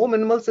comes for more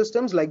minimal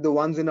systems like the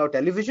ones in our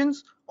televisions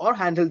or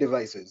handheld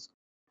devices.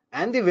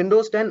 And the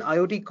Windows 10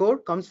 IoT Core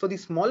comes for the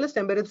smallest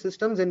embedded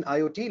systems in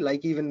IoT,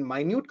 like even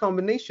minute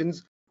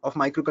combinations of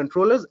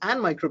microcontrollers and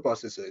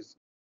microprocessors.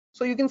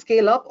 So you can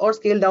scale up or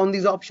scale down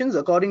these options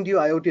according to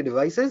your IoT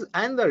devices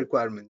and the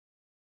requirements.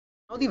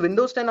 Now the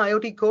Windows 10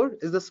 IoT Core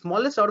is the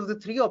smallest out of the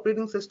 3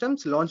 operating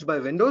systems launched by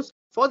Windows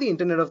for the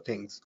Internet of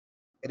Things.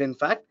 It in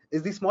fact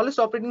is the smallest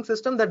operating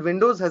system that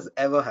Windows has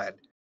ever had.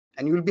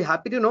 And you will be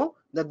happy to know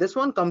that this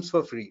one comes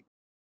for free.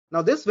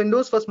 Now this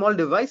Windows for small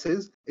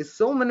devices is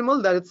so minimal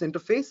that its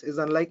interface is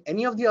unlike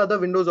any of the other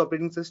Windows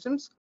operating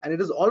systems, and it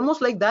is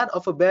almost like that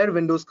of a bare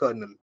Windows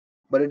kernel.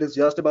 But it is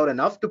just about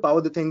enough to power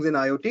the things in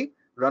IoT,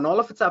 run all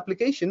of its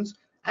applications,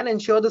 and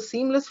ensure the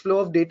seamless flow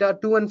of data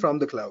to and from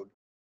the cloud.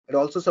 It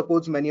also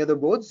supports many other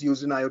boards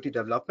used in IoT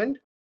development,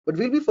 but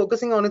we'll be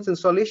focusing on its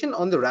installation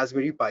on the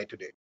Raspberry Pi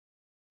today.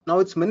 Now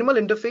its minimal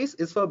interface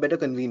is for better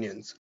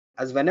convenience,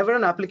 as whenever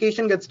an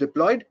application gets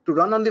deployed to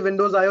run on the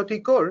Windows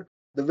IoT Core,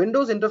 the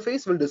Windows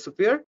interface will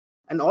disappear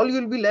and all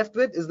you'll be left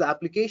with is the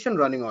application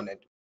running on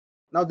it.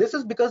 Now this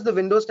is because the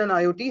Windows 10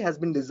 IoT has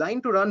been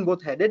designed to run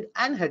both headed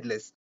and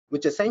headless,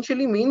 which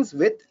essentially means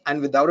with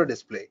and without a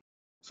display.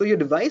 So your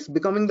device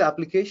becoming the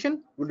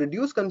application will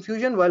reduce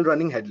confusion while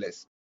running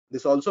headless.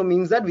 This also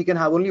means that we can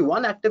have only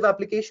one active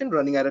application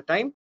running at a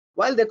time,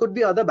 while there could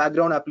be other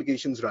background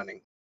applications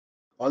running.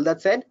 All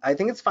that said, I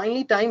think it's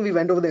finally time we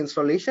went over the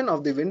installation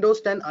of the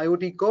Windows 10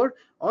 IoT Core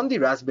on the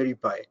Raspberry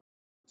Pi.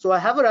 So I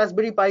have a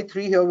Raspberry Pi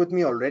 3 here with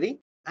me already,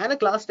 and a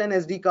class 10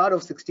 SD card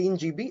of 16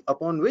 GB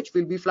upon which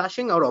we'll be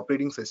flashing our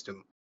operating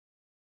system.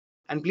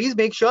 And please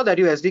make sure that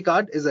your SD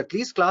card is at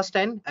least class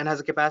 10 and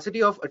has a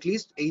capacity of at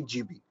least 8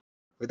 GB.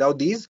 Without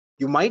these,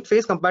 you might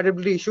face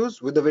compatibility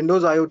issues with the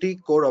Windows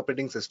IoT Core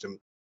operating system.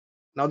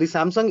 Now the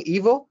Samsung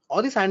Evo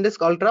or the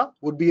SanDisk Ultra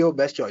would be your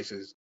best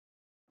choices.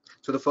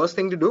 So the first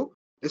thing to do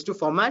is to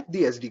format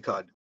the SD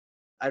card.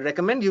 I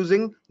recommend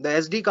using the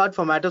SD card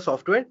formatter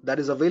software that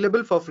is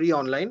available for free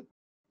online.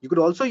 You could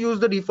also use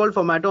the default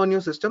formatter on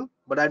your system,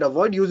 but I'd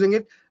avoid using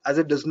it as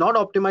it does not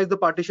optimize the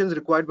partitions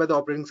required by the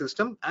operating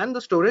system and the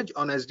storage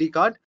on SD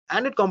card,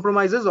 and it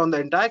compromises on the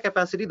entire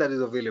capacity that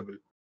is available.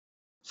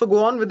 So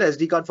go on with the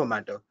SD card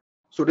formatter.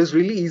 So it is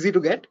really easy to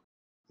get.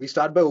 We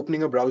start by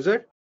opening a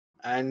browser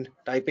and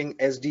typing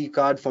SD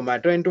card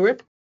formatter into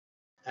it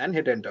and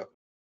hit enter.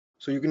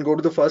 So you can go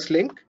to the first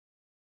link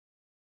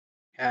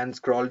and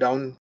scroll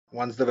down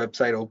once the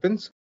website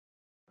opens.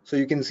 So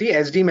you can see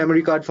SD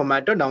memory card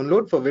formatter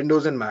download for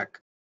Windows and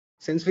Mac.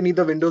 Since we need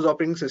the Windows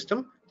operating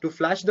system to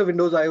flash the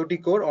Windows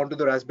IoT Core onto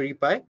the Raspberry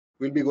Pi,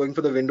 we'll be going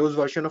for the Windows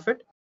version of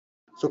it.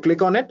 So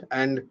click on it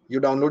and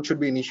your download should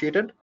be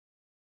initiated.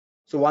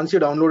 So once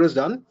your download is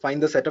done,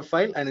 find the setup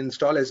file and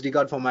install SD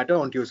card formatter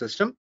onto your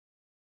system.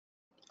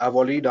 I've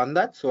already done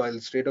that, so I'll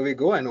straight away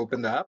go and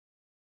open the app.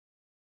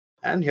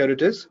 And here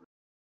it is.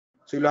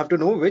 So you'll have to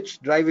know which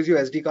drive is your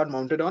SD card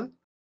mounted on.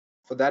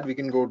 For that, we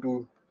can go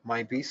to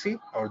my PC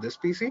or this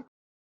PC.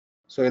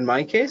 So in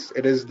my case,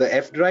 it is the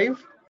F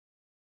drive.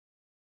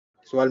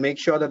 So I'll make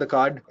sure that the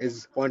card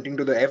is pointing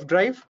to the F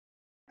drive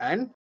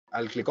and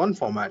I'll click on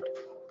format.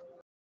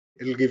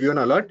 It'll give you an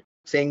alert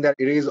saying that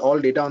erase all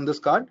data on this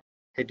card.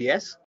 Hit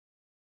yes.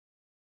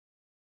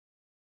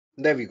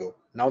 There we go.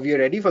 Now we are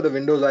ready for the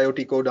Windows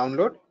IoT Core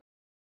download.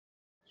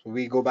 So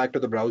we go back to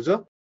the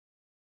browser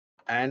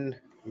and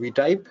we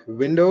type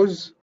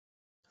Windows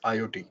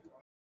IoT.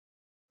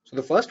 So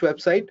the first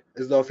website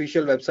is the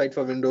official website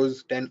for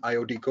Windows 10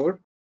 IoT Core.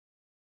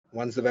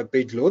 Once the web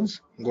page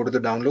loads, go to the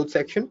download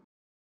section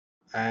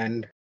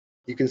and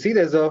you can see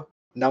there's a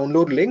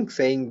download link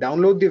saying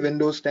download the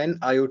Windows 10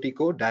 IoT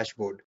Core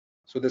dashboard.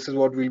 So this is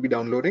what we'll be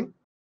downloading.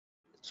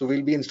 So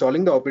we'll be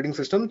installing the operating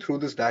system through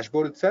this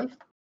dashboard itself.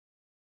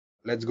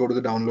 Let's go to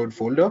the download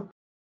folder,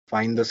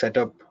 find the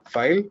setup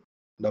file,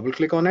 double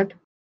click on it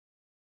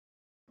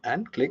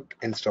and click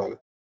install.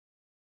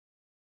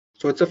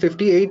 So it's a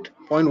 58.1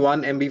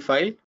 MB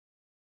file.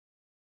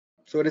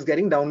 So it is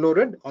getting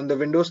downloaded on the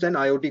Windows 10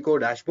 IoT Core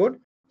dashboard,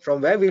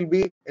 from where we'll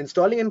be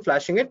installing and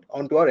flashing it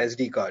onto our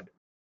SD card.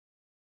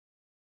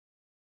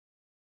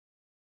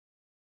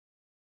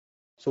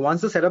 So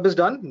once the setup is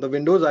done, the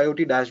Windows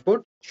IoT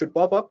dashboard should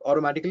pop up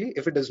automatically.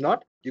 If it does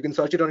not, you can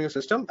search it on your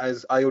system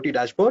as IoT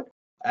dashboard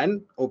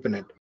and open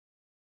it.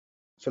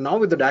 So now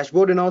with the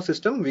dashboard in our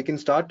system, we can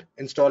start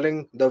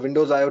installing the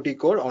Windows IoT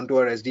Core onto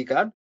our SD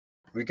card.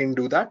 We can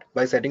do that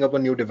by setting up a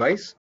new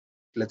device.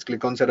 Let's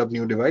click on set up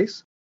new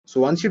device.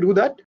 So once you do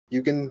that,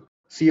 you can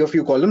see a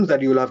few columns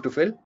that you will have to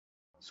fill.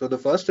 So the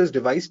first is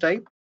device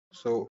type.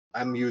 So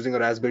I'm using a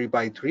Raspberry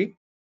Pi 3.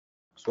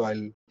 So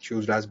I'll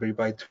choose Raspberry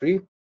Pi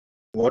 3.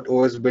 What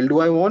OS build do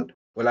I want?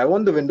 Well, I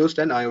want the Windows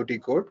 10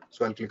 IoT Core.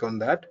 So I'll click on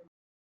that.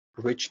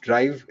 which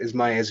drive is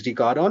my SD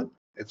card on.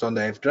 It's on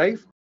the F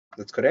drive.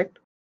 That's correct.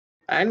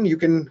 And you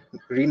can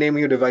rename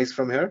your device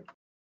from here.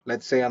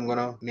 Let's say I'm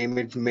gonna name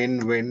it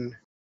min-win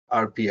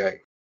RPI,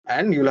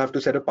 and you'll have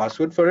to set a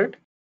password for it.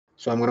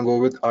 So I'm gonna go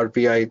with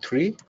RPI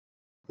 3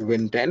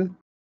 win 10.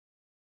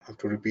 I have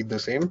to repeat the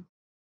same.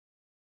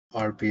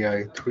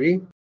 RPI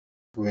 3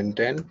 win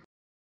 10.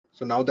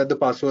 So now that the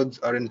passwords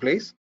are in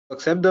place,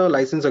 accept the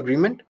license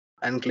agreement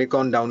and click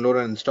on download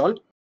and install.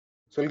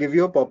 So it'll give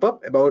you a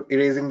pop-up about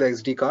erasing the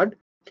SD card.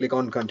 Click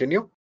on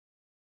continue.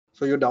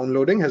 So your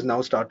downloading has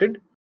now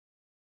started.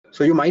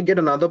 So you might get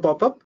another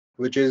pop-up,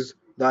 which is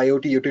the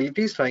IoT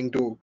utilities trying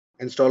to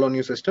install on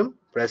your system.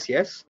 Press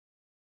yes.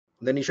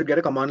 Then you should get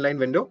a command line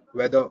window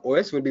where the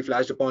OS will be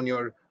flashed upon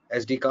your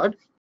SD card.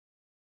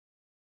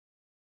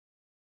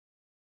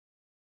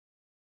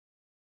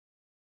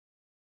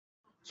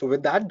 So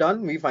with that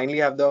done, we finally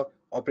have the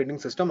operating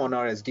system on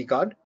our SD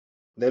card.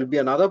 There will be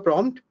another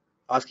prompt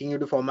asking you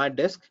to format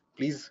disk.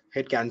 Please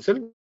hit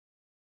cancel.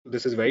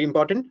 This is very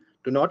important.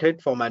 Do not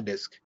hit format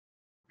disk.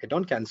 Hit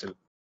on cancel.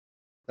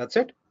 That's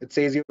it. It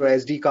says your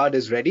SD card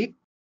is ready.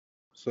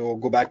 So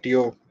go back to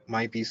your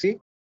My PC.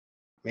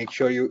 Make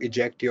sure you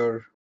eject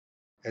your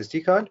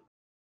SD card.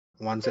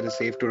 Once it is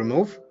safe to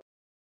remove,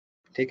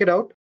 take it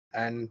out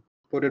and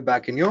put it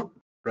back in your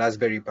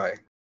Raspberry Pi.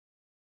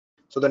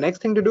 So the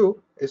next thing to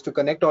do is to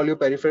connect all your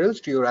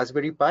peripherals to your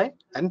Raspberry Pi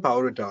and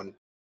power it on.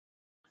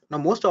 Now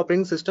most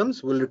operating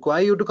systems will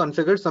require you to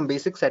configure some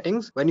basic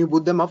settings when you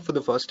boot them up for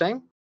the first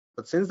time.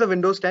 But since the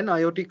Windows 10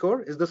 IoT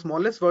Core is the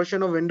smallest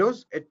version of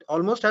Windows, it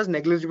almost has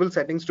negligible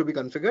settings to be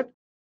configured.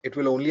 It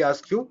will only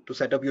ask you to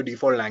set up your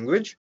default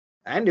language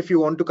and if you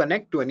want to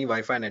connect to any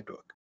Wi-Fi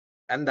network.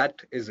 And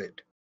that is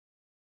it.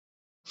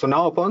 So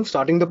now upon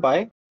starting the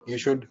Pi, you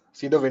should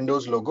see the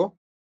Windows logo.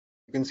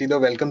 You can see the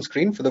welcome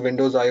screen for the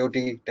Windows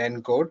IoT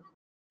 10 Core.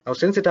 Now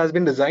since it has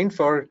been designed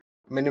for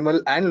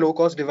minimal and low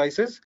cost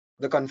devices,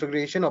 the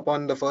configuration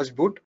upon the first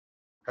boot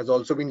has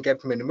also been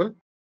kept minimal.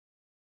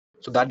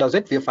 So that does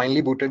it. We have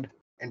finally booted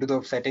into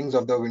the settings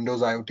of the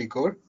Windows IoT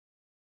Core.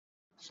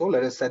 So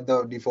let us set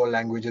the default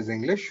language as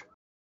English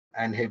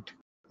and hit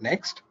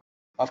next,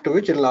 after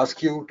which it will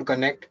ask you to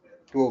connect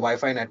to a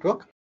Wi-Fi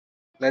network.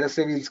 Let us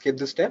say we'll skip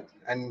this step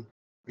and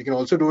we can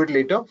also do it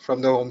later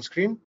from the home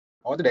screen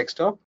or the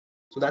desktop.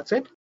 So that's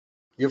it.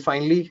 You've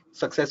finally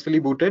successfully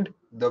booted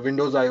the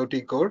Windows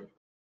IoT Core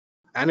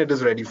and it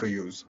is ready for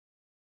use.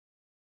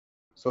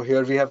 So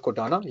here we have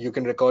Cortana. You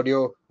can record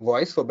your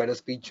voice for better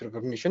speech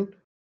recognition.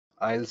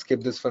 I'll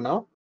skip this for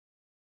now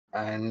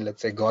and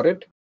let's say got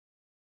it.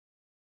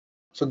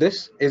 So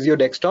this is your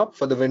desktop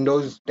for the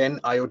Windows 10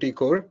 IoT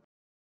Core.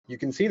 You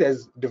can see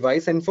there's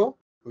device info,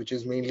 which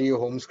is mainly your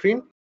home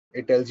screen.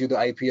 It tells you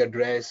the IP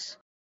address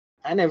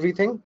and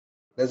everything.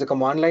 There's a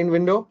command line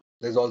window.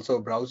 There's also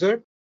a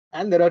browser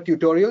and there are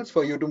tutorials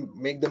for you to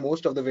make the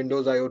most of the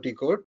Windows IoT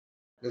Core.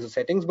 There's a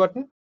settings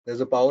button.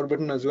 There's a power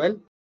button as well.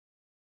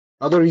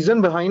 Now the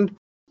reason behind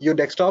your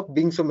desktop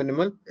being so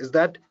minimal is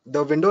that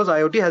the Windows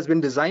IoT has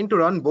been designed to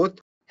run both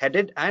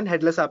headed and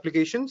headless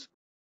applications.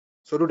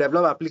 So to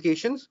develop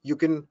applications, you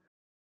can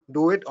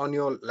do it on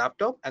your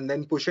laptop and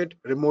then push it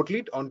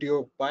remotely onto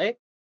your Pi,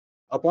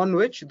 upon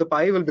which the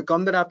Pi will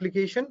become that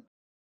application.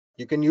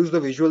 You can use the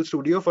Visual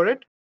Studio for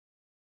it.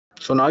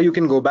 So now you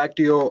can go back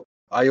to your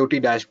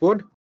IoT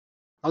dashboard.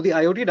 Now the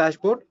IoT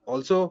dashboard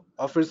also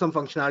offers some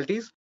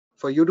functionalities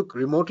for you to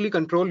remotely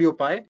control your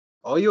Pi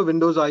or your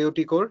Windows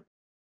IoT Core.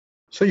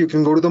 So you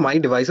can go to the My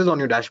Devices on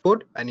your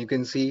dashboard and you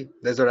can see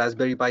there's a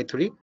Raspberry Pi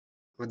 3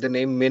 with the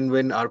name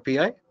min-win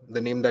RPI,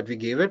 the name that we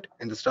gave it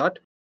in the start.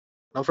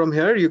 Now from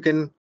here you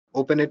can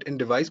open it in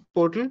Device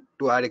Portal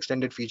to add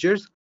extended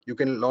features. You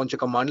can launch a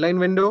command line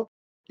window.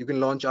 You can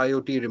launch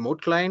IoT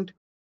Remote Client.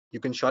 You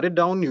can shut it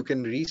down. You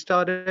can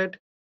restart it.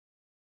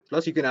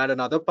 Plus you can add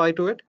another Pi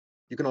to it.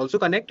 You can also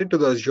connect it to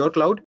the Azure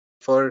cloud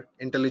for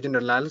intelligent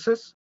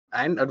analysis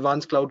and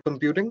advanced cloud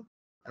computing.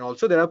 And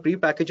also there are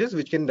pre-packages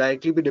which can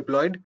directly be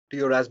deployed to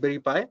your Raspberry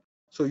Pi.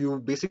 So you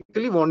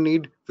basically won't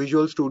need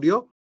Visual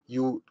Studio.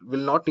 You will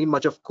not need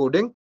much of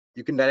coding.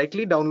 You can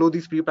directly download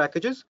these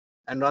pre-packages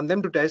and run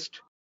them to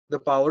test the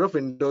power of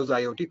Windows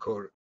IoT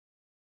Core.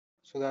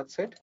 So that's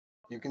it.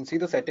 You can see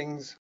the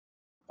settings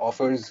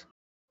offers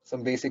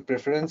some basic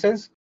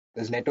preferences.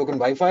 There's network and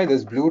Wi-Fi,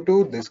 there's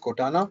Bluetooth, there's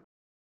Cortana,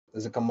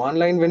 there's a command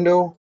line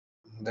window,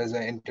 there's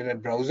an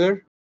internet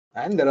browser,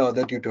 and there are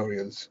other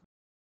tutorials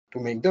to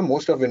make the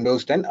most of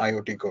Windows 10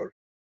 IoT Core.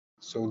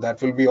 So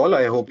that will be all.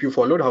 I hope you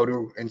followed how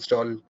to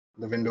install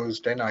the Windows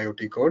 10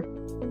 IoT Core.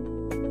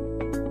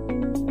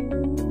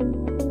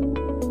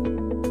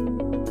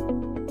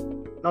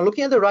 Now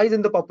looking at the rise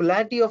in the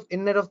popularity of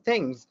Internet of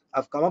Things,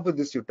 I've come up with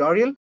this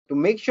tutorial to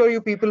make sure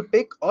you people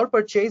pick or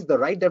purchase the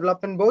right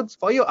development boards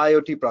for your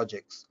IoT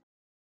projects.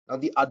 Now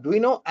the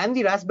Arduino and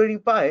the Raspberry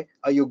Pi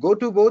are your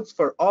go-to boards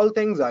for all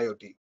things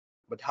IoT.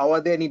 But how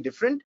are they any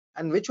different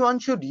and which one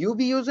should you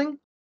be using?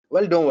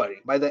 Well, don't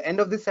worry. By the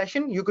end of this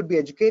session, you could be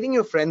educating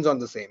your friends on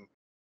the same.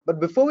 But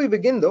before we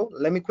begin though,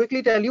 let me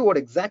quickly tell you what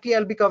exactly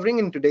I'll be covering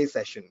in today's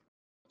session.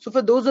 So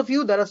for those of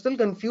you that are still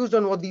confused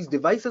on what these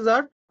devices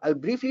are, I'll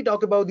briefly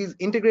talk about these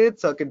integrated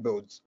circuit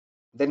boards.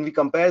 Then we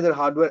compare their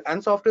hardware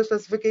and software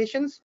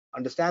specifications,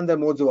 understand their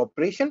modes of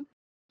operation,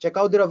 check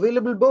out their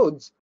available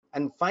boards,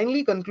 and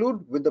finally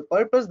conclude with the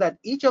purpose that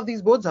each of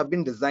these boards have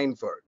been designed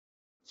for.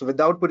 So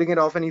without putting it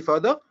off any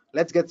further,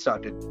 let's get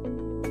started.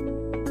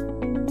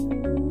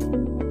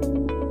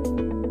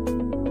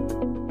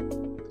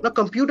 Now,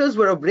 computers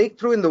were a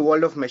breakthrough in the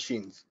world of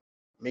machines,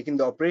 making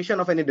the operation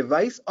of any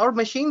device or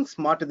machine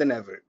smarter than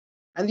ever.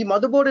 And the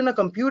motherboard in a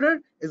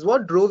computer is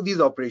what drove these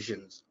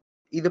operations,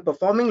 either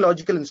performing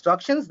logical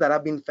instructions that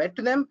have been fed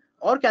to them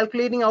or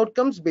calculating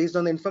outcomes based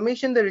on the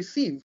information they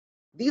receive.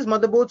 These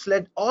motherboards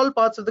let all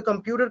parts of the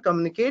computer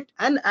communicate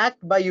and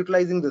act by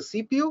utilizing the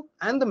CPU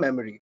and the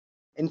memory.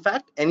 In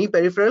fact, any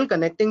peripheral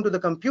connecting to the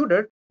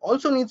computer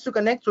also needs to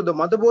connect through the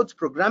motherboard's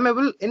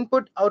programmable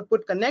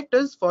input-output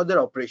connectors for their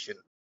operation.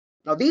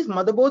 Now, these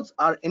motherboards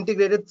are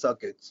integrated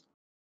circuits.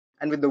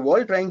 And with the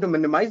world trying to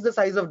minimize the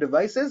size of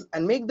devices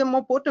and make them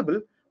more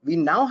portable, we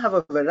now have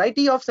a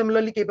variety of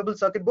similarly capable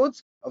circuit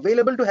boards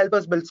available to help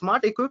us build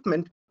smart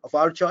equipment of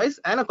our choice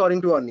and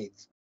according to our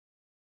needs.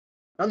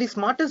 Now, the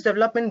smartest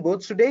development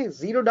boards today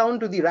zero down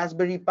to the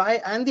Raspberry Pi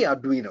and the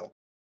Arduino.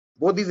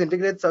 Both these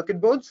integrated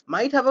circuit boards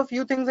might have a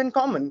few things in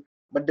common,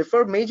 but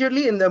differ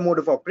majorly in their mode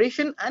of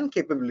operation and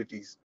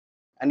capabilities.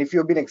 And if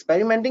you've been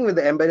experimenting with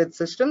the embedded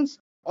systems,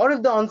 or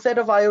if the onset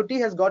of IoT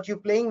has got you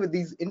playing with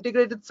these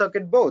integrated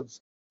circuit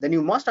boards, then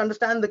you must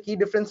understand the key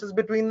differences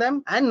between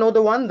them and know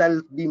the one that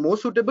will be more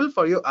suitable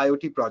for your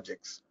IoT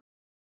projects.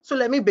 So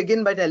let me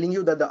begin by telling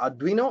you that the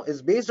Arduino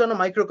is based on a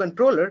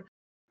microcontroller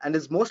and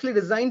is mostly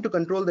designed to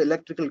control the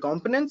electrical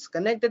components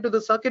connected to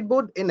the circuit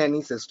board in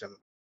any system,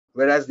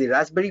 whereas the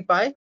Raspberry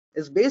Pi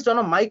is based on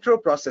a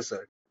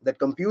microprocessor that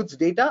computes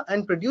data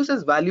and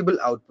produces valuable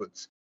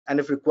outputs, and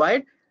if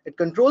required, it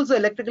controls the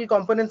electrical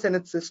components in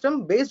its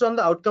system based on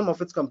the outcome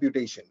of its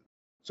computation.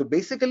 So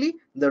basically,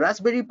 the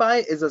Raspberry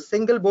Pi is a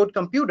single board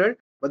computer,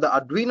 but the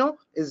Arduino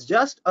is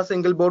just a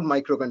single board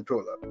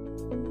microcontroller.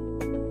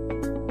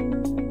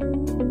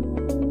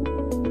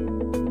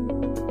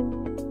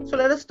 So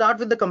let us start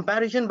with the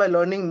comparison by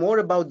learning more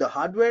about the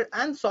hardware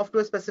and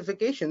software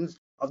specifications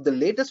of the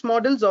latest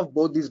models of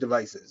both these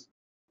devices.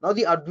 Now,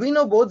 the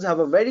Arduino boards have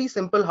a very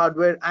simple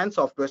hardware and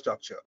software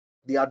structure.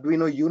 The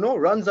Arduino Uno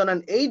runs on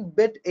an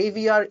 8-bit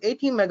AVR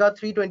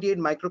 80MEGA328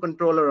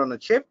 microcontroller on a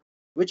chip,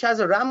 which has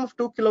a RAM of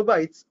 2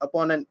 kilobytes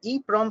upon an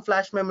EEPROM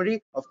flash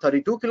memory of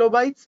 32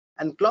 kilobytes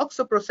and clocks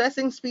a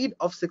processing speed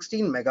of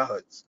 16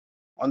 megahertz.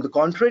 On the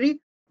contrary,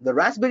 the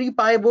Raspberry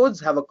Pi boards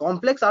have a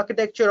complex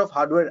architecture of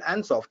hardware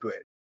and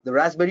software. The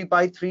Raspberry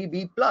Pi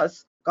 3B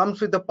Plus comes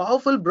with a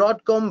powerful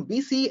Broadcom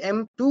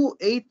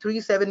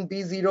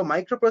BCM2837B0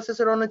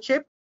 microprocessor on a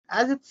chip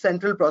as its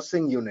central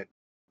processing unit,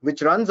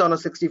 which runs on a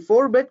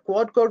 64-bit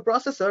quad-core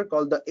processor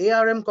called the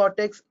ARM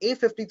Cortex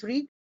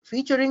A53,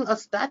 featuring a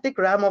static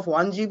RAM of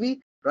 1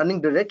 GB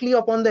running directly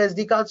upon the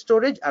SD card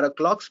storage at a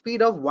clock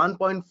speed of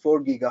 1.4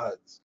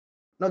 GHz.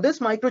 Now, this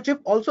microchip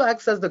also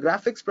acts as the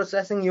graphics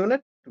processing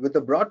unit with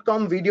the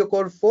Broadcom Video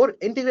Core 4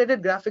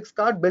 integrated graphics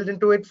card built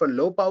into it for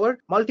low-power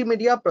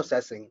multimedia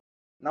processing.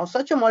 Now,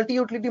 such a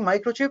multi-utility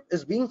microchip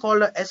is being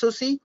called a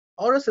SoC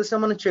or a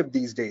system on a chip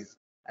these days.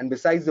 And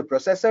besides the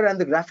processor and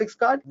the graphics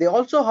card, they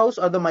also house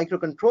other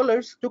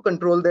microcontrollers to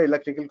control their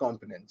electrical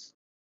components.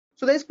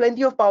 So there's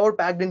plenty of power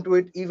packed into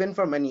it even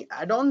for many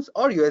add-ons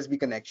or USB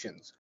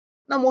connections.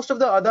 Now, most of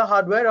the other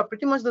hardware are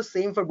pretty much the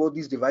same for both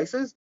these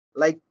devices,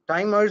 like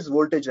timers,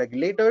 voltage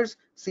regulators,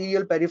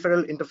 serial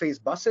peripheral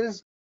interface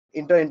buses,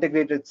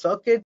 inter-integrated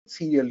circuits,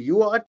 serial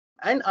UART,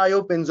 and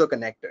I/O pins or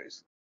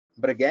connectors.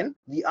 But again,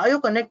 the I/O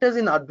connectors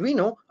in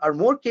Arduino are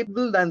more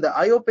capable than the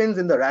I/O pins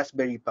in the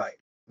Raspberry Pi,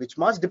 which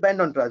must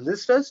depend on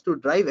transistors to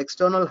drive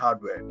external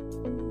hardware.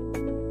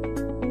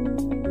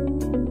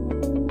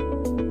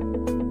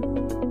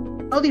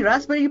 Now, the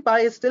Raspberry Pi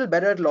is still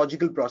better at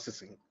logical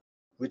processing,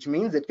 which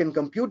means it can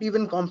compute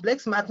even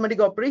complex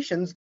mathematical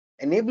operations,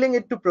 enabling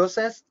it to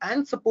process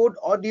and support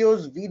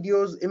audios,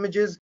 videos,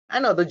 images,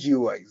 and other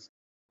GUIs.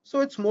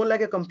 So it's more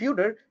like a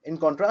computer in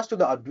contrast to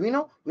the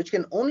Arduino, which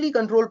can only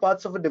control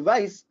parts of a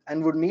device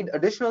and would need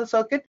additional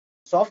circuit,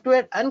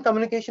 software, and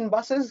communication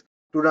buses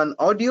to run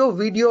audio,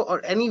 video,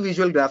 or any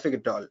visual graphic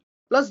at all.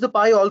 Plus, the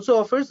Pi also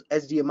offers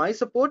HDMI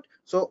support,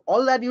 so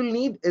all that you'll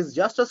need is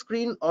just a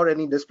screen or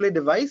any display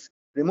device,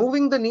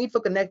 removing the need for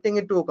connecting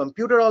it to a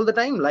computer all the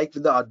time like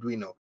with the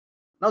Arduino.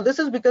 Now, this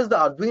is because the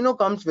Arduino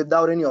comes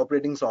without any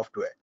operating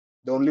software.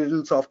 The only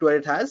little software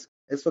it has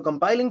is for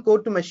compiling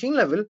code to machine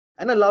level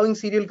and allowing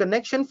serial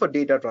connection for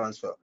data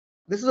transfer.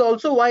 This is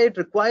also why it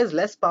requires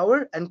less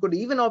power and could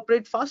even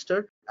operate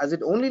faster, as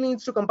it only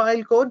needs to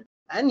compile code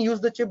and use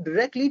the chip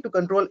directly to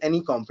control any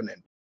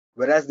component.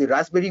 Whereas the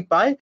Raspberry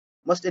Pi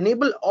must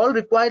enable all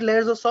required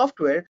layers of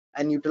software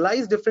and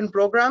utilize different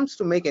programs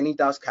to make any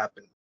task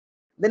happen.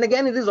 Then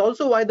again, it is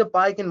also why the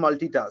Pi can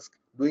multitask,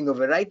 doing a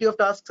variety of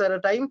tasks at a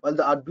time, while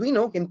the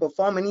Arduino can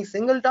perform any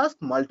single task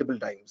multiple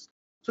times.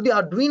 So the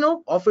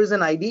Arduino offers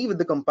an IDE with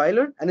the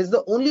compiler and is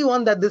the only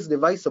one that this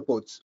device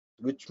supports.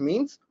 which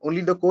means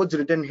only the codes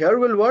written here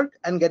will work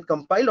and get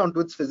compiled onto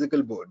its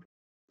physical board.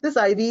 This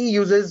IDE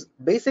uses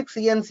basic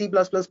C and C++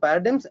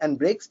 paradigms and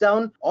breaks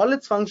down all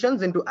its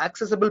functions into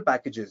accessible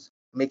packages,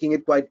 making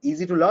it quite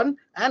easy to learn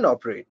and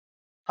operate.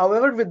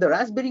 However, with the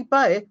Raspberry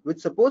Pi, which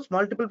supports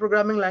multiple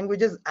programming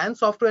languages and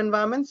software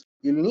environments,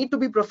 you'll need to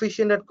be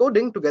proficient at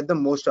coding to get the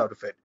most out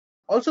of it.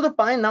 Also, the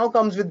Pi now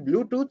comes with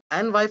Bluetooth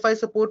and Wi-Fi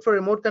support for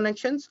remote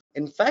connections.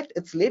 In fact,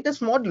 its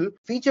latest model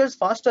features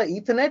faster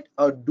Ethernet,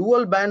 a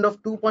dual band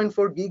of 2.4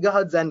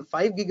 GHz and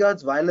 5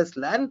 GHz wireless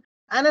LAN,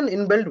 and an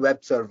inbuilt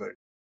web server.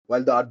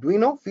 While the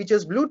Arduino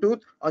features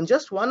Bluetooth on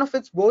just one of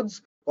its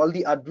boards called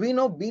the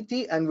Arduino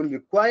BT and will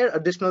require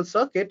additional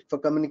circuit for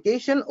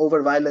communication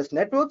over wireless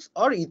networks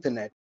or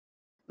Ethernet.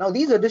 Now,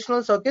 these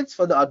additional circuits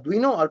for the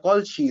Arduino are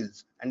called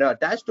shields and are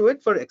attached to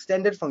it for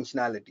extended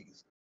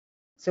functionalities.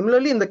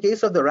 Similarly, in the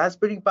case of the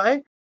Raspberry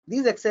Pi,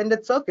 these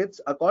extended circuits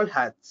are called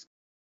hats.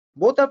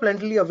 Both are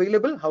plentifully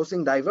available,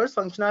 housing diverse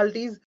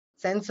functionalities,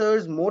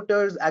 sensors,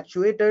 motors,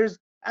 actuators,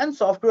 and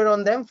software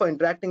on them for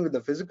interacting with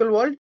the physical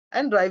world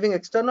and driving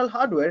external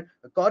hardware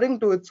according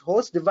to its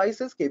host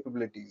device's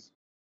capabilities.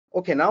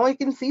 Okay, now I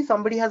can see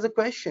somebody has a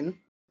question.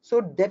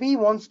 So Debbie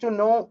wants to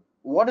know,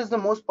 what is the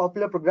most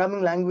popular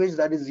programming language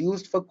that is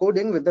used for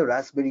coding with the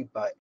Raspberry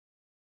Pi?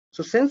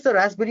 So since the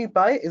Raspberry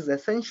Pi is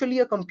essentially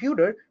a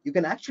computer, you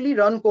can actually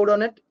run code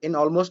on it in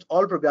almost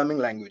all programming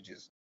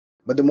languages.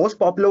 But the most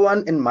popular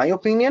one, in my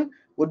opinion,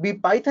 would be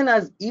Python,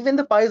 as even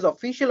the Pi's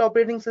official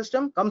operating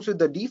system comes with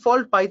the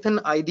default Python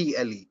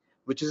IDLE,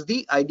 which is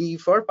the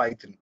IDE for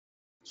Python.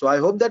 So I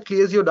hope that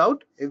clears your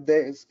doubt. If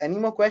there is any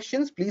more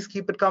questions, please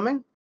keep it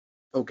coming.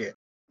 Okay,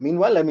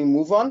 meanwhile, let me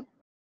move on.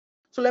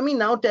 So let me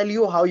now tell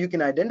you how you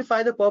can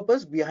identify the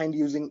purpose behind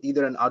using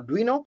either an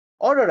Arduino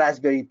or a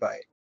Raspberry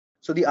Pi.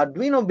 So the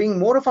Arduino, being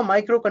more of a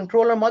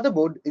microcontroller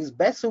motherboard, is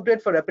best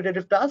suited for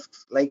repetitive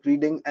tasks like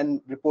reading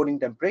and reporting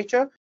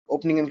temperature,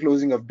 opening and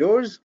closing of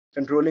doors,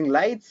 controlling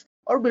lights,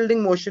 or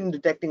building motion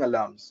detecting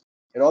alarms.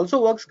 It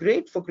also works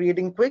great for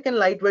creating quick and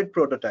lightweight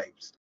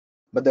prototypes.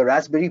 But the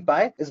Raspberry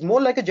Pi is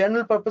more like a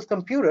general purpose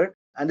computer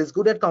and is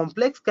good at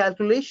complex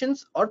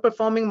calculations or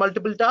performing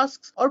multiple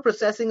tasks or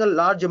processing a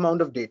large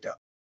amount of data.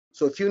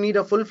 So if you need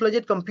a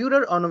full-fledged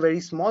computer on a very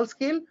small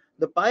scale,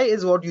 the Pi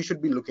is what you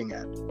should be looking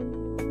at.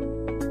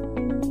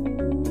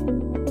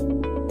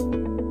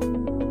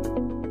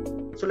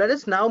 So let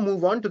us now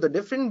move on to the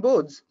different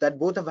boards that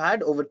both have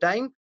had over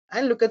time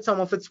and look at some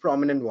of its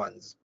prominent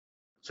ones.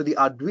 So the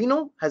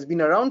Arduino has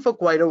been around for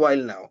quite a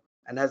while now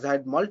and has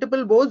had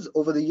multiple boards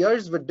over the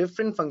years with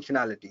different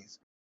functionalities.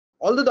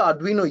 Although the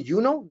Arduino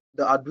Uno,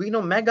 the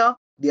Arduino Mega,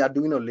 the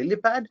Arduino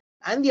Lilypad,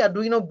 and the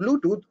Arduino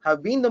Bluetooth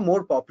have been the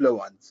more popular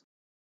ones.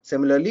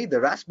 Similarly,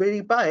 the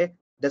Raspberry Pi,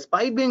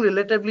 despite being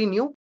relatively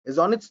new, is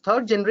on its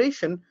third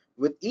generation,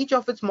 with each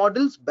of its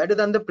models better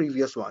than the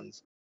previous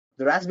ones.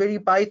 The Raspberry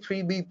Pi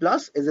 3B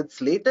Plus is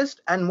its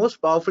latest and most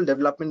powerful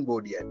development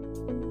board yet.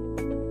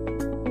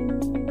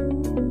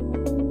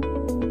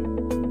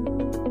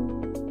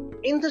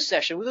 In this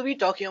session, we will be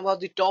talking about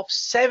the top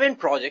 7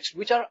 projects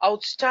which are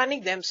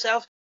outstanding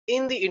themselves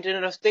in the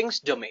Internet of Things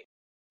domain.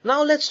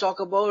 Now let's talk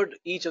about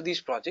each of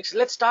these projects.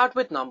 Let's start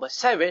with number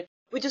 7,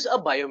 which is a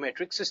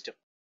biometric system.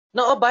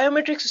 Now, a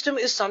biometric system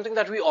is something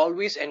that we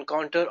always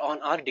encounter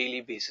on our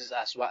daily basis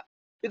as well,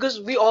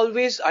 because we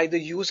always either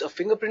use a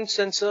fingerprint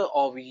sensor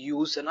or we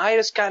use an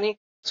iris scanning.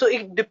 So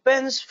it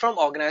depends from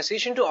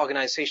organization to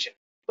organization.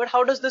 But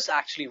how does this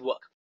actually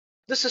work?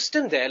 The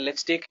system there,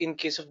 let's take in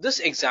case of this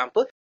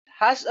example,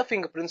 has a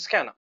fingerprint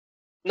scanner.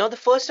 Now, the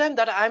first time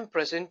that I'm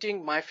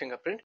presenting my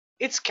fingerprint,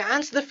 it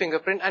scans the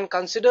fingerprint and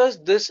considers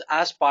this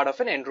as part of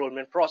an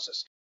enrollment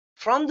process.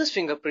 From this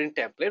fingerprint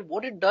template,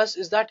 what it does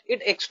is that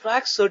it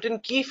extracts certain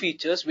key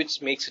features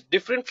which makes it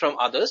different from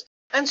others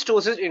and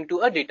stores it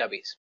into a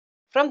database.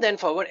 From then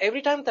forward,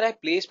 every time that I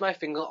place my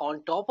finger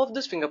on top of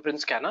this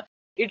fingerprint scanner,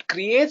 it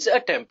creates a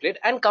template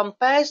and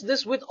compares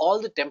this with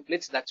all the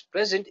templates that's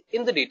present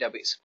in the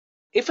database.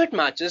 If it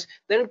matches,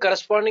 then it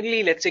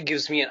correspondingly, let's say,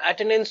 gives me an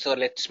attendance or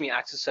lets me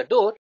access a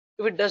door.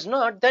 If it does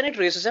not, then it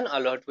raises an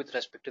alert with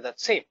respect to that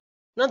same.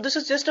 Now, this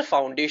is just a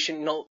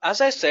foundation. Now,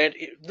 as I said,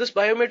 this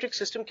biometric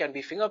system can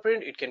be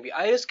fingerprint, it can be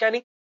iris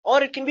scanning,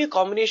 or it can be a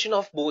combination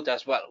of both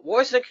as well.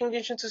 Voice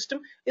recognition system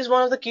is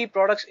one of the key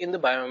products in the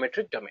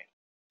biometric domain.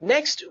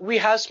 Next, we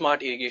have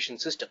smart irrigation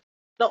system.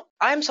 Now,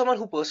 I am someone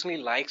who personally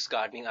likes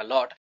gardening a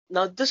lot.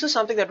 Now, this is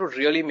something that would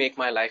really make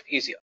my life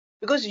easier,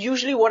 because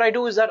usually what I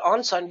do is that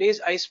on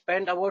Sundays, I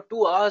spend about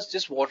 2 hours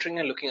just watering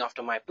and looking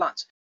after my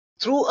plants.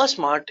 Through a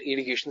smart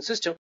irrigation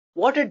system,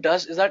 what it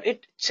does is that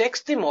it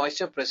checks the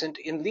moisture present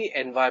in the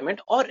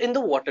environment or in the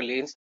water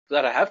lanes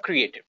that I have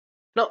created.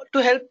 Now,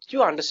 to help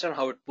you understand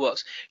how it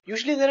works,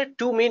 usually there are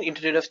 2 main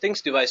Internet of Things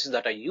devices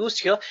that are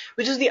used here,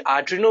 which is the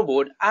Arduino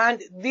board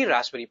and the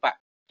Raspberry Pi.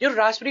 Your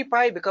Raspberry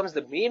Pi becomes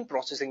the main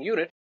processing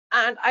unit,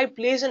 and I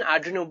place an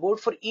Arduino board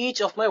for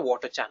each of my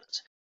water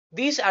channels.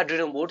 These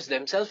Arduino boards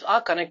themselves are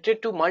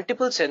connected to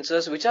multiple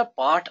sensors which are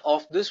part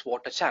of this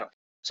water channel.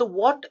 So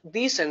what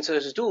these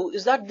sensors do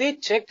is that they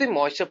check the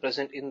moisture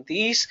present in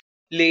these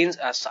lanes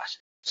as such.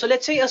 So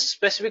let's say a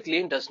specific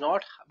lane does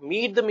not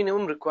meet the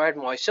minimum required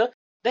moisture,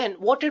 then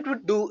what it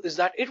would do is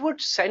that it would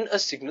send a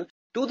signal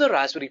to the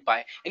Raspberry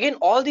Pi. Again,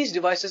 all these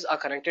devices are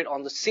connected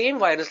on the same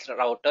wireless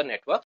router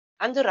network,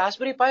 and the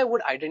Raspberry Pi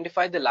would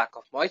identify the lack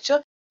of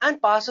moisture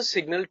and pass a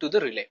signal to the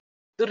relay.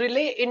 The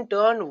relay in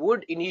turn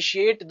would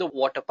initiate the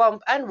water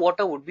pump and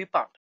water would be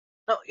pumped.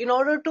 Now, in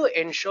order to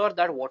ensure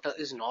that water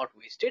is not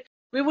wasted,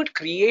 we would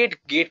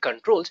create gate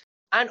controls,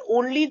 and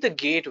only the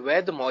gate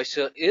where the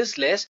moisture is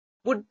less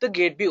would the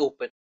gate be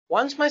open.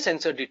 Once my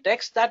sensor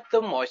detects that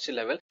the moisture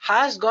level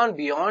has gone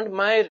beyond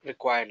my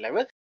required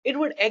level, it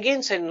would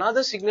again send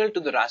another signal to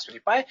the Raspberry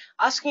Pi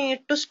asking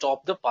it to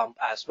stop the pump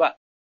as well.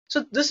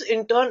 So this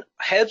in turn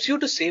helps you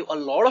to save a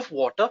lot of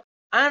water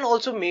and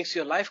also makes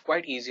your life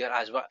quite easier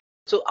as well.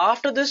 So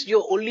after this,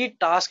 your only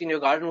task in your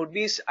garden would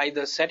be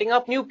either setting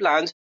up new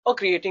plants or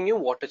creating new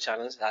water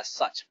channels as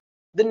such.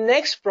 The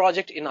next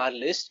project in our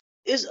list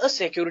is a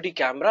security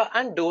camera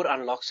and door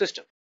unlock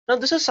system. Now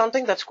this is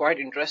something that's quite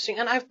interesting,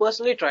 and I've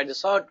personally tried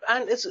this out,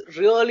 and it's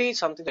really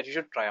something that you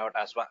should try out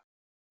as well.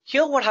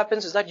 Here what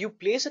happens is that you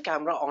place a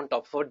camera on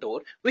top of a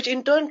door, which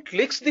in turn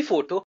clicks the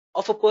photo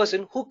of a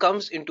person who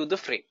comes into the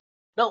frame.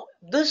 Now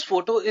this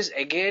photo is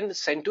again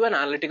sent to an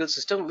analytical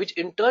system, which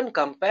in turn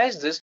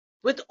compares this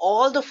with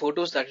all the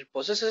photos that it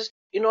possesses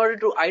in order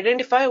to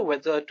identify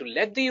whether to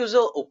let the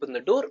user open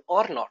the door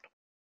or not.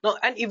 Now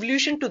an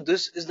evolution to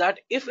this is that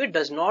if it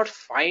does not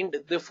find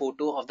the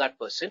photo of that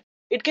person,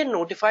 it can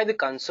notify the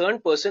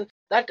concerned person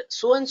that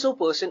so and so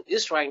person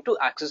is trying to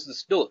access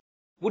this door.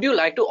 Would you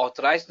like to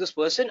authorize this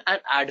person and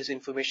add his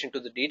information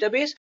to the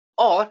database,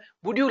 or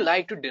would you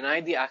like to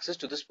deny the access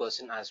to this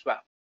person as well?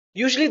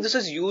 Usually this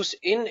is used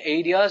in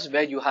areas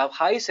where you have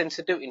high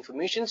sensitive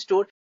information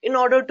stored in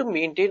order to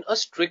maintain a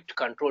strict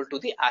control to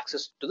the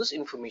access to this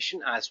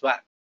information as well.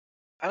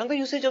 Another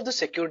usage of the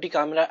security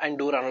camera and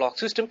door unlock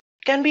system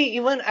can be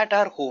even at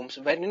our homes,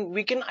 when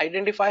we can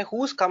identify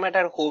who's come at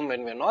our home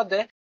when we're not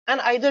there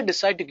and either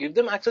decide to give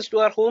them access to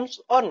our homes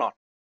or not.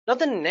 Now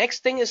the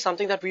next thing is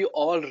something that we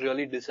all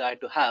really desire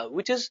to have,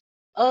 which is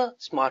a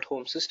smart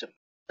home system.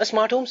 A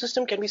smart home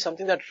system can be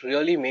something that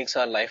really makes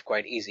our life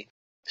quite easy.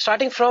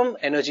 Starting from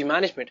energy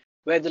management,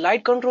 where the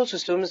light control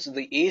systems,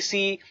 the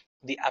AC,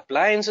 the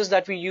appliances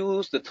that we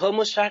use, the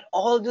thermostat,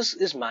 all this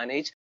is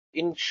managed.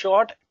 In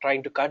short,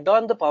 trying to cut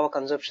down the power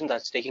consumption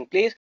that's taking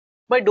place.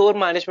 My door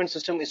management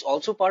system is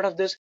also part of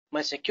this.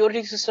 My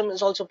security system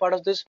is also part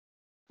of this.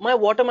 My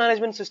water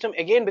management system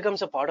again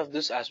becomes a part of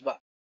this as well.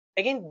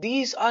 Again,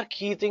 these are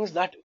key things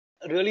that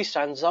really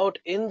stands out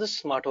in the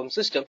smart home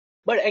system.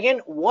 But again,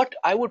 what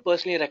I would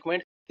personally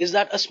recommend is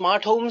that a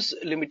smart home's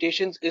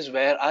limitations is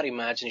where our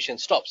imagination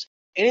stops.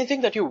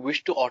 Anything that you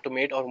wish to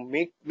automate or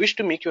wish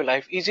to make your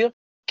life easier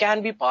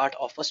can be part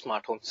of a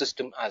smart home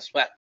system as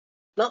well.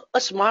 Now,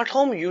 a smart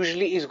home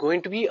usually is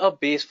going to be a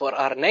base for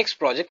our next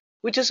project,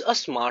 which is a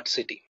smart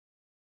city.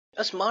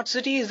 A smart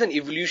city is an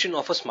evolution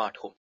of a smart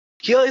home.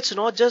 Here, it's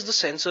not just the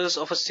sensors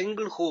of a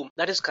single home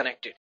that is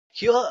connected.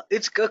 Here,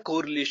 it's a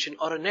correlation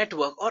or a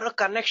network or a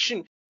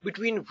connection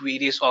between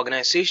various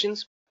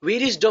organizations,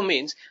 various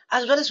domains,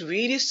 as well as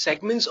various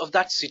segments of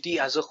that city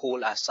as a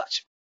whole as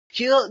such.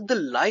 Here, the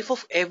life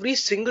of every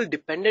single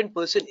dependent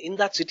person in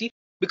that city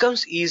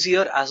becomes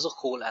easier as a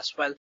whole as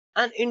well,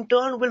 and in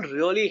turn will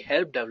really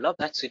help develop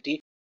that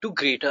city to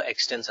greater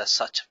extents as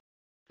such.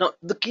 Now,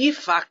 the key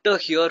factor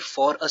here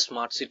for a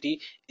smart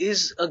city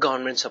is a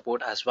government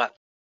support as well.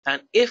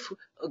 And if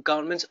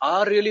governments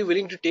are really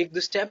willing to take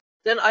this step,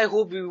 then I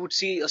hope we would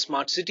see a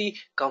smart city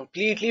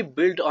completely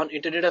built on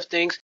Internet of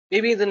Things,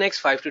 maybe in the next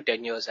 5 to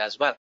 10 years as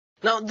well.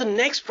 Now, the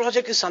next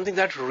project is something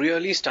that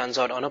really stands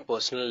out on a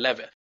personal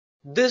level.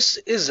 This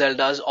is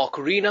Zelda's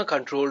Ocarina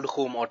controlled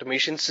home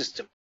automation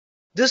system.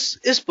 This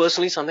is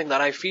personally something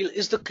that I feel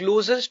is the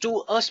closest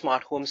to a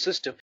smart home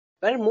system,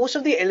 where most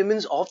of the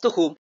elements of the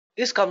home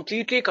is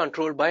completely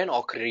controlled by an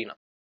ocarina.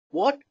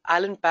 What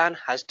Alan Pan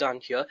has done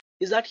here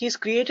is that he's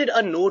created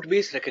a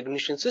node-based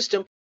recognition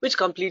system which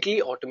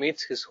completely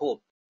automates his home.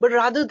 But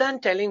rather than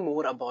telling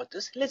more about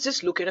this, let's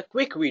just look at a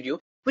quick video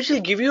which will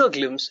give you a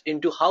glimpse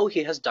into how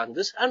he has done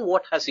this and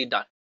what has he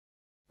done.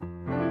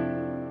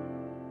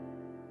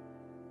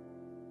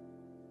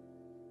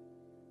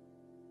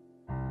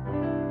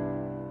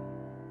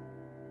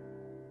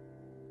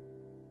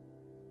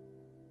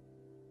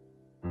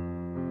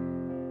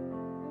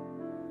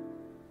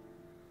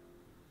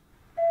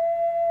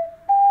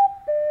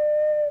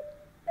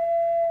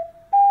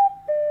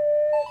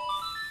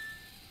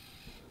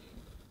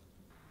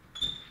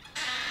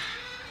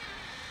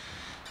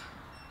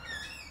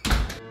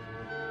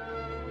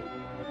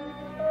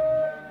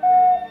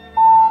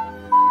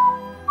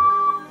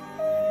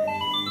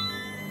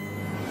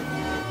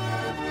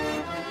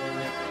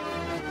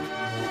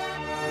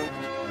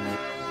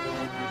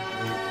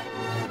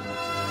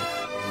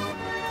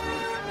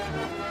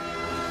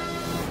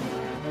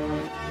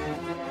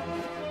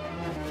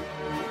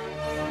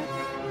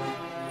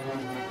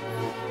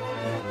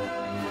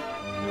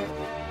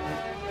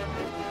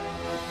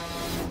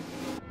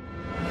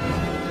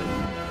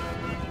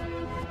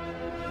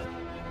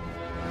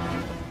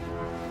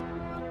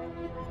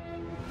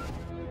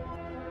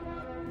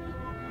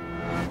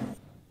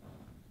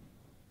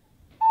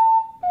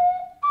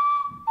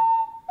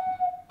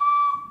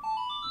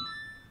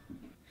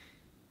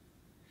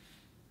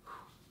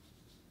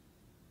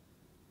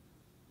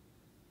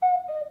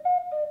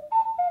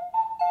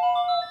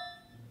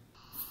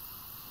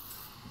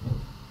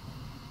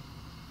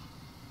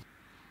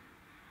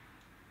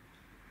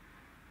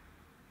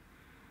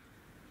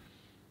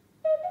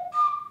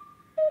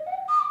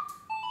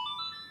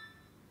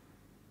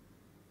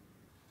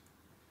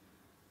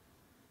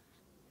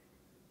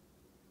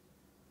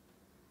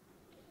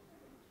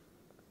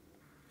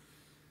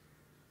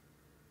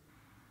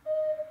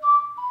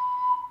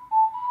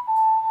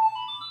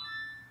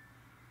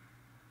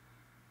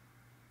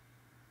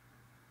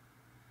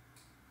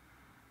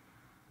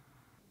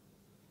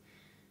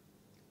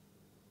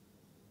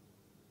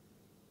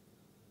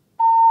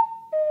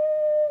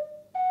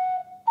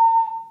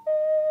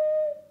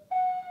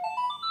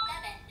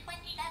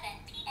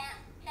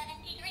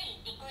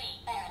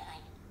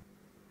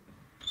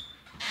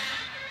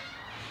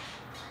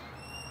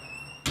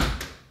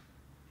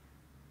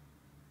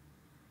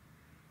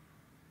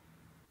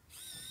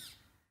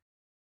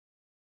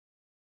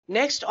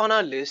 Next on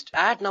our list,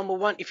 at number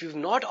 1, if you've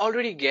not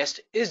already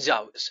guessed, is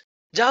Jarvis.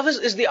 Jarvis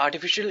is the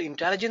artificial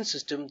intelligence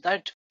system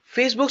that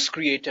Facebook's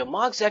creator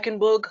Mark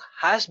Zuckerberg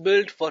has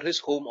built for his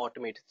home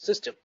automated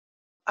system.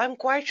 I'm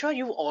quite sure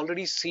you've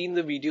already seen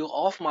the video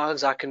of Mark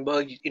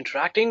Zuckerberg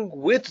interacting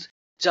with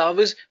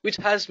Jarvis, which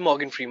has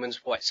Morgan Freeman's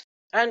voice.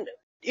 And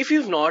if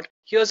you've not,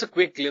 here's a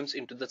quick glimpse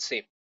into the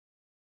same.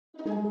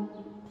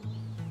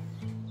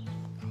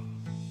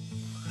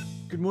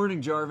 Good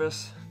morning,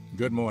 Jarvis.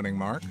 Good morning,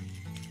 Mark.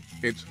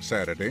 It's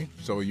Saturday,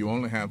 so you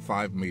only have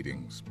 5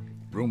 meetings.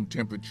 Room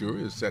temperature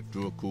is set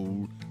to a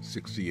cool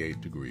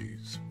 68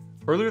 degrees.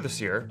 Earlier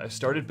this year, I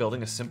started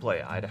building a simple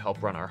AI to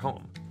help run our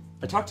home.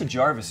 I talked to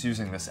Jarvis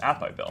using this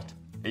app I built.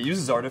 It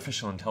uses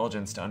artificial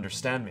intelligence to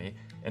understand me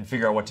and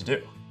figure out what to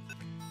do.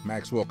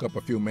 Max woke up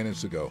a few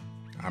minutes ago.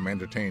 I'm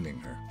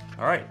entertaining her.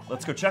 All right,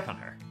 let's go check on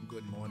her.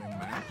 Good morning,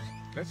 Max.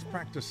 Let's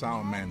practice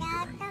our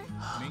Mandarin.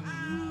 Ming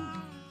yu,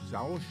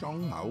 xiao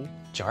shong mao.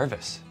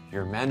 Jarvis,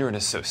 your Mandarin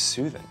is so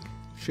soothing.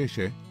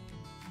 Xie.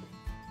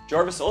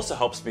 Jarvis also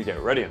helps me get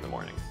ready in the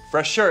morning.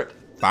 Fresh shirt.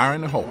 Fire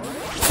in the hole.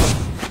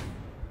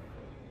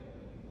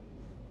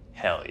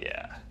 Hell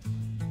yeah.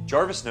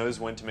 Jarvis knows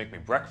when to make me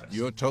breakfast.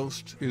 Your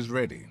toast is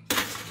ready.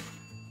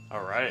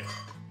 All right.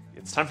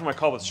 It's time for my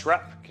call with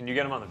Shrep. Can you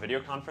get him on the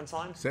video conference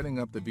line? Setting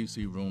up the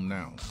VC room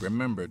now.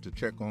 Remember to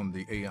check on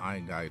the AI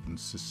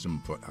guidance system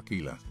for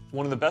Aquila.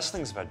 One of the best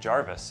things about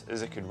Jarvis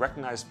is it could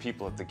recognize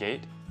people at the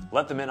gate,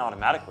 let them in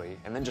automatically,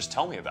 and then just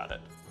tell me about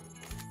it.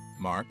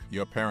 Mark,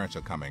 your parents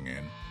are coming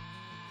in.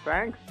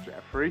 Thanks,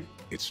 Jeffrey.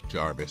 It's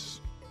Jarvis.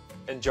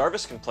 And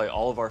Jarvis can play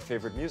all of our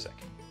favorite music.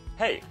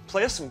 Hey,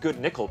 play us some good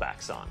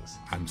Nickelback songs.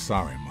 I'm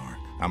sorry, Mark.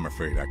 I'm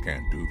afraid I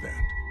can't do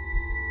that.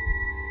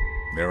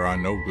 There are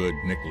no good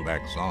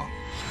Nickelback songs.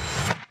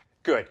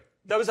 Good.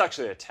 That was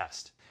actually a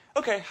test.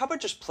 Okay, how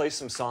about just play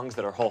some songs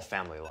that our whole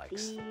family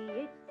likes? The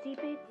itsy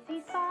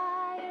bitsy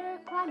spider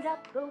climbed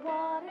up the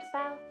water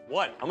spout.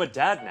 What? I'm a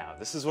dad now.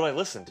 This is what I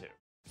listen to.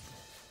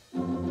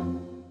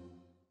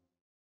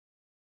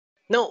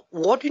 Now,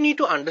 what you need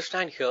to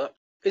understand here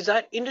is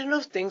that Internet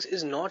of Things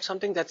is not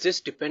something that's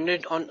just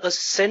dependent on a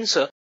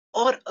sensor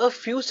or a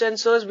few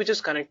sensors which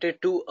is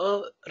connected to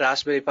a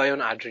Raspberry Pi on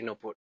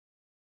Arduino board.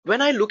 When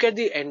I look at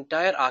the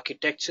entire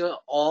architecture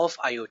of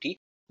IoT,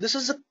 this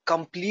is a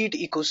complete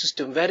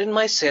ecosystem wherein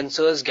my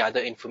sensors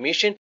gather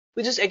information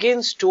which is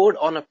again stored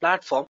on a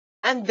platform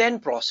and then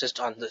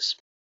processed on this.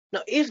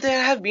 Now, if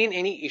there have been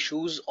any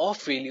issues or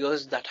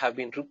failures that have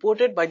been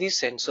reported by these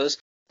sensors,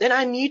 then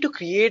I need to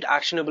create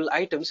actionable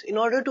items in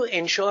order to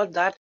ensure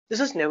that this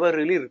is never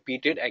really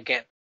repeated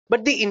again.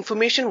 But the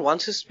information,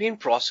 once it's been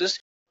processed,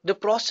 the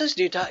processed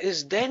data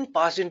is then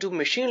passed into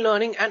machine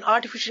learning and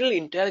artificial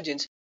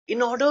intelligence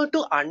in order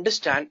to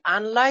understand,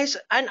 analyze,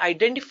 and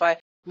identify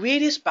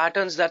various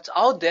patterns that's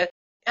out there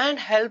and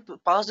help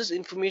pass this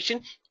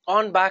information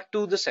on back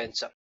to the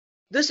sensor.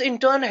 This in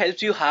turn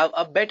helps you have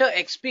a better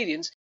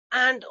experience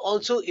and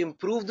also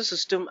improve the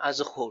system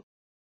as a whole.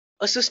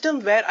 A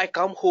system where I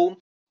come home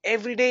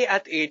every day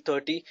at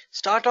 8:30,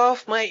 start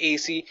off my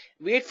AC,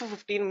 wait for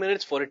 15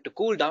 minutes for it to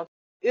cool down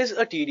is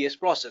a tedious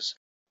process.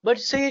 But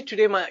say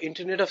today my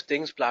Internet of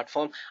Things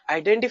platform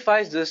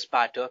identifies this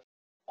pattern,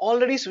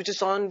 already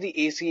switches on the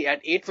AC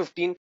at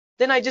 8:15,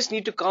 then I just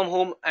need to come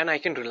home and I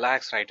can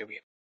relax right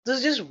away. This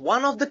is just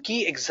one of the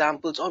key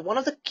examples or one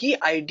of the key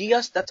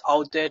ideas that's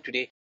out there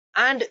today.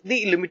 And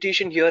the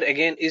limitation here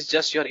again is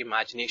just your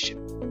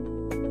imagination.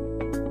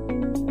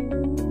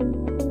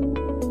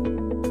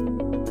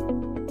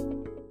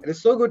 It is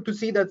so good to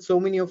see that so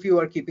many of you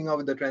are keeping up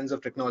with the trends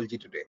of technology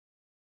today.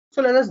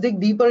 So let us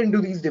dig deeper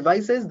into these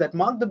devices that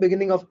mark the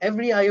beginning of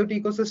every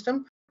IoT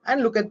ecosystem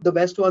and look at the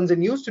best ones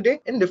in use today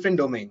in different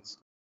domains.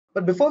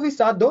 But before we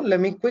start though,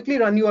 let me quickly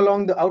run you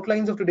along the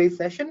outlines of today's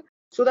session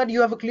so that you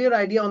have a clear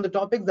idea on the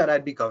topics that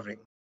I'll be covering.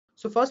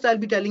 So first I'll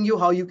be telling you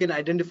how you can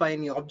identify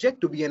any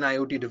object to be an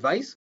IoT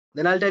device.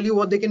 Then I'll tell you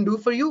what they can do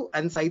for you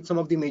and cite some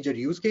of the major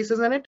use cases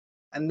in it.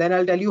 And then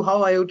I'll tell you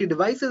how IoT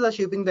devices are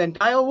shaping the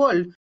entire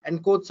world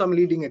and quote some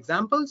leading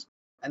examples.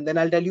 And then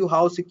I'll tell you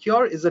how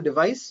secure is a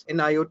device in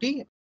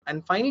IoT.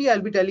 And finally, I'll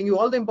be telling you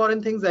all the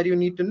important things that you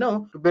need to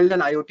know to build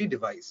an IoT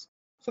device.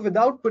 So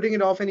without putting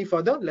it off any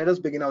further, let us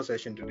begin our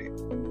session today.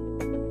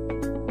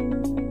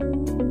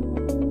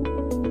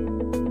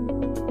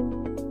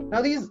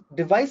 Now, these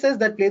devices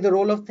that play the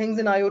role of things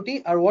in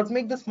IoT are what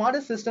make the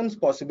smartest systems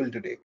possible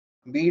today,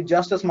 be it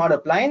just a smart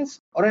appliance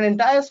or an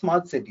entire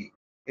smart city.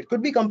 It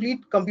could be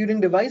complete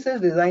computing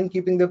devices designed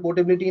keeping their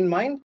portability in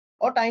mind,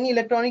 or tiny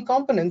electronic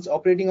components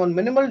operating on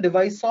minimal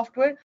device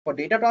software for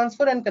data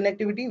transfer and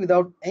connectivity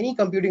without any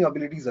computing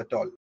abilities at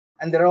all.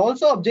 And there are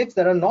also objects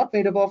that are not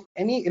made up of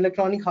any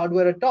electronic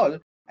hardware at all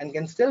and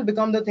can still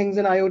become the things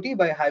in IoT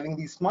by having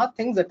these smart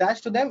things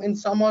attached to them in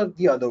some or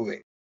the other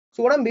way.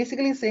 So what I'm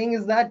basically saying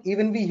is that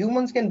even we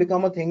humans can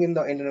become a thing in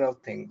the Internet of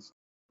Things.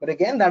 But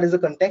again, that is a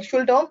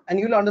contextual term, and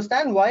you'll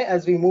understand why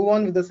as we move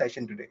on with the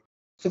session today.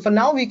 So for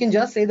now, we can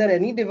just say that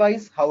any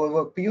device,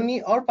 however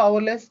puny or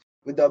powerless,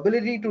 with the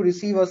ability to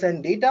receive or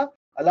send data,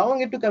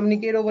 allowing it to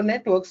communicate over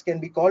networks, can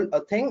be called a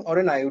thing or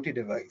an IoT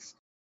device.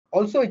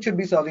 Also, it should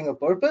be serving a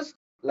purpose,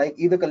 like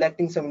either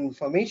collecting some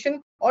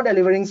information or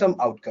delivering some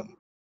outcome.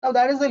 Now,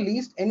 that is the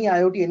least any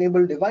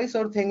IoT-enabled device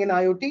or thing in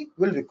IoT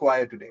will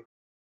require today.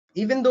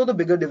 Even though the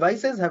bigger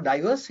devices have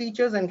diverse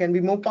features and can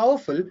be more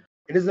powerful,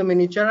 it is the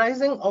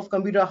miniaturizing of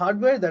computer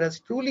hardware that has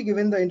truly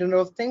given the Internet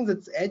of Things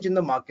its edge in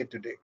the market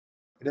today.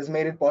 It has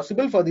made it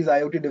possible for these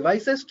IoT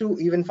devices to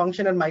even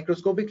function at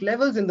microscopic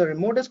levels in the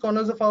remotest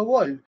corners of our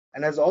world,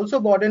 and has also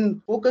brought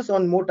in focus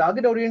on more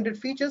target-oriented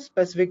features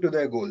specific to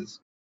their goals.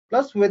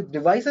 Plus, with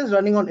devices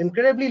running on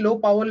incredibly low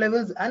power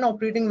levels and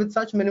operating with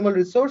such minimal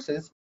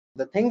resources,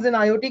 the things in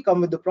IoT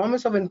come with the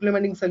promise of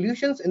implementing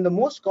solutions in the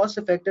most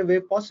cost-effective way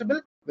possible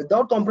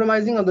without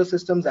compromising on the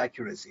system's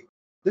accuracy.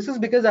 This is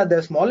because at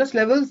their smallest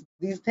levels,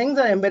 these things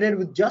are embedded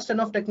with just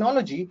enough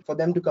technology for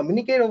them to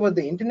communicate over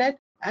the internet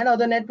and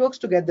other networks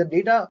to get the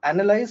data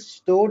analyzed,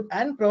 stored,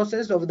 and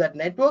processed over that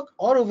network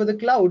or over the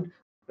cloud,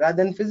 rather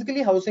than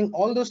physically housing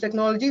all those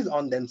technologies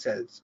on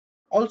themselves.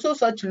 Also,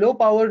 such low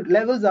power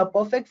levels are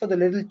perfect for the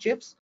little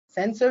chips,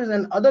 sensors,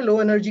 and other low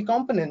energy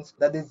components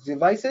that these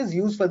devices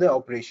use for their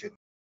operation.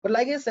 But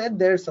like I said,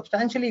 they're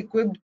substantially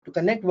equipped to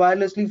connect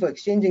wirelessly for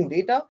exchanging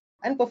data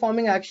and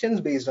performing actions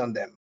based on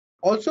them.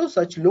 Also,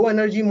 such low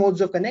energy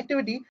modes of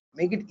connectivity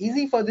make it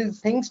easy for these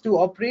things to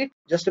operate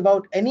just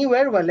about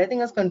anywhere while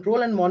letting us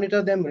control and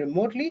monitor them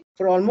remotely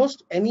for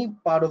almost any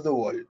part of the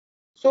world.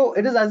 So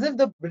it is as if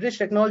the British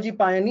technology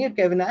pioneer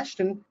Kevin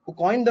Ashton, who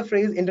coined the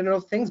phrase Internet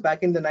of Things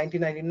back in the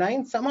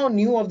 1999, somehow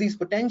knew of these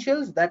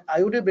potentials that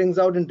IoT brings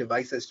out in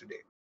devices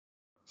today.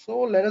 So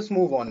let us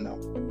move on now.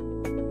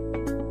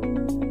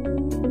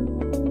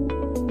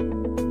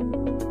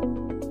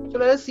 So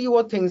let us see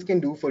what things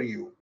can do for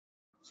you.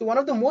 So one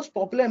of the most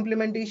popular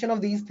implementation of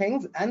these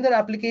things and their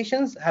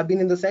applications have been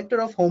in the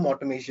sector of home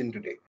automation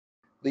today.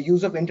 The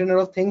use of Internet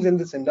of Things in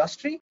this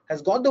industry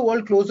has got the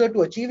world closer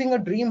to achieving a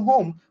dream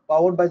home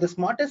powered by the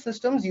smartest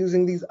systems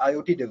using these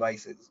IoT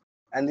devices.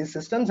 And these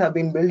systems have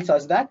been built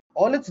such that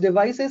all its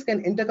devices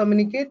can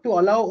intercommunicate to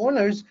allow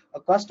owners a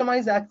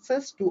customized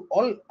access to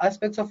all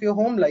aspects of your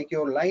home, like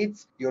your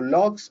lights, your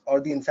locks, or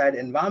the inside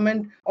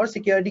environment, or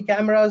security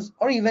cameras,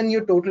 or even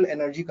your total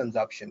energy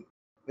consumption.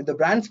 With the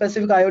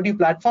brand-specific IoT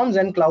platforms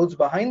and clouds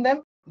behind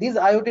them, these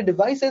IoT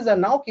devices are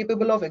now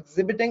capable of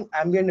exhibiting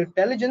ambient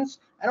intelligence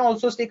and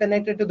also stay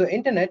connected to the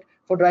internet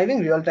for driving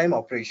real-time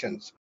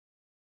operations.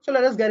 So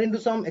let us get into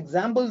some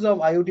examples of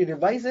IoT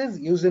devices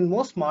used in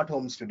most smart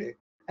homes today.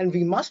 And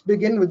we must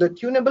begin with the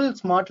tunable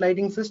smart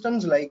lighting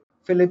systems like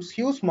Philips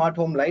Hue Smart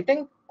Home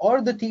Lighting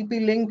or the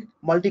TP-Link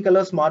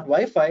multicolor smart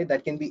Wi-Fi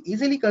that can be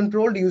easily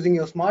controlled using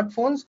your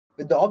smartphones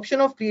with the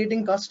option of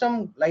creating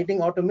custom lighting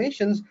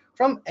automations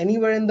from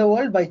anywhere in the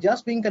world by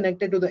just being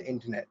connected to the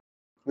internet.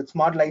 With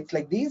smart lights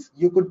like these,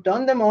 you could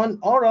turn them on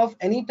or off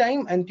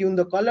anytime and tune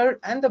the color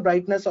and the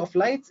brightness of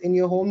lights in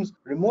your homes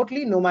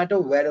remotely, no matter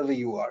wherever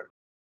you are.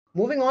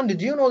 Moving on,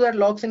 did you know that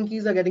locks and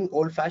keys are getting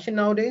old-fashioned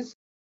nowadays?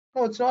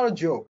 No, it's not a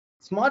joke.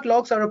 Smart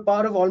locks are a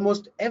part of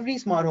almost every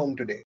smart home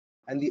today,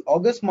 and the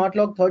August Smart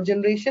Lock 3rd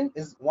generation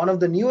is one of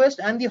the newest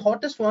and the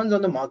hottest ones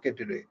on the market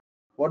today.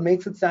 What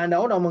makes it stand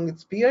out among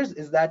its peers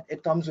is that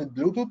it comes with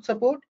Bluetooth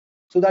support,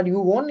 so that you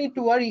won't need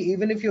to worry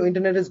even if your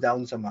internet is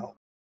down somehow.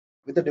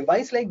 With a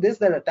device like this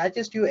that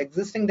attaches to your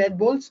existing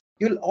deadbolts,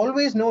 you'll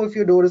always know if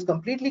your door is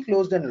completely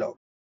closed and locked.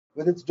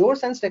 With its door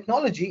sense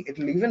technology,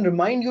 it'll even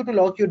remind you to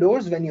lock your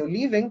doors when you're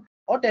leaving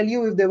or tell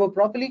you if they were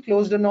properly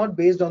closed or not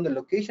based on the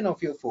location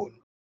of your phone.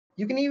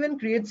 You can even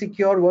create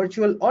secure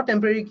virtual or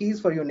temporary keys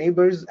for your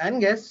neighbors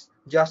and guests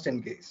just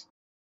in case.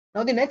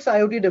 Now the next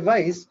IoT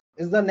device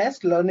is the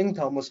Nest Learning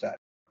Thermostat.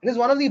 It is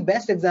one of the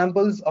best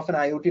examples of an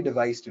IoT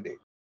device today.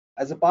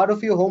 As a part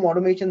of your home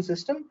automation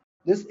system,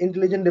 this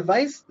intelligent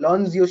device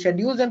learns your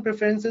schedules and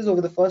preferences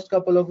over the first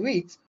couple of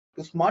weeks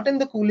to smarten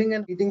the cooling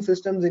and heating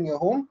systems in your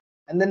home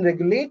and then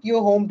regulate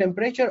your home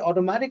temperature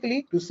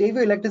automatically to save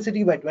your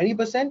electricity by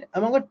 20%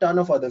 among a ton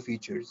of other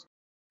features.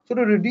 So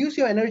to reduce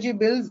your energy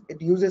bills,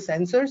 it uses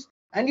sensors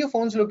and your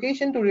phone's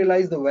location to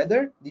realize the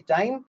weather, the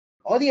time,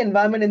 or the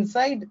environment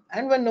inside,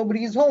 and when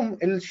nobody is home,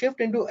 it'll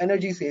shift into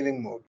energy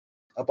saving mode.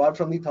 Apart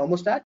from the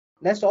thermostat,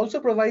 Nest also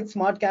provides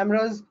smart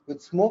cameras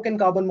with smoke and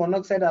carbon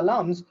monoxide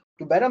alarms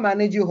to better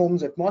manage your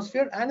home's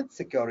atmosphere and its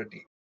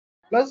security.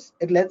 Plus,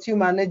 it lets you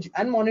manage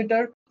and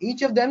monitor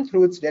each of them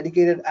through its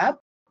dedicated app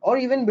or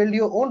even build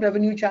your own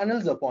revenue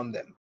channels upon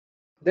them.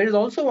 There is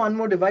also one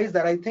more device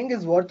that I think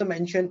is worth a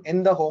mention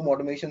in the home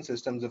automation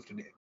systems of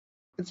today.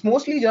 It's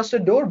mostly just a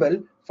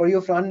doorbell for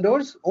your front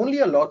doors, only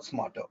a lot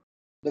smarter.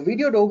 The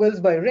Video Doorbells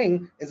by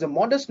Ring is a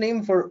modest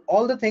name for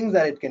all the things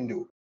that it can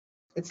do.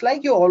 It's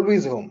like you're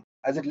always home,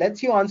 as it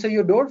lets you answer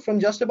your door from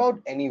just about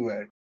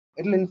anywhere.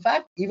 It'll in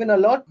fact even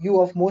alert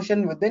you of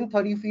motion within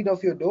 30 feet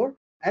of your door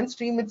and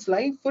stream its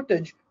live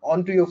footage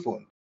onto your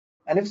phone.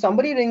 And if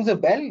somebody rings a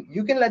bell,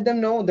 you can let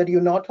them know that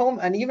you're not home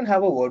and even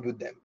have a word with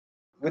them.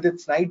 With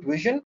its night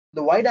vision,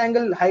 the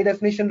wide-angle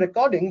high-definition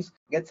recordings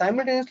get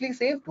simultaneously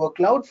saved to a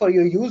cloud for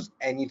your use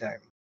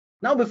anytime.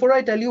 Now, before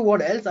I tell you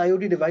what else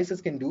IoT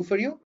devices can do for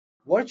you,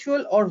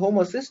 virtual or home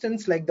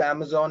assistants like the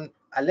Amazon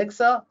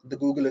Alexa, the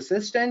Google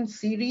Assistant,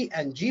 Siri,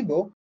 and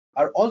Jibo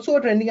are also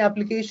a trending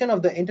application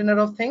of the Internet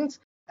of Things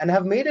and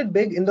have made it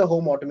big in the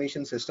home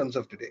automation systems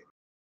of today.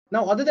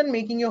 Now, other than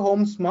making your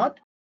home smart,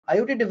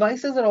 IoT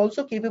devices are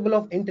also capable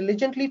of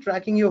intelligently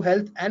tracking your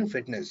health and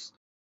fitness.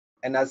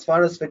 And as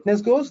far as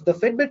fitness goes, the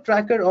Fitbit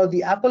tracker or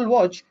the Apple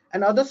Watch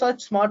and other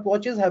such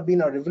smartwatches have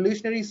been a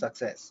revolutionary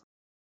success.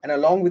 And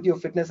along with your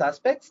fitness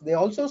aspects, they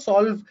also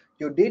solve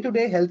your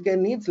day-to-day healthcare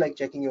needs like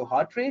checking your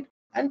heart rate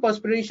and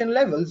perspiration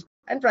levels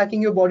and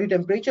tracking your body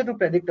temperature to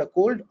predict a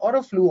cold or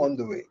a flu on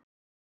the way.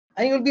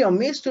 And you'll be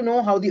amazed to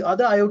know how the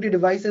other IoT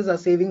devices are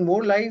saving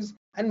more lives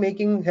and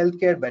making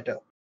healthcare better,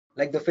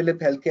 like the Philip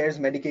Healthcare's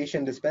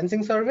medication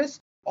dispensing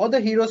service or the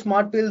Hero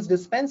Smart Pills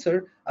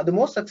dispenser are the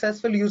most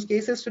successful use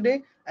cases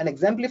today and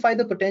exemplify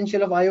the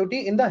potential of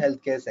IoT in the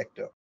healthcare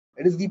sector.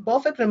 It is the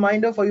perfect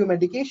reminder for your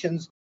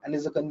medications and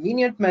is a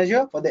convenient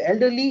measure for the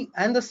elderly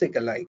and the sick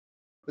alike.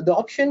 With the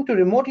option to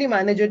remotely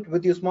manage it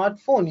with your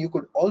smartphone, you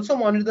could also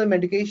monitor the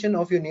medication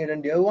of your near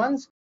and dear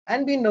ones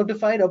and be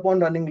notified upon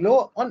running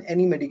low on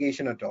any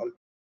medication at all.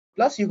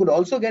 Plus, you could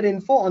also get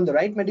info on the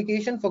right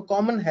medication for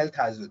common health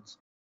hazards.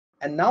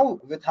 And now,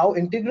 with how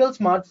integral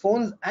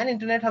smartphones and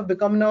internet have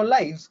become in our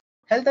lives,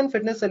 health and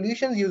fitness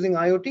solutions using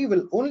IoT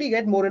will only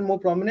get more and more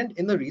prominent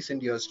in the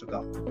recent years to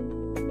come.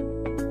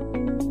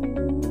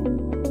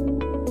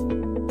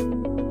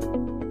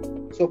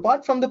 So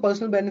apart from the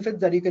personal benefits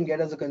that you can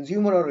get as a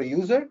consumer or a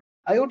user,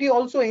 IoT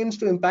also aims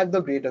to impact the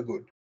greater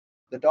good.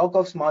 The talk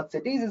of smart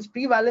cities is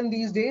prevalent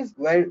these days,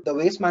 where the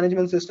waste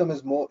management system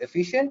is more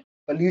efficient,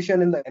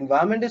 pollution in the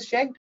environment is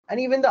checked, and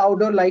even the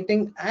outdoor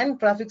lighting and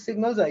traffic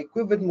signals are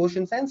equipped with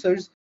motion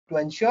sensors to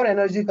ensure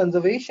energy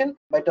conservation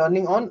by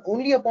turning on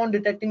only upon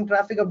detecting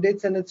traffic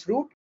updates in its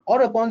route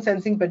or upon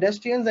sensing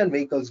pedestrians and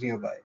vehicles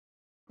nearby.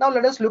 Now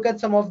let us look at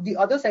some of the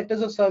other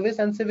sectors of service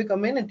and civic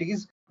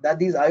amenities that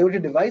these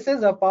IoT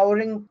devices are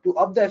powering to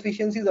up the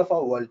efficiencies of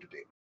our world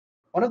today.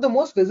 One of the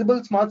most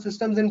visible smart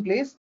systems in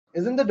place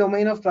is in the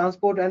domain of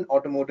transport and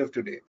automotive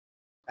today.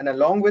 And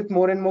along with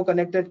more and more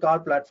connected car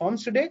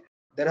platforms today,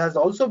 there has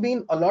also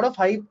been a lot of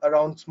hype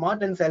around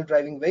smart and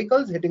self-driving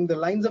vehicles hitting the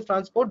lines of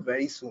transport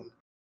very soon.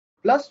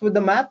 Plus, with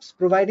the maps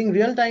providing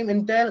real-time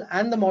intel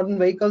and the modern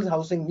vehicles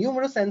housing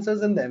numerous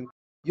sensors in them,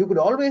 you could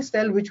always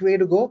tell which way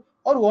to go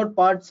or what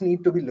parts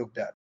need to be looked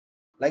at.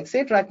 Like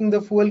say tracking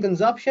the fuel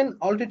consumption,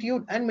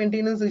 altitude and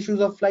maintenance issues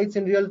of flights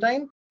in real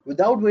time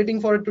without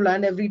waiting for it to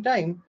land every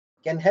time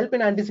can help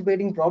in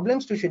anticipating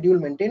problems to schedule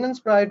maintenance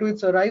prior to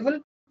its arrival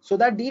so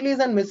that delays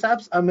and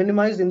mishaps are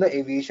minimized in the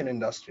aviation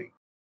industry.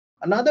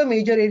 Another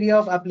major area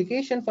of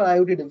application for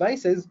IoT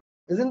devices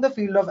is in the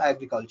field of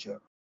agriculture.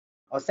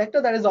 A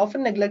sector that is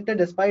often neglected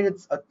despite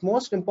its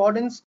utmost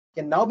importance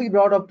can now be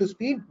brought up to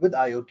speed with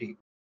IoT.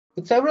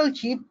 With several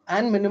cheap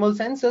and minimal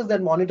sensors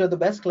that monitor the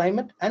best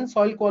climate and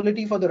soil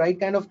quality for the right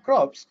kind of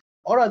crops,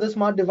 or other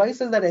smart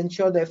devices that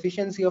ensure the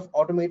efficiency of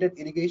automated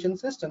irrigation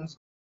systems,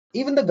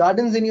 even the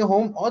gardens in your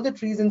home or the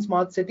trees in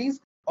smart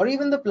cities, or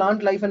even the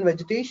plant life and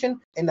vegetation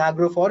in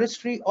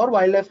agroforestry or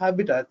wildlife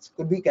habitats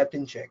could be kept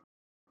in check.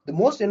 The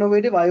most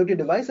innovative IoT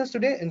devices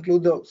today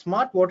include the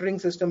smart watering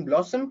system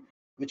Blossom,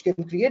 which can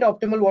create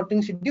optimal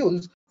watering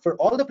schedules for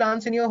all the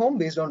plants in your home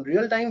based on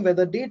real-time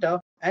weather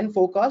data and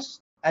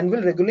forecasts, and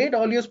will regulate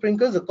all your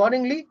sprinklers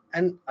accordingly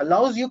and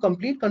allows you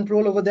complete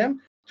control over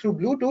them through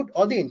Bluetooth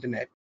or the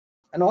internet.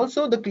 And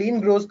also the Clean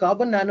Grow's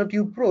carbon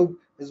nanotube probe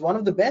is one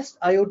of the best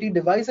IoT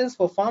devices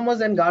for farmers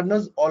and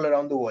gardeners all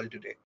around the world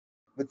today.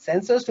 With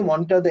sensors to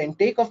monitor the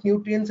intake of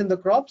nutrients in the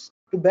crops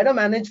to better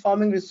manage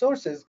farming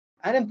resources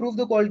and improve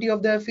the quality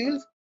of their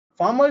fields,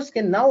 farmers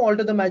can now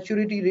alter the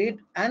maturity rate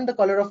and the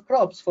color of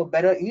crops for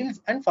better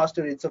yields and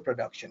faster rates of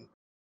production.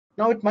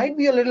 Now, it might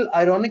be a little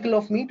ironical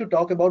of me to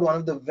talk about one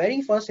of the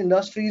very first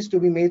industries to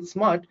be made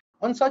smart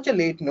on such a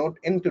late note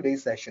in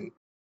today's session,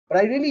 but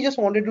I really just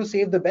wanted to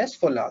save the best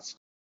for last.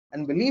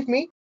 And believe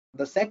me,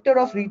 the sector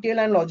of retail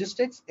and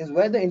logistics is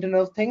where the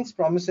Internet of Things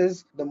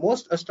promises the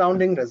most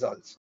astounding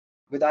results.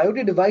 With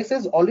IoT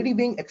devices already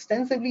being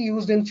extensively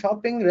used in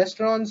shopping,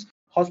 restaurants,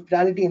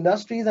 hospitality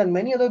industries, and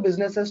many other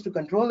businesses to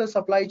control the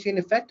supply chain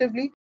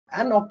effectively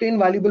and obtain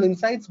valuable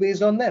insights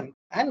based on them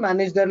and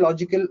manage their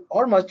logical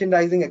or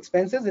merchandising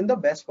expenses in the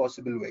best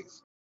possible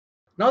ways.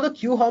 Now, the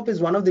Q-Hop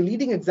is one of the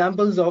leading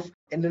examples of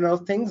Internet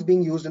of Things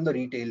being used in the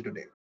retail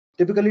today.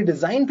 Typically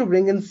designed to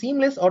bring in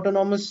seamless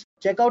autonomous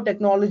checkout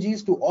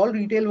technologies to all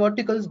retail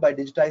verticals by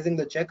digitizing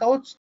the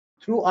checkouts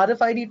through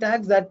RFID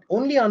tags that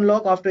only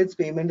unlock after its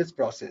payment is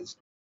processed.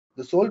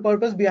 The sole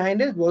purpose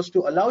behind it was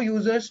to allow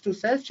users to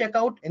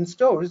self-checkout in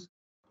stores,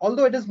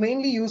 although it is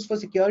mainly used for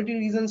security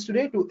reasons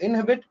today to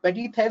inhibit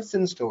petty thefts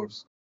in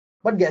stores.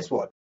 But guess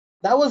what?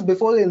 That was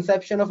before the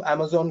inception of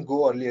Amazon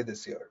Go earlier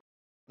this year.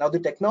 Now the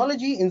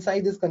technology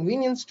inside this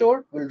convenience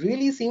store will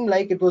really seem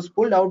like it was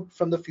pulled out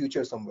from the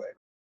future somewhere.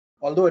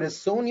 Although it is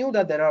so new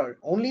that there are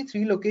only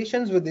 3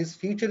 locations with these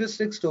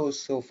futuristic stores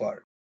so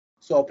far.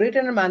 So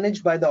operated and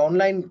managed by the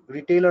online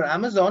retailer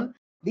Amazon,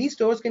 these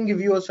stores can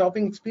give you a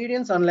shopping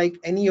experience unlike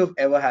any you've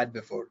ever had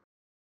before.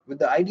 With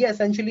the idea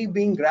essentially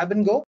being grab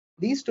and go,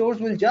 these stores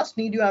will just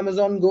need your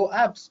Amazon Go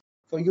apps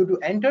for you to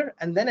enter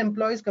and then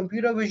employs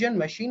computer vision,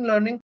 machine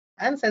learning,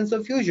 and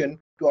sensor fusion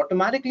to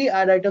automatically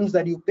add items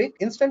that you pick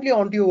instantly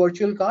onto your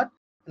virtual cart,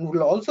 and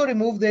will also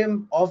remove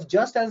them off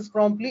just as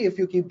promptly if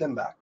you keep them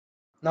back.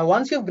 Now,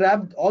 once you've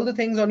grabbed all the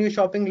things on your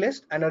shopping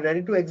list and are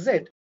ready to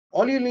exit,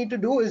 all you need to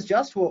do is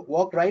just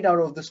walk right out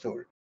of the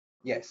store.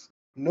 Yes,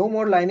 no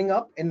more lining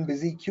up in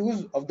busy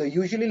queues of the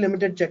usually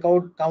limited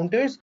checkout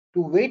counters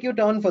to wait your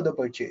turn for the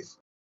purchase.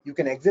 You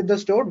can exit the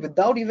store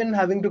without even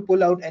having to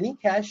pull out any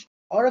cash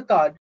or a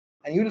card,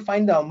 and you will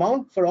find the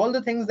amount for all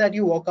the things that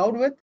you walk out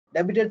with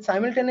debited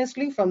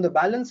simultaneously from the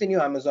balance in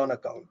your Amazon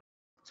account.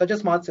 Such a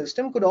smart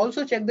system could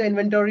also check the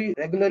inventory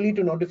regularly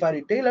to notify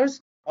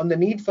retailers on the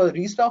need for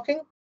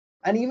restocking,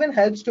 and even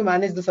helps to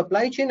manage the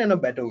supply chain in a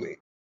better way.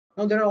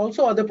 Now, there are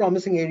also other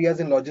promising areas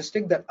in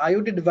logistics that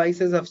IoT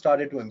devices have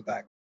started to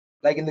impact.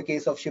 Like in the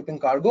case of shipping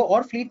cargo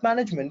or fleet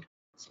management,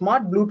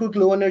 smart Bluetooth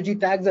low energy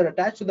tags are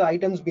attached to the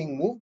items being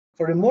moved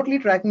for remotely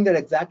tracking their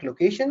exact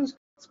locations,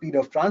 speed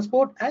of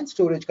transport, and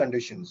storage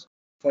conditions.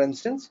 For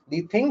instance,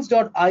 the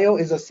Things.io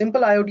is a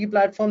simple IoT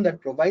platform that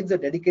provides a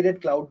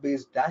dedicated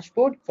cloud-based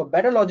dashboard for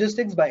better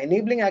logistics by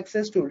enabling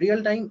access to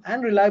real-time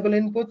and reliable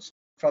inputs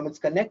from its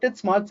connected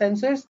smart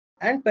sensors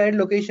and paired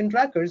location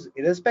trackers,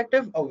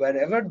 irrespective of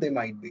wherever they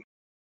might be.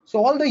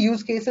 So all the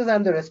use cases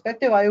and the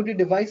respective IoT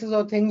devices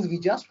or things we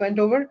just went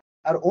over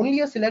are only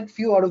a select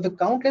few out of the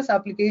countless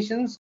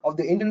applications of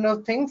the Internet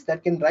of Things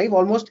that can drive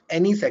almost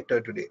any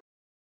sector today.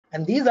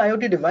 And these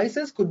IoT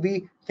devices could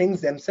be things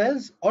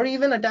themselves or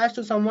even attached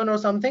to someone or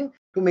something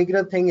to make it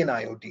a thing in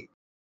IoT.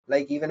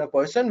 Like even a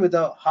person with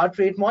a heart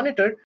rate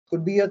monitor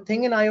could be a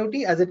thing in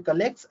IoT as it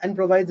collects and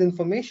provides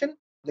information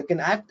that can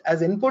act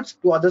as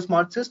inputs to other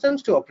smart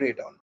systems to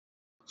operate on.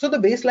 So the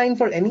baseline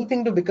for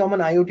anything to become an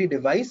IoT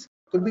device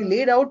could be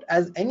laid out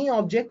as any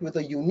object with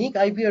a unique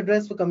IP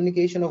address for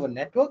communication over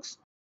networks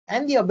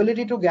and the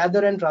ability to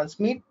gather and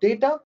transmit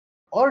data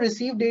or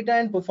receive data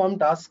and perform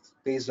tasks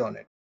based on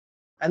it.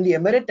 And the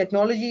embedded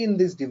technology in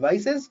these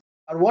devices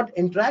are what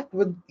interact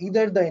with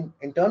either the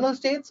internal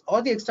states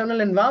or the external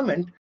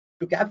environment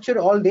to capture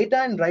all data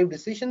and drive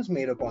decisions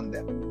made upon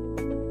them.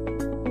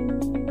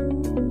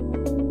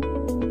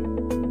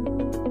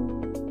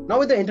 Now,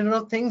 with the Internet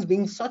of Things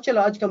being such a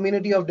large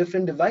community of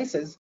different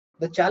devices,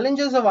 the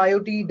challenges of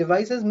IoT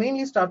devices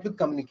mainly start with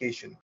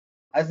communication,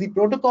 as the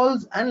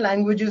protocols and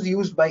languages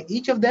used by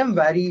each of them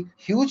vary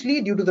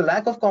hugely due to the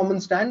lack of common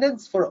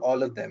standards for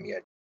all of them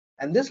yet.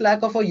 And this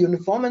lack of a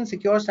uniform and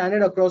secure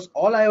standard across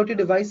all IoT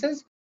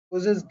devices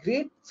poses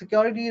great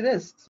security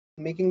risks,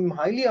 making them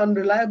highly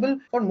unreliable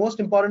for most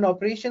important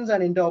operations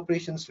and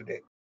interoperations today.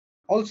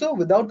 Also,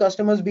 without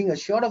customers being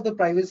assured of the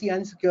privacy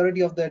and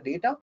security of their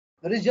data,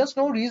 there is just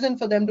no reason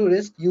for them to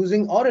risk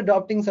using or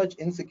adopting such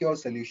insecure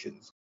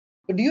solutions.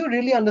 But do you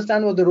really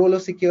understand what the role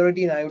of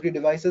security in IoT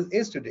devices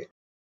is today?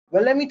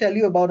 Well, let me tell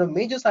you about a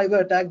major cyber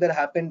attack that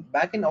happened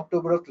back in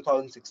October of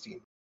 2016.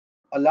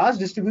 A large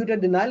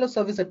distributed denial of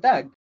service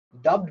attack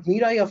dubbed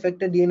Mirai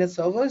affected DNS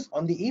servers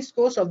on the east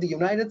coast of the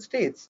United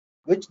States,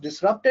 which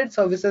disrupted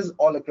services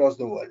all across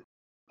the world.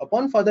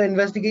 Upon further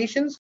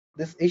investigations,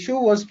 this issue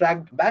was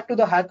tracked back to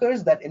the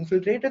hackers that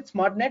infiltrated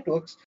smart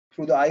networks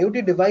through the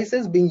IoT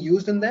devices being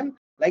used in them,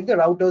 like the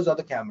routers or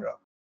the camera.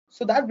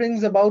 So that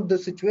brings about the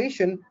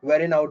situation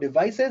wherein our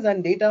devices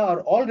and data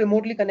are all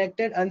remotely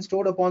connected and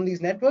stored upon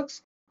these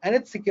networks, and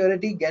its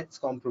security gets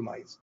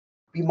compromised.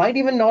 We might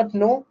even not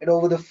know it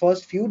over the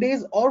first few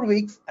days or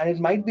weeks, and it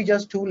might be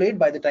just too late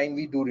by the time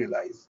we do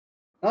realize.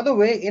 Now, the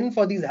way in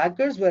for these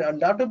hackers were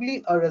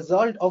undoubtedly a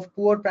result of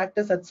poor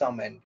practice at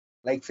some end,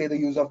 like say the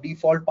use of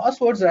default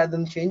passwords rather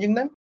than changing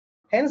them.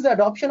 Hence, the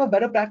adoption of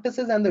better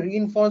practices and the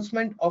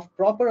reinforcement of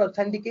proper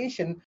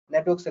authentication,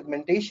 network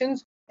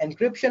segmentations,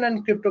 encryption,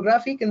 and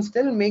cryptography can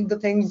still make the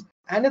things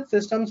and its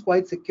systems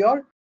quite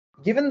secure,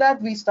 given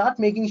that we start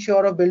making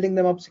sure of building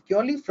them up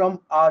securely from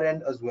our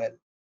end as well.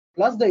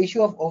 Plus, the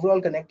issue of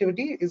overall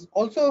connectivity is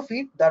also a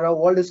feat that our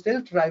world is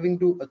still striving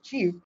to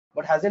achieve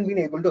but hasn't been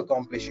able to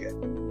accomplish yet.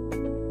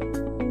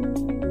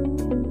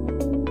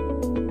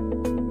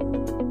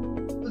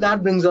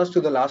 That brings us to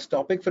the last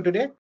topic for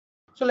today.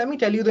 So let me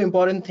tell you the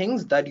important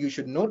things that you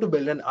should know to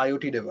build an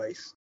IoT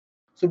device.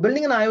 So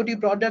building an IoT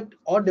product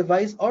or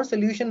device or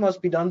solution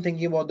must be done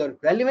thinking about the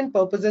relevant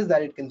purposes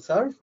that it can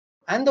serve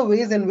and the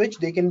ways in which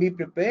they can be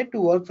prepared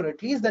to work for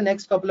at least the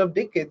next couple of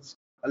decades,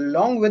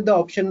 along with the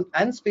option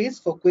and space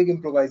for quick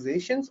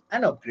improvisations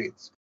and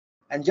upgrades.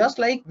 And just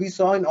like we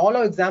saw in all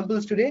our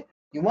examples today,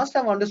 you must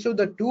have understood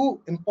the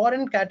two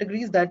important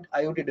categories that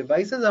IoT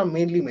devices are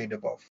mainly made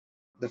up of.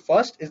 The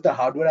first is the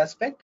hardware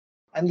aspect,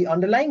 and the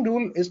underlying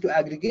rule is to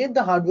aggregate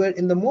the hardware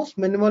in the most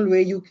minimal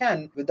way you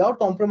can without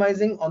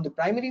compromising on the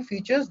primary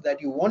features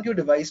that you want your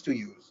device to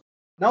use.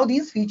 Now,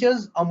 these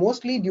features are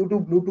mostly due to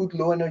Bluetooth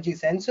low energy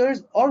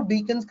sensors or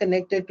beacons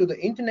connected to the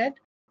internet,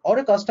 or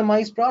a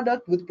customized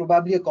product with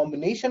probably a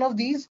combination of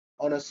these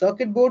on a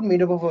circuit board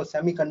made up of a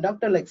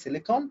semiconductor like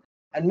silicon,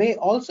 and may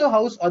also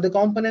house other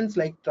components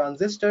like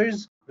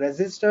transistors,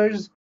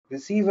 resistors,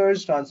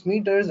 receivers,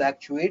 transmitters,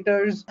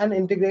 actuators, an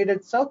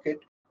integrated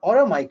circuit, or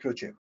a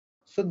microchip.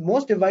 So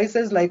most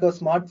devices like a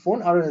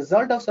smartphone are a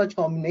result of such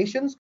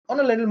combinations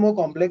on a little more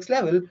complex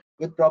level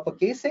with proper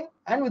casing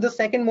and with the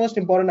second most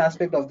important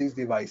aspect of these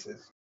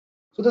devices.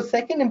 So the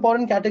second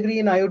important category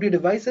in IoT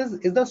devices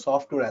is the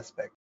software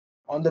aspect.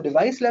 On the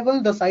device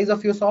level, the size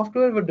of your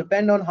software will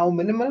depend on how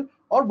minimal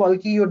or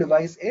bulky your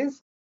device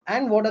is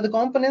and what are the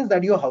components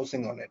that you're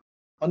housing on it.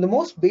 On the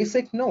most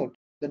basic note,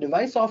 the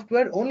device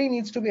software only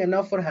needs to be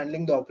enough for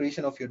handling the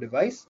operation of your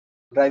device,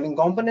 driving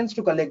components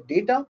to collect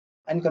data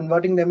and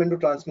converting them into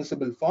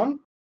transmissible form,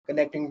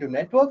 connecting to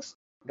networks,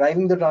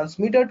 driving the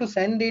transmitter to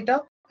send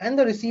data and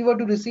the receiver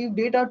to receive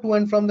data to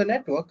and from the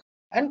network,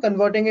 and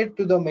converting it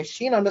to the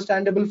machine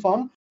understandable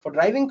form for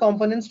driving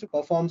components to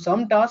perform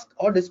some task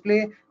or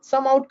display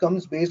some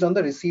outcomes based on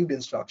the received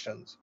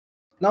instructions.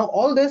 Now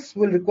all this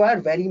will require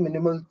very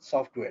minimal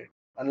software,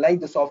 unlike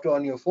the software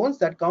on your phones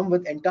that come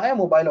with entire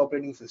mobile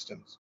operating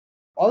systems.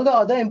 All the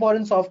other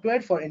important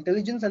software for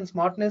intelligence and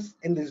smartness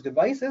in these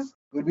devices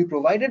will be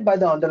provided by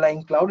the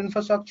underlying cloud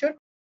infrastructure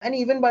and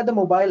even by the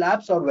mobile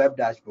apps or web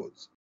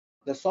dashboards.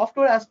 The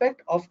software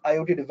aspect of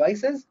IoT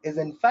devices is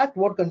in fact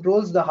what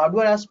controls the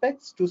hardware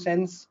aspects to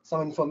sense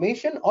some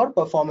information or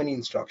perform any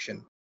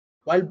instruction.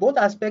 While both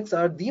aspects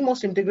are the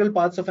most integral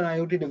parts of an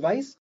IoT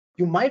device,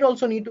 you might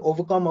also need to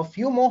overcome a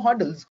few more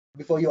hurdles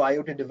before your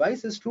IoT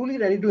device is truly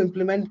ready to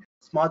implement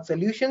smart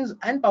solutions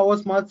and power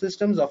smart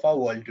systems of our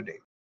world today.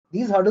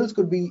 These hurdles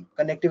could be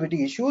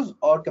connectivity issues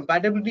or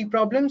compatibility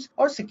problems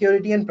or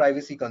security and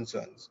privacy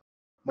concerns.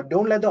 But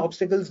don't let the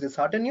obstacles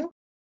dishearten you.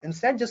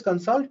 Instead, just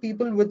consult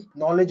people with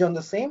knowledge on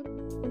the same.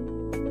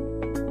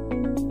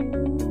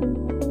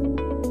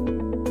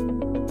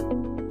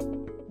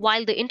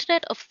 While the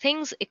Internet of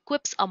Things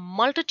equips a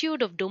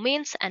multitude of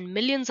domains and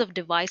millions of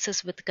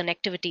devices with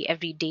connectivity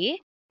every day,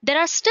 there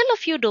are still a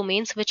few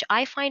domains which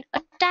I find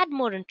a tad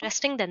more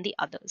interesting than the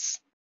others.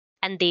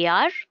 And they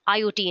are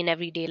IoT in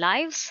everyday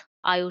lives,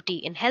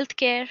 IoT in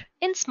healthcare,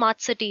 in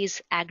smart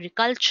cities,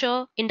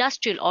 agriculture,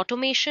 industrial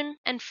automation,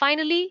 and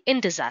finally in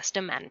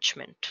disaster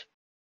management.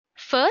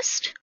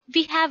 First,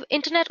 we have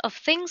Internet of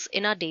Things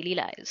in our daily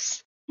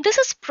lives. This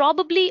is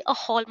probably a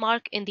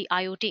hallmark in the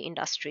IoT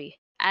industry,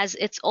 as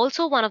it's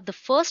also one of the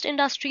first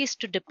industries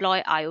to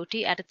deploy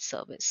IoT at its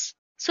service.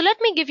 So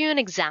let me give you an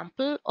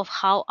example of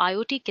how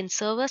IoT can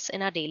serve us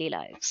in our daily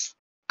lives.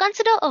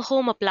 Consider a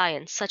home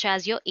appliance such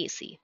as your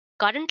AC.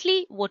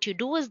 Currently, what you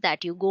do is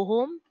that you go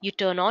home, you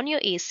turn on your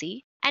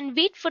AC, and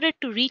wait for it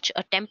to reach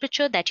a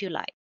temperature that you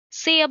like,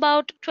 say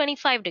about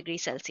 25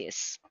 degrees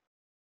Celsius.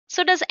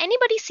 So does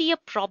anybody see a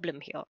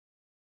problem here?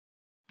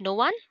 No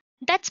one?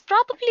 That's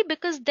probably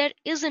because there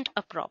isn't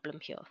a problem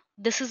here.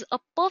 This is a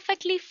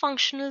perfectly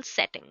functional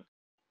setting.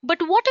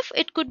 But what if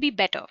it could be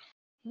better?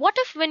 What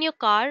if when your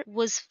car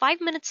was 5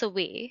 minutes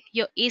away,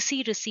 your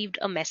AC received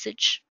a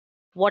message?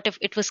 What if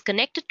it was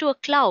connected to a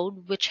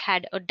cloud which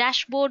had a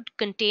dashboard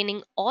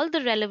containing all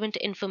the relevant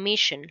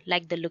information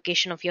like the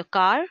location of your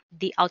car,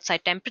 the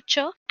outside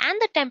temperature, and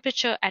the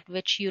temperature at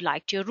which you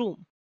liked your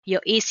room?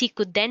 Your AC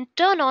could then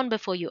turn on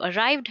before you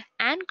arrived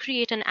and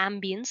create an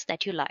ambience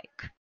that you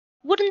like.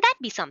 Wouldn't that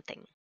be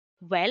something?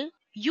 Well,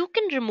 you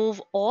can remove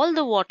all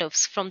the what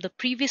ifs from the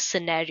previous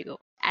scenario,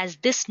 as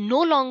this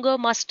no longer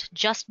must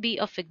just be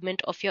a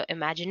figment of your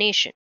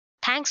imagination,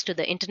 thanks to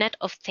the Internet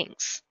of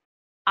Things.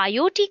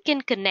 IoT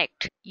can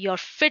connect your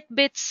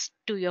Fitbits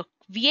to your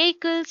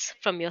vehicles,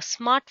 from your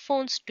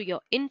smartphones to your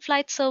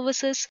in-flight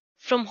services,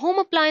 from home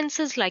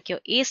appliances like your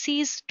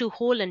ACs to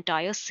whole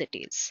entire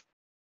cities.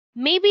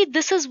 Maybe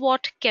this is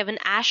what Kevin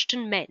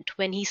Ashton meant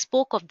when he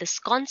spoke of this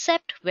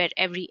concept where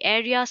every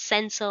area,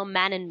 sensor,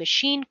 man and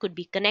machine could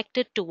be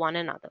connected to one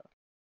another.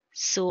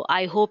 So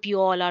I hope you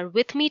all are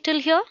with me till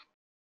here.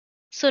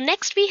 So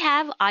next we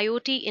have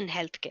IoT in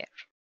healthcare.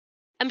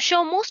 I'm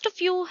sure most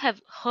of you have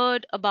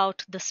heard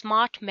about the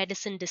smart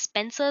medicine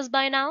dispensers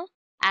by now.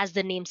 As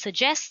the name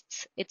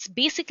suggests, it's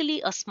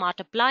basically a smart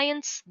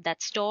appliance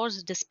that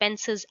stores,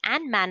 dispenses,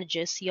 and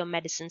manages your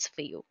medicines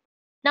for you.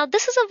 Now,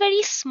 this is a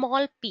very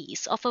small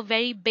piece of a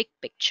very big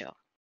picture.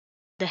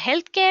 The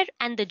healthcare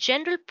and the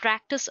general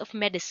practice of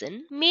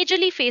medicine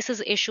majorly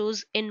faces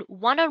issues in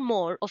one or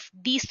more of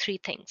these three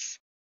things.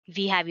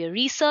 We have your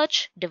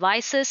research,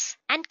 devices,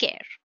 and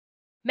care.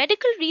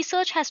 Medical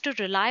research has to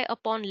rely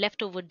upon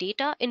leftover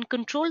data in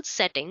controlled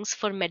settings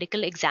for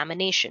medical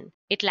examination.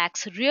 It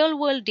lacks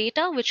real-world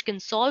data which can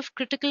solve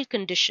critical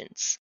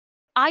conditions.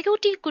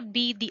 IoT could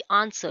be the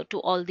answer to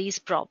all these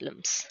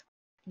problems.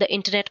 The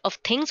Internet of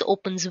Things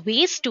opens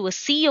ways to a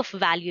sea of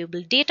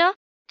valuable data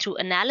through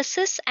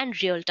analysis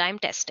and real-time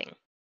testing.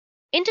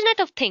 Internet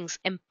of Things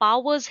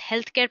empowers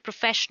healthcare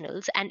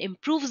professionals and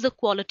improves the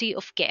quality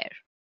of care.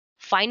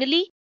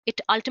 Finally, it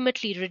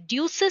ultimately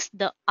reduces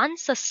the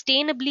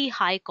unsustainably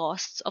high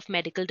costs of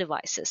medical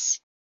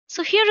devices.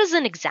 So here is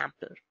an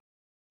example.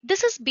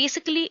 This is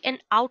basically an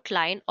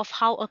outline of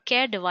how a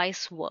care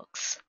device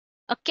works.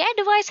 A care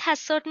device has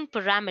certain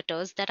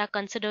parameters that are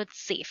considered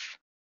safe.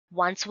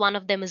 Once one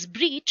of them is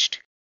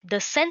breached, the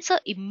sensor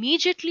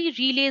immediately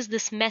relays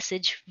this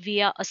message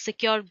via a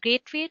secure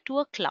gateway to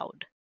a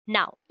cloud.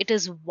 Now, it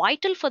is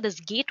vital for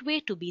this gateway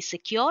to be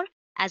secure,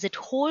 as it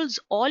holds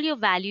all your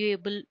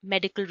valuable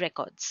medical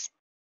records.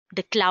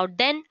 The cloud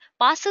then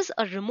passes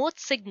a remote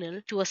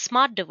signal to a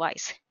smart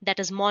device that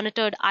is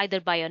monitored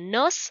either by a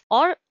nurse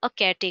or a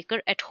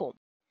caretaker at home.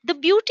 The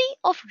beauty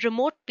of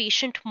remote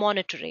patient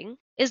monitoring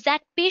is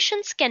that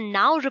patients can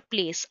now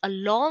replace a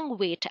long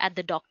wait at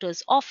the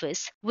doctor's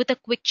office with a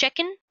quick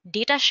check-in,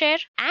 data share,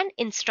 and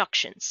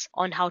instructions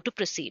on how to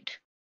proceed.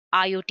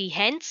 IoT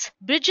hence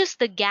bridges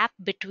the gap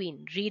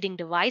between reading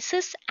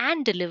devices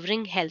and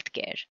delivering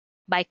healthcare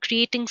by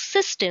creating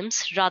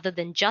systems rather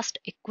than just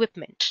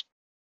equipment.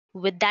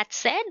 With that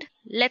said,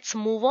 let's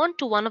move on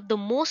to one of the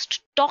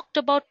most talked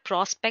about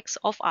prospects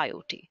of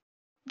IoT,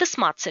 the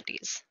smart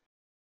cities.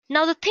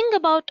 Now, the thing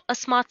about a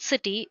smart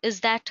city is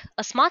that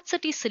a smart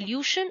city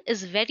solution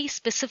is very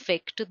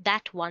specific to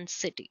that one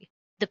city.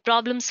 The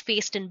problems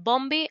faced in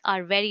Bombay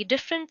are very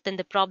different than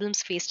the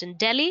problems faced in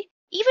Delhi.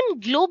 Even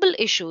global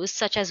issues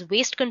such as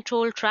waste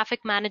control,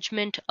 traffic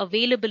management,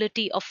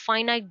 availability of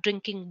finite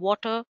drinking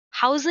water,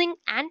 housing,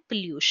 and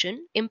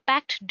pollution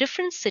impact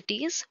different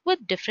cities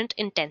with different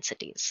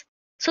intensities.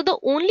 So the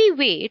only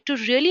way to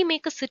really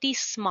make a city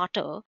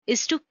smarter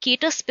is to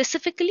cater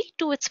specifically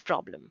to its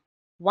problem.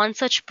 One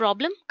such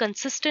problem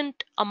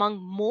consistent among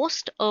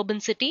most urban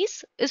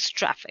cities is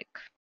traffic.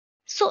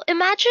 So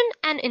imagine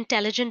an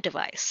intelligent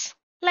device,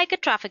 like a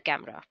traffic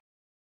camera.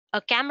 A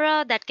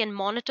camera that can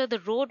monitor the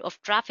road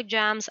of traffic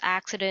jams,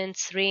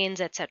 accidents, rains,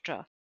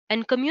 etc.,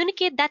 and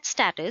communicate that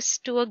status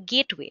to a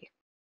gateway.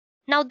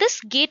 Now,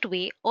 this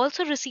gateway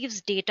also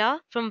receives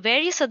data from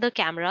various other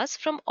cameras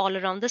from all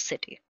around the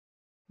city.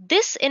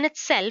 This in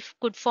itself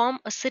could form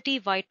a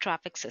city-wide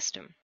traffic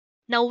system.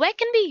 Now, where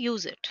can we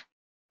use it?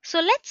 So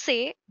let's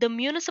say the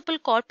municipal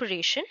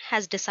corporation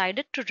has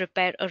decided to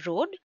repair a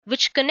road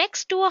which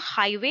connects to a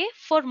highway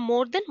for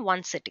more than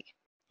one city.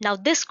 Now,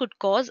 this could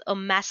cause a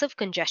massive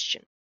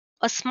congestion.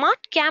 A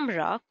smart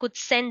camera could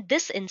send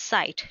this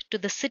insight to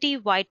the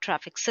city-wide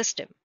traffic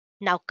system.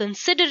 Now,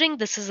 considering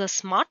this is a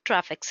smart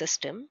traffic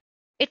system,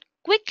 it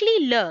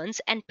quickly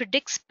learns and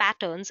predicts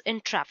patterns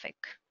in traffic.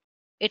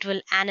 It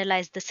will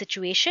analyze the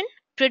situation,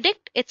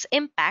 predict its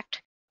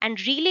impact, and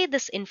relay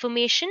this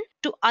information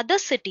to other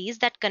cities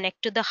that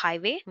connect to the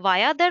highway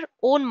via their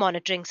own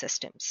monitoring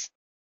systems.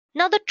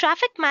 Now, the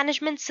traffic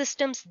management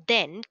systems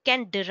then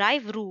can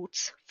derive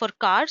routes for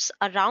cars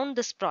around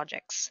these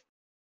projects.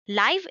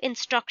 Live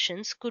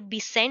instructions could be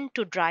sent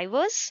to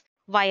drivers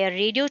via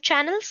radio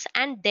channels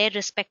and their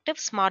respective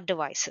smart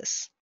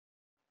devices.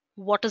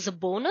 What is a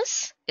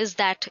bonus is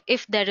that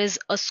if there is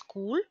a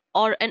school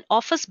or an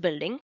office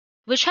building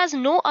which has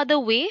no other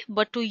way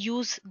but to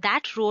use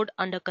that road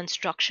under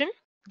construction,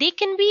 they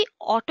can be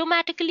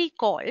automatically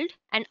called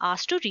and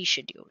asked to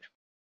reschedule.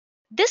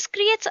 This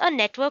creates a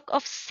network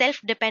of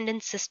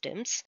self-dependent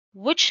systems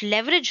which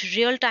leverage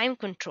real-time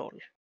control.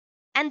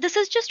 And this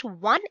is just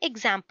one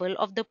example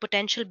of the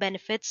potential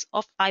benefits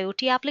of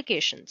IoT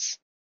applications.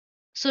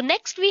 So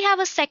next we have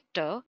a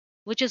sector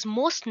which is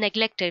most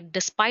neglected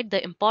despite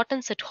the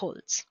importance it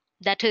holds,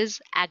 that is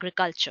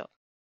agriculture.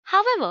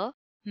 However,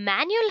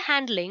 manual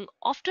handling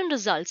often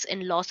results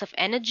in loss of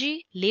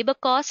energy, labor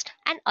cost,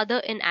 and other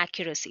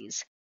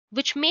inaccuracies,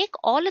 which make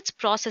all its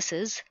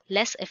processes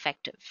less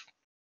effective.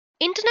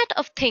 Internet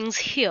of Things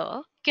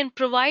here can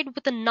provide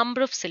with a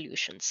number of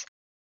solutions.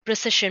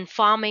 Precision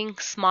farming,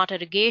 smart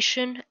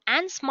irrigation,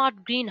 and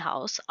smart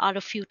greenhouse are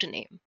a few to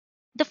name.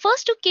 The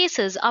first two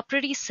cases are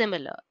pretty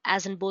similar,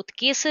 as in both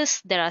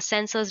cases there are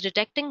sensors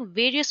detecting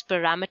various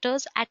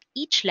parameters at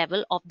each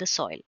level of the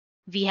soil.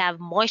 We have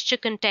moisture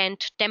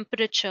content,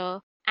 temperature,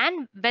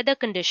 and weather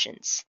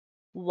conditions.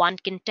 One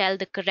can tell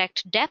the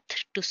correct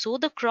depth to sow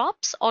the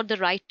crops or the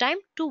right time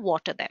to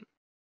water them.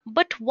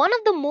 But one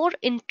of the more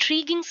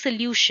intriguing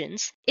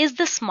solutions is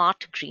the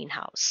smart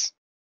greenhouse.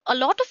 A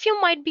lot of you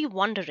might be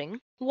wondering,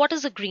 what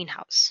is a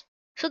greenhouse?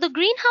 So the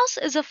greenhouse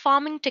is a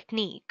farming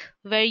technique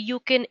where you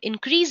can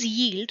increase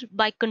yield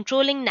by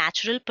controlling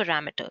natural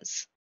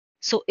parameters.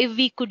 So if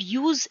we could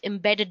use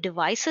embedded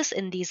devices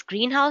in these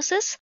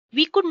greenhouses,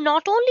 we could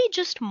not only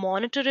just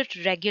monitor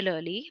it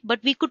regularly,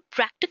 but we could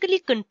practically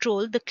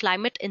control the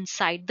climate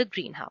inside the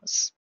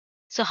greenhouse.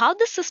 So how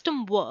the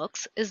system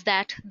works is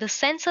that the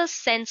sensors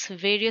sense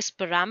various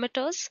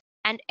parameters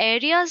and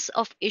areas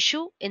of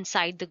issue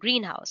inside the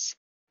greenhouse.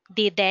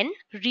 They then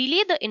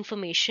relay the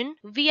information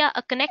via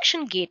a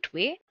connection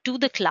gateway to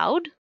the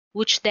cloud,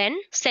 which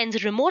then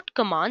sends remote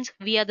commands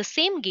via the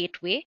same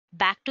gateway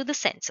back to the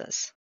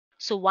sensors.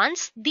 So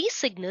once these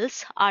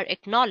signals are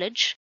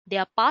acknowledged, they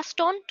are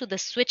passed on to the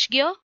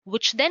switchgear,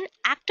 which then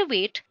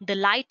activate the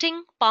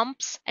lighting,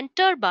 pumps, and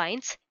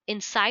turbines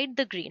inside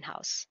the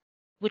greenhouse,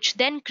 which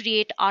then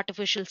create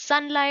artificial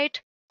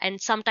sunlight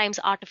and sometimes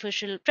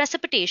artificial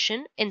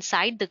precipitation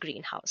inside the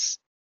greenhouse.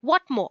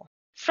 What more?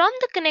 From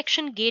the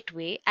connection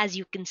gateway, as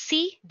you can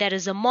see, there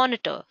is a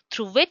monitor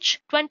through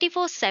which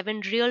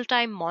 24/7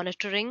 real-time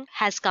monitoring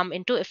has come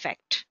into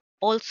effect.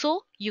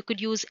 Also, you could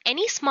use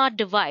any smart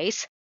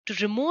device to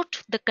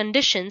remote the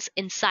conditions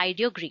inside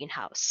your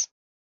greenhouse.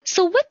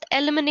 So with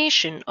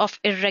elimination of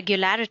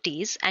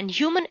irregularities and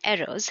human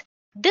errors,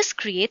 This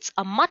creates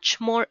a much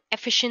more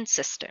efficient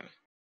system.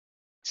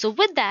 So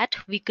with that,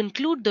 we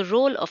conclude the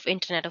role of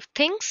Internet of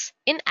Things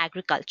in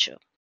agriculture.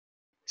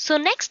 So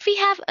next we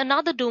have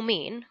another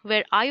domain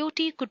where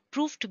IoT could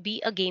prove to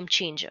be a game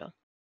changer.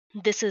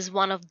 This is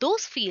one of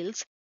those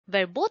fields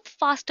where both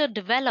faster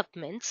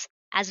developments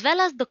as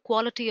well as the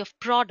quality of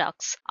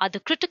products are the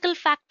critical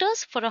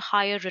factors for a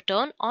higher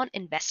return on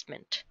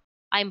investment.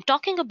 I am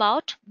talking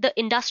about the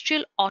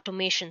industrial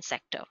automation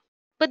sector.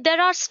 But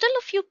there are still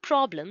a few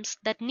problems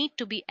that need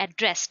to be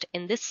addressed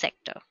in this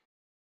sector.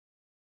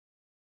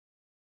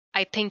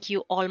 I think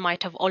you all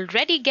might have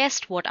already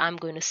guessed what I'm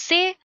going to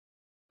say.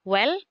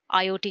 Well,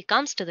 IoT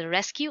comes to the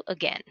rescue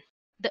again.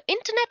 The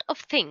Internet of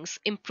Things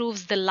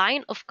improves the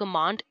line of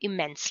command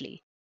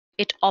immensely.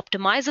 It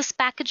optimizes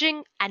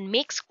packaging and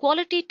makes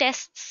quality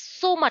tests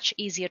so much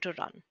easier to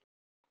run.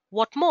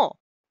 What more,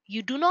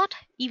 you do not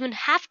even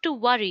have to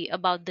worry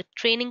about the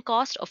training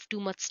cost of too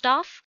much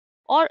staff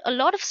or a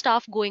lot of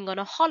staff going on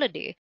a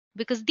holiday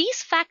because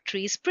these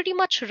factories pretty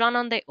much run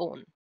on their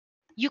own.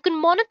 You can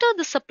monitor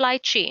the supply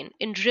chain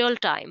in real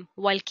time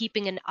while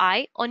keeping an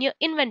eye on your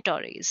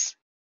inventories.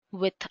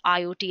 With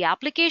IoT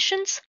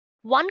applications,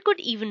 one could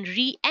even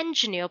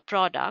re-engineer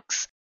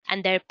products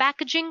and their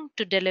packaging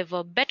to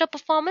deliver better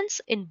performance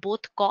in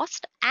both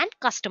cost and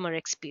customer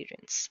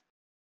experience.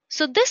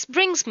 So this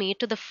brings me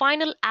to the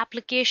final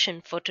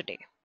application for today.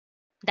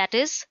 That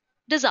is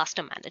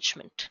disaster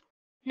management.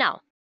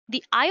 Now,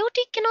 the IoT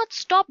cannot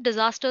stop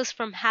disasters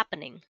from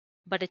happening,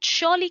 but it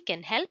surely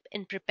can help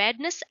in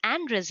preparedness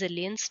and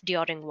resilience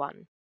during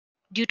one.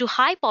 Due to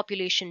high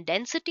population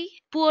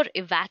density, poor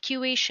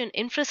evacuation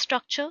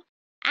infrastructure,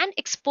 and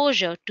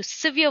exposure to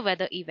severe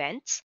weather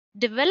events,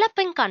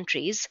 developing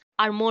countries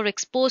are more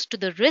exposed to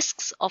the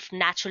risks of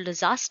natural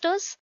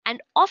disasters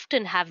and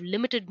often have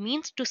limited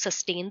means to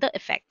sustain the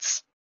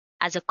effects.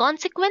 As a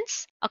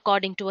consequence,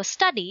 according to a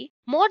study,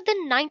 more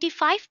than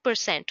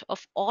 95%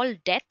 of all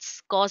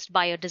deaths caused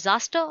by a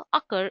disaster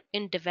occur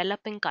in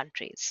developing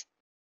countries.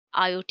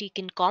 IoT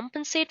can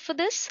compensate for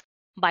this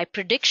by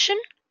prediction,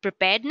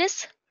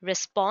 preparedness,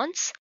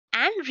 response,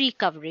 and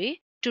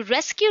recovery to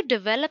rescue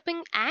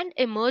developing and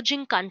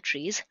emerging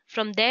countries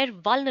from their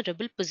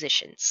vulnerable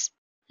positions.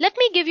 Let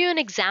me give you an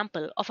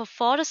example of a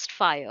forest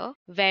fire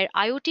where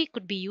IoT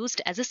could be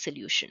used as a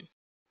solution.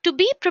 To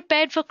be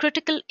prepared for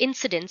critical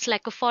incidents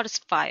like a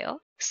forest fire,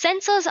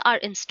 sensors are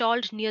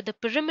installed near the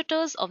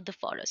perimeters of the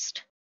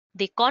forest.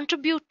 They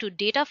contribute to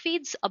data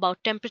feeds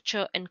about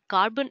temperature and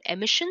carbon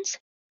emissions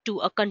to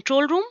a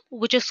control room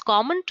which is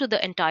common to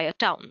the entire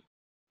town.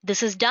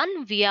 This is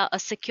done via a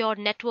secure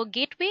network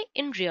gateway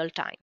in real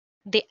time.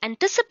 They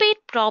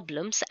anticipate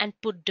problems and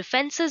put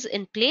defenses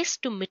in place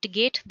to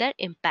mitigate their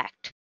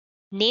impact,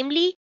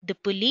 namely the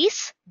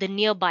police, the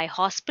nearby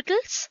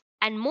hospitals,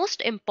 and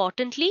most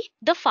importantly,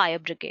 the fire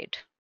brigade.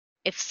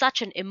 If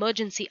such an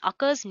emergency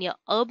occurs near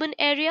urban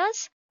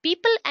areas,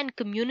 people and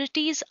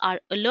communities are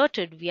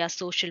alerted via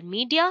social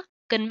media,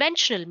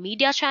 conventional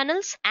media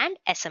channels, and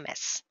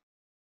SMS.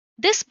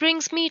 This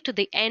brings me to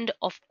the end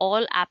of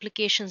all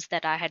applications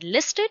that I had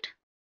listed.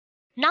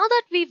 Now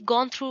that we've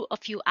gone through a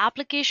few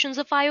applications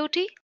of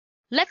IoT,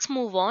 let's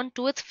move on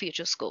to its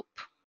future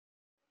scope.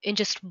 In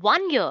just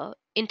 1 year,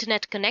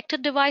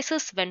 internet-connected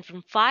devices went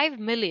from 5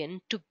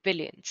 million to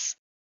billions.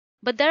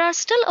 But there are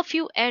still a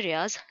few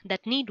areas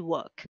that need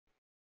work.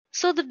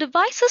 So the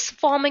devices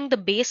forming the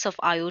base of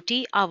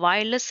IoT are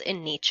wireless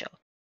in nature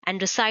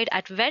and reside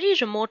at very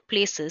remote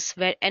places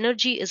where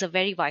energy is a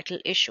very vital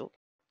issue.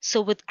 So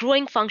with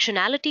growing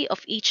functionality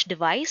of each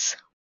device,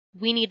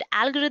 we need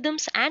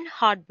algorithms and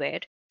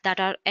hardware that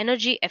are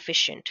energy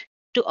efficient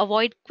to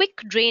avoid quick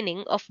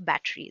draining of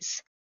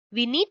batteries.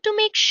 We need to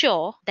make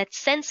sure that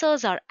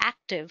sensors are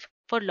active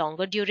for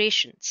longer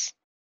durations.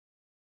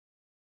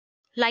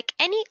 Like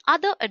any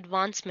other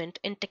advancement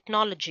in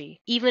technology,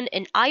 even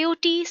in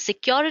IoT,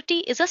 security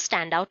is a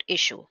standout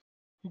issue.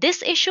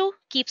 This issue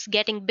keeps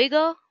getting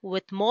bigger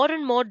with more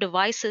and more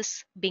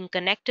devices being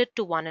connected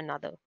to one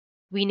another.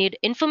 We need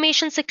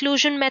information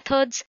seclusion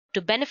methods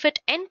to benefit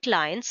end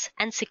clients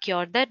and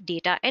secure their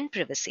data and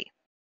privacy.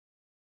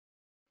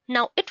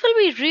 Now, it will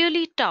be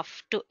really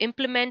tough to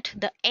implement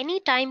the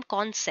anytime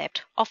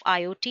concept of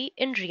IoT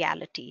in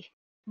reality.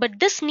 But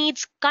this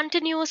needs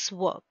continuous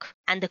work,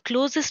 and the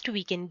closest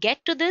we can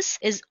get to this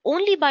is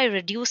only by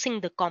reducing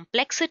the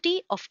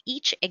complexity of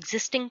each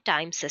existing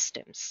time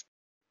systems.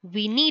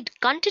 We need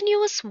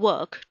continuous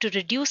work to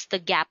reduce the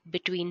gap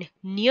between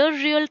near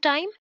real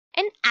time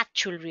and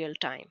actual real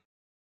time.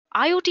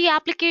 IoT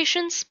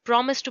applications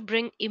promise to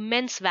bring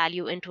immense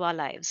value into our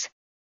lives.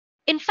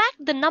 In fact,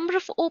 the number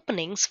of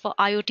openings for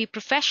IoT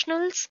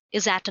professionals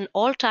is at an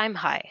all-time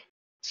high.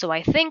 So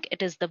I think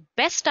it is the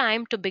best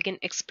time to begin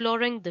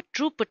exploring the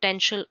true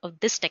potential of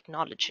this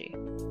technology.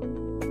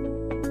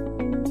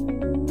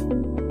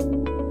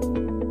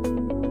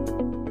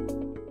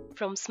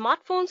 From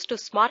smartphones to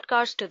smart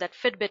cars to that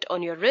Fitbit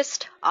on your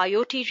wrist,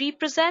 IoT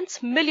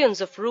represents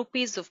millions of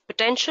rupees of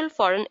potential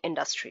for an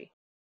industry.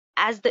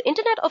 As the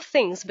Internet of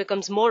Things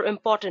becomes more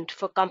important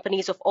for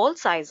companies of all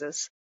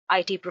sizes,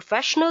 IT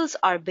professionals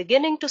are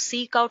beginning to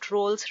seek out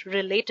roles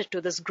related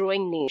to this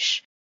growing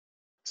niche.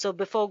 So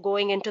before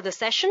going into the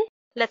session,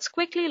 let's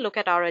quickly look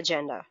at our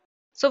agenda.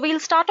 So we'll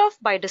start off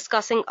by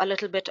discussing a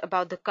little bit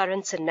about the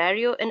current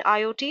scenario in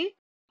IoT,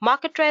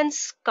 market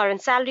trends,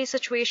 current salary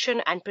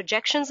situation and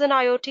projections in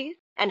IoT,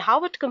 and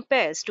how it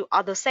compares to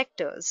other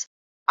sectors.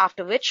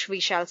 After which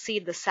we shall see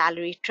the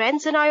salary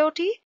trends in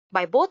IoT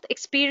by both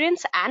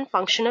experience and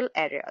functional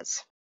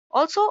areas.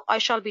 Also, I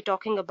shall be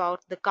talking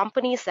about the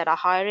companies that are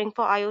hiring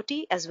for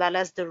IoT as well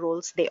as the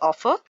roles they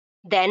offer.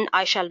 Then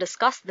I shall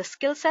discuss the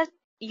skill set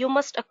you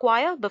must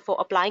acquire before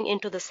applying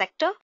into the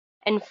sector.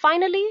 And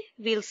finally,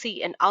 we'll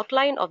see an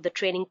outline of the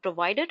training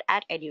provided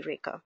at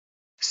Edureka.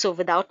 So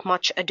without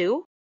much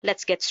ado,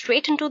 let's get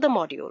straight into the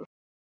module.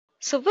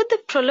 So with the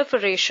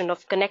proliferation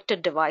of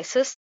connected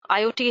devices,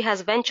 IoT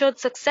has ventured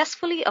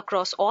successfully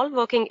across all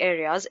working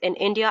areas in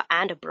India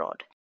and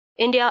abroad.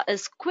 India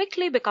is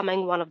quickly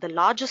becoming one of the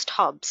largest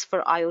hubs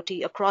for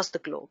IoT across the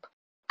globe.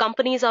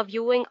 Companies are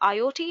viewing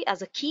IoT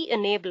as a key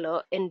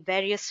enabler in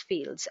various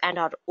fields and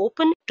are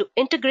open to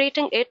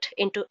integrating it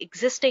into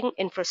existing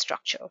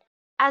infrastructure.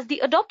 As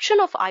the adoption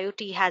of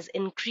IoT has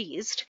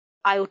increased,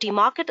 IoT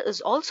market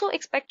is also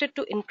expected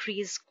to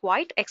increase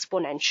quite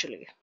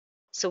exponentially.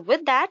 So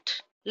with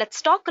that,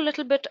 let's talk a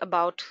little bit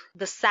about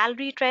the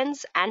salary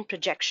trends and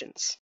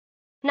projections.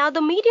 Now,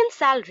 the median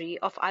salary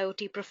of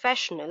IoT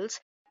professionals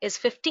is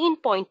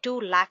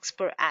 15.2 lakhs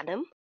per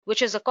annum,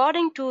 which is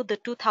according to the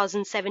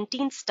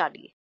 2017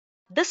 study.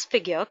 This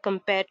figure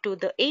compared to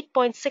the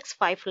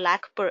 8.65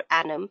 lakh per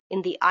annum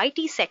in the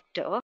IT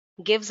sector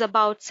gives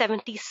about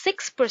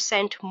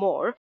 76%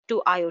 more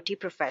to IoT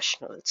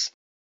professionals.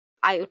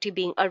 IoT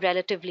being a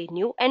relatively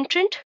new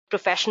entrant,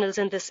 professionals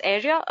in this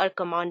area are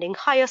commanding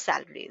higher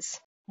salaries.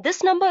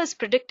 This number is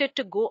predicted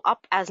to go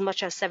up as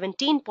much as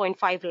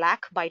 17.5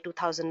 lakh by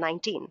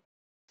 2019.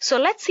 So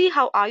let's see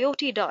how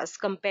IoT does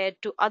compared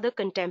to other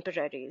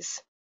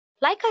contemporaries.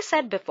 Like I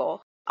said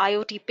before,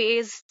 IoT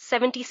pays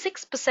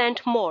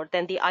 76% more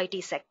than the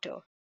IT sector.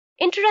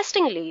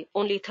 Interestingly,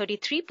 only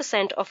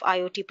 33% of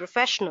IoT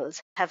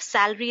professionals have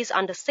salaries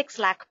under 6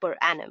 lakh per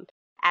annum,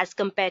 as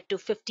compared to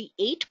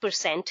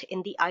 58%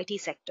 in the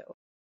IT sector.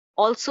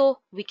 Also,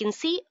 we can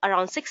see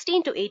around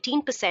 16 to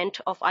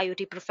 18% of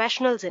IoT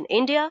professionals in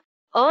India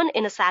earn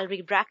in a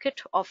salary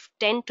bracket of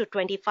 10 to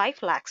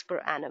 25 lakhs per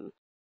annum.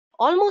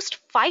 Almost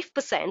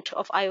 5%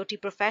 of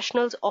IoT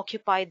professionals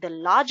occupy the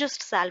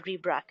largest salary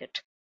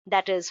bracket,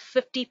 that is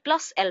 50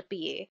 plus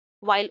LPA,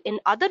 while in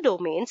other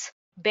domains,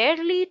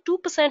 barely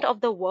 2% of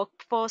the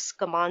workforce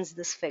commands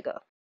this figure.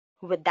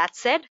 With that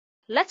said,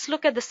 let's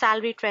look at the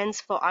salary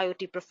trends for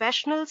IoT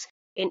professionals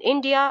in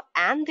India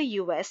and the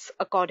US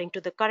according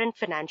to the current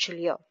financial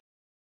year.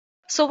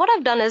 So what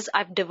I've done is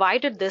I've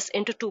divided this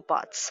into two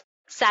parts,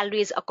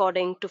 salaries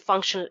according to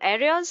functional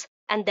areas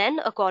and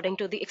then according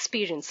to the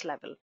experience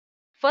level.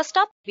 First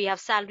up, we have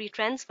salary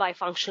trends by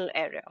functional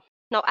area.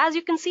 Now, as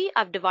you can see,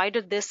 I've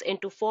divided this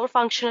into 4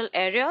 functional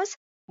areas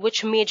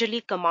which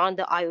majorly command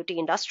the IoT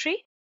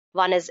industry.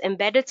 One is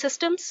embedded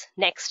systems,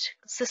 next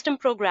system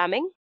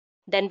programming,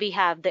 then we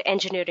have the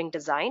engineering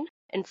design,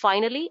 and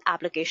finally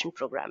application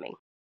programming.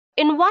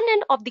 In one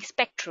end of the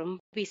spectrum,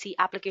 we see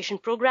application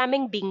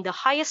programming being the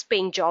highest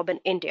paying job in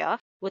India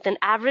with an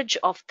average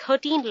of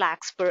 13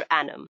 lakhs per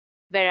annum,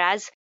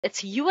 whereas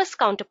its US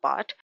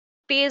counterpart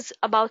pays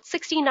about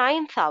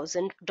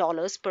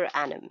 $69,000 per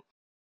annum.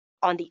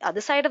 On the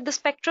other side of the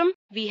spectrum,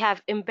 we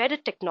have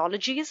embedded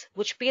technologies,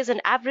 which pays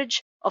an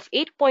average of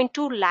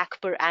 8.2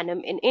 lakh per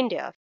annum in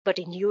India, but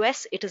in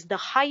US it is the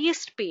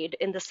highest paid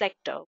in the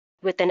sector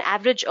with an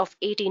average of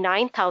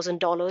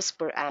 $89,000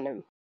 per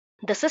annum.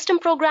 The system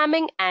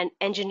programming and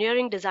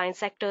engineering design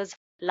sectors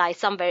lie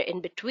somewhere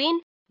in between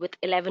with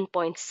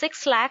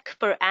 11.6 lakh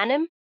per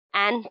annum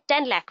and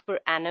 10 lakh per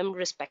annum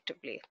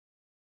respectively.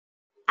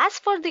 As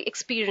for the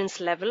experience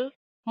level,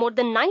 more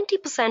than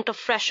 90% of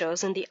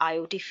freshers in the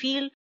IoT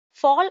field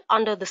fall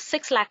under the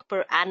 6 lakh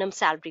per annum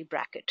salary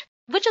bracket,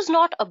 which is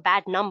not a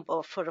bad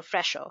number for a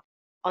fresher.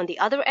 On the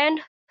other end,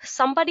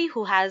 somebody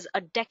who has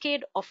a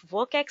decade of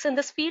work ex in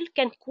this field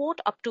can quote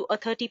up to a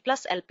 30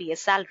 plus LPA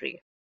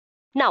salary.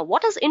 Now,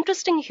 what is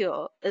interesting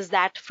here is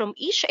that from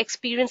each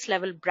experience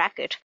level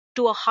bracket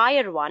to a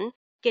higher one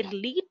can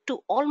lead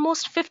to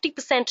almost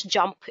 50%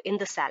 jump in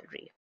the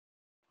salary.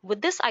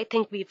 With this, I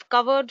think we've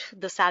covered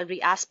the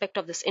salary aspect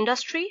of this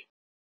industry.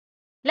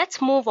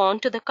 Let's move on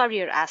to the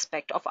career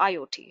aspect of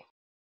IoT.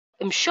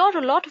 I'm sure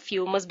a lot of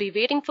you must be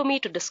waiting for me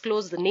to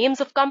disclose the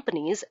names of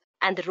companies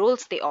and the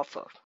roles they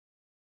offer.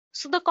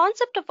 So the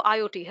concept of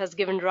IoT has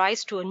given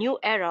rise to a new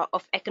era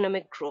of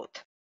economic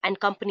growth, and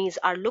companies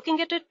are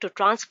looking at it to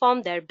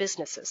transform their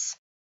businesses.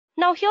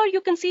 Now here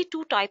you can see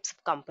two types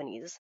of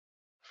companies.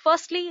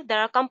 Firstly,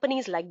 there are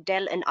companies like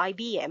Dell and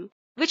IBM,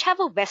 which have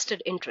a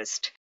vested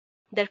interest.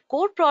 Their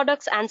core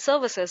products and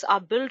services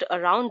are built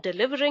around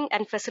delivering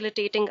and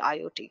facilitating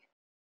IoT.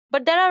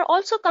 But there are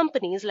also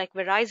companies like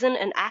Verizon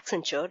and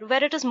Accenture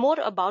where it is more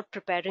about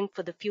preparing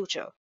for the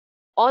future.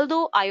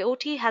 Although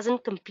IoT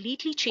hasn't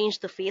completely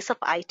changed the face of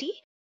IT,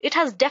 it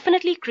has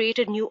definitely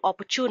created new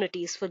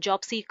opportunities for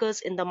job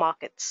seekers in the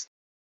markets.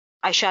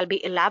 I shall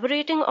be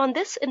elaborating on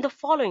this in the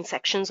following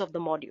sections of the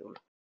module,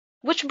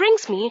 which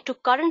brings me to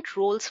current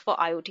roles for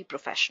IoT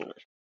professionals.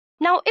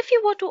 Now, if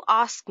you were to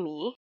ask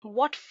me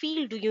what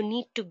field do you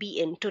need to be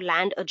in to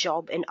land a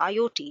job in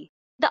IoT,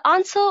 the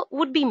answer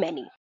would be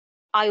many.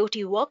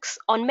 IoT works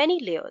on many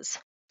layers.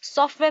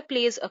 Software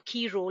plays a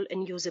key role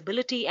in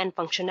usability and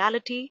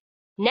functionality.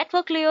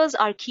 Network layers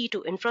are key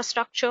to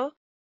infrastructure,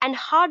 and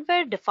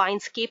hardware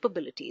defines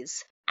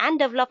capabilities and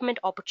development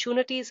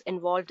opportunities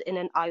involved in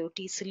an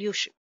IoT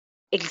solution.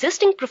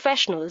 Existing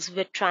professionals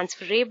with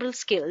transferable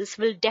skills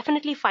will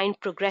definitely find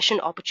progression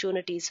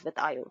opportunities with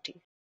IoT.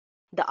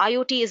 The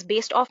IoT is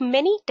based off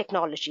many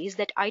technologies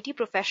that IT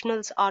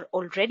professionals are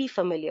already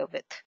familiar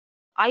with.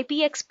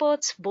 IP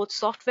experts, both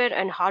software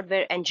and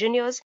hardware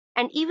engineers,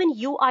 and even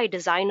UI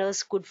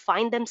designers could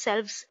find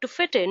themselves to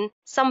fit in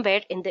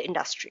somewhere in the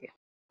industry.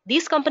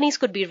 These companies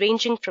could be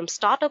ranging from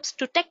startups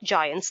to tech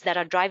giants that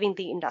are driving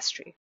the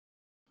industry.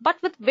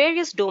 But with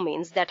various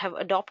domains that have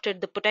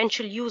adopted the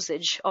potential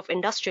usage of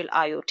industrial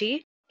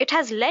IoT, it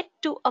has led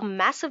to a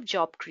massive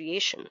job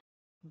creation.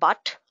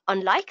 But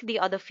unlike the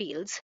other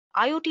fields,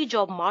 IoT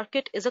job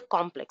market is a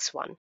complex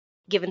one,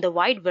 given the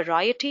wide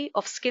variety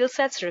of skill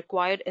sets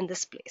required in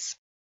this place.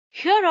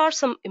 Here are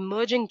some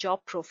emerging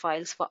job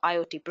profiles for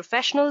IoT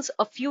professionals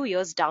a few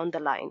years down the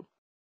line.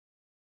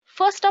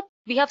 First up,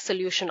 we have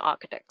solution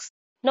architects.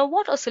 Now,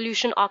 what a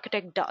solution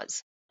architect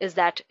does is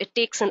that it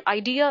takes an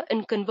idea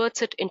and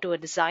converts it into a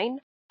design,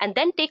 and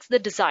then takes the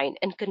design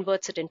and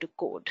converts it into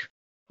code.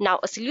 Now,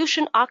 a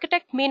solution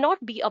architect may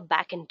not be a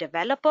back-end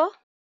developer,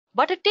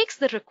 but it takes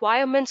the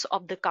requirements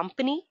of the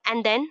company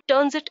and then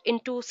turns it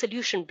into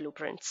solution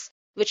blueprints,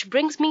 which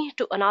brings me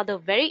to another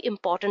very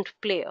important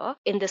player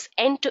in this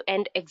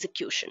end-to-end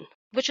execution,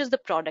 which is the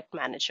product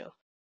manager.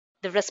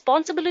 The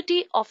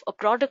responsibility of a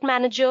product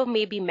manager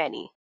may be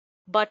many,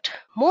 but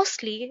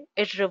mostly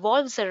it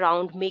revolves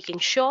around making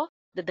sure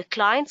that the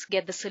clients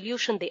get the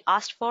solution they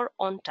asked for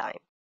on time.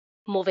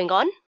 Moving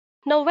on.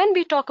 Now, when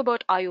we talk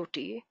about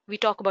IoT, we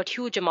talk about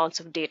huge amounts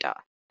of data.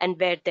 And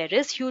where there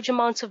is huge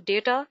amounts of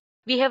data,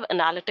 we have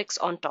analytics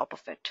on top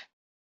of it.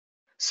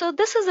 So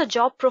this is a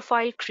job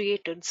profile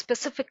created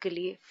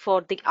specifically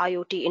for the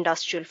IoT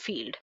industrial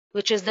field,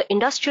 which is the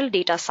industrial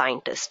data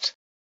scientist.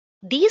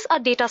 These are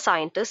data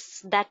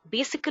scientists that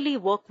basically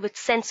work with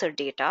sensor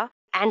data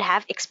and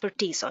have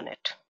expertise on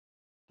it.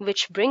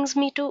 Which brings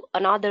me to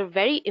another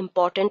very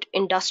important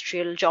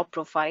industrial job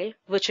profile,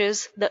 which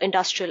is the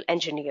industrial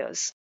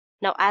engineers.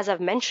 Now, as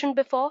I've mentioned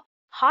before,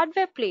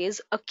 hardware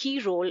plays a key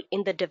role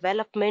in the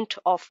development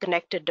of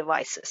connected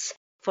devices.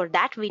 For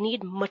that, we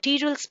need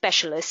material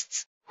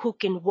specialists who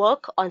can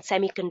work on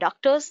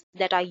semiconductors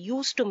that are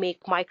used to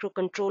make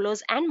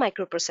microcontrollers and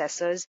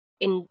microprocessors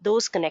in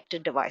those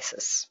connected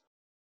devices.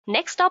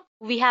 Next up,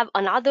 we have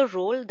another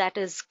role that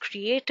is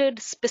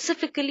created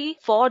specifically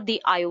for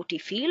the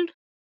IoT field.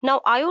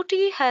 Now,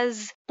 IoT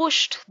has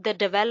pushed the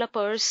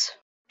developers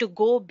to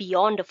go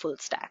beyond a full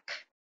stack.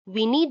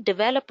 We need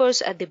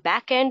developers at the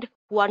back end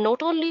who are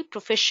not only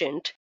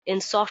proficient in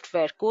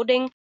software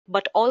coding,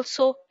 but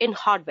also in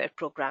hardware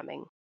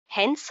programming.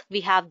 Hence,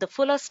 we have the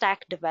fuller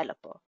stack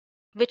developer,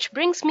 which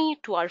brings me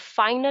to our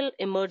final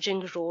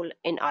emerging role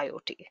in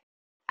IoT.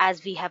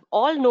 As we have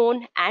all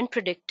known and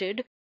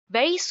predicted,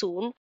 very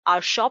soon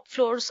our shop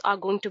floors are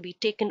going to be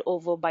taken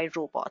over by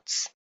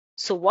robots.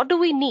 So what do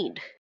we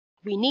need?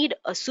 We need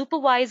a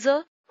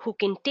supervisor who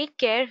can take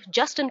care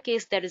just in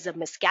case there is a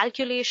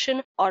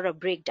miscalculation or a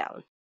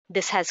breakdown.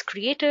 This has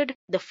created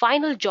the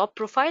final job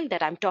profile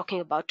that I'm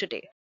talking about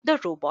today, the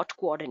robot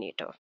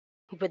coordinator.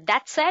 With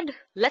that said,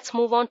 let's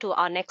move on to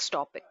our next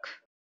topic.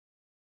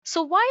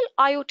 So while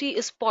IoT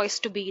is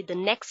poised to be the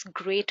next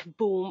great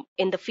boom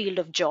in the field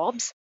of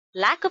jobs,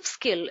 lack of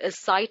skill is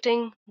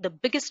citing the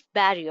biggest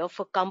barrier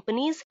for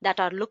companies that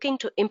are looking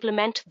to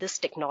implement this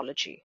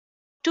technology.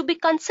 To be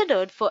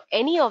considered for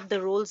any of the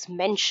roles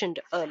mentioned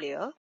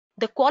earlier,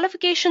 the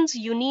qualifications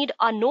you need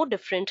are no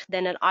different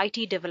than an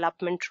IT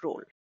development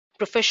role.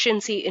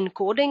 Proficiency in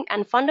coding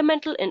and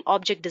fundamental in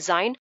object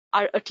design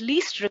are at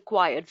least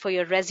required for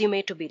your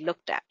resume to be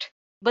looked at.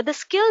 But the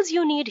skills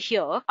you need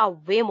here are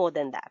way more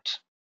than that.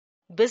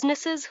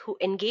 Businesses who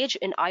engage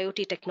in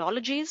IoT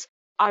technologies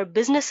are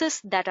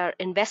businesses that are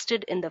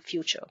invested in the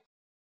future.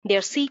 They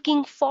are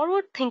seeking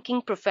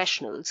forward-thinking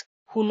professionals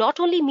who not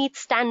only meet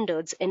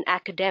standards in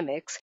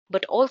academics,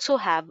 but also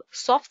have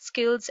soft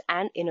skills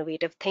and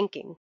innovative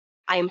thinking.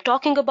 I am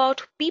talking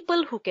about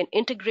people who can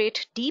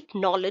integrate deep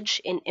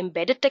knowledge in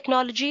embedded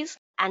technologies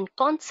and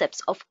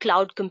concepts of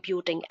cloud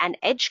computing and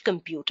edge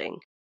computing.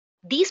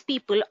 These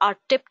people are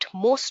tipped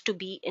most to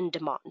be in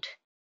demand.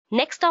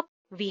 Next up,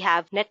 we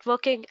have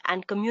networking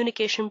and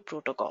communication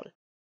protocol.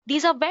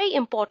 These are very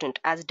important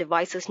as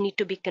devices need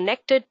to be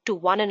connected to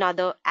one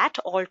another at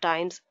all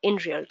times in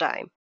real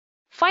time.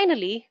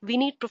 Finally, we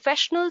need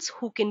professionals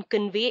who can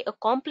convey a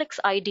complex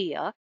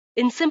idea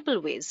in simple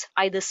ways,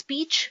 either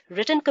speech,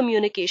 written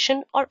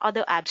communication, or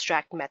other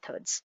abstract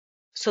methods.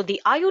 So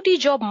the IoT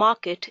job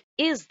market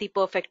is the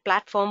perfect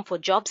platform for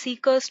job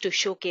seekers to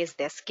showcase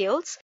their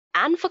skills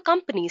and for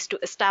companies to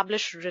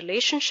establish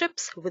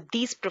relationships with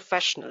these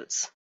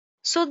professionals.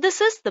 So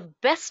this is the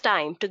best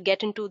time to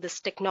get into this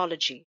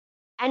technology.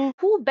 And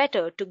who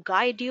better to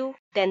guide you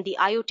than the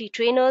IoT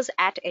trainers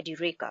at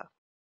Edureka?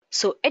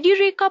 So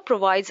Edureka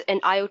provides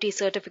an IoT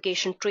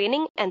certification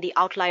training, and the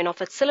outline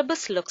of its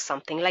syllabus looks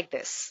something like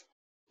this.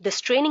 This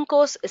training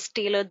course is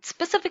tailored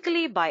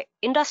specifically by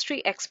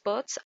industry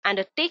experts, and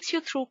it takes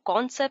you through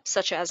concepts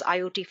such as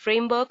IoT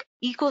framework,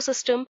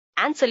 ecosystem,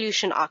 and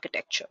solution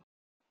architecture.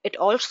 It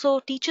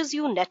also teaches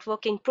you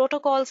networking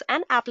protocols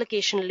and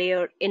application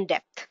layer in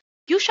depth.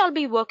 You shall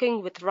be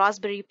working with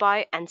Raspberry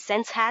Pi and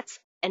SenseHats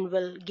and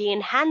will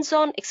gain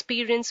hands-on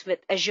experience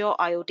with Azure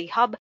IoT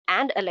Hub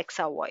and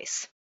Alexa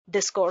Voice.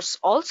 This course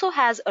also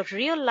has a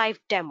real-life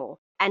demo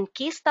and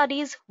case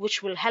studies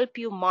which will help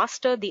you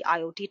master the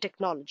IoT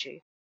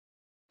technology.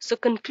 So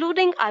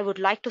concluding, I would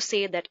like to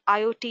say that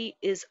IoT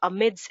is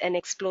amidst an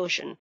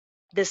explosion.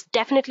 This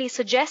definitely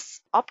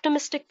suggests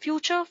optimistic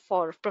future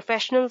for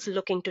professionals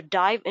looking to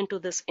dive into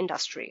this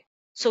industry.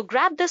 So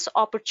grab this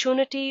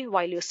opportunity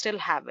while you still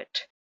have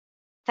it.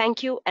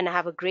 Thank you and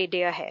have a great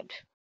day ahead.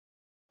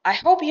 I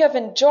hope you have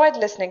enjoyed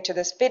listening to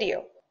this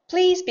video.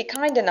 Please be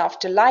kind enough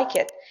to like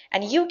it,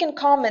 and you can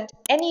comment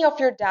any of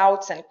your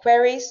doubts and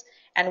queries,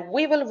 and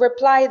we will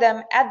reply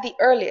them at the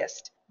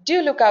earliest.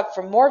 Do look out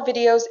for more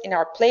videos in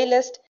our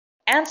playlist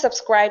and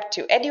subscribe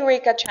to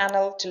Edureka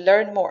channel to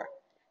learn more.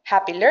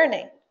 Happy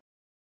learning!